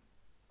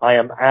 I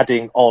am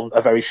adding on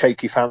a very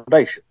shaky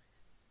foundation.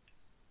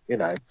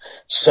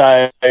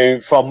 So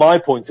from my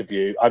point of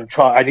view,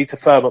 I need to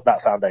firm up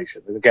that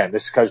foundation. And again,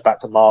 this goes back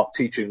to Mark's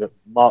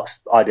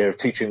idea of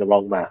teaching the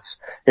wrong maths.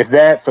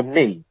 For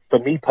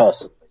me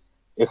personally,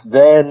 if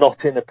they're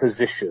not in a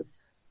position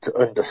to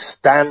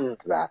understand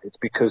that, it's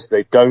because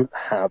they don't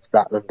have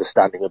that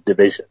understanding of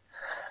division.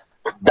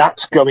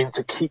 That's going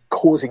to keep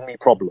causing me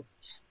problems.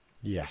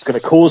 Yes.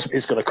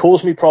 It's going to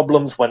cause me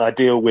problems when I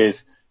deal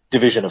with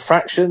division of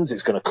fractions.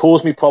 It's going to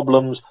cause me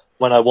problems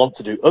when I want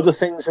to do other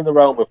things in the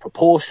realm of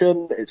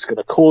proportion. It's going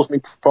to cause me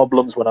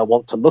problems when I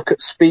want to look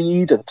at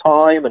speed and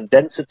time and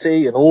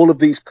density and all of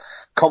these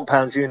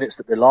compound units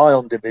that rely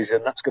on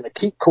division. That's going to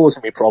keep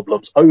causing me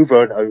problems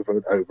over and over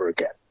and over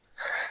again.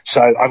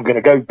 So I'm going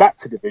to go back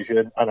to division,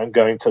 and I'm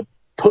going to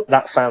put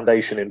that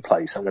foundation in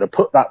place. I'm going to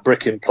put that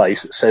brick in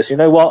place that says, you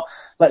know what,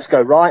 let's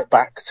go right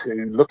back to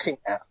looking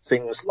at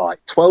things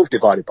like 12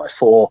 divided by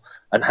 4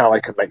 and how I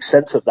can make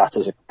sense of that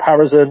as a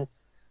comparison.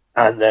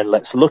 And then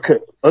let's look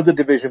at other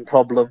division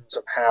problems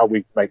and how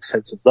we make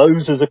sense of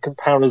those as a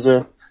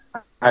comparison.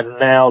 And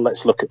now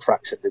let's look at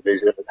fraction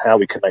division and how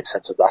we can make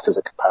sense of that as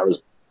a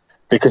comparison.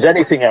 Because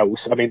anything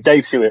else,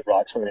 Dave Hewitt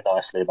writes very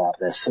nicely about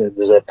this.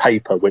 There's a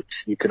paper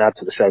which you can add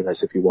to the show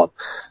notes if you want.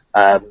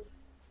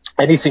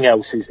 Anything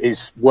else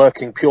is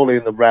working purely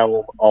in the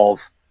realm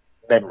of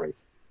memory.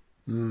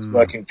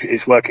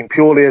 It's working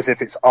purely as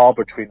if it's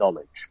arbitrary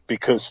knowledge,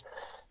 because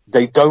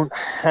they don't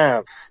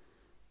have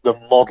the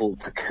model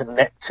to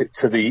connect it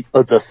to the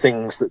other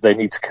things that they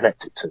need to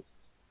connect it to.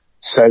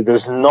 So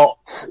there's no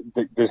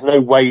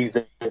way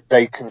that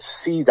they can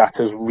see that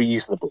as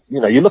reasonable.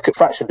 You look at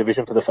fraction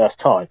division for the first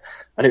time,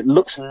 and it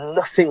looks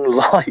nothing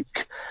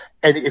like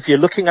any, if you're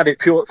looking at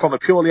it from a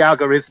purely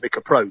algorithmic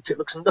approach, it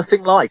looks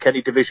nothing like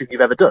any division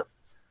you've ever done.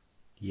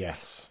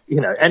 Yes.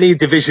 Any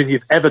division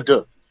you've ever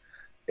done,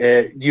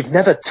 you've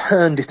never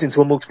turned it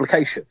into a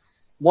multiplication.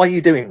 Why are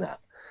you doing that?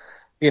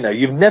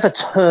 You've never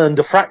turned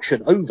a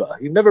fraction over.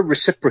 You've never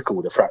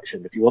reciprocaled a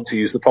fraction, if you want to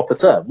use the proper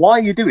term. Why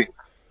are you doing that?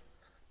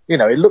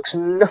 It looks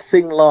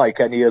nothing like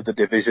any other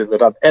division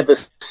that I've ever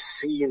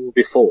seen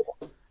before.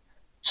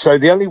 So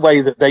the only way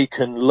that they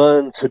can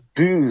learn to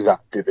do that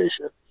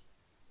division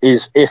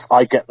is if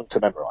I get them to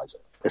memorize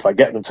it. If I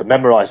get them to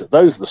memorize it,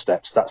 those are the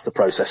steps, that's the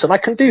process. And I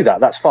can do that,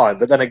 that's fine.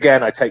 But then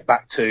again, I take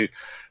back to,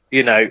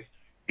 am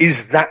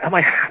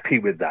I happy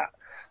with that?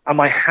 Am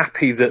I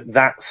happy that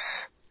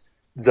that's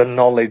the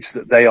knowledge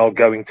that they are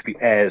going to be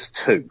heirs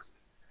to?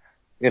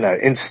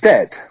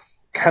 Instead,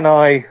 can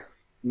I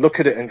look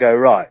at it and go,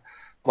 right,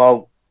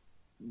 well,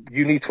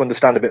 you need to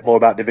understand a bit more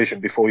about division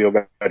before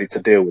you're ready to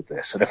deal with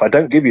this. And if I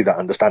don't give you that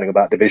understanding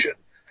about division,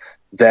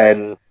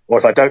 then, or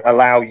if I don't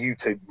allow you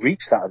to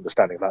reach that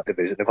understanding about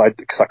division,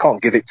 because I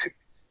can't give it to you,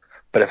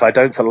 but if I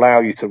don't allow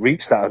you to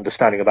reach that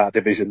understanding about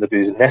division that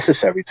is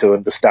necessary to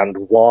understand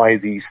why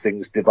these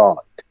things divide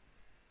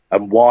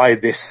and why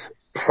this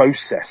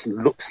process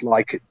looks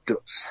like it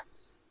does,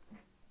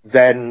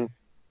 then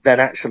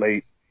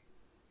actually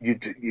you're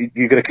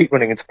going to keep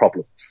running into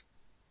problems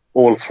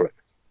all through.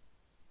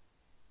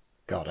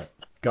 Got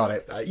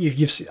it.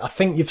 I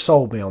think you've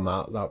sold me on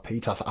that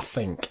Pete. I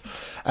think.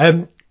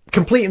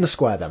 Completing the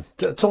square then.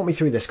 Talk me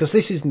through this, because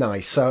this is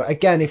nice. So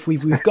again, if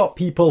we've got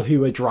people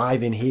who are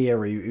driving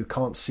here who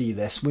can't see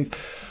this, we've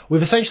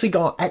essentially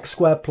got x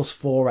squared plus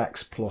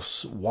 4x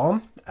plus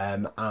 1.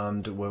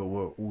 And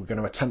we're going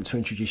to attempt to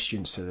introduce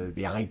students to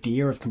the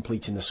idea of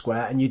completing the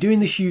square. And you're doing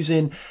this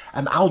using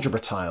algebra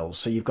tiles.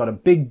 So you've got a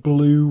big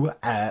blue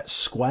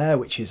square,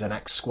 which is an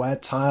x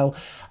squared tile.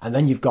 And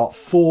then you've got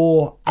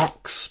 4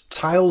 x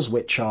tiles,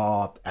 which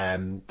are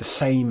the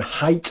same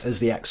height as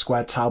the x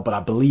squared tile, but I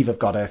believe have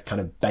got a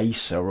kind of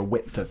base or a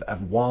width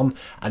of 1,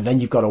 and then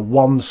you've got a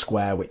 1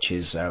 square, which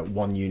is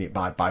 1 unit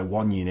by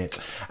 1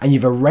 unit, and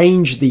you've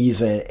arranged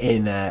these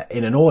in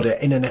an order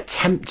in an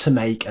attempt to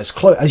make as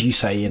close, as you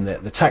say in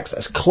the text,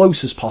 as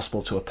close as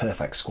possible to a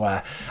perfect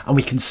square. And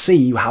we can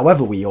see,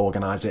 however we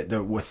organise it,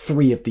 there were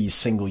 3 of these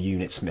single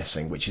units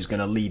missing, which is going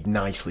to lead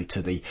nicely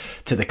to the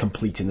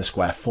completing the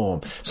square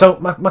form. So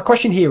my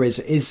question here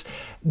is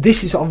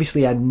this is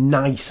obviously a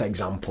nice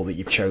example that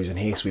you've chosen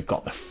here. So we've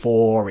got the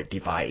 4,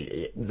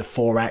 the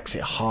 4x,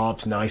 it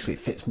halves nicely, it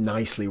fits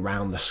nicely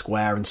around the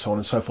square, and so on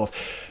and so forth.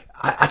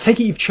 I take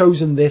it you've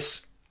chosen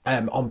this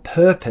on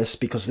purpose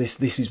because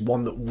this is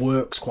one that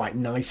works quite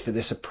nice for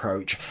this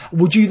approach.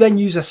 Would you then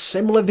use a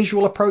similar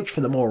visual approach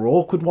for the more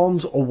awkward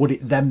ones, or would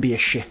it then be a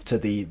shift to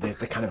the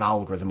kind of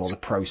algorithm or the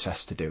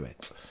process to do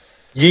it?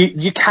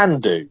 You can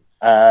do.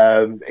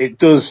 It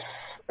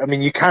does. I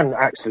mean, you can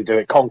actually do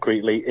it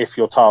concretely if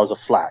your tiles are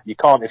flat. You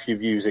can't if you're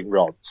using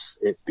rods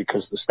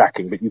because of the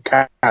stacking, but you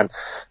can.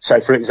 So,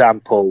 for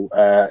example,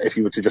 if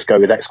you were to just go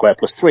with x squared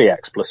plus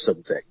 3x plus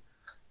something,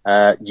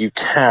 you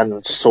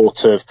can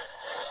sort of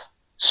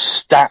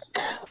stack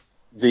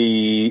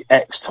the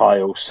x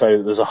tile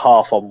so there's a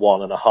half on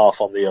one and a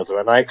half on the other,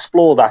 and I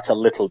explore that a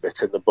little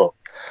bit in the book.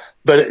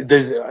 But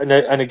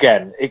and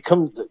again, it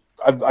comes.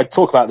 I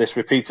talk about this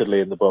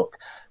repeatedly in the book.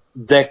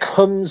 There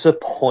comes a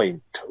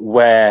point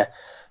where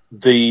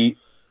the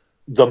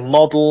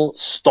model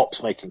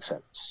stops making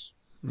sense.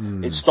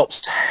 It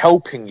stops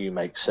helping you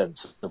make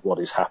sense of what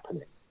is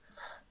happening.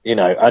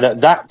 And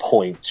at that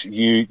point,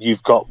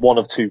 you've got one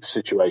of two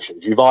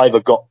situations. You've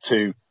either got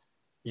to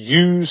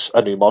use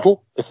a new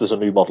model, if there's a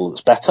new model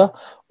that's better,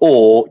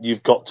 or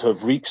you've got to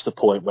have reached the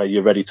point where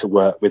you're ready to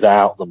work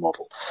without the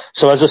model.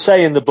 So as I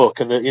say in the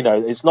book, and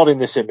it's not in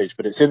this image,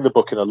 but it's in the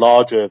book in a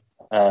larger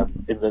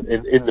in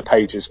the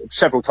pages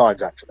several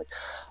times actually.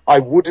 I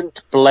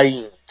wouldn't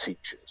blame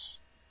teachers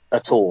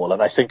at all,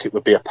 and I think it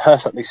would be a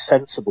perfectly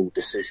sensible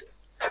decision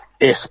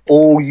if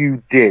all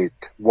you did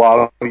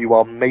while you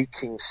are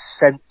making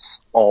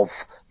sense of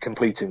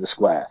completing the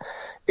square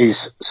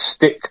is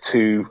stick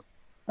to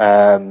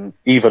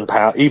even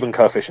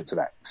coefficients of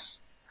x,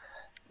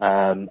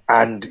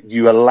 and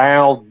you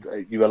allowed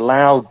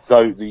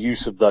the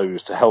use of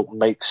those to help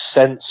make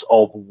sense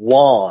of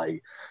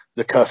why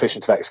the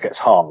coefficient of x gets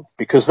halved,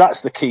 because that's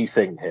the key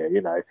thing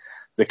here.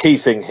 The key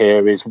thing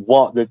here is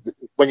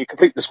when you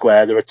complete the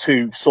square, there are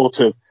two sort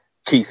of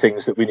key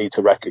things that we need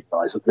to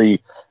recognise: that the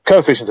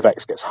coefficient of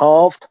x gets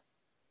halved,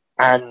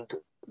 and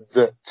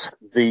that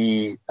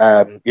you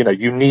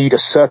need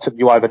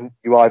you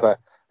either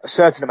a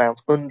certain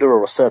amount under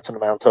or a certain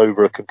amount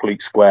over a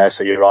complete square.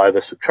 So you're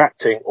either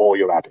subtracting or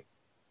you're adding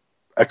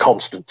a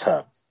constant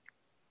term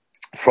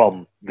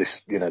from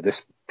this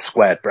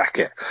squared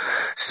bracket.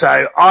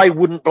 So I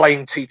wouldn't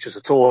blame teachers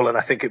at all, and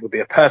I think it would be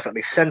a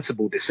perfectly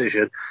sensible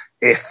decision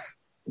if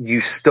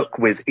you stuck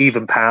with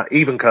even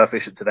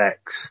coefficients of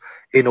x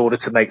in order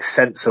to make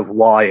sense of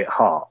why it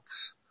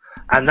halves.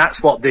 And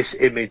that's what this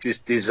image is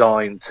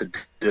designed to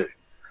do.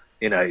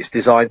 It's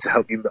designed to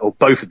help you, or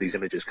both of these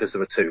images, because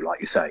there are two,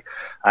 like you say,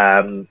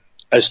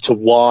 as to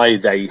why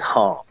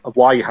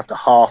you have to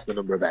half the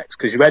number of x,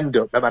 because you end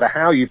up, no matter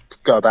how you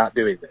go about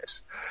doing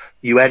this,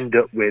 you end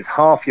up with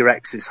half your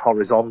x's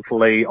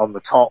horizontally on the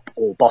top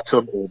or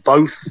bottom or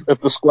both of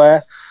the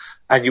square,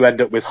 and you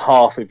end up with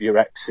half of your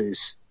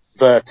x's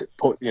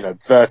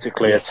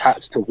vertically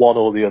attached to one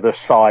or the other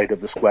side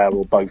of the square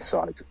or both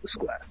sides of the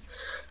square.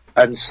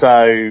 And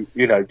so,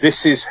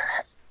 this is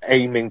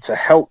aiming to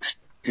help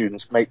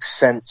students make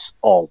sense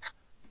of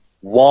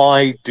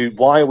why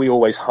are we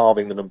always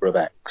halving the number of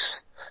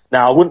x.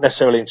 Now, I wouldn't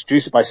necessarily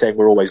introduce it by saying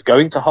we're always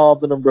going to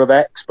halve the number of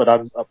x, but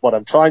what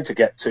I'm trying to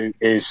get to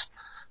is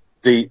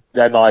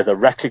them either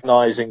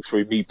recognizing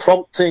through me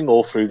prompting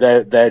or through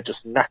they're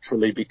just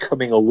naturally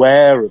becoming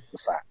aware of the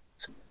fact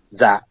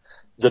that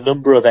the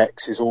number of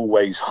x is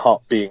always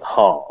being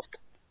halved.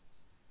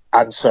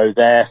 And so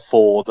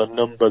therefore the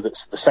number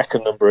that's the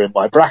second number in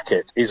my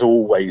bracket is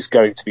always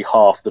going to be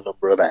half the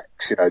number of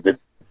x.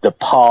 The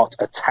part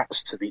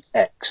attached to the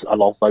x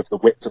along both the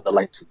width and the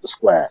length of the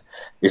square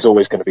is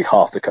always going to be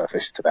half the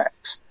coefficient of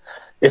x.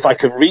 If I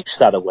can reach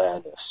that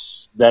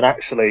awareness, then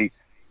actually,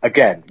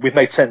 again, we've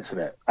made sense of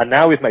it. And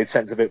now we've made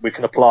sense of it, we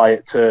can apply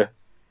it to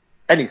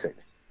anything.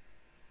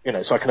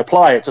 So I can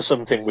apply it to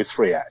something with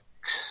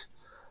 3x.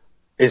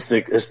 With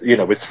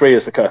 3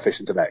 as the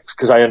coefficient of x,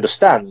 because I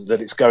understand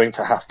that it's going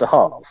to have to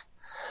halve.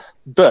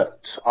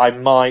 But I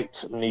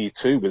might need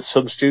to, with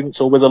some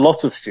students or with a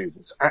lot of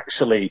students,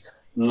 actually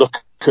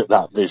look at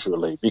that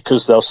visually,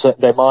 because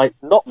they might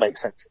not make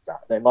sense of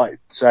that. They might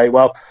say,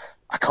 well,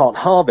 I can't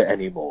halve it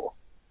anymore.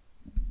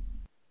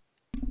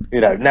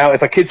 Now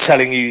if a kid's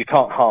telling you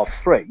can't halve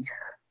 3,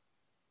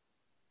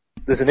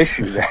 there's an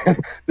issue there.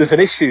 There's an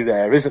issue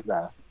there, isn't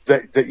there?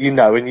 That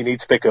and you need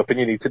to pick up and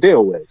you need to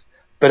deal with.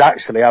 But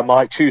actually, I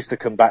might choose to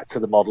come back to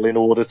the model in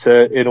order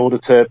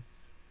to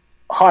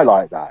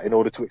highlight that, in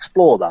order to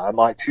explore that. I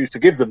might choose to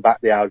give them back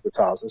the algebra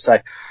tiles and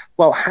say,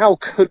 well, how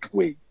could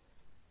we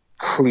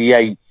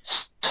create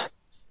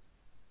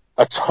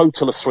a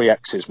total of 3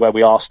 X's where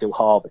we are still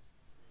halving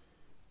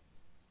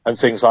and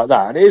things like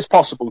that. And it is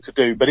possible to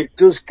do, but it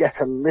does get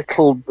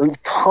a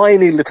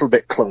tiny little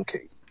bit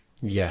clunky.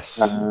 Yes.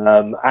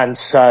 And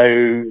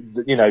so,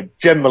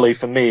 generally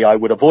for me, I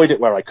would avoid it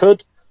where I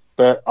could,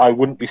 but I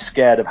wouldn't be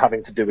scared of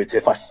having to do it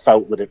if I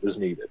felt that it was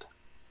needed.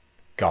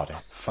 Got it.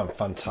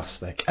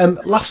 Fantastic.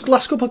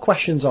 Last couple of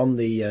questions on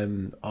the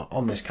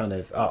on this kind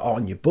of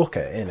on your book,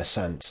 in a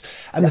sense.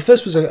 And the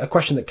first was a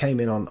question that came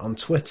in on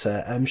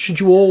Twitter. Should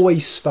you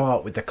always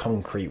start with the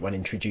concrete when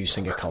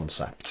introducing a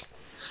concept?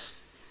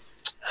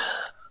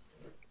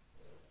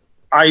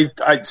 I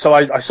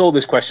saw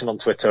this question on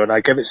Twitter and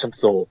I gave it some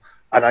thought,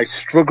 and I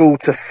struggle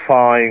to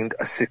find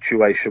a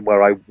situation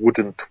where I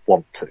wouldn't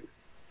want to.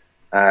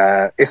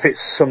 If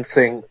it's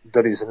something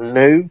that is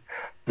new,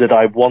 that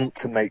I want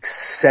to make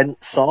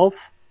sense of,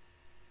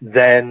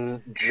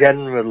 then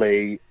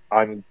generally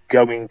I'm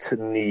going to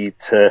need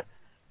to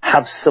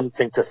have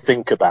something to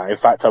think about. In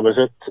fact, I was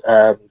at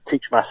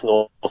Teach Maths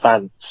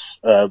Northants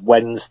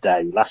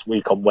last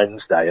week on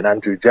Wednesday, and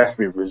Andrew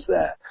Jeffrey was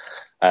there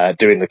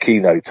doing the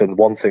keynote. And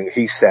one thing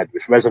he said,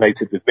 which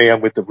resonated with me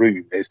and with the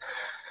room, is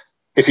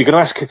if you're going to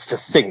ask kids to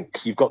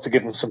think, you've got to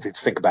give them something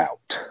to think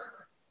about.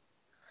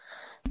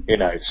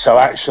 So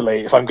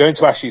actually, if I'm going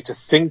to ask you to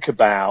think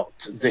about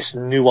this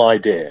new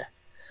idea,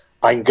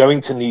 I'm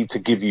going to need to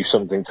give you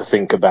something to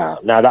think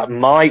about. Now, that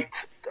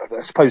might,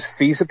 I suppose,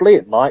 feasibly,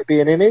 it might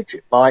be an image,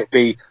 it might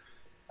be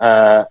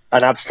an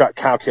abstract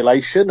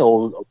calculation,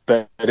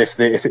 but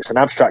if it's an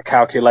abstract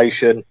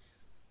calculation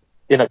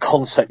in a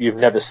concept you've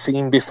never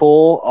seen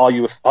before, are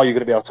you going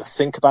to be able to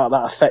think about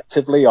that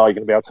effectively? Are you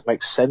going to be able to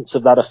make sense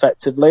of that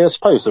effectively? I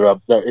suppose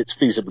it's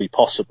feasibly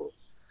possible.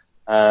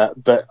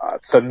 But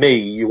for me,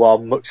 you are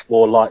much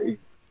more likely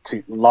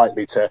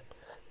to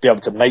be able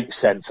to make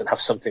sense and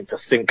have something to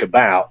think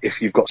about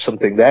if you've got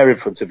something there in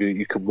front of you that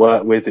you can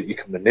work with, that you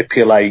can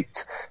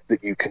manipulate,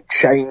 that you can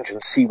change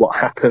and see what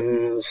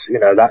happens,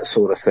 that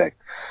sort of thing.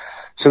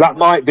 So that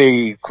might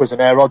be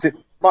Cuisenaire. It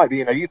might be,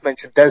 you've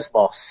mentioned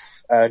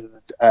Desmos and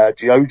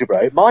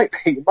GeoGebra. It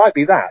might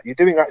be that. You're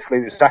doing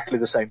actually exactly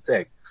the same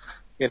thing.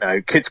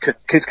 Kids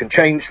can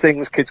change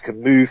things, kids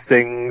can move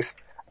things,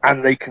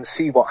 and they can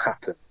see what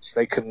happens.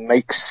 They can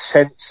make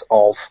sense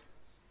of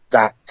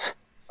that,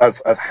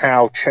 of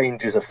how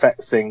changes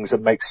affect things,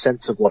 and make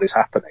sense of what is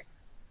happening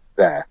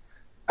there.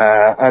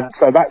 And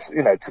so that's,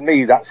 to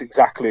me, that's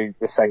exactly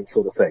the same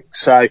sort of thing.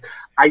 So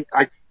I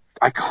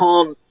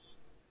can't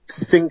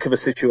think of a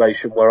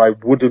situation where I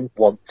wouldn't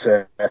want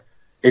to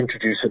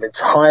introduce an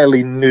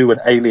entirely new and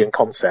alien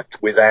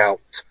concept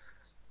without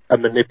a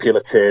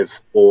manipulative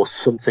or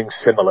something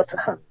similar to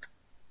hand.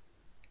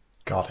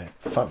 Got it.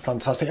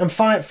 Fantastic. And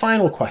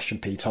final question,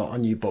 Pete,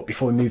 on your book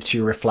before we move to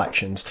your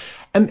reflections.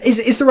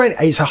 Is there any?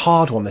 It's a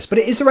hard one, this, but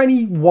is there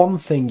any one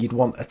thing you'd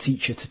want a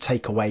teacher to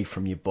take away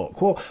from your book?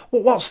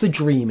 What's the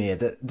dream here,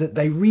 that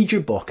they read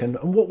your book, and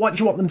what do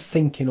you want them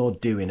thinking or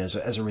doing as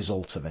a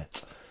result of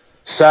it?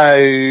 So,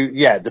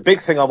 yeah, the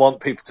big thing I want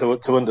people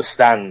to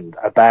understand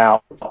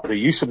about the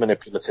use of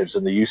manipulatives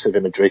and the use of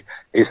imagery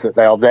is that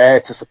they are there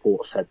to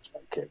support sense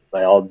making.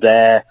 They are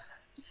there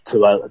so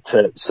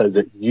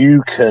that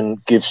you can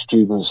give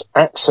students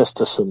access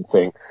to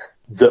something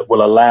that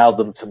will allow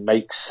them to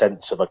make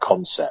sense of a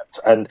concept.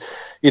 And,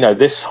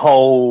 this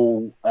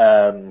whole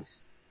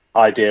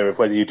idea of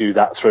whether you do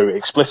that through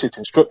explicit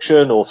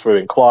instruction or through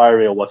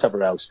inquiry or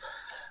whatever else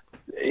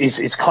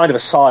is kind of a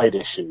side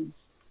issue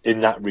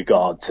in that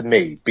regard to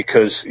me,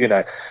 because,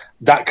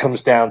 that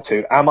comes down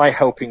to, am I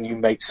helping you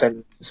make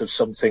sense of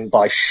something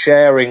by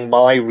sharing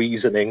my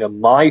reasoning and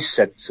my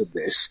sense of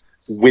this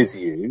with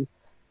you?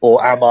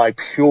 Or am I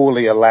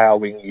purely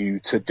allowing you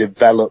to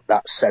develop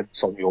that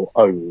sense on your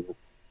own,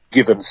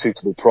 given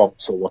suitable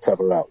prompts or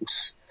whatever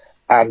else?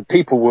 And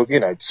people will,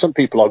 some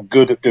people are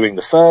good at doing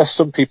the first,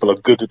 some people are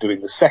good at doing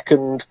the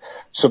second,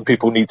 some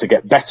people need to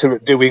get better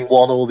at doing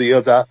one or the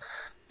other,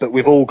 but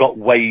we've all got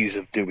ways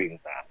of doing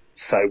that.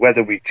 So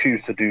whether we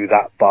choose to do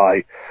that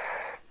by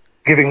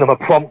giving them a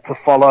prompt to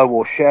follow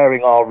or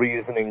sharing our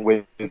reasoning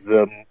with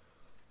them,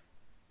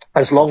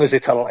 as long as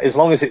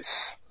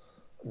it's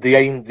the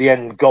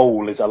end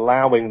goal is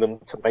allowing them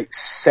to make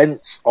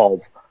sense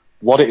of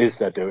what it is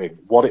they're doing,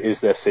 what it is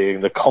they're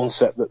seeing, the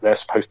concept that they're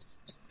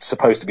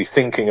supposed to be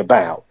thinking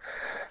about,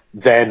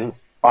 then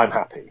I'm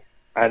happy.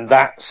 And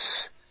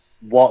that's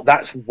what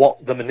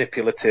the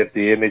manipulative,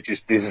 the image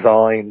is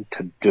designed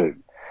to do.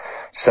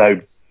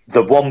 So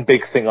the one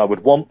big thing I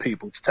would want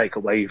people to take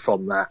away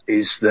from that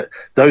is that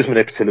those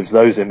manipulatives,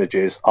 those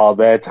images, are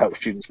there to help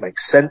students make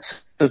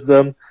sense of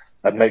them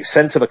and make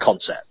sense of a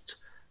concept.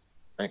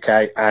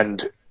 Okay,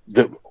 and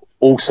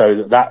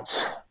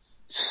that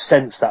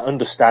sense, that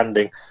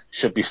understanding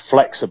should be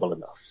flexible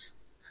enough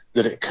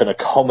that it can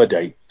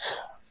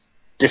accommodate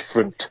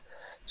different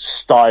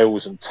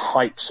styles and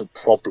types of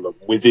problem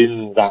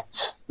within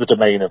the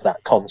domain of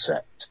that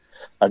concept.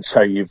 And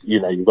so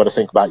you've got to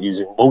think about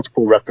using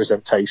multiple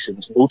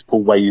representations,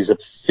 multiple ways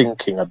of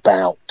thinking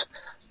about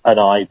an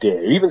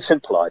idea, even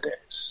simple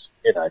ideas.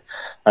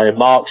 And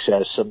Mark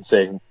shares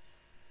something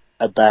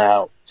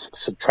about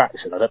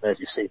subtraction. I don't know if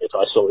you've seen it.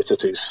 I saw it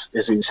at his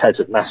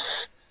heads of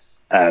maths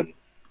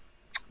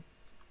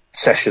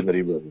session that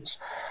he runs,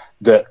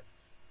 that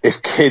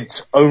if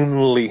kids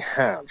only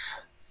have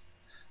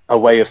a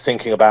way of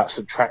thinking about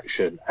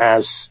subtraction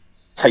as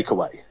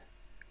takeaway,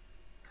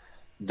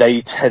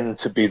 they tend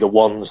to be the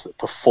ones that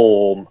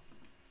perform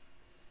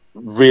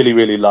really,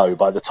 really low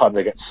by the time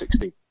they get to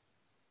 16.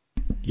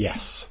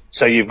 Yes.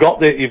 So you've got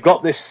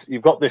this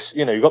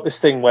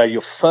thing where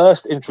you're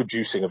first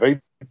introducing a very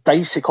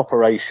basic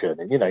operation,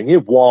 and in year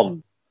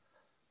one,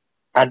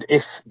 and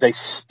if they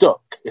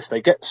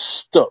get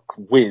stuck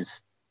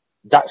with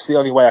that's the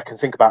only way I can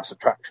think about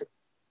subtraction,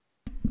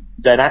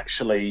 then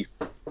actually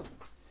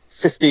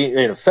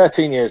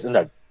 11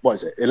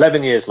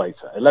 years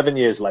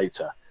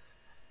later,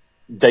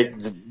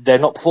 they're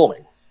not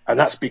performing. And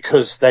that's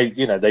because they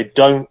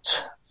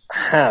don't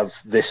have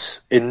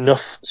this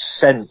enough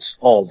sense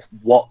of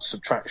what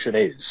subtraction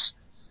is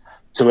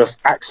to have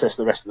accessed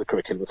the rest of the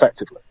curriculum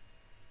effectively.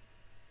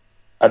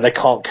 And they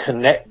can't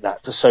connect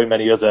that to so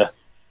many other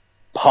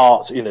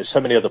parts,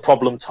 so many other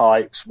problem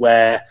types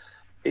where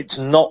it's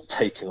not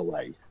taking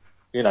away.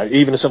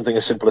 Even something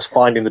as simple as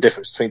finding the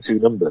difference between two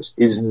numbers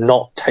is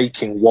not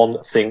taking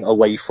one thing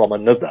away from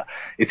another.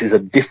 It is a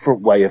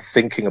different way of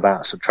thinking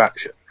about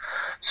subtraction.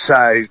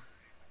 So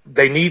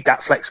they need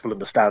that flexible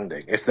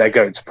understanding if they're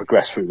going to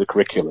progress through the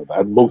curriculum,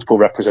 and multiple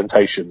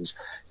representations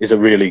is a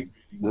really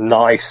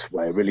nice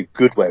way, a really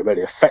good way, a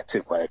really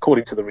effective way,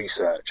 according to the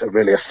research, a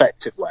really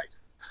effective way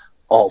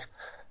of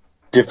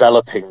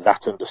developing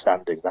that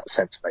understanding, that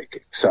sense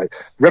making. So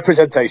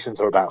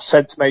representations are about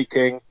sense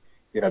making,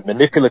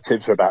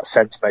 manipulatives are about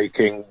sense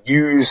making.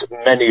 Use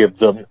many of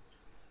them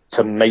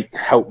to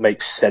help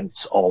make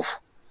sense of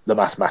the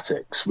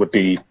mathematics would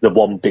be the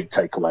one big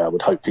takeaway I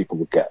would hope people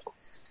would get.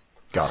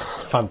 Got it.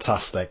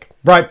 Fantastic.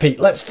 Right, Pete,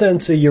 let's turn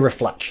to your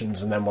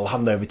reflections and then we'll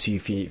hand over to you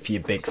for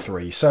your big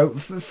three. So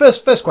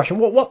first question,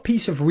 what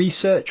piece of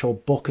research or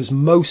book has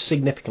most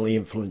significantly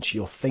influenced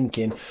your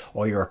thinking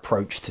or your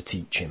approach to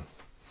teaching?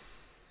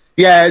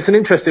 Yeah, it's an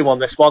interesting one,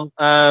 this one,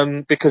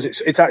 because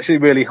it's actually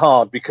really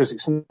hard, because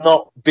it's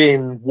not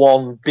been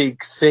one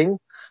big thing.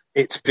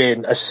 It's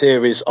been a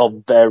series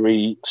of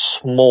very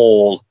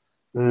small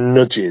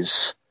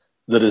nudges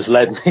that has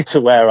led me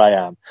to where I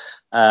am.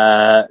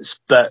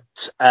 But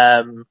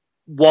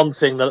one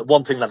thing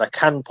that I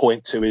can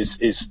point to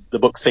is the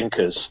book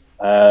Thinkers,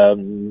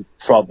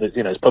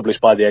 it's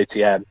published by the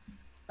ATM,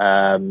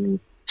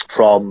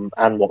 from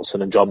Anne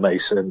Watson and John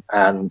Mason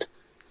and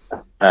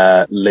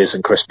Liz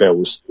and Chris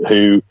Bills,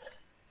 who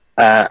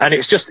and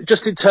it's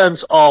just in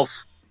terms of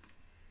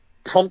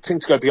prompting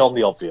to go beyond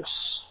the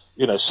obvious.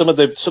 Some of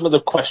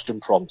the question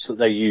prompts that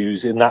they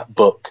use in that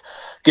book.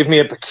 Give me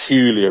a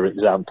peculiar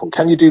example.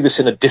 Can you do this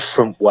in a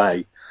different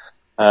way?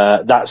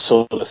 That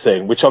sort of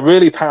thing, which are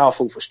really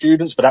powerful for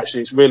students, but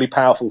actually it's really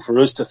powerful for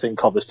us to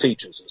think of as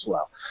teachers as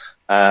well.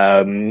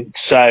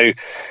 So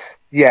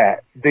yeah,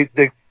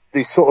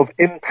 the sort of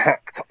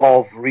impact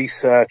of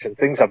research and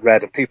things I've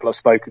read and people I've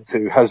spoken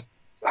to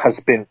has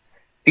been,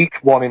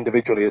 each one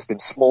individually has been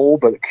small,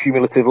 but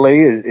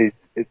cumulatively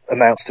it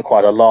amounts to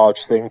quite a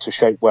large thing to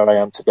shape where I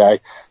am today.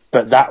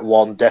 But that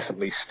one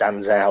definitely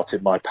stands out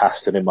in my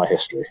past and in my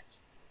history.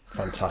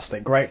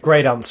 Fantastic.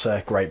 Great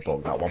answer. Great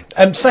book, that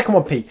one. Second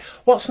one, Pete.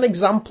 What's an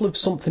example of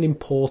something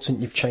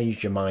important you've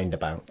changed your mind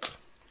about?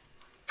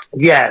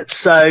 Yeah,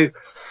 so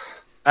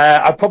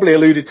I've probably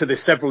alluded to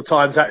this several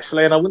times,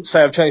 actually, and I wouldn't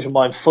say I've changed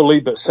my mind fully,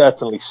 but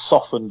certainly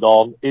softened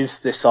on, is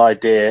this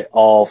idea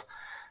of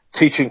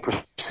teaching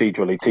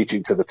procedurally,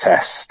 teaching to the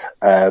test.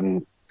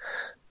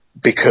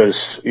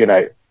 Because,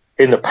 in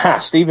the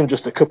past, even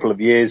just a couple of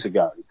years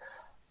ago,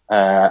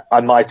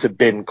 I might have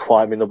been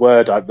the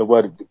word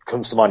that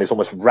comes to mind is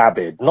almost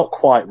rabid, not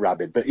quite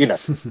rabid, but,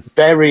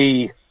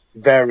 very,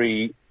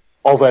 very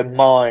of a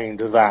mind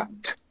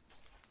that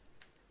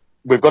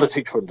we've got to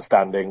teach for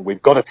understanding.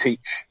 We've got to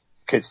teach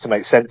kids to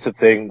make sense of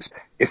things.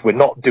 If we're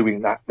not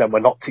doing that, then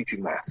we're not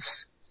teaching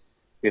maths,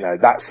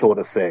 that sort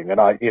of thing.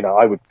 And I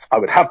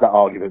would have that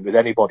argument with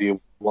anybody who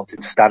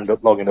wanted to stand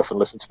up long enough and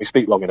listen to me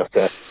speak long enough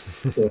to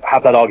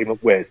have that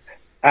argument with.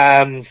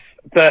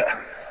 But,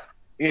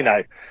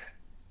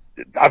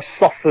 I've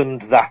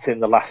softened that in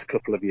the last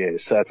couple of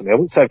years, certainly. I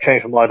wouldn't say I've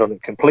changed my mind on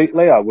it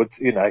completely. I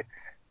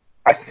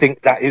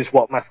think that is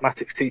what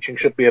mathematics teaching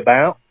should be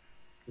about.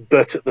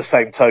 But at the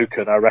same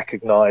token, I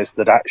recognise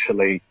that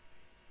actually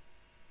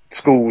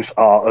schools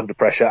are under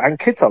pressure and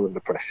kids are under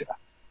pressure.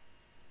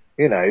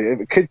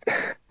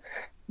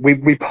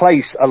 We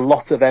place a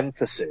lot of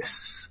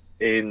emphasis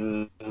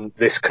in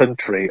this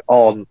country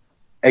on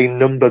a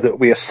number that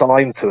we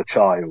assign to a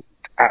child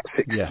at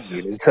 16, yes,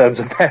 in terms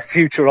of their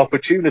future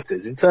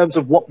opportunities, in terms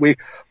of what we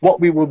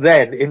will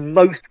then, in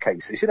most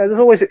cases, there's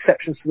always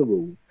exceptions to the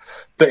rule,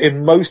 but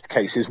in most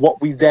cases, what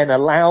we then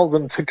allow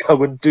them to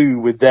go and do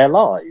with their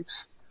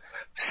lives.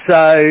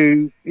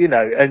 So,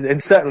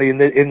 and certainly in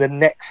the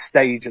next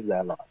stage of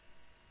their life.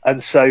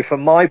 And so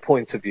from my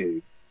point of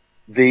view,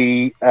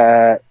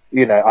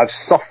 I've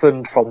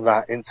softened from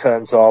that in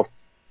terms of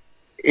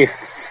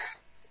if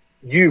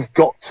you've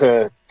got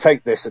to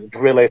take this and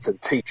drill it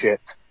and teach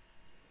it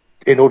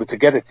in order to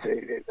get it,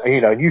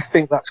 and you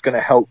think that's going to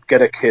help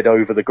get a kid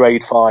over the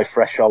grade 5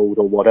 threshold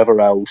or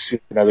whatever else,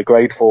 the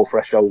grade 4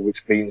 threshold,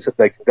 which means that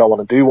they can go on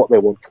and do what they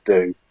want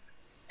to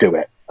do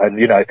it.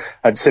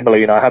 And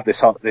similarly, I had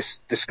this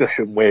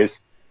discussion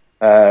with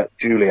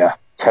Julia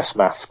Test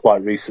Maths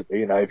quite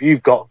recently. If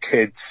you've got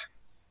kids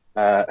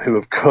who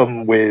have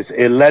come with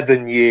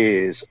 11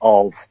 years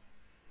of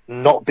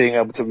not being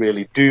able to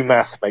really do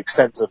maths, make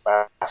sense of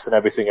maths and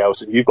everything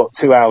else, and you've got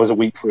 2 hours a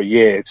week for a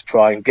year to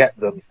try and get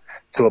them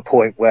to a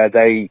point where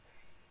they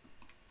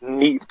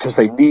need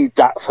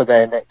that for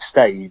their next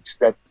stage,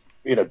 then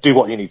do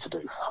what you need to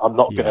do. I'm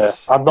not gonna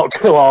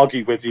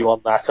argue with you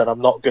on that, and I'm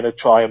not gonna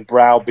try and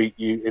browbeat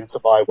you into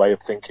my way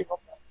of thinking on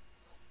that.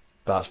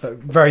 That's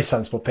very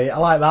sensible, Pete. I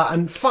like that.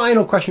 And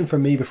final question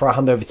from me before I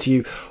hand over to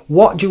you: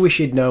 what do you wish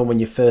you'd known when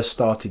you first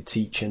started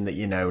teaching that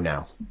you know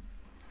now?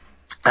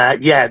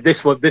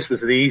 This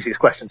was the easiest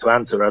question to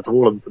answer out of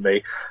all of them for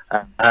me,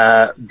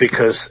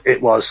 because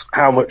it was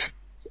how much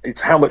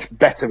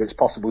better it's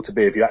possible to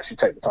be if you actually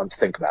take the time to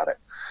think about it.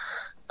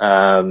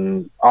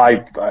 I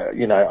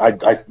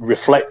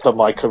reflect on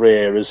my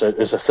career as a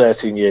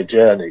 13-year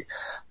journey,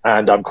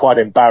 and I'm quite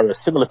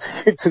embarrassed, similar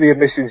to the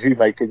admissions you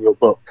make in your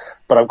book,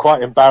 but I'm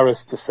quite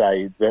embarrassed to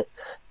say that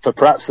for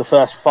perhaps the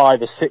first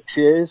 5 or 6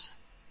 years,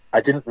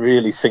 I didn't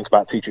really think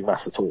about teaching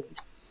maths at all.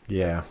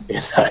 Yeah.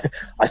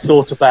 I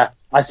thought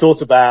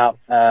about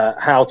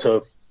how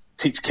to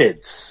teach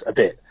kids a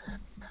bit,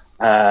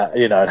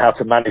 and how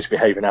to manage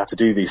behaviour and how to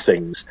do these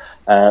things.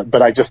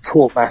 But I just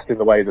taught maths in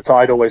the way that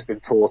I'd always been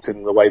taught,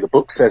 in the way the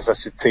book says I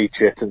should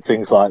teach it and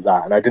things like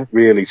that. And I didn't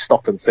really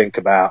stop and think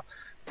about,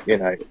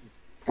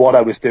 what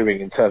I was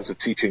doing in terms of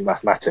teaching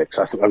mathematics.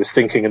 I was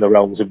thinking in the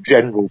realms of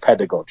general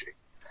pedagogy.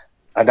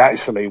 And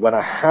actually, when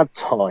I had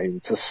time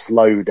to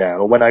slow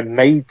down, or when I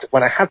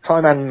had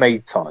time and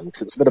made time,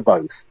 because it's a bit of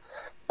both,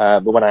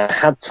 but when I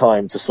had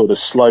time to sort of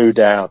slow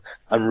down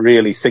and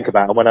really think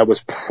about, and when I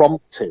was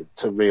prompted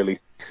to really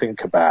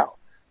think about,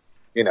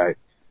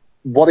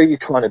 what are you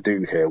trying to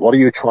do here? What are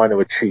you trying to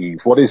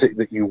achieve? What is it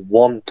that you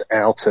want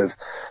out of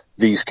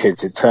these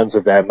kids in terms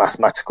of their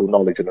mathematical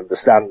knowledge and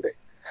understanding?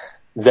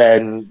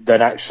 Then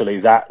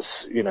actually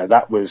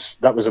that was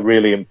a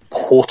really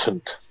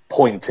important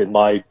point in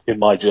my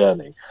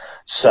journey.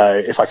 So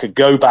if I could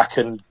go back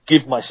and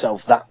give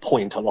myself that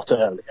point a lot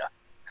earlier,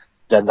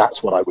 then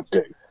that's what I would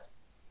do.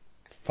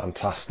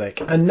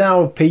 Fantastic. And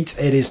now, Pete,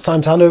 it is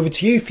time to hand over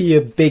to you for your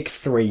big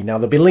 3. Now,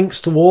 there'll be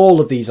links to all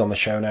of these on the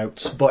show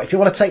notes, but if you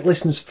want to take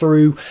listeners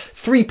through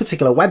 3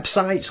 particular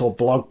websites or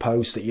blog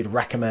posts that you'd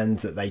recommend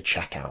that they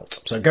check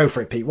out. So go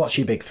for it, Pete. What's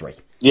your big 3?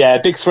 Yeah,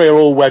 big 3 are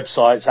all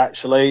websites,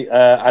 actually.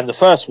 And the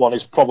first one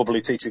is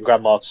probably teaching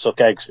grandma to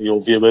suck eggs for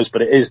your viewers,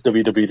 but it is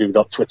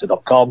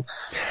www.twitter.com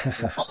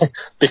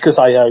because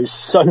I owe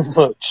so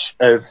much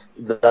of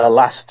the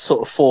last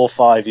sort of 4 or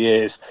 5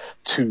 years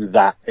to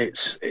that.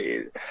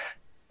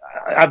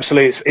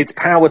 Absolutely, it's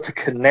power to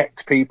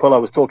connect people. I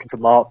was talking to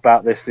Mark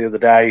about this the other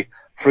day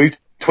through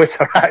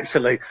Twitter,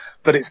 actually,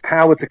 but it's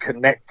power to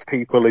connect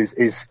people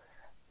is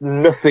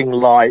nothing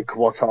like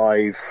what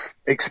I've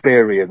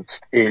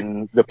experienced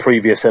in the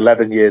previous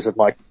 11 years of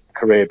my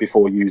career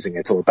before using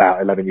it, or about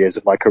 11 years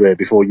of my career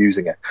before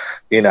using it.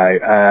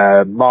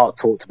 Mark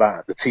talked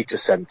about the teacher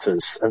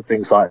centres and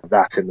things like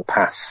that in the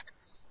past,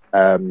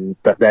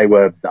 but they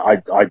were,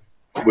 I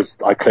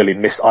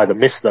clearly either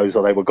missed those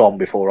or they were gone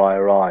before I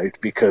arrived,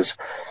 because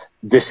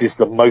this is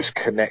the most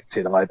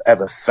connected I've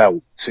ever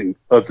felt to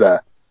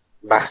other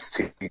maths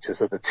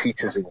teachers, other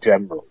teachers in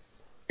general,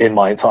 in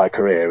my entire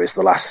career, is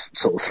the last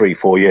sort of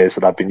 3-4 years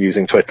that I've been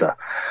using Twitter.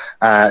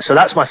 So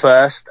that's my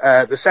first.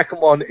 The second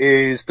one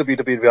is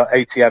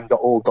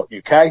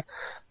www.atm.org.uk.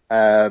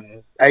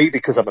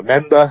 Because I'm a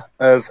member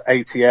of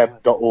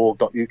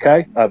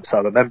atm.org.uk. So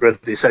I'm a member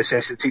of the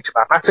Association of Teacher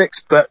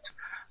Mathematics, but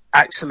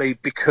actually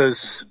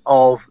because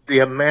of the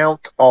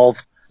amount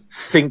of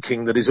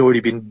thinking that has already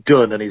been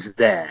done and is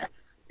there.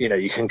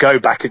 You can go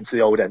back into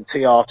the old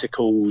MT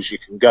articles, you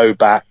can go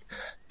back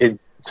into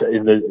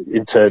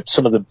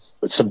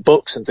some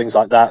books and things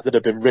like that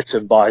have been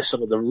written by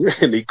some of the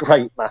really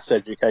great maths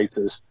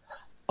educators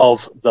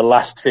of the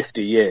last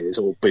 50 years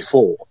or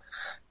before.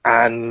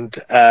 And,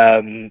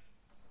 to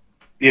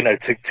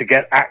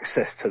get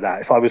access to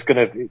that, if I was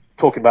going to,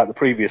 talking about the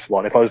previous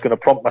one, if I was going to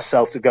prompt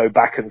myself to go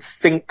back and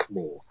think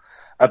more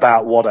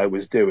about what I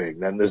was doing,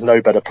 then there's no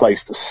better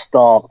place to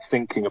start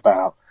thinking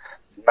about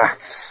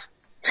maths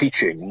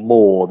teaching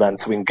more than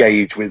to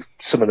engage with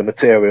some of the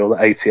material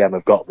that ATM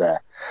have got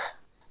there.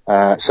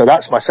 So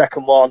that's my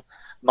second one.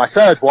 My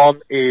third one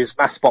is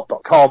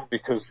mathspot.com,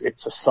 because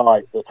it's a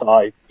site that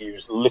I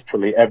use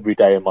literally every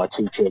day in my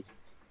teaching.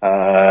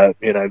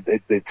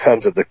 In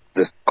terms of the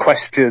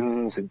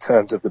questions, in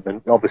terms of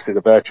obviously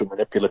the virtual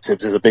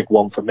manipulatives is a big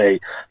one for me,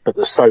 but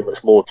there's so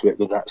much more to it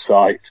than that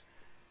site.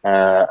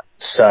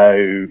 That's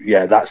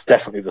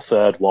definitely the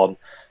third one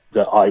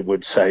that I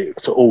would say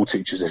to all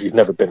teachers, if you've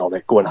never been on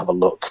it, go and have a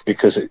look,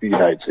 because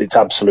it's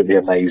absolutely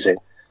amazing.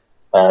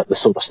 the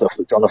sort of stuff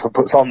that Jonathan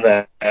puts on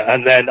there.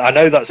 And then I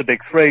know that's a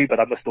big three, but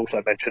I must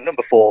also mention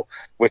number 4,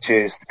 which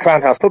is the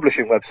Crown House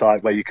Publishing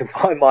website, where you can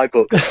find my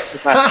book. There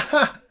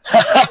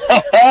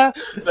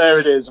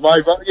it is.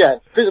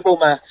 Visible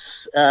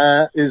Maths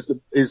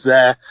is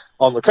there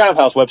on the Crown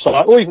House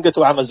website, or you can go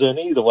to Amazon.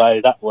 Either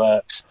way, that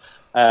works.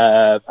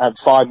 And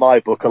find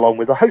my book along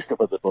with a host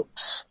of other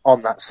books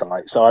on that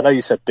site. So I know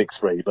you said big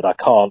three, but I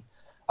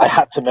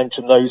had to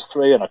mention those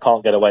 3, and I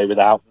can't get away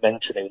without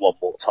mentioning one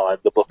more time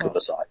the book and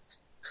the site.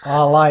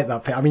 I like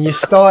that, Pete. I mean, you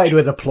started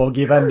with a plug,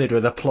 you've ended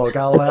with a plug.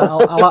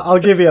 I'll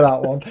give you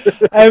that one.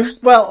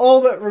 Well,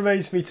 all that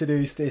remains me to do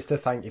is to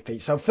thank you,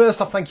 Pete. So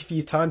first, I'll thank you for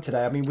your time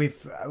today. I mean,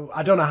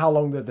 I don't know how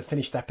long the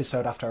finished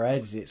episode after I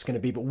edit it's going to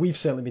be, but we've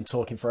certainly been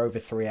talking for over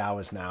 3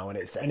 hours now, and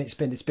it's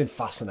been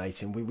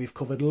fascinating. We've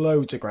covered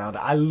loads of ground.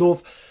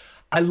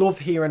 I love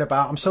hearing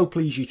about. I'm so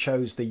pleased you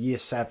chose the year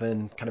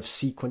 7 kind of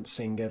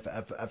sequencing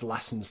of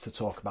lessons to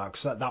talk about,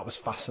 because that was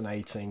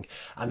fascinating.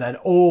 And then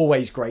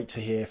always great to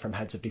hear from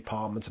heads of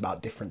departments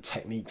about different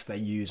techniques they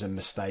use and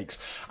mistakes.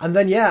 And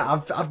then,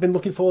 I've been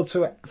looking forward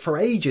to it for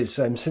ages,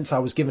 since I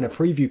was given a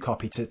preview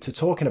copy to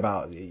talking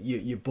about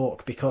your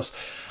book, because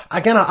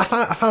again, I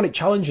found it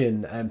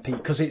challenging, Pete,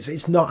 because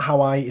it's not how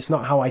I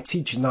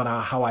teach, it's not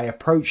how I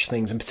approach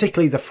things, and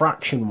particularly the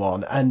fraction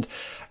one. And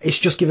it's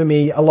just given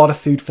me a lot of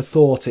food for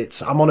thought.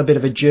 I'm on a bit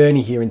of a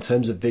journey here in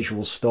terms of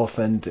visual stuff,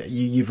 and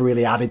you've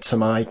really added to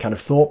my kind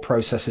of thought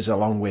processes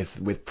along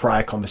with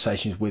prior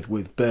conversations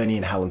with Bernie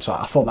and Helen. So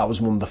I thought that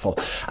was wonderful.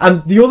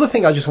 And the other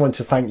thing I just wanted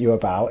to thank you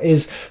about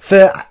is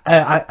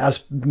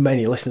as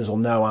many listeners will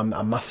know,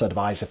 I'm maths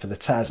advisor for the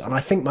TES, and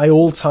I think my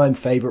all-time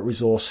favourite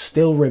resource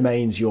still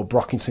remains your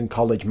Brockington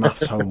College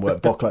maths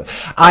homework booklet.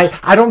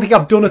 I don't think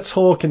I've done a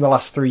talk in the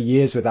last 3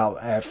 years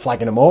without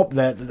flagging them up.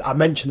 I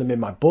mentioned them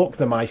in my book.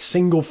 They're my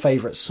single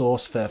favourite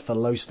source for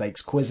low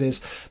stakes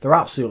quizzes. They're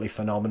absolutely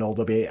phenomenal.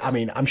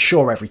 I'm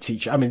sure every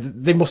teacher,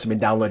 they must have been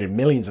downloaded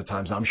millions of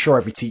times. I'm sure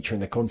every teacher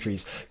in the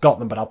country's got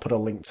them, but I'll put a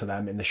link to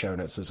them in the show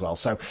notes as well.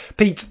 So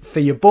Pete,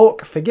 for your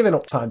book, for giving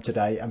up time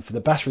today, and for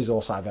the best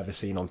resource I've ever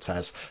seen on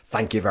TES,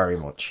 thank you very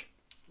much.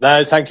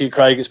 No, thank you,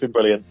 Craig. It's been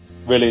brilliant.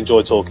 Really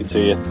enjoyed talking to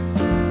you.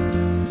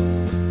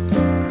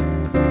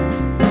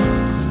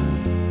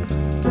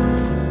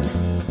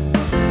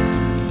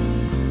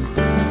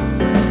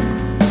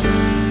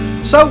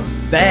 So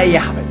there you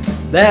have it.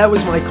 There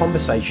was my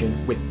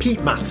conversation with Pete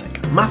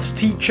Mattick, maths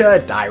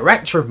teacher,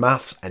 director of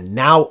maths, and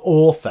now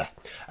author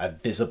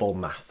of Visible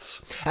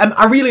Maths.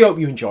 I really hope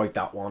you enjoyed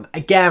that one.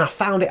 Again, I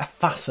found it a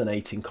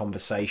fascinating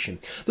conversation.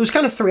 There was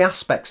kind of 3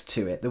 aspects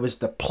to it. There was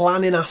the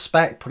planning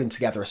aspect, putting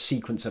together a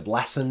sequence of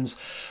lessons,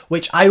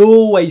 which I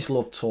always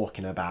love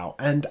talking about.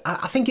 And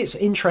I think it's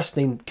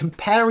interesting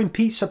comparing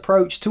Pete's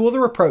approach to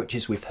other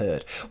approaches we've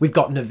heard. We've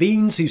got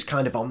Naveen's, who's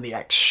kind of on the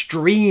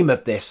extreme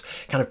of this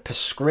kind of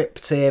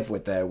prescriptive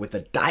with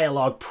the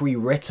dialogue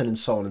pre-written and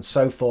so on and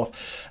so forth.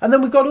 And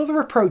then we've got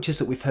other approaches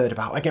that we've heard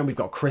about. Again, we've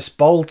got Chris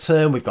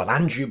Bolton, we've got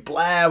Andrew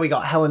Blair, we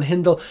got Helen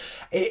Hindle.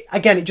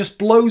 It just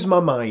blows my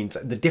mind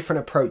the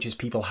different approaches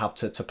people have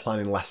to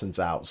planning lessons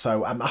out.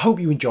 So I hope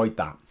you enjoyed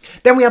that.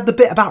 Then we had the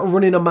bit about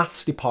running a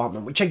maths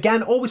department, which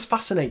again always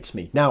fascinates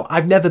me. Now,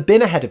 I've never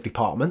been a head of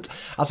department.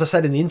 As I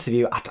said in the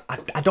interview,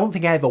 I don't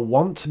think I ever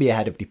want to be a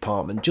head of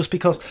department, just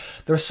because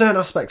there are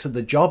certain aspects of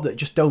the job that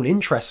just don't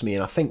interest me,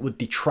 and I think would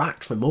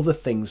detract from other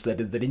things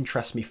that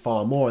interest me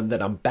far more and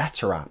that I'm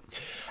better at.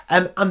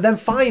 And then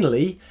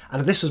finally,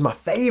 and this was my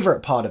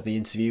favourite part of the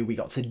interview, we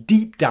got to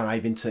deep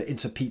dive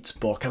into Pete's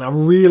book, and I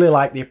really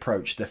like the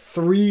approach, the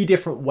 3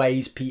 different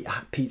ways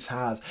Pete's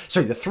has,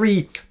 the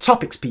 3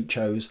 topics Pete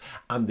chose,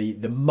 and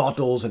the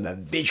models and the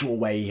visual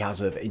way he has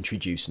of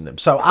introducing them.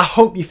 So I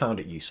hope you found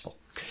it useful.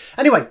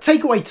 Anyway,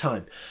 takeaway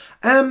time.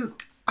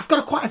 I've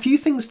got quite a few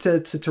things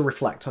to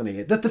reflect on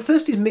here. The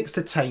first is mixed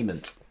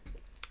attainment.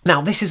 Now,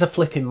 this is a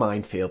flipping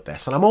minefield,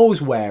 this, and I'm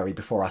always wary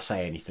before I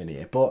say anything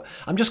here, but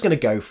I'm just going to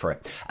go for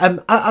it. As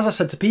I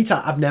said to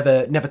Peter, I've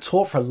never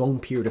taught for a long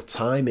period of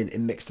time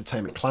in mixed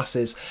attainment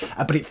classes,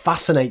 but it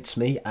fascinates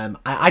me.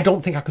 I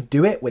don't think I could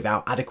do it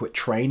without adequate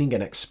training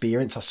and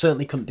experience. I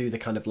certainly couldn't do the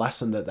kind of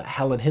lesson that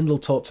Helen Hindle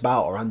talked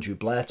about or Andrew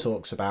Blair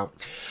talks about.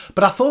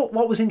 But I thought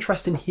what was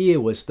interesting here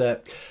was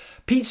that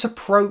Pete's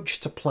approach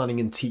to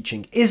planning and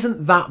teaching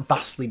isn't that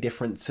vastly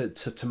different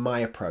to my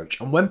approach.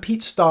 And when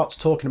Pete starts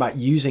talking about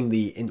using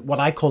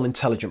what I call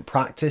intelligent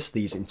practice,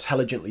 these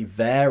intelligently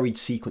varied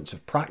sequence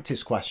of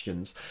practice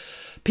questions,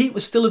 Pete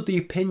was still of the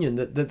opinion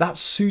that that's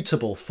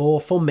suitable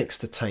for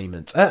mixed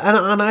attainment.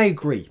 And I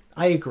agree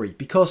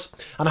because,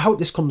 and I hope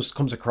this comes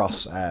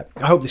across, I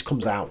hope this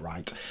comes out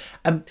right.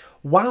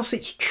 Whilst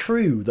it's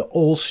true that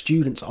all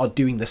students are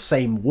doing the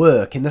same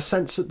work in the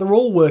sense that they're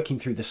all working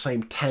through the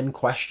same 10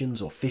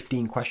 questions or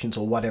 15 questions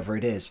or whatever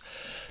it is,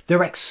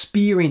 their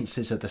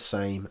experiences are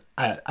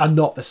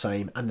not the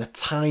same, and the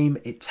time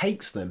it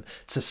takes them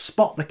to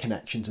spot the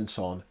connections and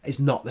so on is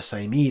not the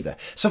same either.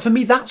 So for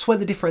me, that's where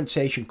the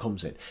differentiation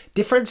comes in.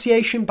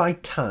 Differentiation by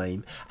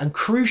time, and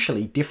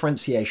crucially,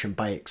 differentiation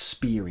by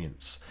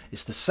experience.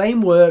 It's the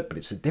same work, but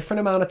it's a different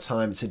amount of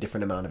time, it's a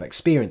different amount of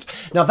experience.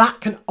 Now that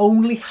can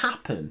only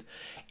happen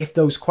if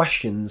those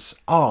questions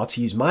are, to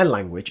use my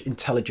language,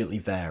 intelligently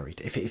varied,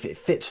 if it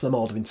fits the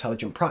mold of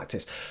intelligent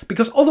practice,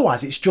 because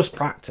otherwise it's just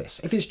practice.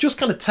 If it's just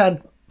kind of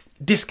 10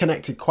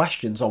 disconnected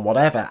questions on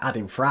whatever,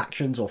 adding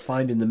fractions or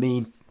finding the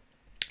mean,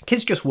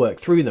 kids just work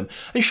through them.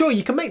 And sure,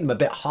 you can make them a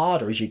bit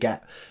harder as you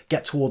get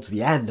towards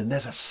the end, and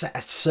there's a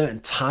certain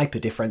type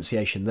of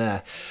differentiation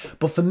there.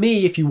 But for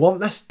me, if you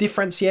want this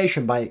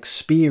differentiation by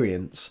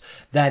experience,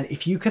 then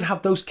if you can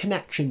have those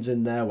connections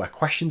in there where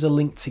questions are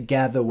linked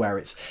together, where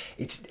it's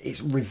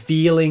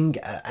revealing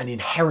an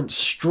inherent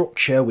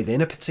structure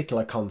within a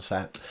particular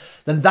concept,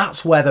 then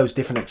that's where those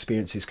different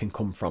experiences can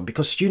come from,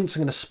 because students are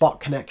going to spot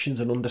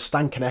connections and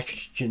understand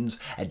connections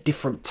at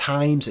different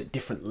times, at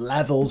different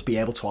levels, be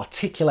able to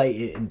articulate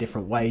it in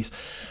different ways.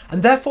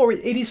 And therefore,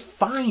 it is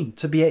fine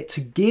to be able to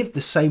give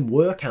the same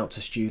work out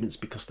to students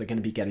because they're going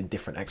to be getting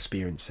different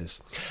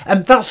experiences.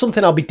 And that's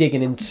something I'll be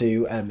digging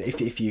into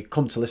if you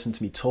come to listen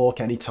to me talk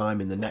anytime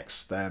in the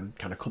next kind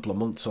of couple of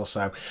months or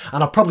so.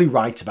 And I'll probably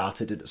write about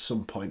it at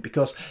some point,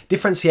 because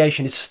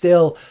differentiation is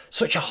still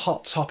such a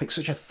hot topic,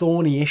 such a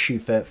thorny issue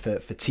for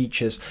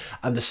teachers,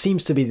 and there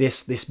seems to be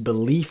this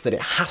belief that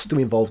it has to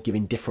involve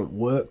giving different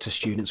work to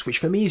students, which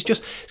for me is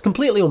just, it's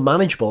completely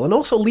unmanageable, and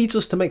also leads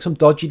us to make some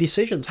dodgy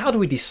decisions. How do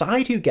we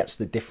decide who gets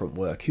the different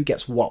work, who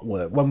gets what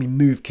work when we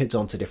move kids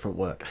onto different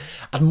work?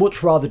 I'd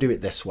much rather do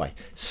it this way: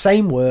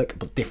 same work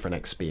but different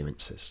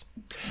experiences.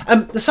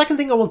 The second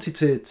thing I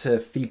wanted to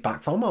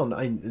feedback from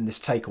in this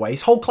takeaway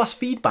is whole class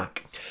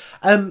feedback.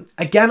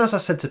 Again, as I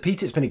said to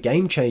Pete, it's been a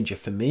game changer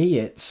for me.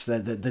 It's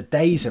the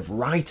days of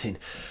writing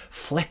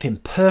flipping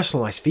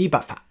personalised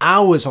feedback for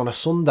hours on a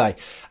Sunday,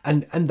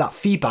 and that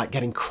feedback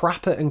getting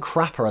crapper and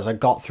crapper as I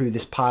got through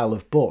this pile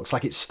of books.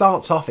 Like, it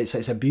starts off,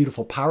 it's a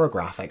beautiful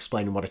paragraph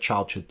explaining what a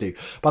child should do.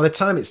 By the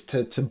time it's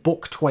to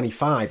book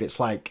 25, it's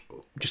like,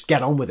 just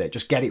get on with it,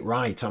 just get it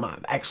right. I'm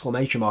at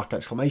exclamation mark,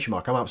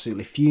 I'm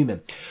absolutely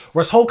fuming.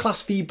 Whereas whole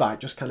class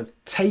feedback, just kind of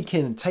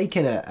taking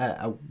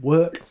a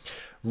work,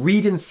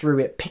 reading through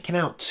it, picking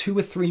out 2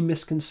 or 3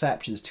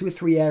 misconceptions, 2 or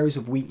 3 areas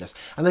of weakness,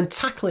 and then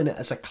tackling it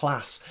as a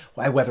class,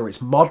 whether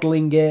it's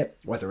modelling it,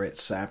 whether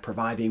it's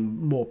providing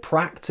more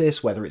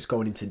practice, whether it's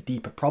going into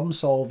deeper problem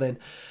solving.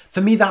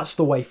 For me, that's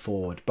the way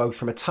forward, both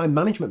from a time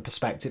management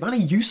perspective and a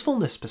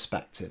usefulness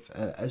perspective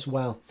as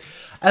well.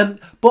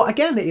 But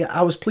again,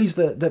 I was pleased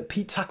that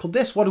Pete tackled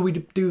this. What do we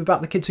do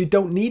about the kids who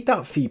don't need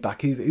that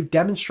feedback, who've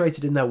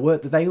demonstrated in their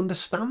work that they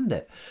understand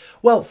it?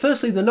 Well,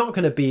 firstly, they're not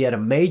going to be at a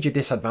major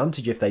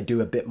disadvantage if they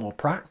do a bit more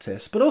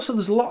practice, but also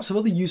there's lots of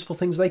other useful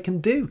things they can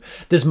do.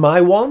 There's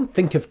my one: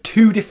 think of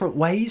 2 different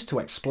ways to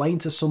explain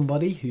to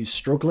somebody who's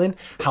struggling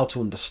how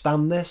to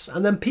understand this.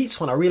 And then Pete's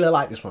one, I really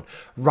like this one: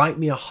 write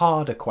me a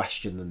harder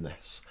question than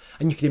this.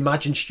 And you can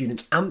imagine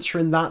students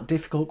answering that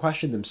difficult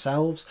question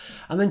themselves,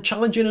 and then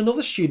challenging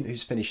another student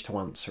who's finished to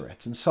answer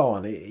it, and so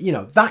on. You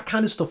know, that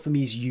kind of stuff for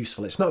me is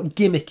useful. It's not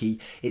gimmicky,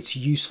 it's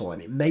useful,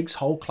 and it makes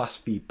whole class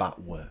feedback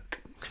work.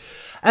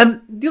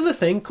 The other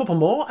thing, couple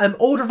more,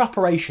 order of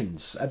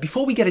operations.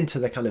 Before we get into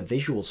the kind of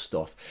visual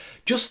stuff,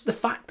 just the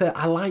fact that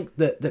I like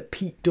that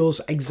Pete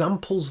does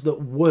examples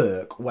that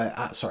work,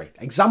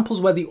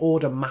 examples where the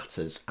order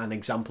matters and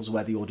examples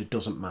where the order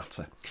doesn't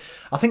matter.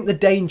 I think the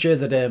danger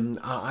that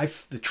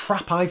the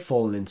trap I've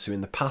fallen into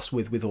in the past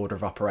with order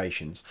of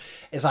operations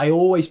is I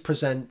always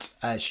present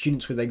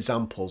students with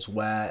examples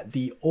where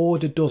the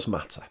order does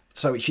matter.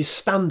 So it's your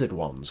standard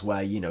ones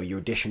where, you know, your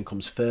addition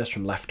comes first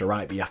from left to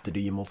right, but you have to do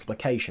your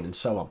multiplication and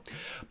so on.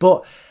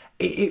 But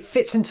it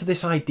fits into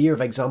this idea of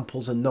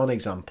examples and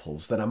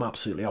non-examples that I'm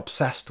absolutely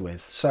obsessed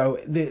with. So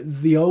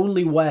the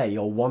only way,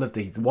 or one of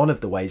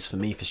the ways for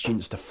me for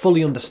students to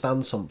fully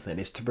understand something,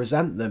 is to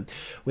present them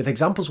with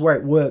examples where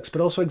it works,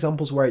 but also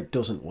examples where it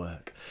doesn't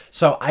work.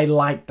 So I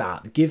like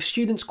that. Give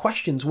students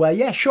questions where,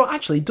 yeah, sure,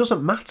 actually it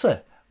doesn't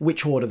matter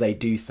which order they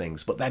do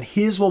things, but then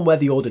here's one where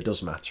the order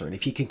does matter. And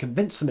if you can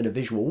convince them in a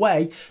visual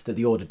way that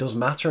the order does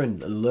matter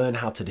and learn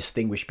how to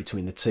distinguish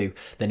between the two,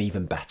 then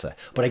even better.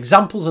 But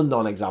examples and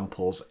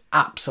non-examples,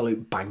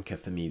 absolute banker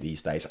for me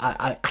these days.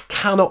 I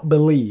cannot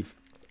believe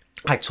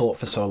I taught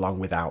for so long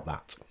without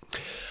that.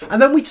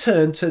 And then we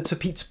turn to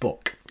Pete's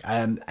book.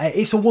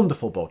 It's a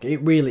wonderful book.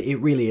 It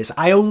really is.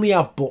 I only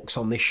have books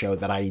on this show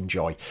that I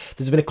enjoy.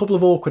 There's been a couple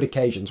of awkward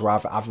occasions where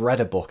I've read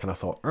a book and I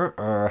thought,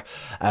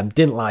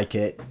 didn't like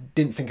it,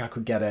 didn't think I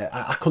could get it.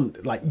 I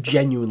couldn't like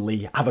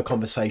genuinely have a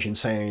conversation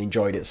saying I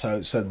enjoyed it. So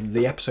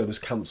the episode was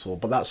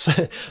cancelled. But that's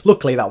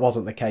luckily that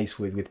wasn't the case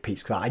with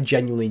Pete's, because I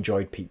genuinely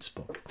enjoyed Pete's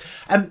book.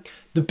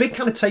 The big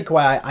kind of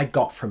takeaway I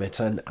got from it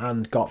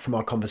and got from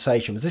our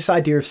conversation was this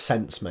idea of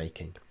sense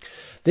making.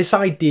 This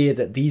idea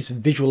that these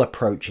visual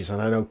approaches,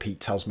 and I know Pete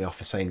tells me off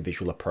for saying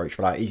visual approach,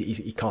 but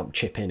he can't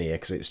chip in here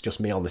because it's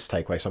just me on this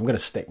takeaway, so I'm going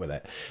to stick with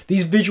it.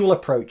 These visual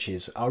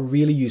approaches are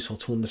really useful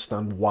to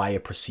understand why a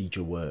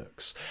procedure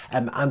works.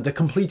 And the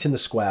complete in the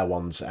square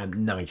one's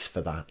nice for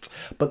that.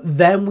 But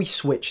then we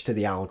switch to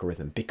the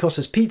algorithm because,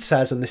 as Pete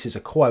says, and this is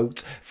a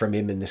quote from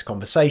him in this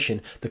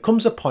conversation, there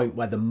comes a point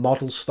where the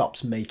model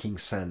stops making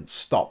sense,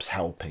 stops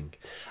helping.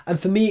 And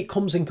for me, it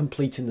comes in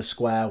complete in the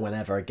square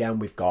whenever, again,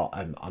 we've got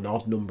an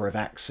odd number of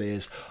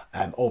x's,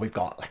 or we've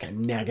got like a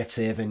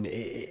negative, and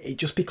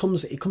it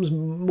becomes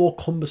more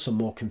cumbersome,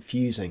 more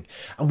confusing.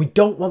 And we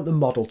don't want the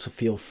model to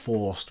feel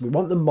forced. We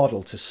want the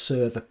model to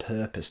serve a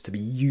purpose, to be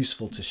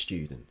useful to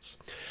students.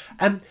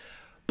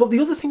 But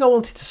the other thing I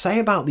wanted to say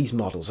about these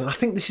models, and I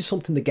think this is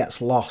something that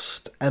gets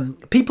lost,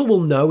 people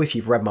will know if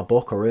you've read my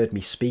book or heard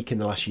me speak in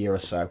the last year or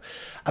so,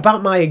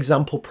 about my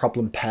example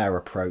problem pair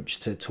approach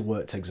to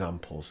worked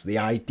examples. The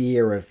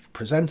idea of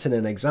presenting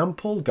an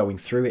example, going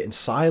through it in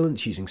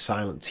silence, using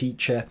silent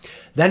teacher,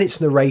 then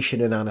it's narration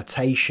and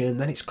annotation,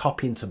 then it's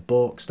copy into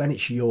books, then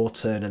it's your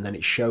turn, and then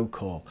it's show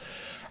call.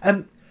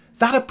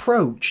 That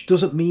approach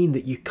doesn't mean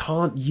that you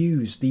can't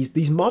use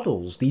these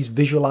models, these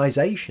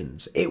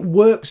visualizations. It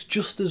works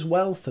just as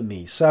well for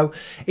me. So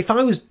if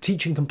I was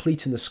teaching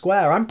complete in the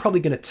square, I'm probably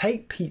going to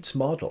take Pete's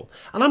model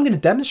and I'm going to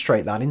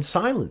demonstrate that in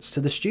silence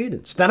to the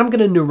students. Then I'm going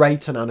to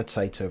narrate and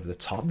annotate over the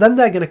top. Then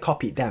they're going to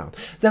copy it down.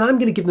 Then I'm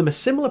going to give them a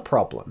similar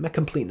problem, a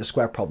complete in the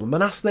square problem,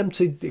 and ask them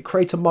to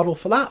create a model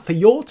for that, for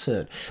your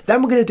turn.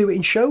 Then we're going to do it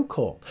in show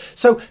call.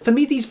 So for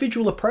me, these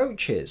visual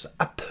approaches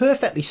are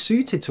perfectly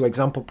suited to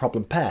example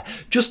problem pair,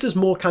 just as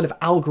more kind of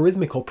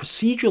algorithmic or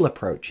procedural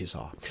approaches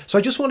are. So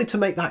I just wanted to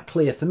make that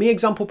clear. For me,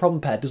 example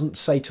problem pair doesn't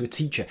say to a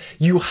teacher,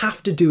 you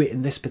have to do it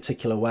in this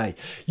particular way.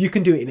 You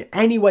can do it in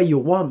any way you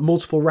want,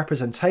 multiple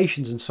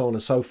representations and so on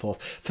and so forth.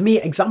 For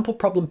me, example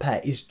problem pair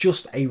is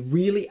just a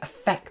really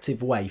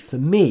effective way for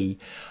me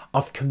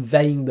of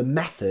conveying the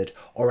method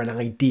or an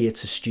idea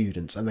to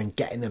students and then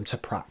getting them to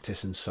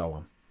practice and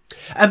so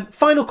on.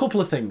 Final couple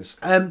of things.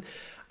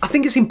 I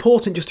think it's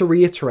important just to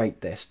reiterate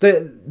this.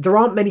 There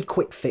aren't many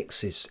quick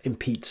fixes in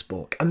Pete's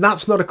book, and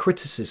that's not a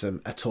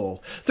criticism at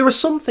all. There are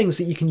some things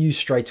that you can use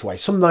straight away,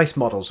 some nice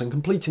models, and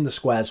completing the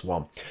squares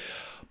one.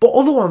 But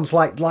other ones,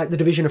 like the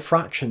division of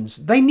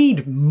fractions, they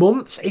need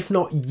months, if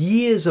not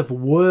years of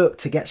work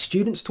to get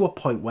students to a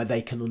point where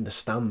they can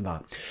understand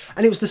that.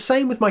 And it was the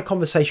same with my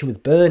conversation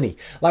with Bernie.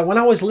 Like when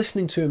I was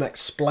listening to him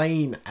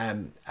explain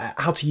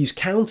how to use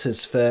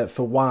counters for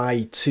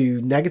why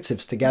two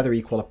negatives together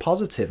equal a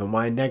positive and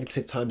why a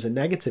negative times a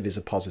negative is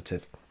a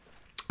positive,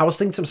 I was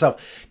thinking to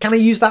myself, can I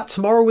use that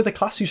tomorrow with a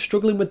class who's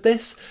struggling with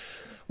this?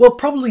 Well,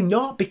 probably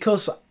not,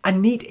 because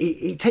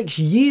it takes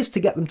years to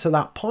get them to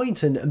that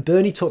point. And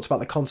Bernie talked about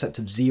the concept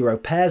of zero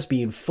pairs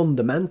being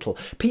fundamental.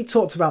 Pete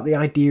talked about the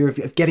idea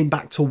of getting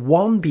back to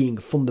one being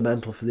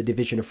fundamental for the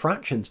division of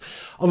fractions.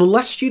 And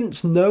unless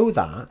students know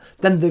that,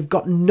 then they've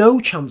got no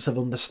chance of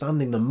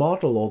understanding the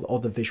model or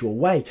the visual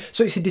way.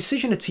 So it's a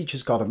decision a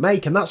teacher's got to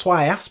make. And that's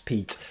why I asked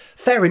Pete,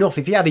 fair enough,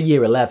 if he had a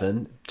year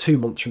 11, 2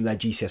 months from their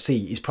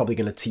GCSE, he's probably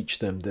going to teach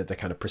them the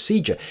kind of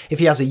procedure. If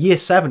he has a year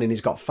 7 and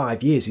he's got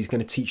 5 years, he's going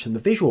to teach them the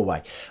visual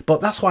way.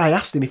 But that's why I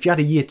asked him, if you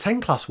had a year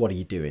 10 class, what are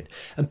you doing?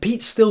 And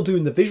Pete's still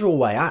doing the visual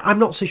way. I'm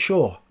not so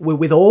sure.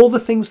 With all the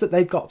things that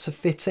they've got to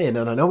fit in,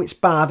 and I know it's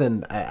bad,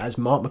 and as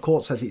Mark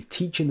McCourt says, it's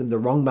teaching them the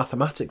wrong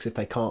mathematics if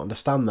they can't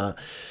understand that.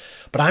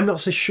 But I'm not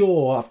so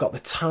sure I've got the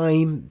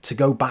time to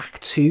go back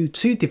to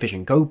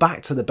division, go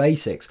back to the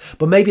basics.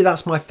 But maybe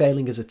that's my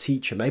failing as a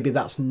teacher. Maybe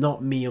that's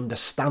not me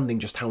understanding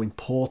just how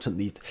important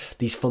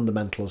these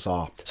fundamentals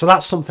are. So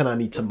that's something I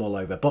need to mull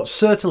over. But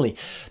certainly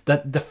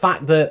the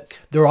fact that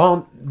there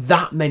aren't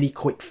that many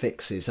quick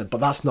fixes,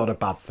 but that's not a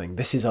bad thing.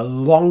 This is a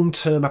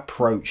long-term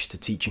approach to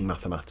teaching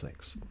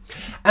mathematics.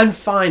 And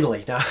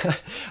finally, now,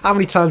 how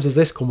many times has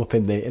this come up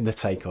in the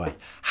takeaway?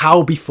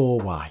 How before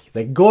why.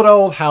 The good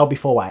old how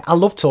before why. I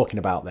love talking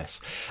about this.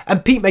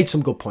 And Pete made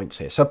some good points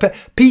here. So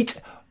Pete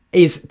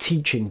is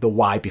teaching the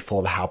why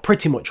before the how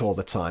pretty much all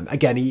the time.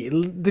 Again,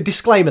 the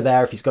disclaimer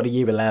there, if he's got a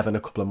year 11, a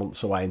couple of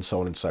months away and so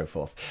on and so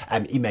forth,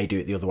 he may do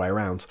it the other way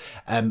around,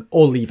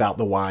 or leave out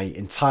the why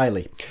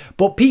entirely.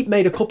 But Pete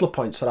made a couple of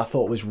points that I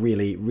thought was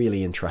really,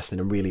 really interesting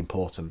and really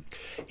important.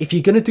 If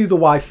you're going to do the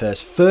why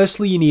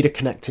firstly, you need a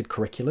connected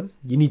curriculum.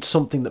 You need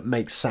something that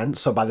makes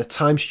sense. So by the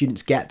time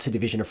students get to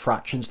division of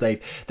fractions,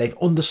 they've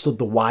understood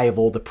the why of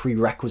all the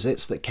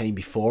prerequisites that came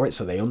before it.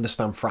 So they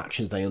understand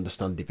fractions, they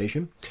understand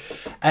division.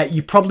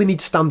 You probably probably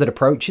need standard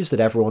approaches that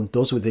everyone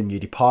does within your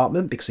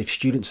department, because if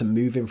students are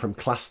moving from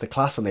class to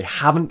class and they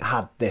haven't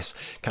had this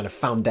kind of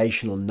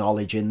foundational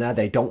knowledge in there,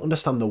 they don't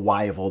understand the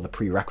why of all the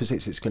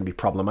prerequisites, it's going to be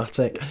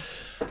problematic.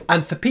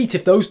 And for Pete,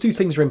 if those two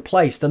things are in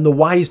place, then the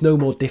why is no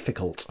more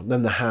difficult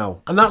than the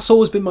how. And that's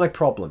always been my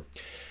problem.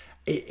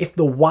 If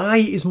the why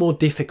is more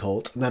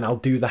difficult, then I'll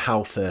do the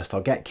how first.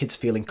 I'll get kids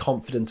feeling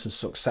confident and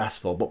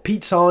successful. But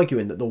Pete's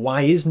arguing that the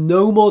why is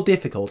no more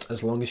difficult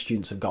as long as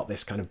students have got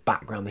this kind of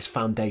background, this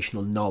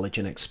foundational knowledge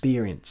and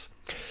experience.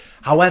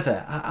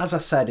 However, as I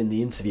said in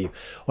the interview,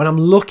 when I'm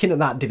looking at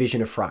that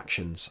division of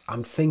fractions,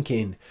 I'm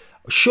thinking,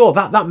 sure,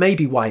 that may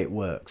be why it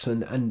works,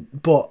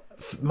 but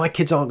my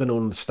kids aren't going to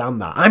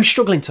understand that. I'm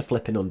struggling to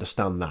flip and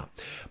understand that.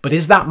 But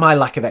is that my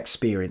lack of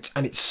experience?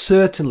 And it's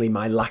certainly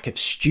my lack of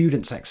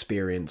students'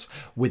 experience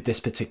with this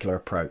particular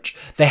approach.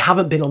 They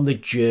haven't been on the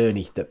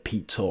journey that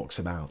Pete talks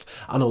about.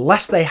 And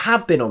unless they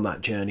have been on that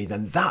journey,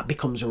 then that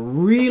becomes a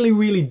really,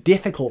 really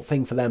difficult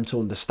thing for them to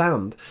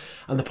understand.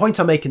 And the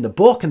point I make in the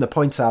book, and the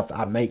point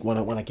I make when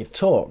I give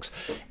talks,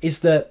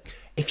 is that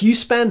if you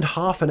spend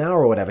half an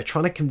hour or whatever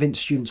trying to convince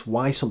students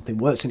why something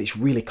works and it's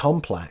really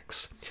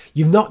complex,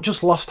 you've not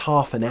just lost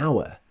half an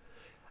hour.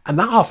 And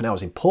that half an hour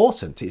is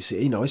important. It's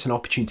an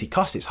opportunity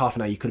cost. It's half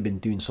an hour you could have been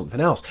doing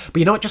something else. But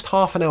you're not just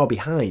half an hour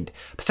behind.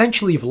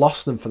 Potentially you've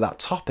lost them for that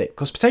topic,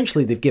 because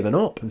potentially they've given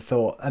up and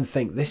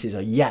think this is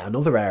yet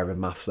another area of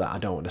maths that I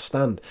don't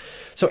understand.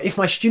 So if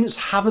my students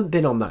haven't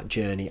been on that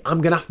journey, I'm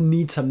going to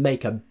need to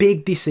make a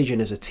big decision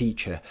as a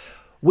teacher.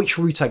 Which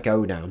route I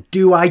go down?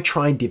 Do I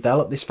try and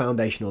develop this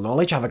foundational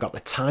knowledge? Have I got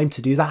the time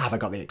to do that? Have I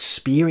got the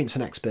experience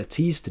and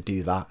expertise to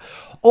do that?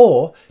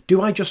 Or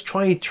do I just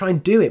try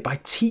and do it by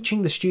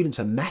teaching the students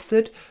a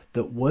method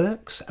that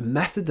works, a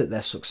method that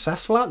they're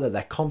successful at, that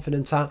they're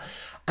confident at,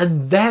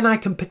 and then I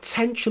can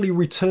potentially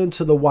return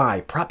to the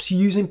why, perhaps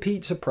using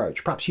Pete's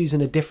approach, perhaps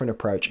using a different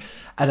approach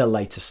at a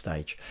later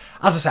stage.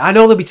 As I say, I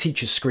know there'll be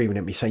teachers screaming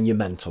at me saying you're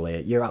mental here,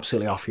 you're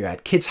absolutely off your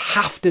head. Kids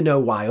have to know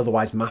why,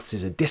 otherwise maths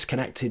is a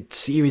disconnected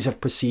series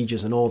of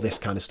procedures and all this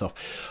kind of stuff.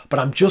 But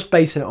I'm just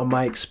basing it on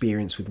my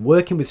experience with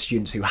working with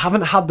students who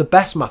haven't had the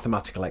best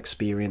mathematical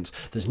experience.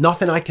 There's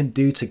nothing I can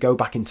do to go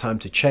back in time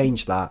to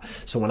change that.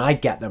 So when I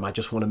get them, I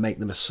just want to make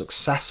them as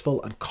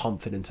successful and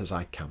confident as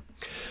I can.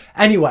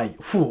 Anyway,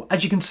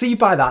 as you can see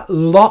by that,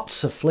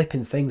 lots of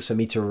flipping things for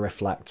me to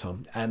reflect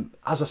on.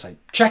 As I say,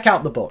 check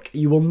out the book.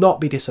 You will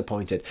not be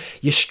disappointed.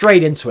 You're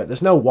straight into it.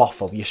 There's no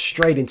waffle. You're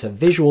straight into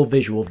visual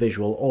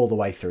all the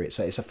way through it.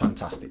 So it's a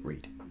fantastic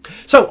read.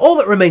 So all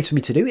that remains for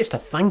me to do is to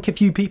thank a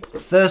few people.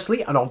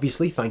 Firstly, and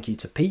obviously, thank you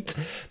to Pete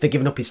for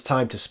giving up his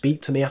time to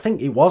speak to me. I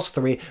think it was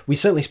 3. We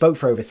certainly spoke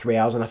for over 3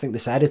 hours, and I think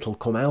this edit will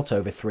come out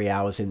over 3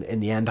 hours in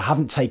the end. I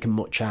haven't taken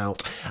much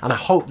out, and I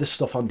hope the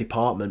stuff on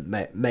department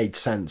made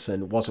sense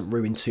and wasn't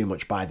ruined too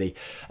much by the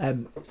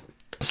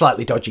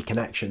slightly dodgy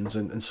connections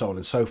and so on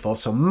and so forth.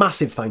 So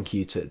massive thank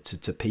you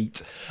to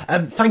Pete.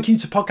 Thank you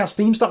to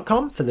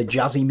podcastthemes.com for the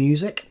jazzy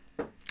music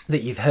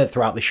that you've heard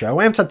throughout the show.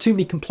 I haven't had too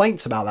many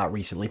complaints about that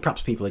recently.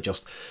 Perhaps people are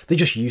just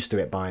used to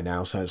it by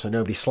now, so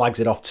nobody slags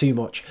it off too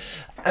much.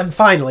 And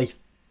finally,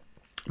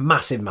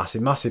 massive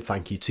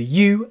thank you to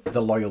you,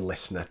 the loyal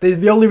listener.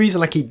 The only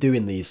reason I keep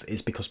doing these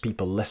is because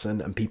people listen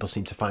and people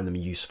seem to find them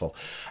useful.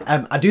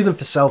 I do them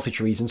for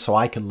selfish reasons, so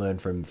I can learn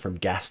from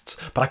guests,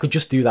 but I could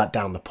just do that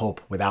down the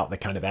pub without the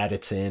kind of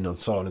editing and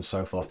so on and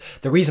so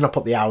forth. The reason I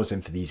put the hours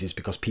in for these is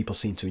because people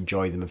seem to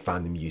enjoy them and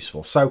find them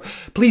useful. So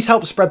please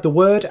help spread the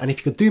word, and if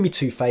you could do me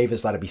 2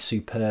 favours, that'd be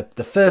superb.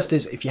 The first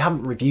is, if you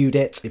haven't reviewed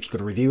it, if you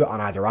could review it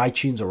on either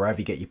iTunes or wherever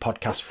you get your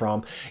podcast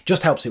from, it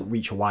just helps it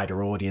reach a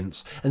wider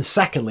audience. And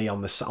secondly,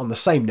 on the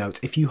same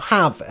note, if you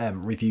have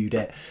reviewed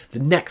it, the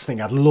next thing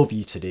I'd love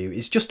you to do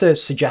is just to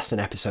suggest an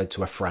episode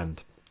to a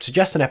friend.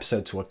 Suggest an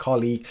episode to a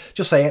colleague.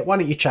 Just say, why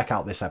don't you check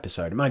out this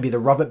episode? It might be the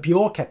Robert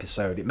Bjork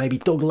episode. It may be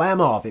Doug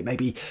Lemov. It may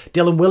be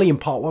Dylan William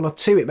part 1 or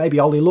 2. It may be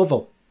Ollie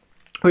Lovell.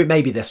 Or it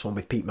may be this one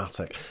with Pete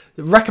Mattock.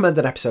 Recommend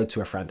an episode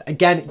to a friend.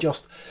 Again, it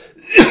just...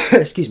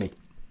 excuse me.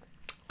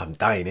 I'm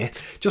dying here.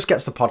 Just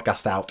gets the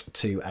podcast out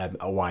to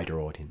a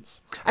wider audience.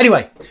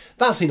 Anyway,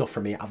 that's enough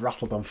from me. I've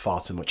rattled on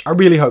far too much. I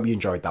really hope you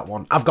enjoyed that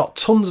one. I've got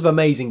tons of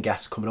amazing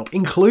guests coming up,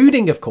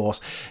 including, of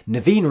course,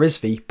 Naveen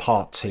Rizvi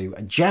Part 2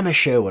 and Gemma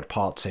Sherwood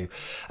Part 2.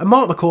 And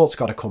Mark McCourt's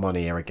got to come on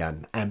here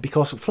again,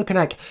 because flipping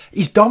heck,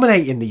 he's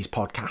dominating these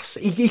podcasts.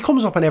 He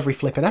comes up on every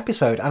flipping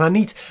episode, and I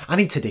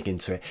need to dig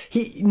into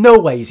it. No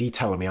way is he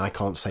telling me I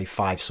can't say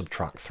 5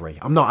 subtract 3.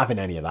 I'm not having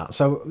any of that.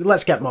 So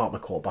let's get Mark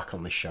McCourt back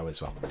on this show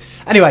as well.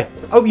 Anyway,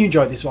 hope you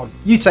enjoyed this one.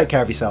 You take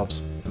care of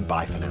yourselves, and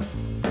bye for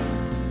now.